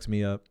has fucked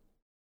me up.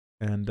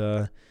 And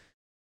I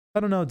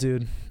don't know,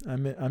 dude.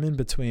 I'm in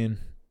between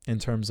in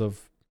terms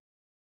of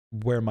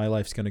where my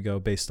life's gonna go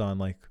based on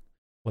like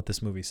what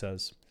this movie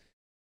says.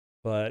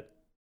 But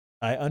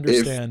I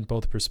understand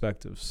both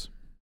perspectives.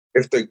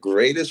 If the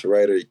greatest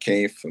writer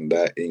came from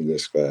that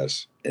English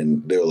class,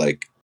 and they were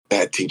like,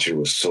 that teacher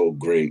was so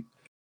great,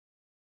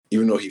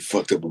 even though he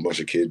fucked up a bunch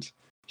of kids,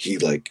 he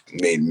like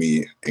made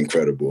me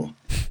incredible,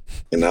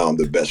 and now I'm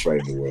the best writer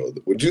in the world.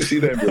 Would you see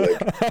that and be like,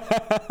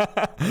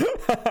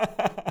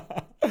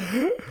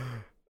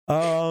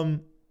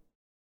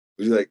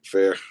 would you like,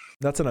 fair?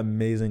 That's an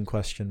amazing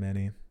question,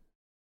 Manny.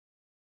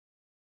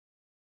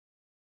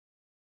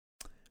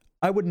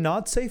 I would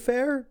not say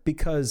fair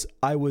because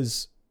I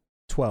was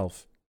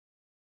 12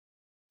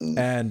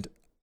 and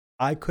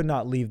I could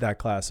not leave that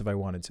class if I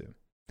wanted to.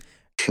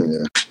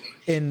 Yeah.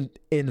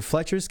 In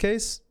Fletcher's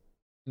case,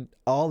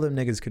 all them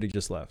niggas could have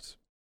just left.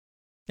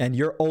 And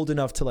you're old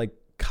enough to like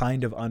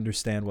kind of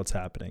understand what's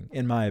happening,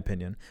 in my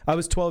opinion. I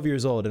was 12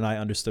 years old and I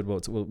understood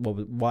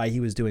why he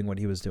was doing what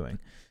he was doing,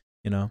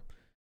 you know?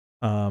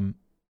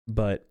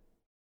 But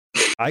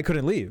I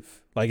couldn't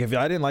leave. Like if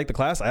I didn't like the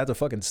class, I had to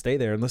fucking stay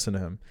there and listen to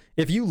him.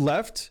 If you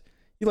left,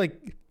 you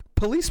like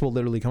police will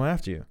literally come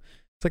after you.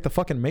 It's like the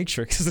fucking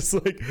Matrix. It's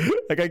like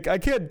I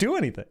can't do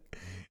anything,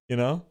 you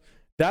know?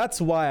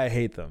 That's why I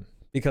hate them,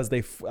 because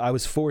I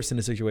was forced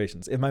into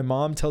situations. If my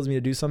mom tells me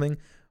to do something,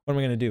 what am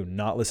I going to do?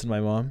 Not listen to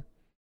my mom?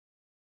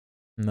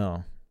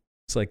 No.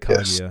 It's like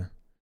Kaguya. Yes.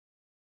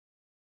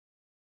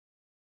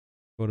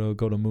 Go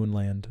to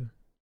Moonland.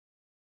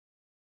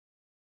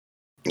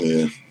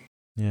 Yeah.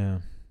 Yeah.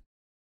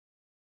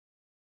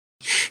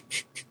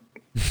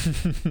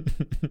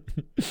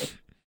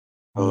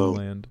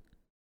 Moonland.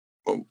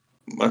 One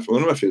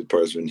of my favorite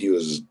parts when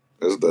that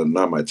was the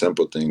Not My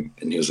Temple thing,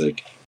 and he was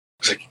like,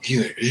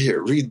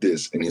 here, read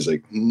this, and he's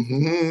like,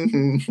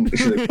 mm-hmm.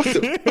 He's like, what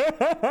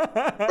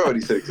the bro? And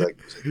he said, like,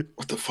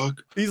 what the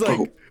fuck? He's like,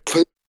 bro,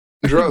 play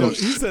drums. No,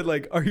 he said,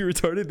 like, are you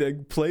retarded?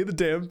 Like, play the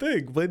damn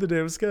thing, play the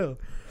damn scale.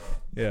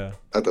 Yeah.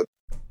 I thought.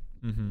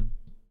 Mm-hmm.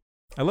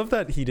 I love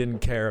that he didn't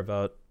care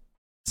about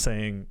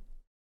saying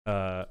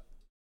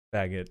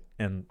faggot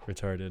and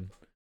retarded.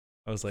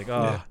 I was like,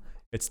 yeah.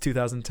 It's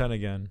 2010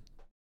 again.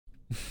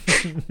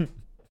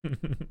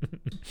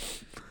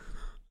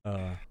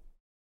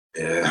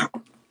 Yeah,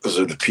 those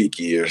are the peak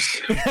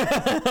years.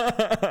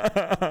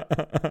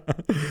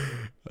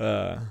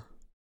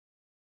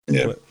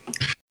 Yeah.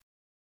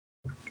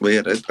 But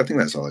yeah, I think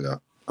that's all I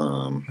got.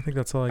 I think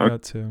that's all I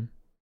got too.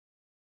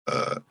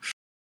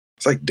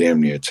 It's like damn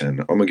near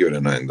 10. I'm gonna give it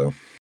a 9 though.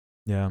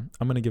 Yeah,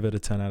 I'm gonna give it a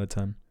 10 out of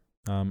 10.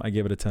 I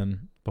gave it a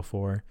 10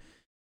 before.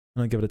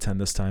 I'm gonna give it a 10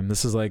 this time.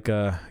 This is like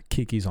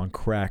Kiki's on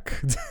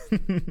crack.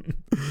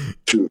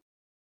 True.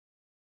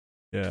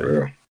 Yeah. For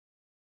real.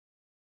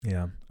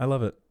 Yeah, I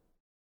love it.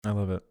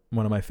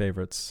 One of my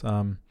favorites.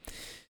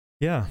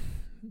 Yeah,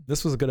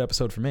 this was a good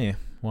episode for me.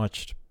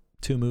 Watched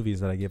 2 movies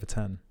that I gave a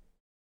 10.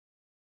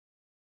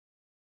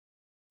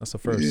 That's the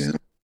first.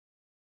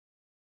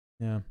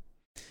 Yeah.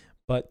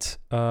 But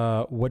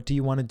what do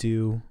you want to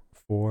do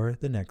for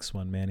the next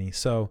one, Manny?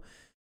 So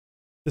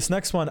this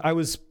next one, I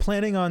was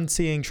planning on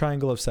seeing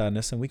Triangle of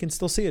Sadness, and we can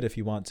still see it if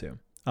you want to.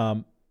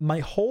 My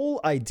whole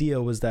idea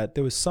was that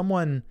there was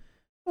someone.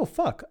 Oh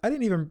fuck! I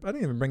didn't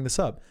even bring this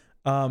up.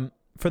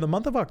 For the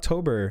month of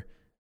October,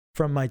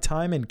 from my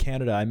time in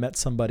Canada, I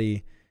met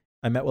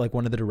like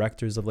one of the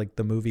directors of like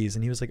the movies,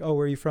 and he was like, "Oh,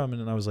 where are you from?"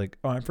 And I was like,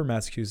 "Oh, I'm from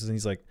Massachusetts." And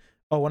he's like,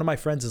 "Oh, one of my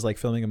friends is like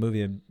filming a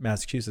movie in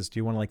Massachusetts. Do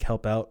you want to like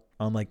help out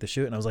on like the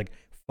shoot?" And I was like,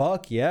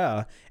 "Fuck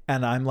yeah!"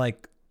 And I'm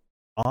like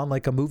on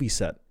like a movie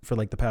set for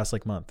like the past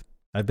like month.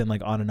 I've been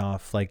like on and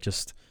off, like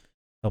just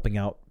helping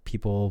out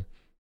people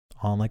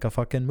on like a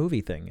fucking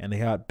movie thing, and they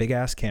got big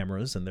ass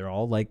cameras, and they're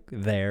all like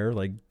there,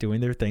 like doing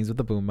their things with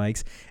the boom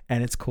mics,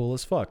 and it's cool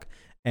as fuck.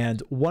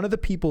 And one of the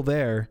people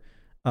there,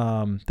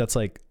 that's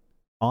like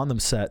on the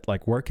set,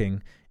 like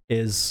working,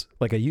 is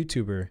like a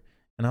YouTuber,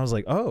 and I was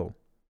like, oh,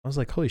 I was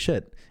like, holy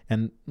shit.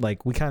 And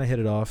like, we kind of hit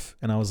it off.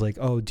 And I was like,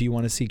 oh, do you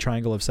want to see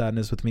Triangle of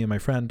Sadness with me and my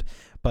friend?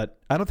 But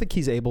I don't think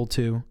he's able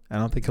to. I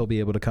don't think he'll be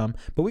able to come.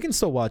 But we can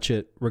still watch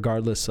it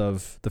regardless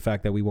of the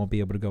fact that we won't be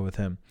able to go with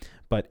him.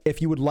 But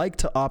if you would like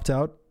to opt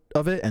out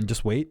of it and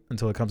just wait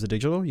until it comes to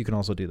digital, you can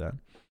also do that.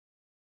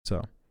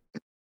 So.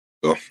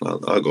 Oh,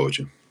 I'll go with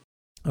you.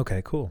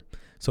 Okay, cool.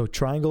 So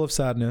Triangle of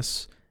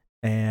Sadness.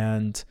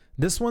 And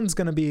this one's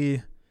going to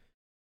be...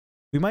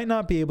 We might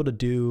not be able to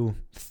do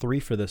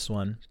 3 for this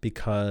one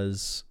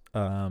because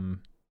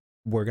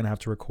we're going to have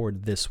to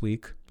record this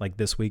week, like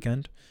this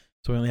weekend.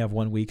 So we only have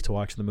 1 week to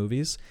watch the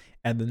movies.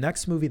 And the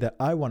next movie that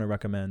I want to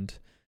recommend,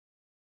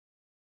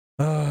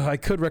 I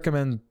could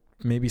recommend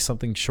maybe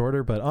something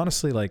shorter, but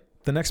honestly, like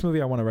the next movie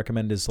I want to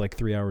recommend is like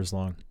 3 hours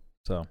long.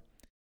 So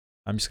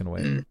I'm just going to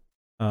wait.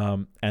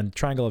 And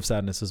Triangle of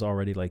Sadness is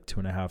already like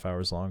 2.5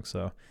 hours long.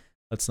 So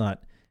let's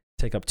not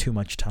take up too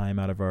much time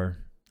out of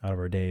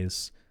our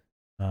days.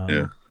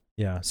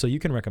 Yeah. So you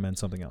can recommend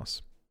something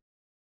else.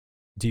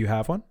 Do you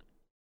have one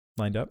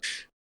lined up?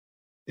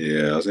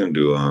 Yeah, I was gonna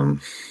do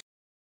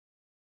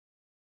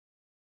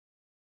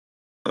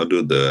I'll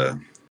do the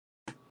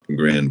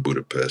Grand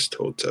Budapest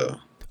Hotel.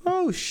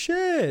 Oh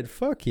shit!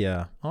 Fuck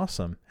yeah!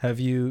 Awesome.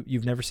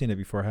 You've never seen it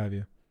before, have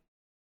you?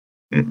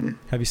 Mm-mm.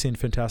 Have you seen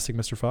Fantastic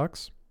Mr.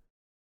 Fox?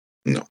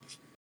 No.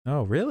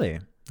 Oh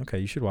really? Okay,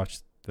 you should watch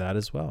that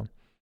as well.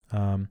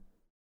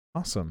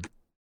 Awesome.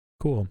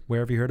 Cool. Where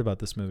have you heard about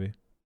this movie?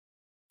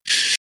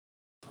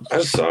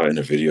 I saw it in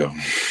a video,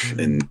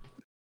 and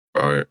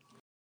art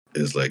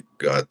is like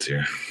God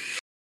tier.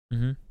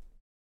 Mm-hmm.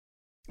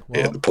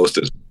 Well, Yeah, the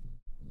poster's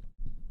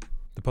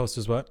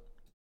what?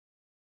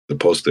 The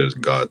poster is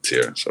God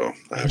tier, so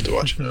I have to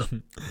watch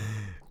it.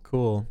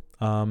 Cool.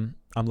 I'm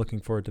looking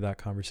forward to that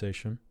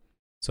conversation.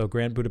 So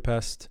Grand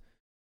Budapest,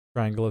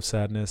 Triangle of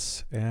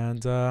Sadness,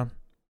 and yeah,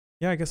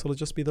 I guess it'll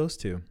just be those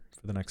 2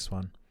 for the next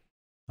one.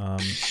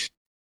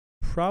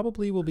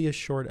 Probably will be a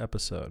short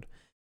episode.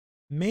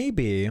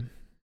 Maybe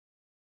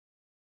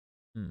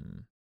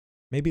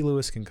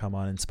Lewis can come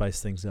on and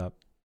spice things up.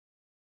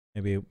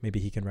 Maybe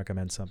he can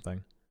recommend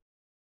something.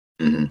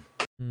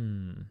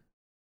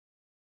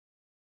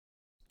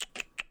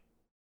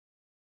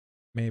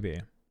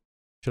 Maybe.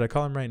 Should I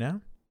call him right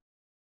now?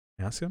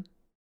 Ask him?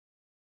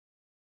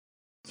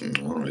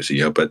 Is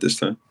he up at this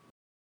time?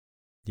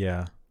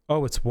 Yeah.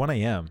 Oh, it's 1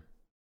 a.m.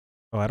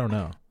 Oh, I don't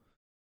know.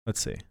 Let's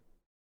see.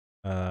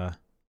 Let's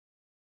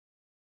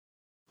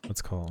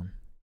call him.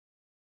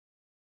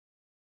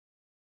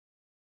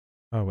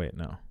 Oh, wait,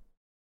 no.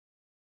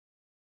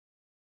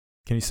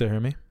 Can you still hear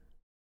me?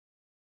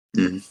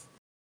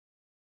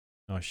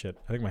 Oh, shit.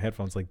 I think my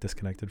headphone's like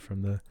disconnected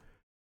from the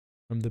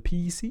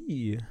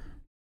PC.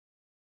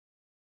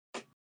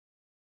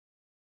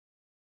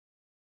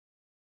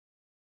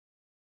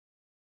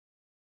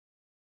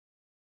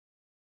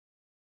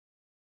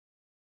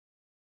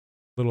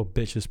 Little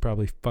bitch is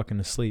probably fucking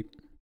asleep.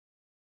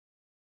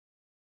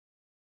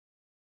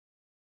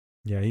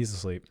 Yeah, he's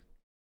asleep.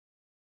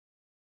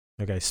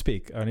 Okay,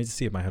 speak. I need to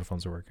see if my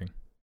headphones are working.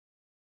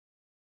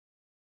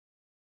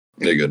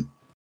 They're good.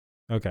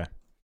 Okay.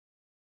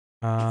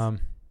 Yeah.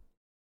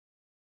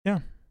 All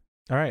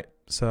right.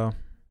 So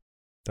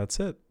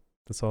that's it.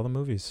 That's all the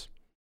movies.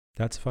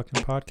 That's a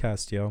fucking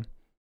podcast, yo.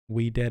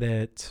 We did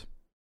it.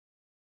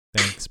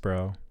 Thanks,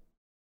 bro.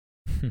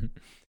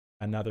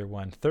 Another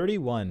one.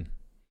 31.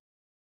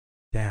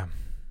 Damn.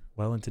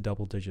 Well into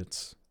double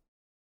digits.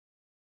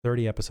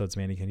 30 episodes,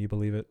 Manny. Can you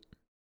believe it?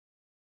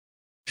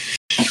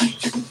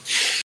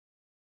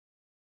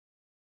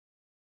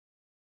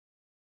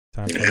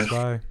 Time flies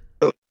by.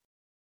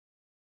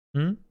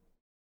 It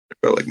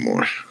felt like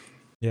more.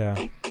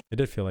 Yeah, it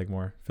did feel like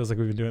more. Feels like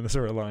we've been doing this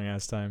for a long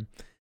ass time.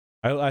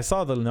 I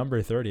saw the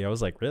number 30. I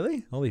was like,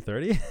 really? Only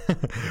 30? I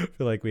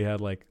feel like we had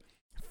like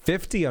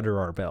 50 under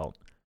our belt.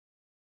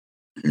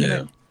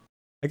 Yeah.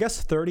 I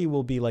guess 30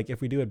 will be like, if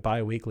we do it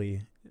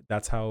bi-weekly,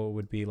 that's how it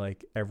would be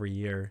like every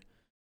year.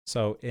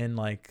 So in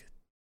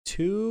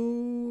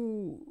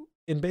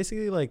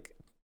basically like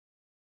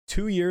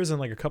 2 years and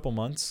like a couple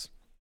months,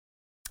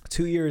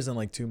 2 years and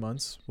like 2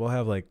 months, we'll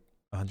have like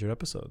 100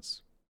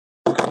 episodes.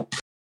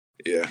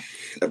 Yeah.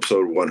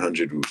 Episode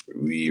 100,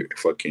 we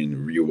fucking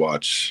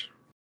rewatch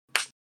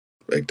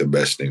like the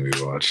best thing we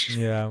watched.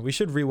 Yeah, we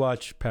should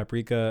rewatch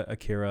Paprika,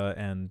 Akira,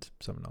 and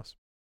something else.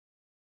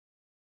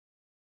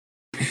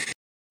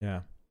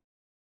 Yeah.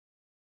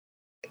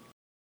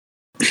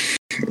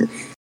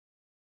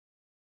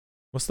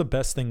 What's the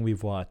best thing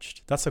we've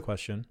watched? That's the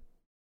question.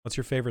 What's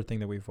your favorite thing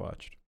that we've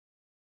watched?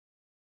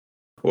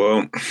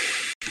 Well,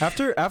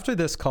 after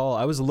this call,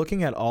 I was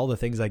looking at all the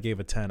things I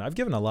gave a 10. I've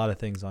given a lot of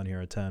things on here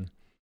a 10.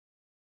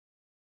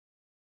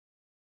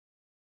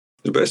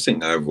 the best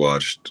thing I've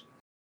watched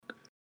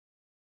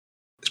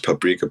is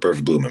Paprika,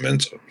 Perfect Blue,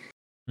 Memento.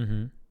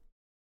 Mm-hmm.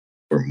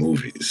 For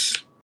movies.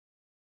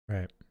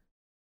 Right.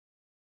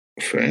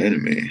 For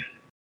anime.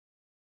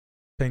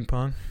 Ping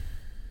Pong.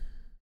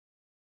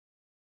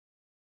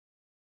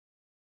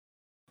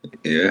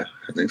 Yeah,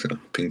 I think so.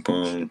 Ping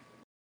Pong.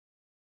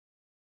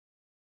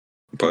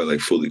 Probably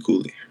like Fully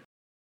Cooley.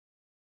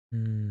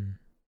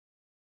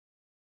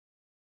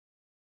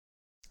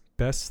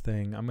 Best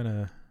thing. I'm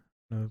gonna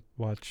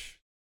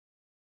watch.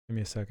 Give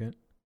me a second.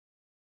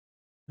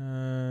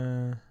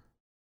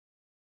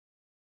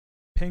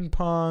 Ping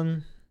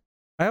pong.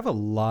 I have a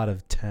lot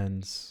of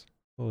 10s.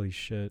 Holy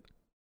shit.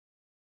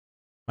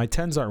 My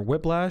 10s are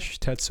Whiplash,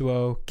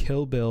 Tetsuo,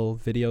 Kill Bill,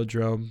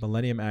 Videodrome,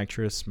 Millennium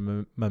Actress,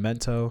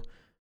 Memento,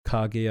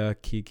 Kaguya,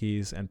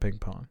 Kiki's, and Ping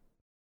Pong.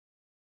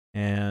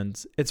 And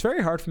it's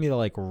very hard for me to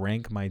like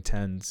rank my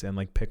 10s and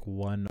like pick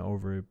one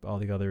over all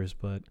the others,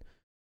 but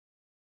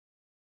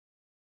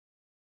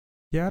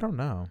yeah, I don't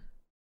know.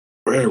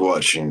 We're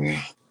watching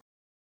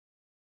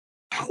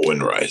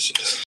Wind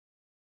Rises.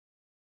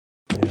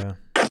 Yeah.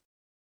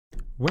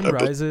 Wind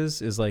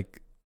Rises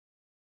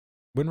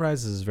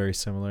is very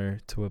similar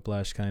to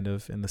Whiplash, kind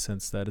of, in the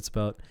sense that it's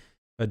about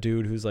a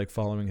dude who's like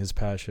following his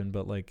passion,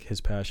 but like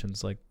his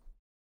passion's like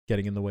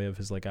getting in the way of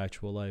his like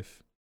actual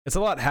life. It's a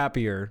lot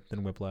happier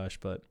than Whiplash,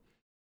 but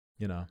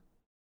you know,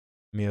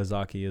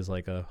 Miyazaki is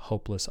like a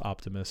hopeless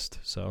optimist,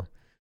 so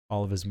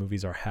all of his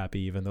movies are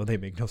happy even though they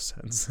make no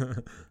sense.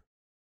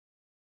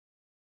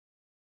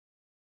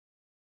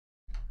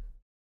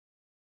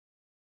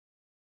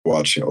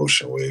 Watching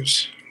Ocean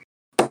Waves.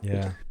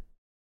 Yeah.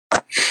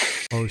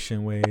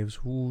 Ocean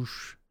waves,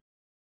 whoosh.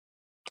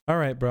 All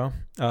right, bro.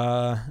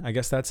 I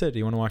guess that's it. Do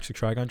you want to watch the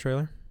Trigun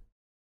trailer?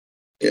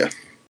 Yeah.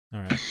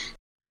 All right.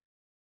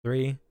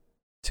 3,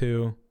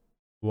 2,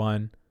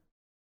 1,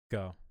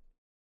 go.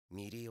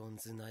 ミリオン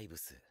ズナイブ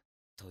ス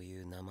と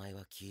いう名前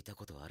は聞いた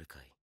ことあるか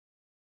い？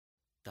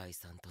第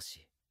三都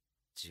市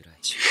ジュライ。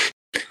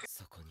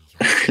そこにや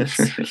って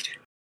きた。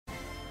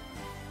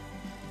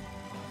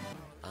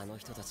あの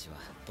人たちは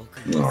僕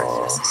に優しかっ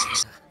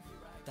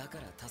た。だか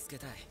ら助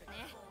けたい。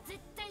絶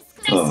対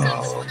少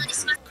ない少なに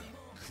します。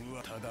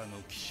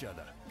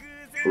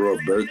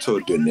Roberto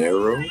De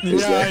Niro?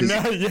 Is Yeah, that I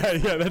know.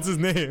 Yeah, that's his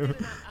name.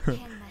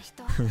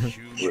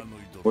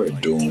 We're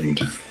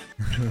doomed.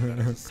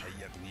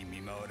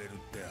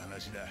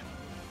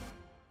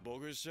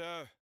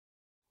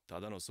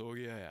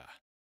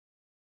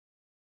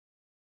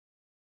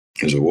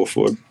 Is it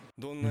Wolford?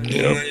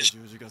 Yeah.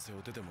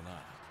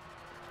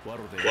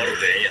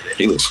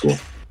 He looks cool.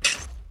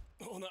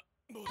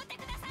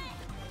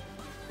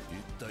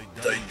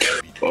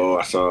 Oh,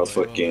 I saw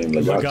fucking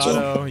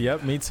Legato.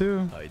 Yep, me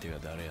too.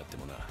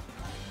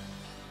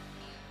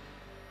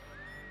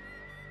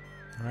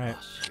 All right.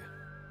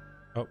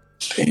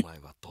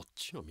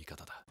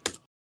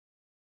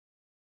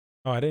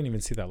 Oh, I didn't even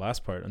see that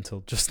last part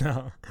until just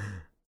now.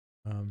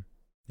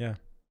 Yeah.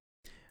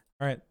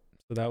 All right.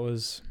 So that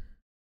was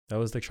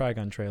the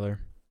Trigun trailer.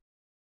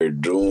 They're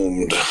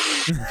doomed.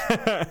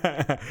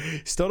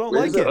 Still don't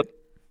like it.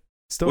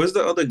 Where's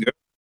the other girl?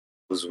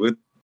 Was with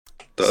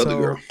the other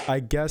girl. I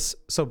guess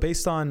so.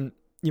 Based on,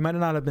 you might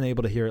not have been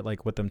able to hear it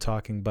like with them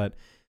talking, but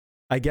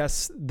I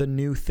guess the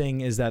new thing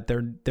is that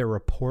they're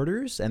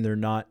reporters and they're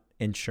not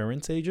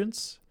insurance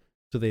agents.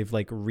 So they've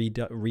like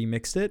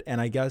remixed it,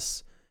 and I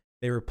guess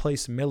they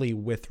replaced Millie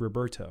with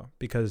Roberto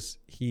because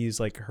he's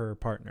like her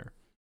partner.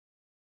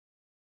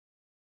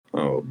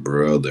 Oh,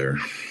 brother.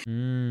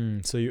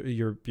 So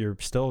you're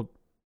still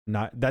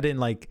not. That didn't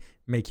like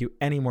make you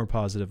any more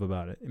positive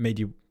about it. It made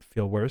you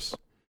feel worse.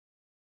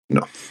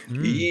 No,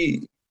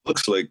 he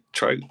looks like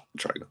Trigun.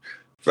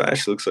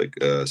 Vash looks like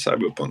a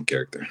cyberpunk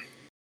character.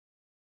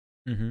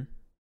 Mm-hmm.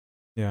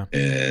 Yeah.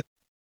 And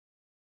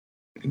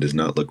it does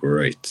not look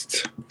right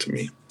to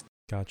me.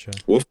 Gotcha.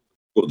 Wolf,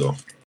 cool though.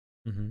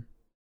 Mm-hmm.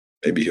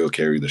 Maybe he'll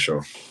carry the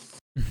show.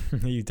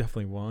 You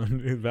definitely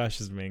won.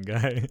 Vash is the main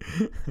guy.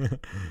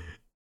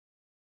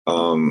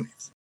 I'm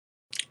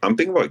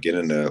thinking about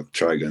getting a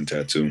Trigun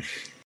tattoo.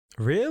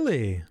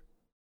 Really?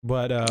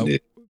 What?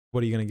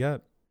 What are you gonna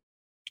get?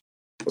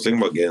 I was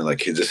thinking about getting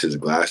like his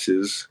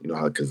glasses. You know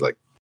how, because like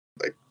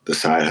the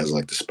side has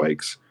like the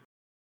spikes.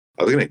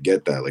 I was gonna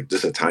get that, like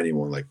just a tiny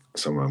one, like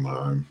somewhere on my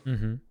arm.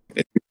 Mm-hmm.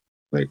 And,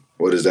 like,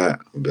 what is that?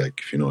 I'd be like,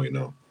 if you know, you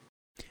know.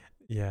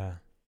 Yeah,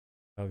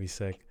 that would be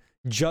sick.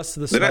 Just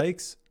the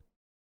spikes?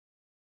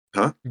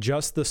 Huh?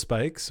 Just the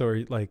spikes,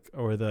 or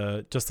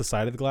just the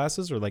side of the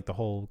glasses, or like the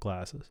whole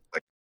glasses?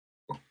 Like,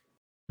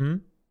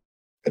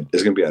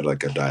 it's gonna be at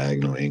like a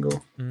diagonal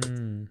angle.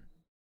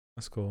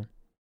 That's cool.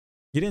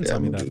 You didn't tell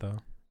me that though.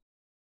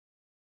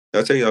 Did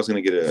I tell you I was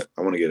gonna get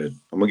I'm gonna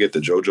get the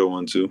JoJo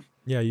one too.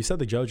 Yeah, you said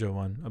the JoJo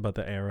one about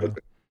the arrow.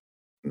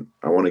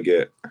 I want to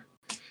get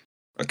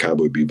a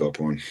Cowboy Bebop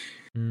one.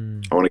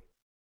 I want to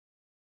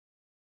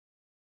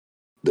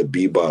the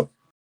Bebop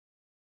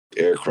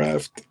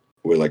aircraft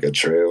with like a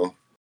trail,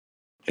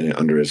 and then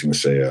under it's gonna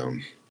say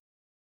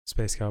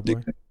Space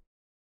Cowboy.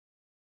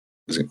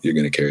 You're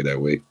gonna carry that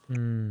weight.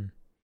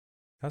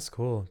 That's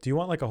cool. Do you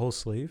want like a whole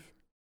sleeve?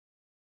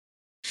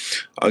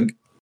 I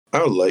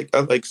like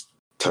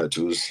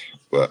tattoos,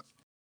 but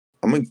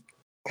I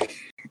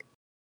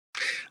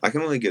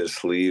can only get a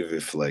sleeve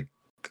if like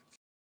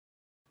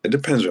it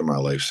depends where my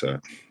life's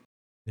at.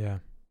 Yeah.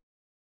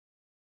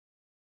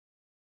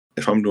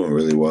 If I'm doing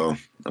really well,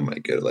 I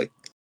might get like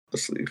a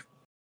sleeve.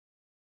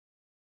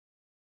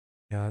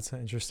 Yeah, that's an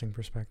interesting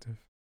perspective.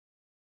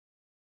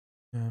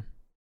 Yeah.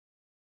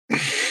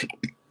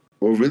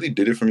 What really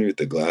did it for me with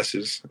the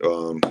glasses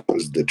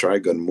was the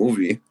Trigun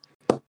movie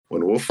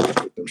when Wolf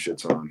put them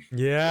shits on.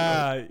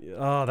 Yeah.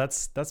 Oh,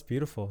 that's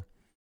beautiful.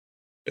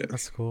 Yeah.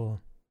 That's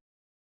cool.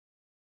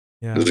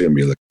 Yeah. This is gonna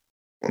be like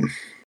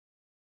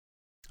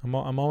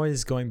I'm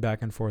always going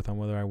back and forth on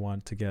whether I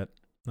want to get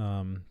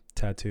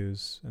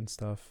tattoos and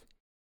stuff.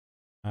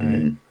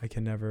 I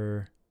can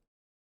never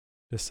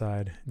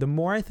decide. The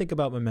more I think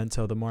about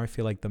Memento, the more I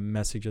feel like the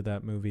message of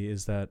that movie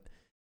is that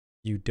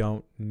you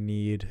don't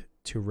need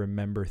to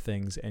remember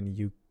things and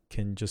you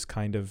can just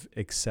kind of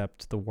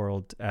accept the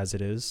world as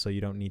it is. So you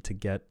don't need to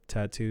get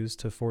tattoos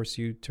to force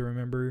you to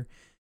remember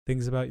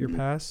things about your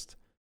past.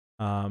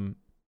 But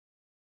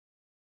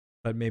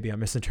maybe I'm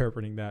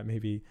misinterpreting that.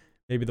 Maybe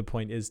the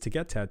point is to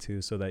get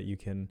tattoos so that you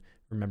can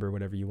remember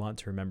whatever you want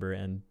to remember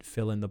and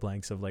fill in the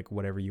blanks of like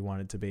whatever you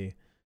want it to be.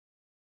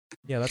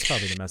 Yeah, that's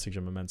probably the message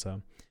of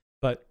Memento.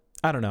 But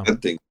I don't know.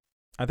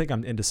 I think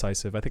I'm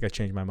indecisive. I think I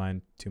changed my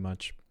mind too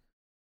much.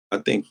 I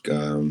think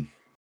I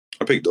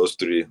picked those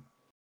three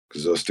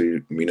because those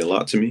three mean a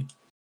lot to me.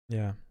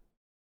 Yeah.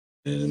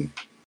 And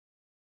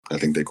I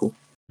think they're cool.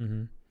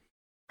 Mm-hmm.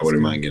 I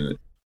wouldn't mind getting it.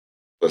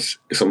 But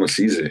if someone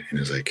sees it and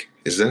is like,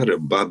 is that a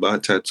Baba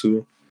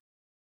tattoo?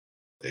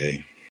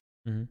 Hey.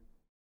 Mm-hmm.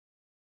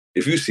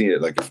 If you see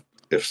it, like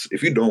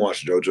if you don't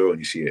watch JoJo and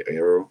you see an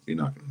arrow, you're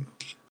not gonna know.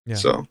 Yeah.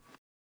 So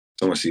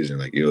someone sees it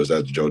like, yo, is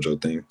that the JoJo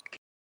thing?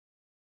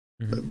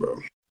 Mm-hmm. Like, bro,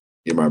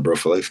 you're my bro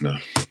for life now.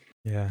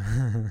 Yeah.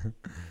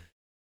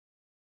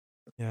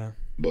 Yeah.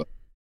 But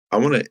I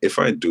wanna if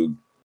I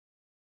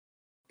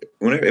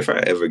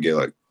ever get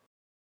like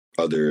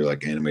other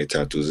like anime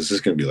tattoos, this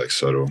is gonna be like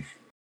subtle.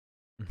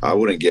 Mm-hmm. I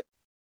wouldn't get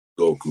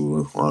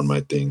Goku on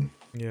my thing.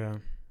 Yeah.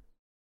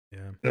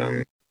 Yeah.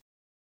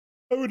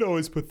 I would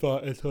always put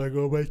thought into like,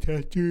 oh, my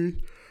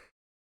tattoos.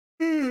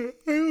 I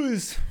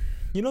always,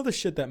 you know, the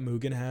shit that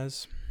Mugen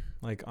has,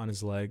 like on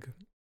his leg.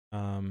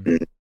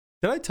 Did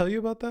I tell you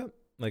about that?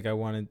 Like, I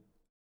wanted.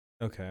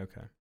 Okay. I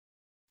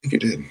think you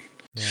did.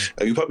 Yeah.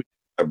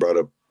 I brought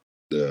up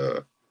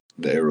the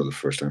arrow the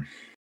first time.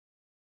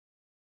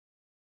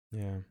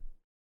 Yeah.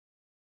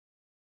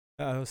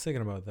 I was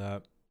thinking about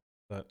that,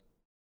 but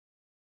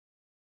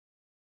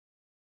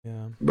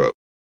yeah. But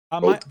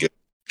both get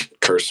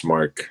curse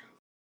mark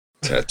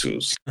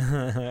tattoos.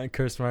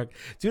 Curse mark,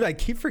 dude. I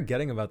keep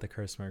forgetting about the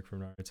curse mark from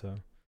Naruto.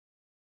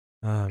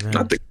 Oh man.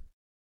 Not the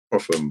or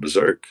from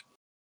Berserk.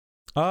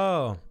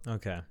 Oh,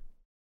 okay.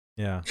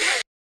 Yeah.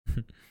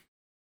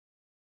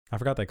 I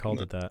forgot they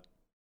called it that.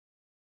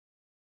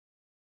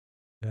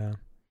 Yeah.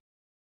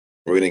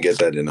 We're gonna get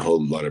that, and a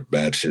whole lot of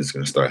bad shit's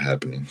gonna start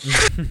happening.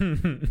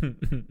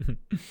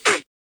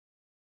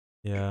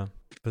 Yeah,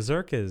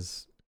 Berserk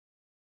is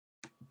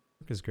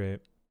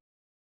great.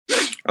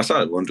 I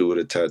saw one dude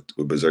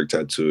with Berserk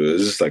tattoo. It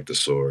was just like the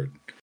sword.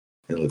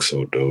 It looks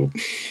so dope.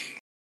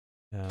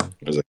 Yeah,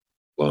 it was like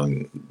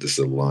this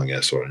is a long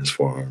ass sword in his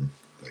forearm.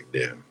 Like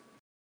damn,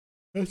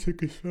 that's a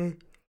good shot.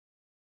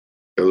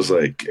 It was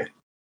like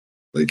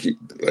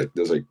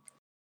there's like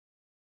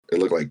it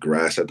looked like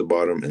grass at the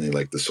bottom, and then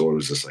like the sword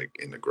was just like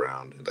in the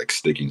ground, and, like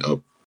sticking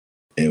up.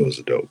 And it was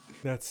dope.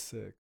 That's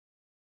sick.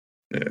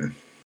 Yeah.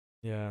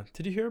 Yeah.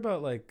 Did you hear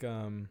about like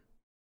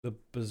the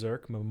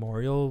Berserk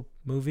memorial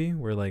movie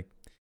where like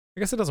I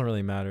guess it doesn't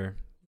really matter.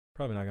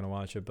 Probably not gonna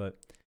watch it, but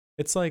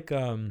it's like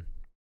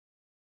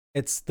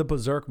it's the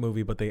Berserk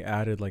movie, but they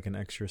added like an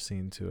extra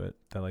scene to it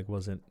that like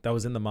was in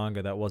the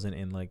manga that wasn't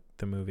in like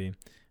the movie.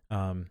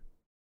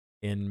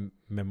 In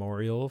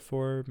memorial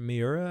for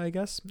Miura, I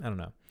guess. I don't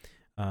know.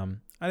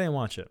 I didn't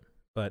watch it,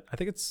 but I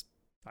think it's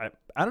I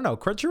don't know.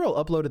 Crunchyroll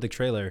uploaded the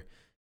trailer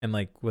and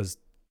like was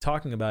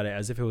talking about it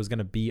as if it was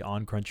gonna be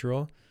on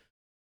Crunchyroll.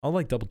 I'll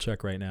like double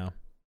check right now.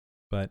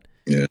 But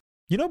yeah,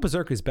 you know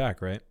Berserk is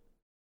back, right?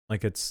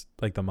 Like it's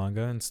like the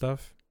manga and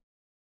stuff.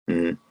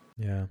 Mm-hmm.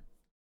 Yeah.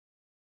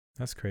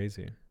 That's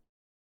crazy.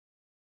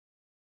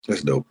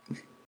 That's dope.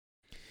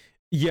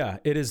 Yeah,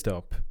 it is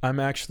dope. I'm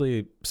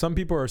actually some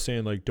people are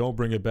saying like don't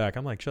bring it back.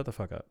 I'm like, shut the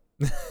fuck up.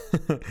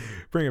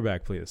 Bring it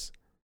back, please.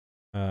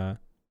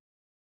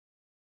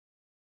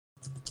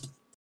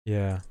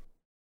 Yeah.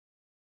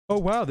 Oh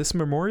wow, this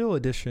memorial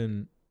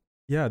edition.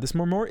 Yeah, this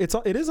memorial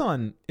it is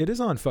on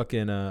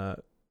fucking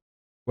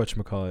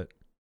whatchamacallit.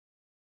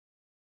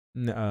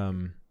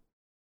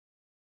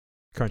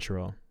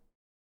 Crunchyroll.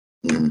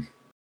 Mm-hmm.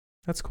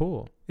 That's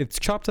cool. It's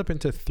chopped up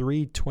into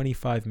 3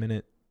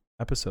 25-minute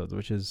episodes,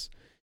 which is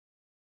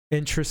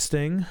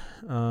interesting.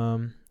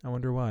 I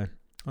wonder why.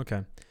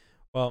 Okay.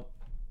 Well,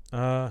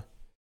 yeah,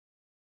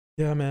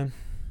 man.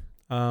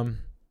 That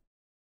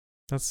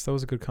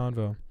was a good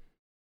convo.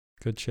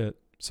 Good shit.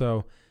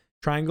 So,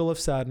 Triangle of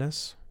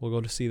Sadness. We'll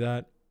go to see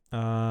that.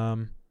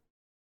 When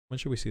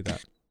should we see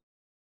that?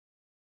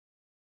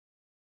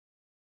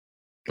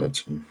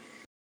 That's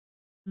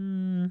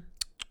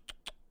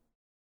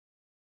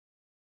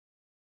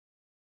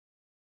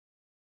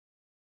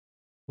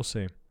We'll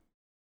see.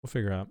 We'll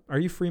figure out. Are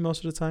you free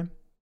most of the time?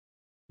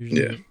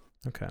 Usually? Yeah.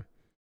 Okay.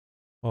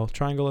 Well,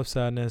 Triangle of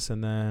Sadness,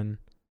 and then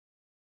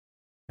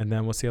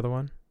what's the other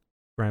one?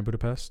 Grand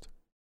Budapest.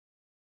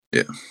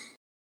 Yeah.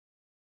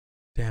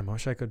 Damn, I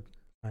wish I could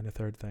find a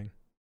third thing.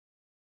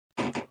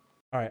 All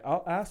right,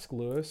 I'll ask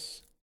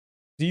Lewis.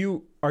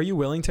 Are you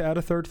willing to add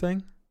a third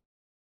thing?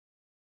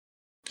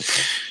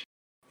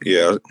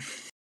 Yeah,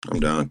 I'm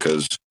down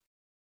because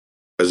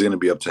it's gonna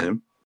be up to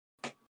him.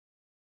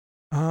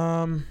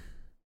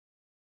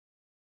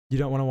 You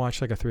don't want to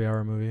watch like a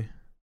 3-hour movie?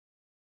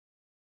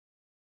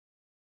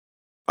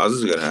 I was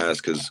just gonna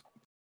ask because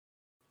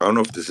I don't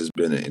know if this has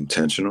been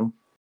intentional,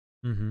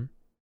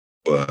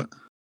 but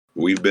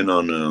we've been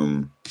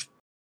on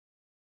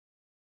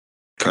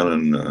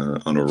kind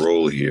of on a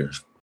roll here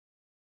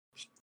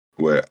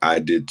where I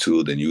did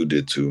 2, then you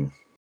did 2.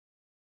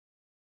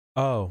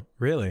 Oh,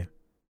 really?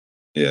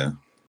 Yeah.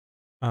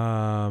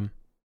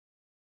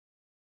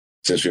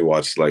 Since we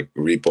watched like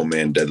Repo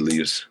Man, Dead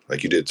Leaves,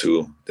 like you did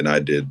 2, then I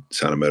did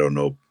Sound of Metal,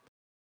 Nope,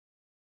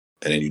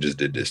 and then you just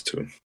did this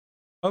 2.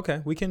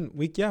 Okay, we can.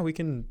 Do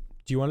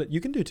you want it?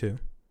 You can do 2.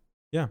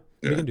 Yeah,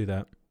 we can do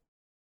that.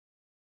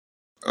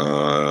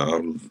 I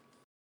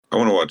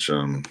want to watch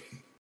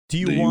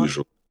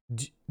usual.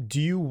 Do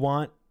you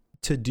want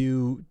to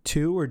do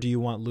 2, or do you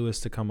want Lewis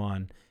to come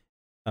on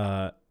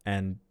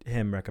and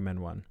him recommend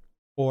one,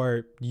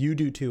 or you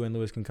do 2 and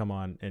Lewis can come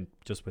on and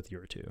just with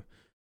your 2?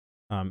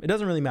 It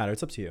doesn't really matter.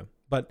 It's up to you.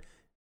 But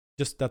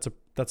just that's a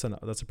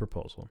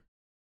proposal.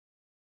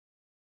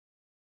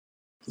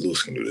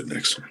 Lewis can do the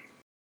next one.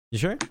 You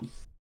sure?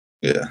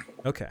 Yeah.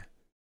 Okay.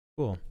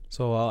 Cool.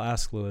 So I'll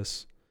ask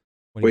Lewis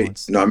what he Wait,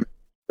 wants. no, I'm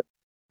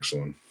next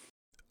one.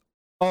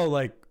 Oh,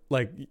 like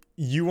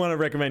you want to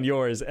recommend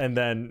yours and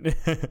then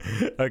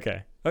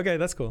okay,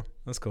 that's cool.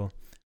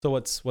 So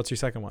what's your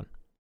second one?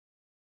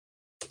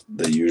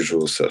 The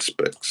Usual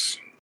Suspects.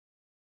 I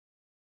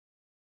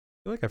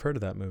feel like I've heard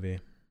of that movie.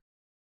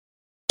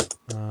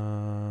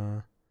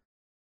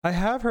 I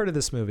have heard of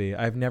this movie.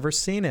 I've never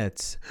seen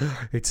it.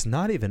 It's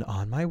not even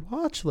on my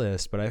watch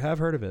list, but I have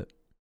heard of it.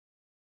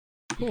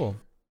 Cool.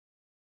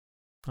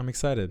 I'm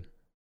excited.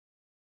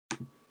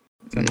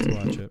 Excited to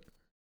watch it.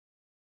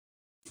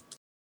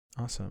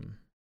 Awesome.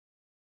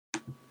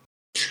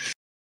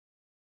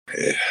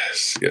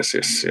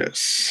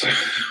 Yes.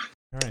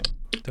 All right.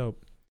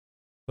 Dope.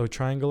 So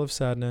Triangle of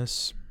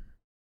Sadness,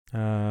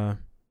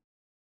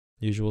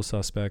 Usual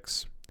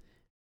Suspects,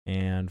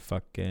 and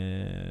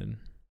fucking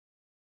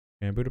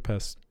Grand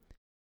Budapest.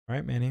 All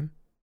right, Manny.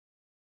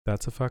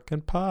 That's a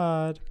fucking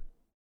pod.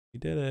 We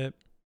did it.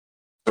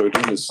 So we're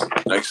doing this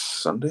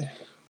next Sunday?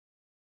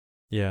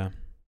 Yeah.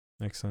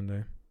 Next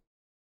Sunday.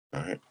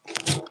 All right.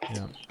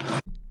 Yeah.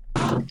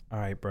 All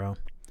right, bro.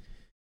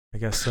 I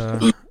guess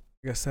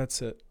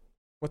that's it.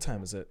 What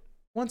time is it?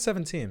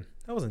 1:17.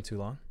 That wasn't too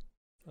long.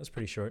 That was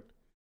pretty short.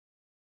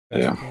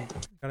 Got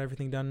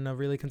everything done in a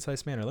really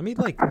concise manner. Let me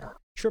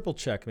triple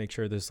check, make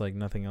sure there's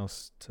nothing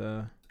else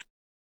to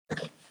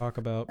talk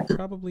about.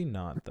 Probably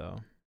not,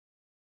 though.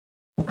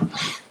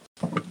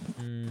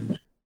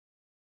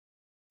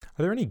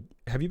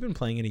 Have you been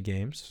playing any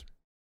games?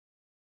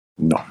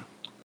 No.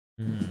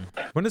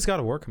 When does God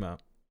of War come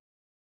out?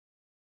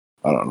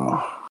 I don't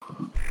know.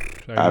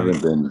 I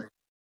haven't been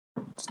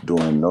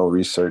doing no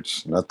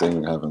research,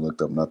 nothing. I haven't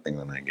looked up nothing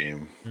on that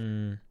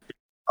game.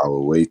 I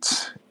will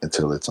wait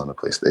until it's on the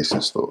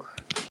PlayStation Store.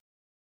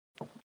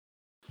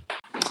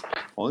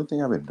 Only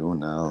thing I've been doing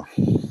now.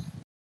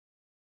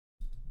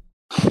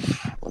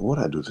 What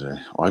did I do today?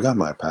 Oh, I got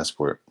my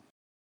passport,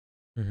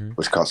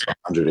 which cost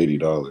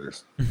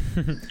 $180.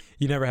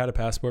 You never had a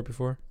passport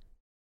before?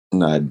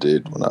 No, I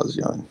did when I was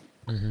young.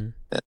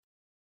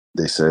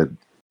 They said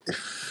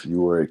if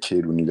you were a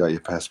kid when you got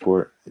your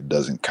passport, it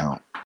doesn't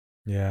count.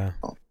 Yeah.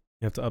 You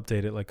have to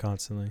update it So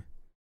constantly.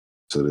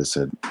 they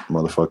said,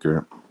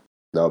 motherfucker,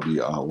 that'll be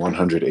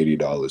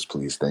 $180,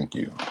 please. Thank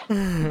you.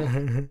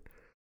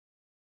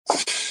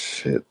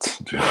 Shit,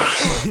 dude.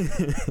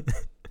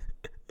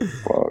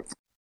 Fuck.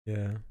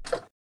 Yeah.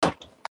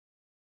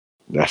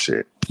 That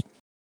shit.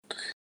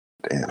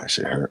 Damn, that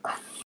shit hurt.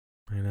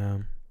 I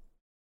know.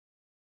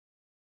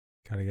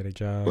 Gotta get a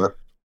job. What?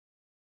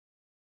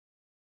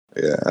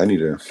 Yeah, I need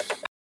to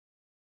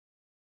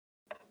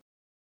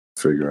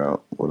figure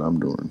out what I'm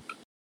doing.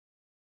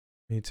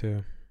 Me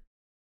too.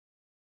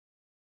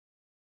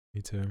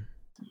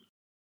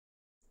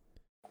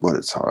 But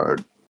it's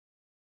hard.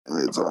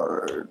 It's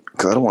hard.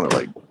 Because I don't want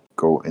to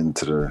go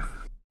into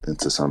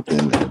something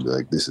and be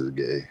like, this is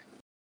gay.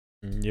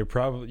 You're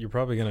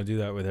probably gonna do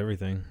that with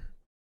everything.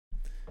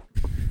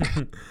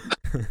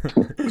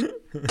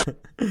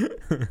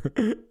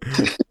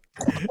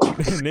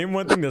 Name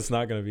one thing that's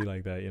not gonna be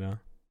like that, you know?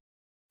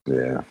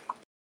 Yeah.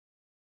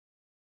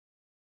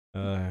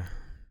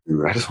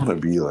 Dude, I just want to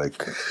be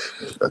like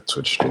a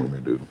Twitch streamer,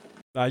 dude.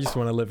 I just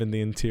want to live in the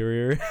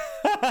interior.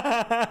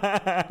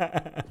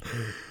 I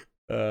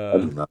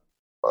do not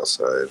go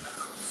outside.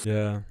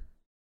 Yeah.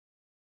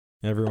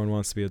 Everyone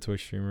wants to be a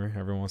Twitch streamer.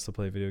 Everyone wants to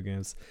play video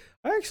games.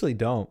 I actually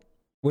don't.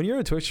 When you're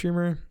a Twitch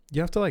streamer,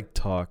 you have to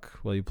talk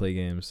while you play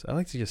games. I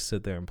like to just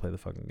sit there and play the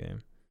fucking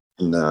game.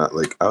 Nah,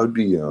 like I would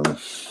be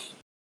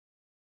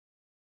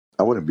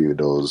I wouldn't be with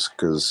those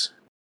because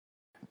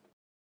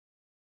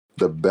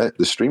the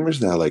streamers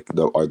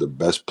that are the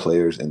best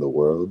players in the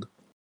world,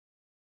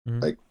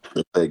 like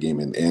they play a game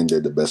and they're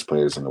the best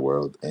players in the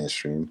world and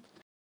stream.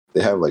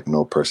 They have like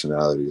no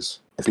personalities,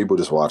 and people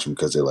just watch them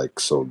because they're like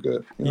so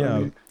good. You know what I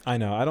mean? I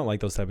know. I don't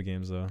like those type of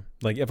games though.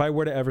 Like if I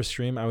were to ever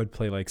stream, I would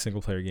play like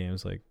single player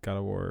games, like God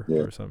of War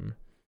or something.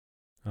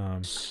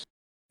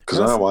 Because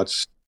I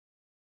watch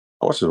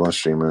this one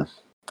streamer.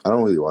 I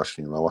don't really watch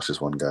him. I watch this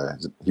one guy.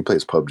 He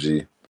plays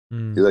PUBG.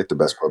 He's like the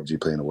best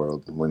PUBG player in the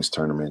world. Wins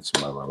tournaments,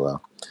 blah blah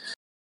blah.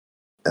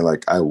 And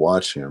like I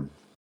watch him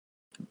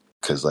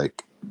because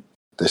like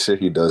the shit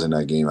he does in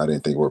that game, I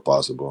didn't think were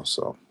possible.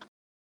 So,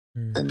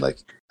 and like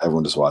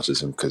everyone just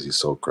watches him because he's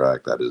so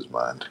cracked out of his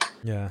mind.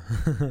 Yeah,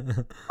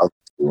 I'll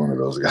be one of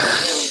those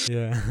guys.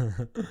 Yeah.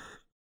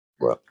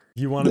 Well,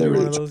 you want to be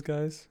one of those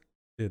guys,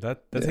 dude?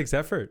 That takes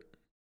effort.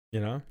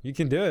 You know, you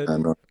can do it, I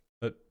know.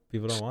 but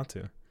people don't want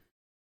to.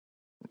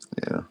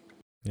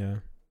 Yeah.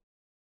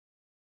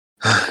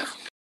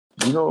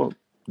 Do you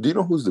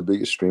know who's the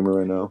biggest streamer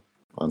right now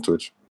on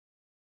Twitch?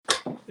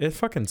 It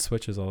fucking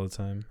switches all the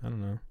time. I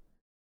don't know.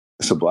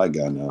 It's a black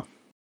guy now.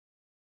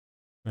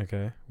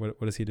 Okay. What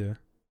does he do?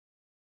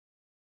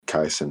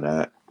 Kai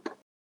Cenat.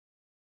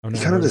 I've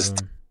never heard of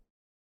him.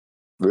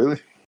 Really?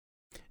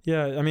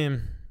 Yeah, I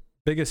mean,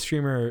 biggest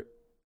streamer.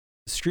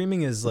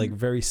 Streaming is like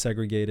very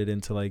segregated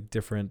into like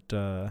different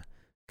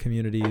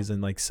communities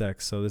and like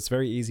sects, so it's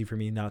very easy for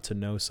me not to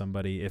know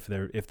somebody if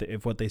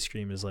what they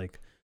stream is like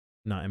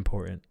not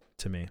important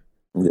to me.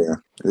 Yeah,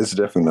 it's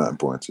definitely not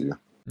important to you.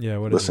 Yeah,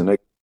 what Listen, is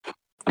it?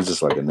 He's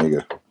just like a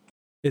nigga.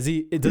 Does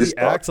he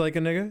act like a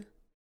nigga?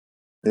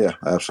 Yeah,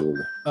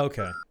 absolutely.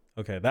 Okay,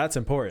 that's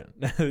important.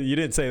 You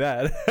didn't say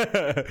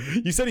that.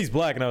 You said he's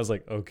black, and I was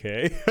like,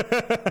 okay.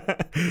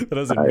 That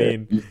doesn't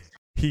mean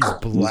he's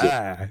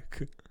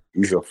black.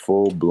 He's a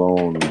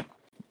full-blown,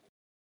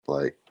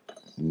 like,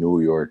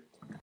 New York.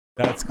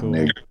 That's cool.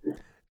 Nigga.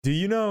 Do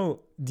you know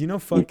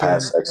fucking... He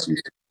passed XU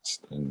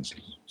and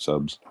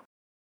subs.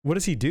 What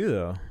does he do,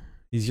 though?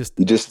 He just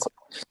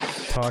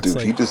talks, dude,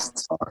 like... he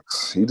just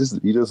talks. He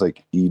does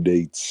like,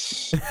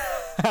 e-dates.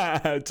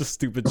 Just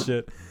stupid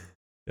shit.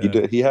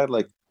 Yeah. He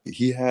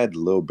had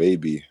Lil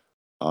Baby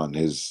on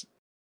his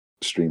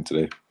stream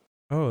today.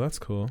 Oh, that's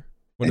cool.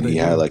 And he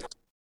had like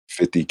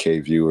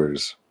 50K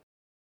viewers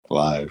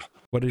live.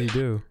 What did he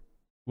do?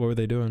 What were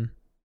they doing?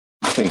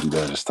 I think he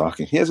was just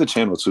talking. He has a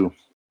channel too.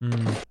 A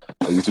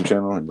YouTube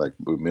channel and like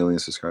with million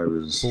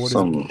subscribers.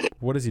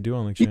 What does he do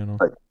on the channel?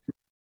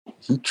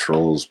 He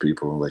trolls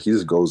people. Like he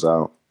just goes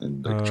out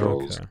and like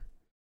trolls. Okay.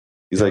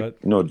 He's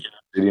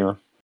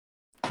Gideon.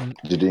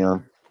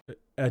 Gideon?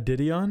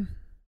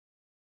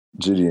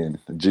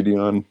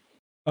 Gideon.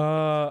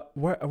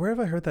 Where have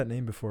I heard that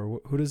name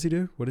before? Who does he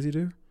do? What does he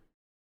do?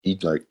 He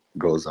like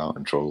goes out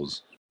and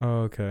trolls.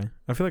 Oh, okay.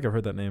 I feel like I've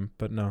heard that name,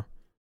 but no.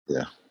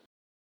 Yeah,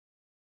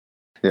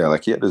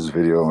 like he had this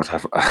video.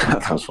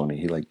 That was funny.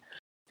 He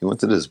went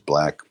to this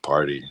black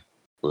party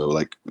where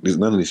like there's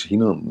none of these. He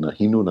knew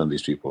none of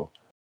these people,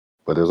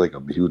 but there was like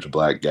a huge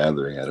black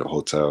gathering at a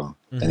hotel,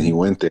 and he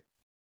went there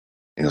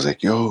and he was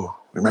like, "Yo,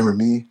 remember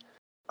me?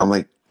 I'm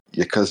like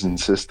your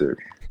cousin's sister,"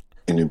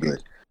 and he'd be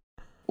like,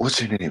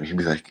 "What's your name?" He'd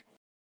be like,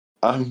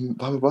 "I'm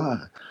blah blah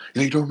blah."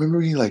 He's like, "Don't remember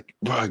me? Like,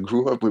 bro, I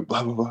grew up with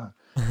blah blah blah."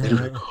 And he'd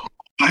be like, "Oh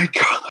my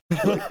god,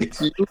 like,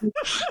 it's you?"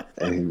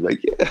 And he'd be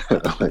like, "Yeah."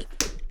 I'm like.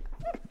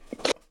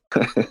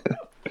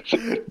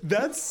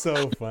 That's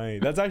so funny.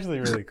 That's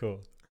actually really cool.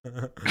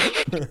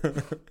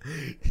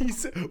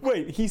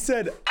 He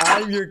said,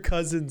 "I'm your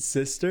cousin's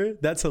sister."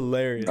 That's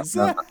hilarious.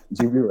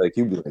 He'd be like,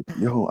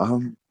 "Yo,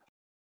 I'm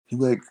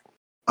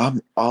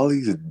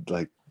Ollie's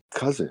like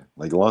cousin,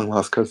 like long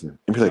lost cousin."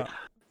 He'd be like,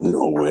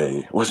 "No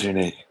way. What's your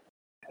name?"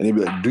 And he'd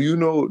be like, Do you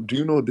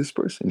know this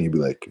person?" He'd be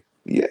like,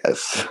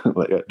 "Yes,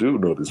 like I do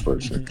know this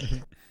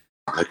person."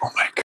 I'm like, "Oh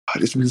my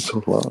god, it's been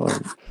so long."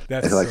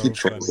 That's and like so he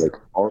trolls like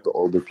all the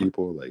older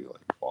people like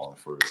falling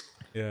for it.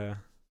 Yeah.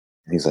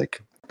 And he's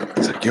like,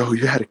 "Yo,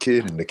 you had a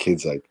kid," and the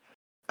kid's like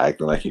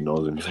acting like he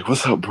knows him. He's like,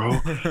 "What's up, bro?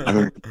 I'm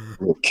a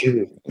little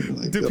kid."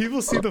 Like, do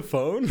people see the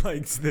phone?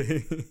 Like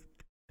they...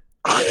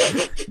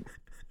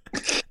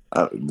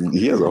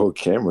 he has a whole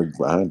camera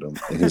behind him,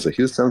 and he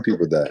was telling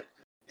people that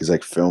he's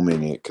like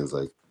filming it because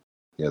like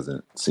he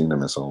hasn't seen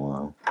them in so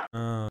long.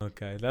 Oh,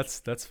 okay,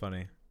 that's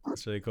funny.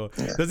 That's really cool.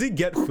 Yeah. Does he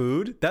get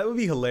food? That would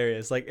be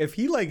hilarious. Like if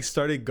he like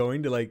started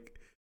going to like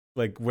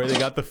where they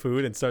got the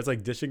food and starts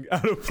like dishing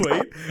out a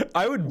plate,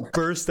 I would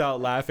burst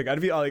out laughing. I'd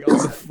be like on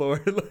the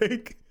floor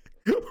like,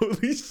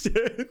 holy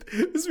shit,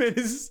 this man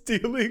is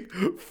stealing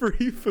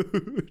free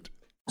food.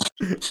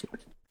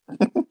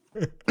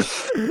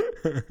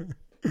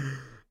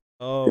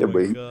 Oh yeah,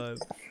 my god.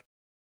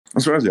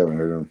 I'm surprised you haven't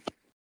heard of him.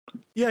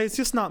 Yeah, it's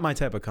just not my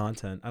type of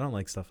content. I don't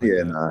like stuff like that.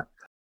 Yeah, nah.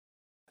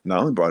 I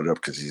only brought it up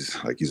because he's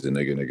the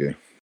nigga.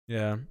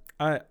 Yeah,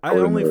 I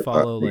only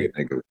follow like.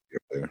 Nigga.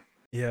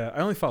 Yeah,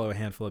 I only follow a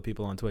handful of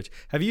people on Twitch.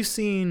 Have you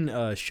seen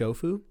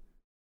Shofu?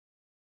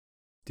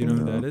 Do you know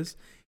who that is?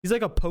 He's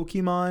like a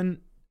Pokemon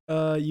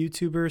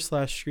YouTuber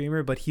slash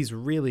streamer, but he's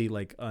really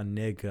like a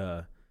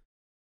nigga.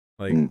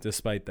 Like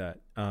despite that,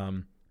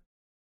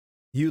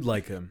 you'd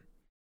like him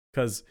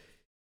because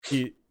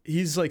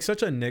he's like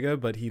such a nigga,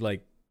 but he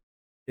like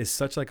is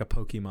such like a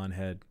Pokemon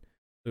head.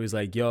 So he's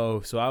like,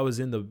 yo, so I was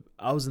in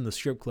the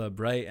strip club,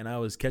 right? And I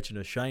was catching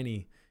a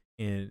shiny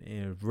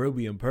in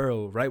Ruby and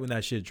Pearl right when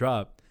that shit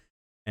dropped.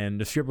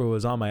 And the stripper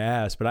was on my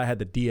ass, but I had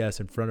the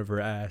DS in front of her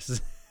ass.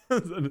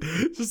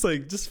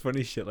 just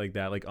funny shit like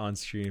that, like on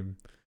stream.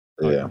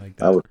 Yeah, like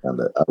that. I would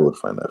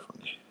find that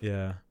funny.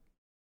 Yeah.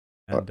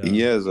 And, he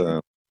has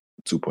a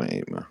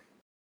 2.8, man.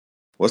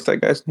 What's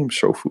that guy's name?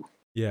 Shofu.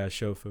 Yeah,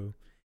 Shofu.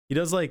 He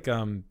does like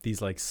these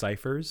like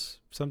ciphers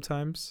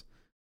sometimes.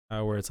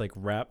 Where it's like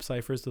rap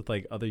ciphers with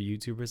like other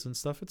YouTubers and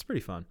stuff. It's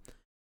pretty fun.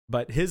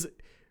 But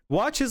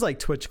watch his like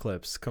Twitch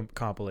clips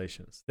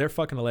compilations. They're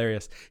fucking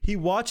hilarious. He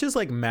watches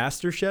like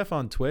MasterChef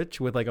on Twitch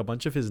with like a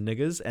bunch of his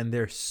niggas, and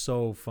they're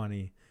so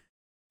funny.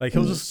 Like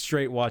he'll just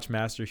straight watch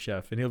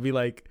MasterChef, and he'll be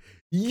like,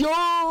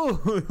 "Yo!"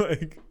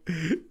 Like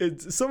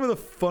it's some of the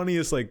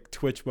funniest like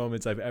Twitch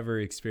moments I've ever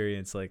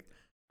experienced. Like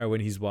are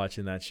when he's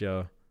watching that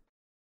show.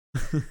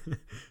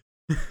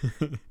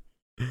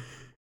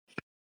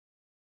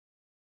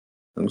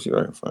 Let me see if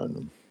I can find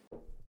him.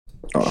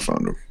 Oh, I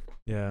found him.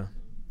 Yeah,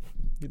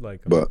 you'd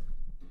like him. But,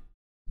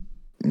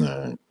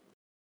 nah.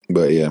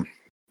 But yeah.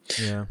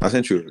 Yeah. I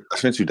sent you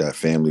that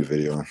family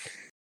video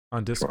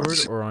on Discord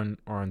or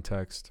on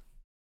text.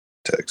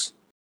 Text.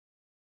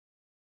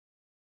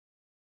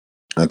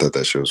 I thought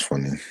that shit was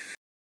funny.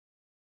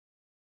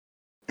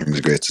 It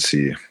was great to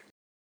see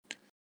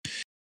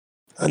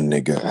a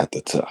nigga at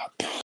the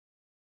top.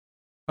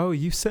 Oh,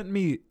 you sent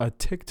me a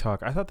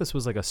TikTok. I thought this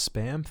was like a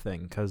spam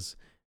thing because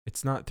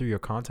it's not through your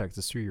contacts,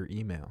 it's through your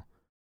email.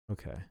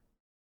 Okay.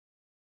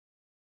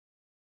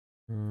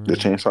 The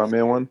Chainsaw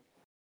Man one?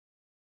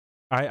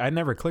 I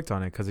never clicked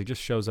on it because it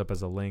just shows up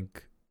as a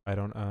link. I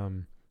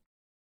don't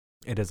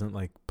it doesn't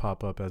like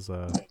pop up as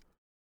a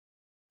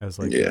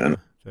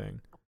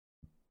thing.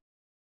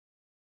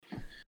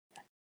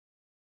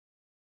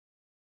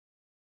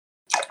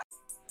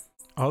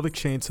 All the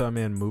Chainsaw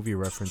Man movie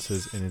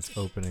references in its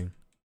opening.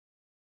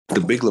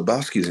 The Big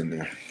Lebowski's in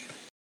there.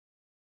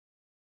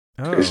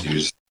 Oh.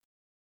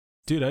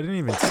 Dude, I didn't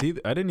even see.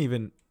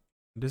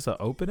 There's an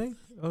opening?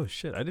 Oh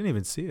shit! I didn't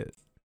even see it.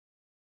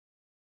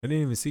 I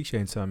didn't even see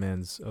Chainsaw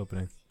Man's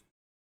opening.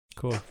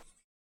 Cool.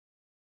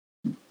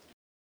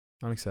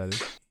 I'm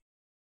excited.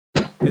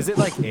 Is it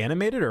like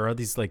animated or are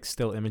these like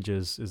still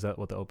images? Is that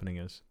what the opening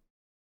is?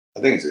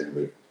 I think it's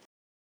animated.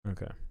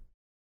 Okay.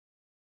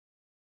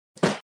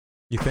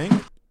 You think?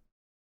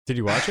 Did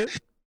you watch it?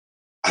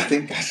 I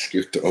think I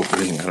skipped the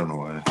opening. I don't know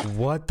why.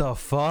 What the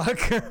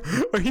fuck?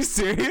 Are you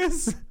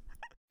serious? I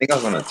think I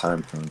was on a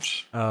time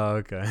crunch. Oh,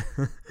 okay.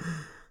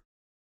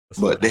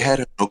 But they had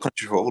a No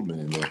Country for Old Men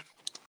in there.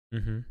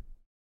 Mm-hmm.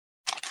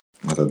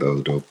 I thought that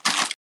was dope.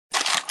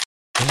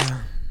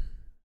 Yeah.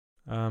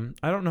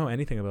 I don't know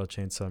anything about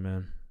Chainsaw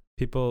Man.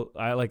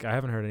 I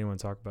haven't heard anyone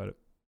talk about it.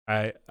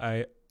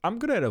 I'm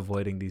good at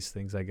avoiding these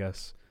things, I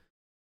guess.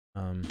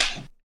 I'll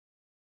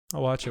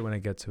watch it when I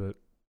get to it.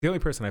 The only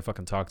person I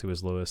fucking talk to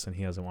is Lewis, and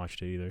he hasn't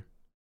watched it either.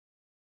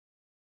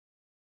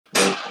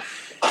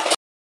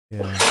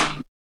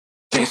 Yeah.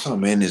 Chainsaw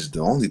Man is the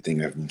only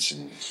thing I've been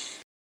seeing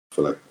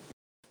for like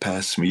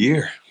past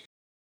year.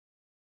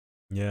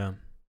 Yeah.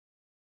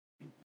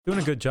 Doing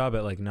a good job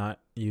at like not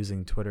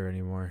using Twitter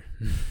anymore.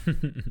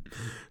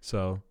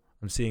 So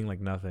I'm seeing like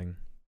nothing.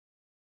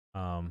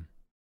 I'm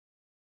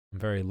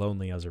very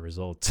lonely as a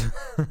result.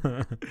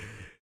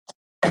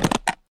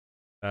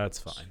 That's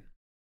fine.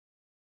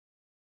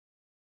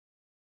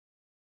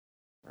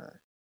 All right.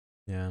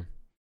 Yeah.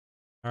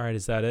 All right.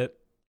 Is that it?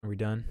 Are we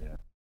done? Yeah.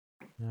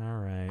 All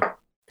right.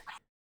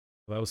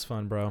 Well, that was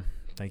fun, bro.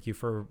 Thank you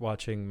for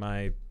watching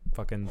my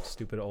fucking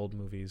stupid old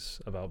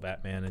movies about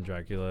Batman and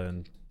Dracula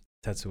and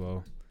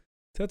Tetsuo.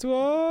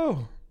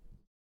 Tetsuo!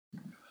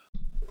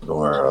 Don't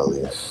worry,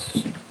 Ali.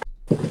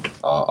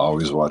 I'll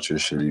always watch your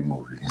shitty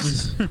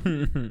movies.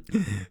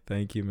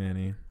 Thank you,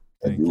 Manny.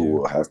 And you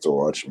will have to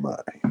watch mine.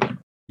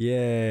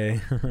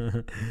 Yay.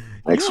 You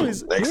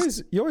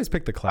always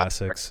pick the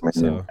classics.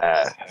 So.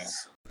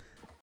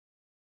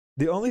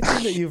 The only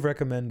thing that you've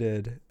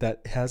recommended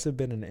that hasn't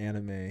been an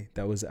anime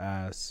that was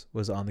ass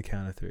was On the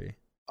Count of Three.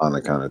 On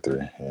the Count of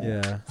Three.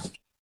 Yeah.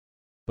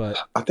 But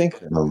I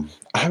think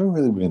I haven't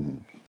really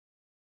been.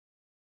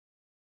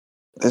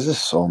 There's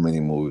just so many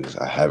movies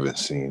I haven't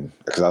seen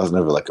because I was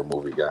never like a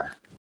movie guy.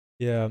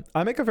 Yeah,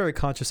 I make a very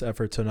conscious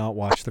effort to not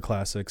watch the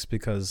classics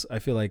because I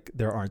feel like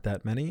there aren't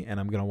that many and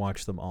I'm going to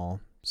watch them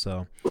all.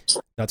 So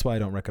that's why I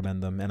don't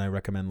recommend them. And I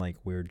recommend like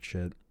weird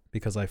shit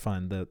because I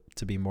find that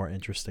to be more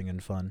interesting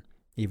and fun,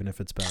 even if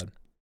it's bad.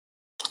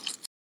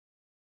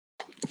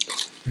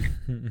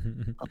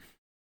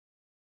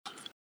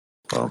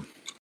 Well,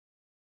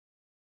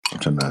 I'm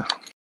trying to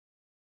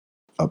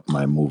up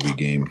my movie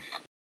game.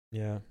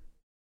 Yeah.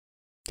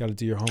 Got to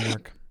do your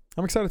homework.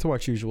 I'm excited to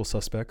watch Usual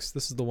Suspects.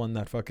 This is the one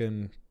that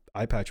fucking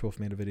Eye Patch Wolf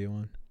made a video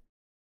on.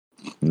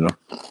 Yeah.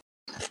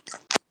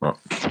 Well,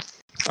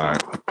 all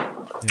right.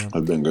 Yeah.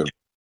 It's been good.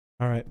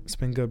 All right. It's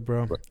been good,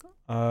 bro. me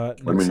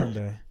Next know.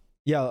 Sunday.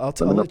 Yeah, I'll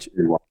let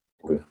you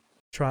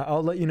try.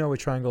 I'll let you know with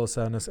Triangle of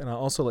Sadness, and I'll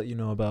also let you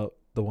know about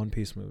the One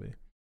Piece movie.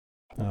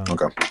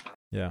 Okay.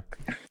 Yeah.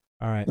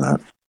 All right. All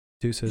right.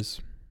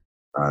 Deuces.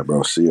 All right,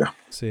 bro. See ya.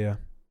 See ya.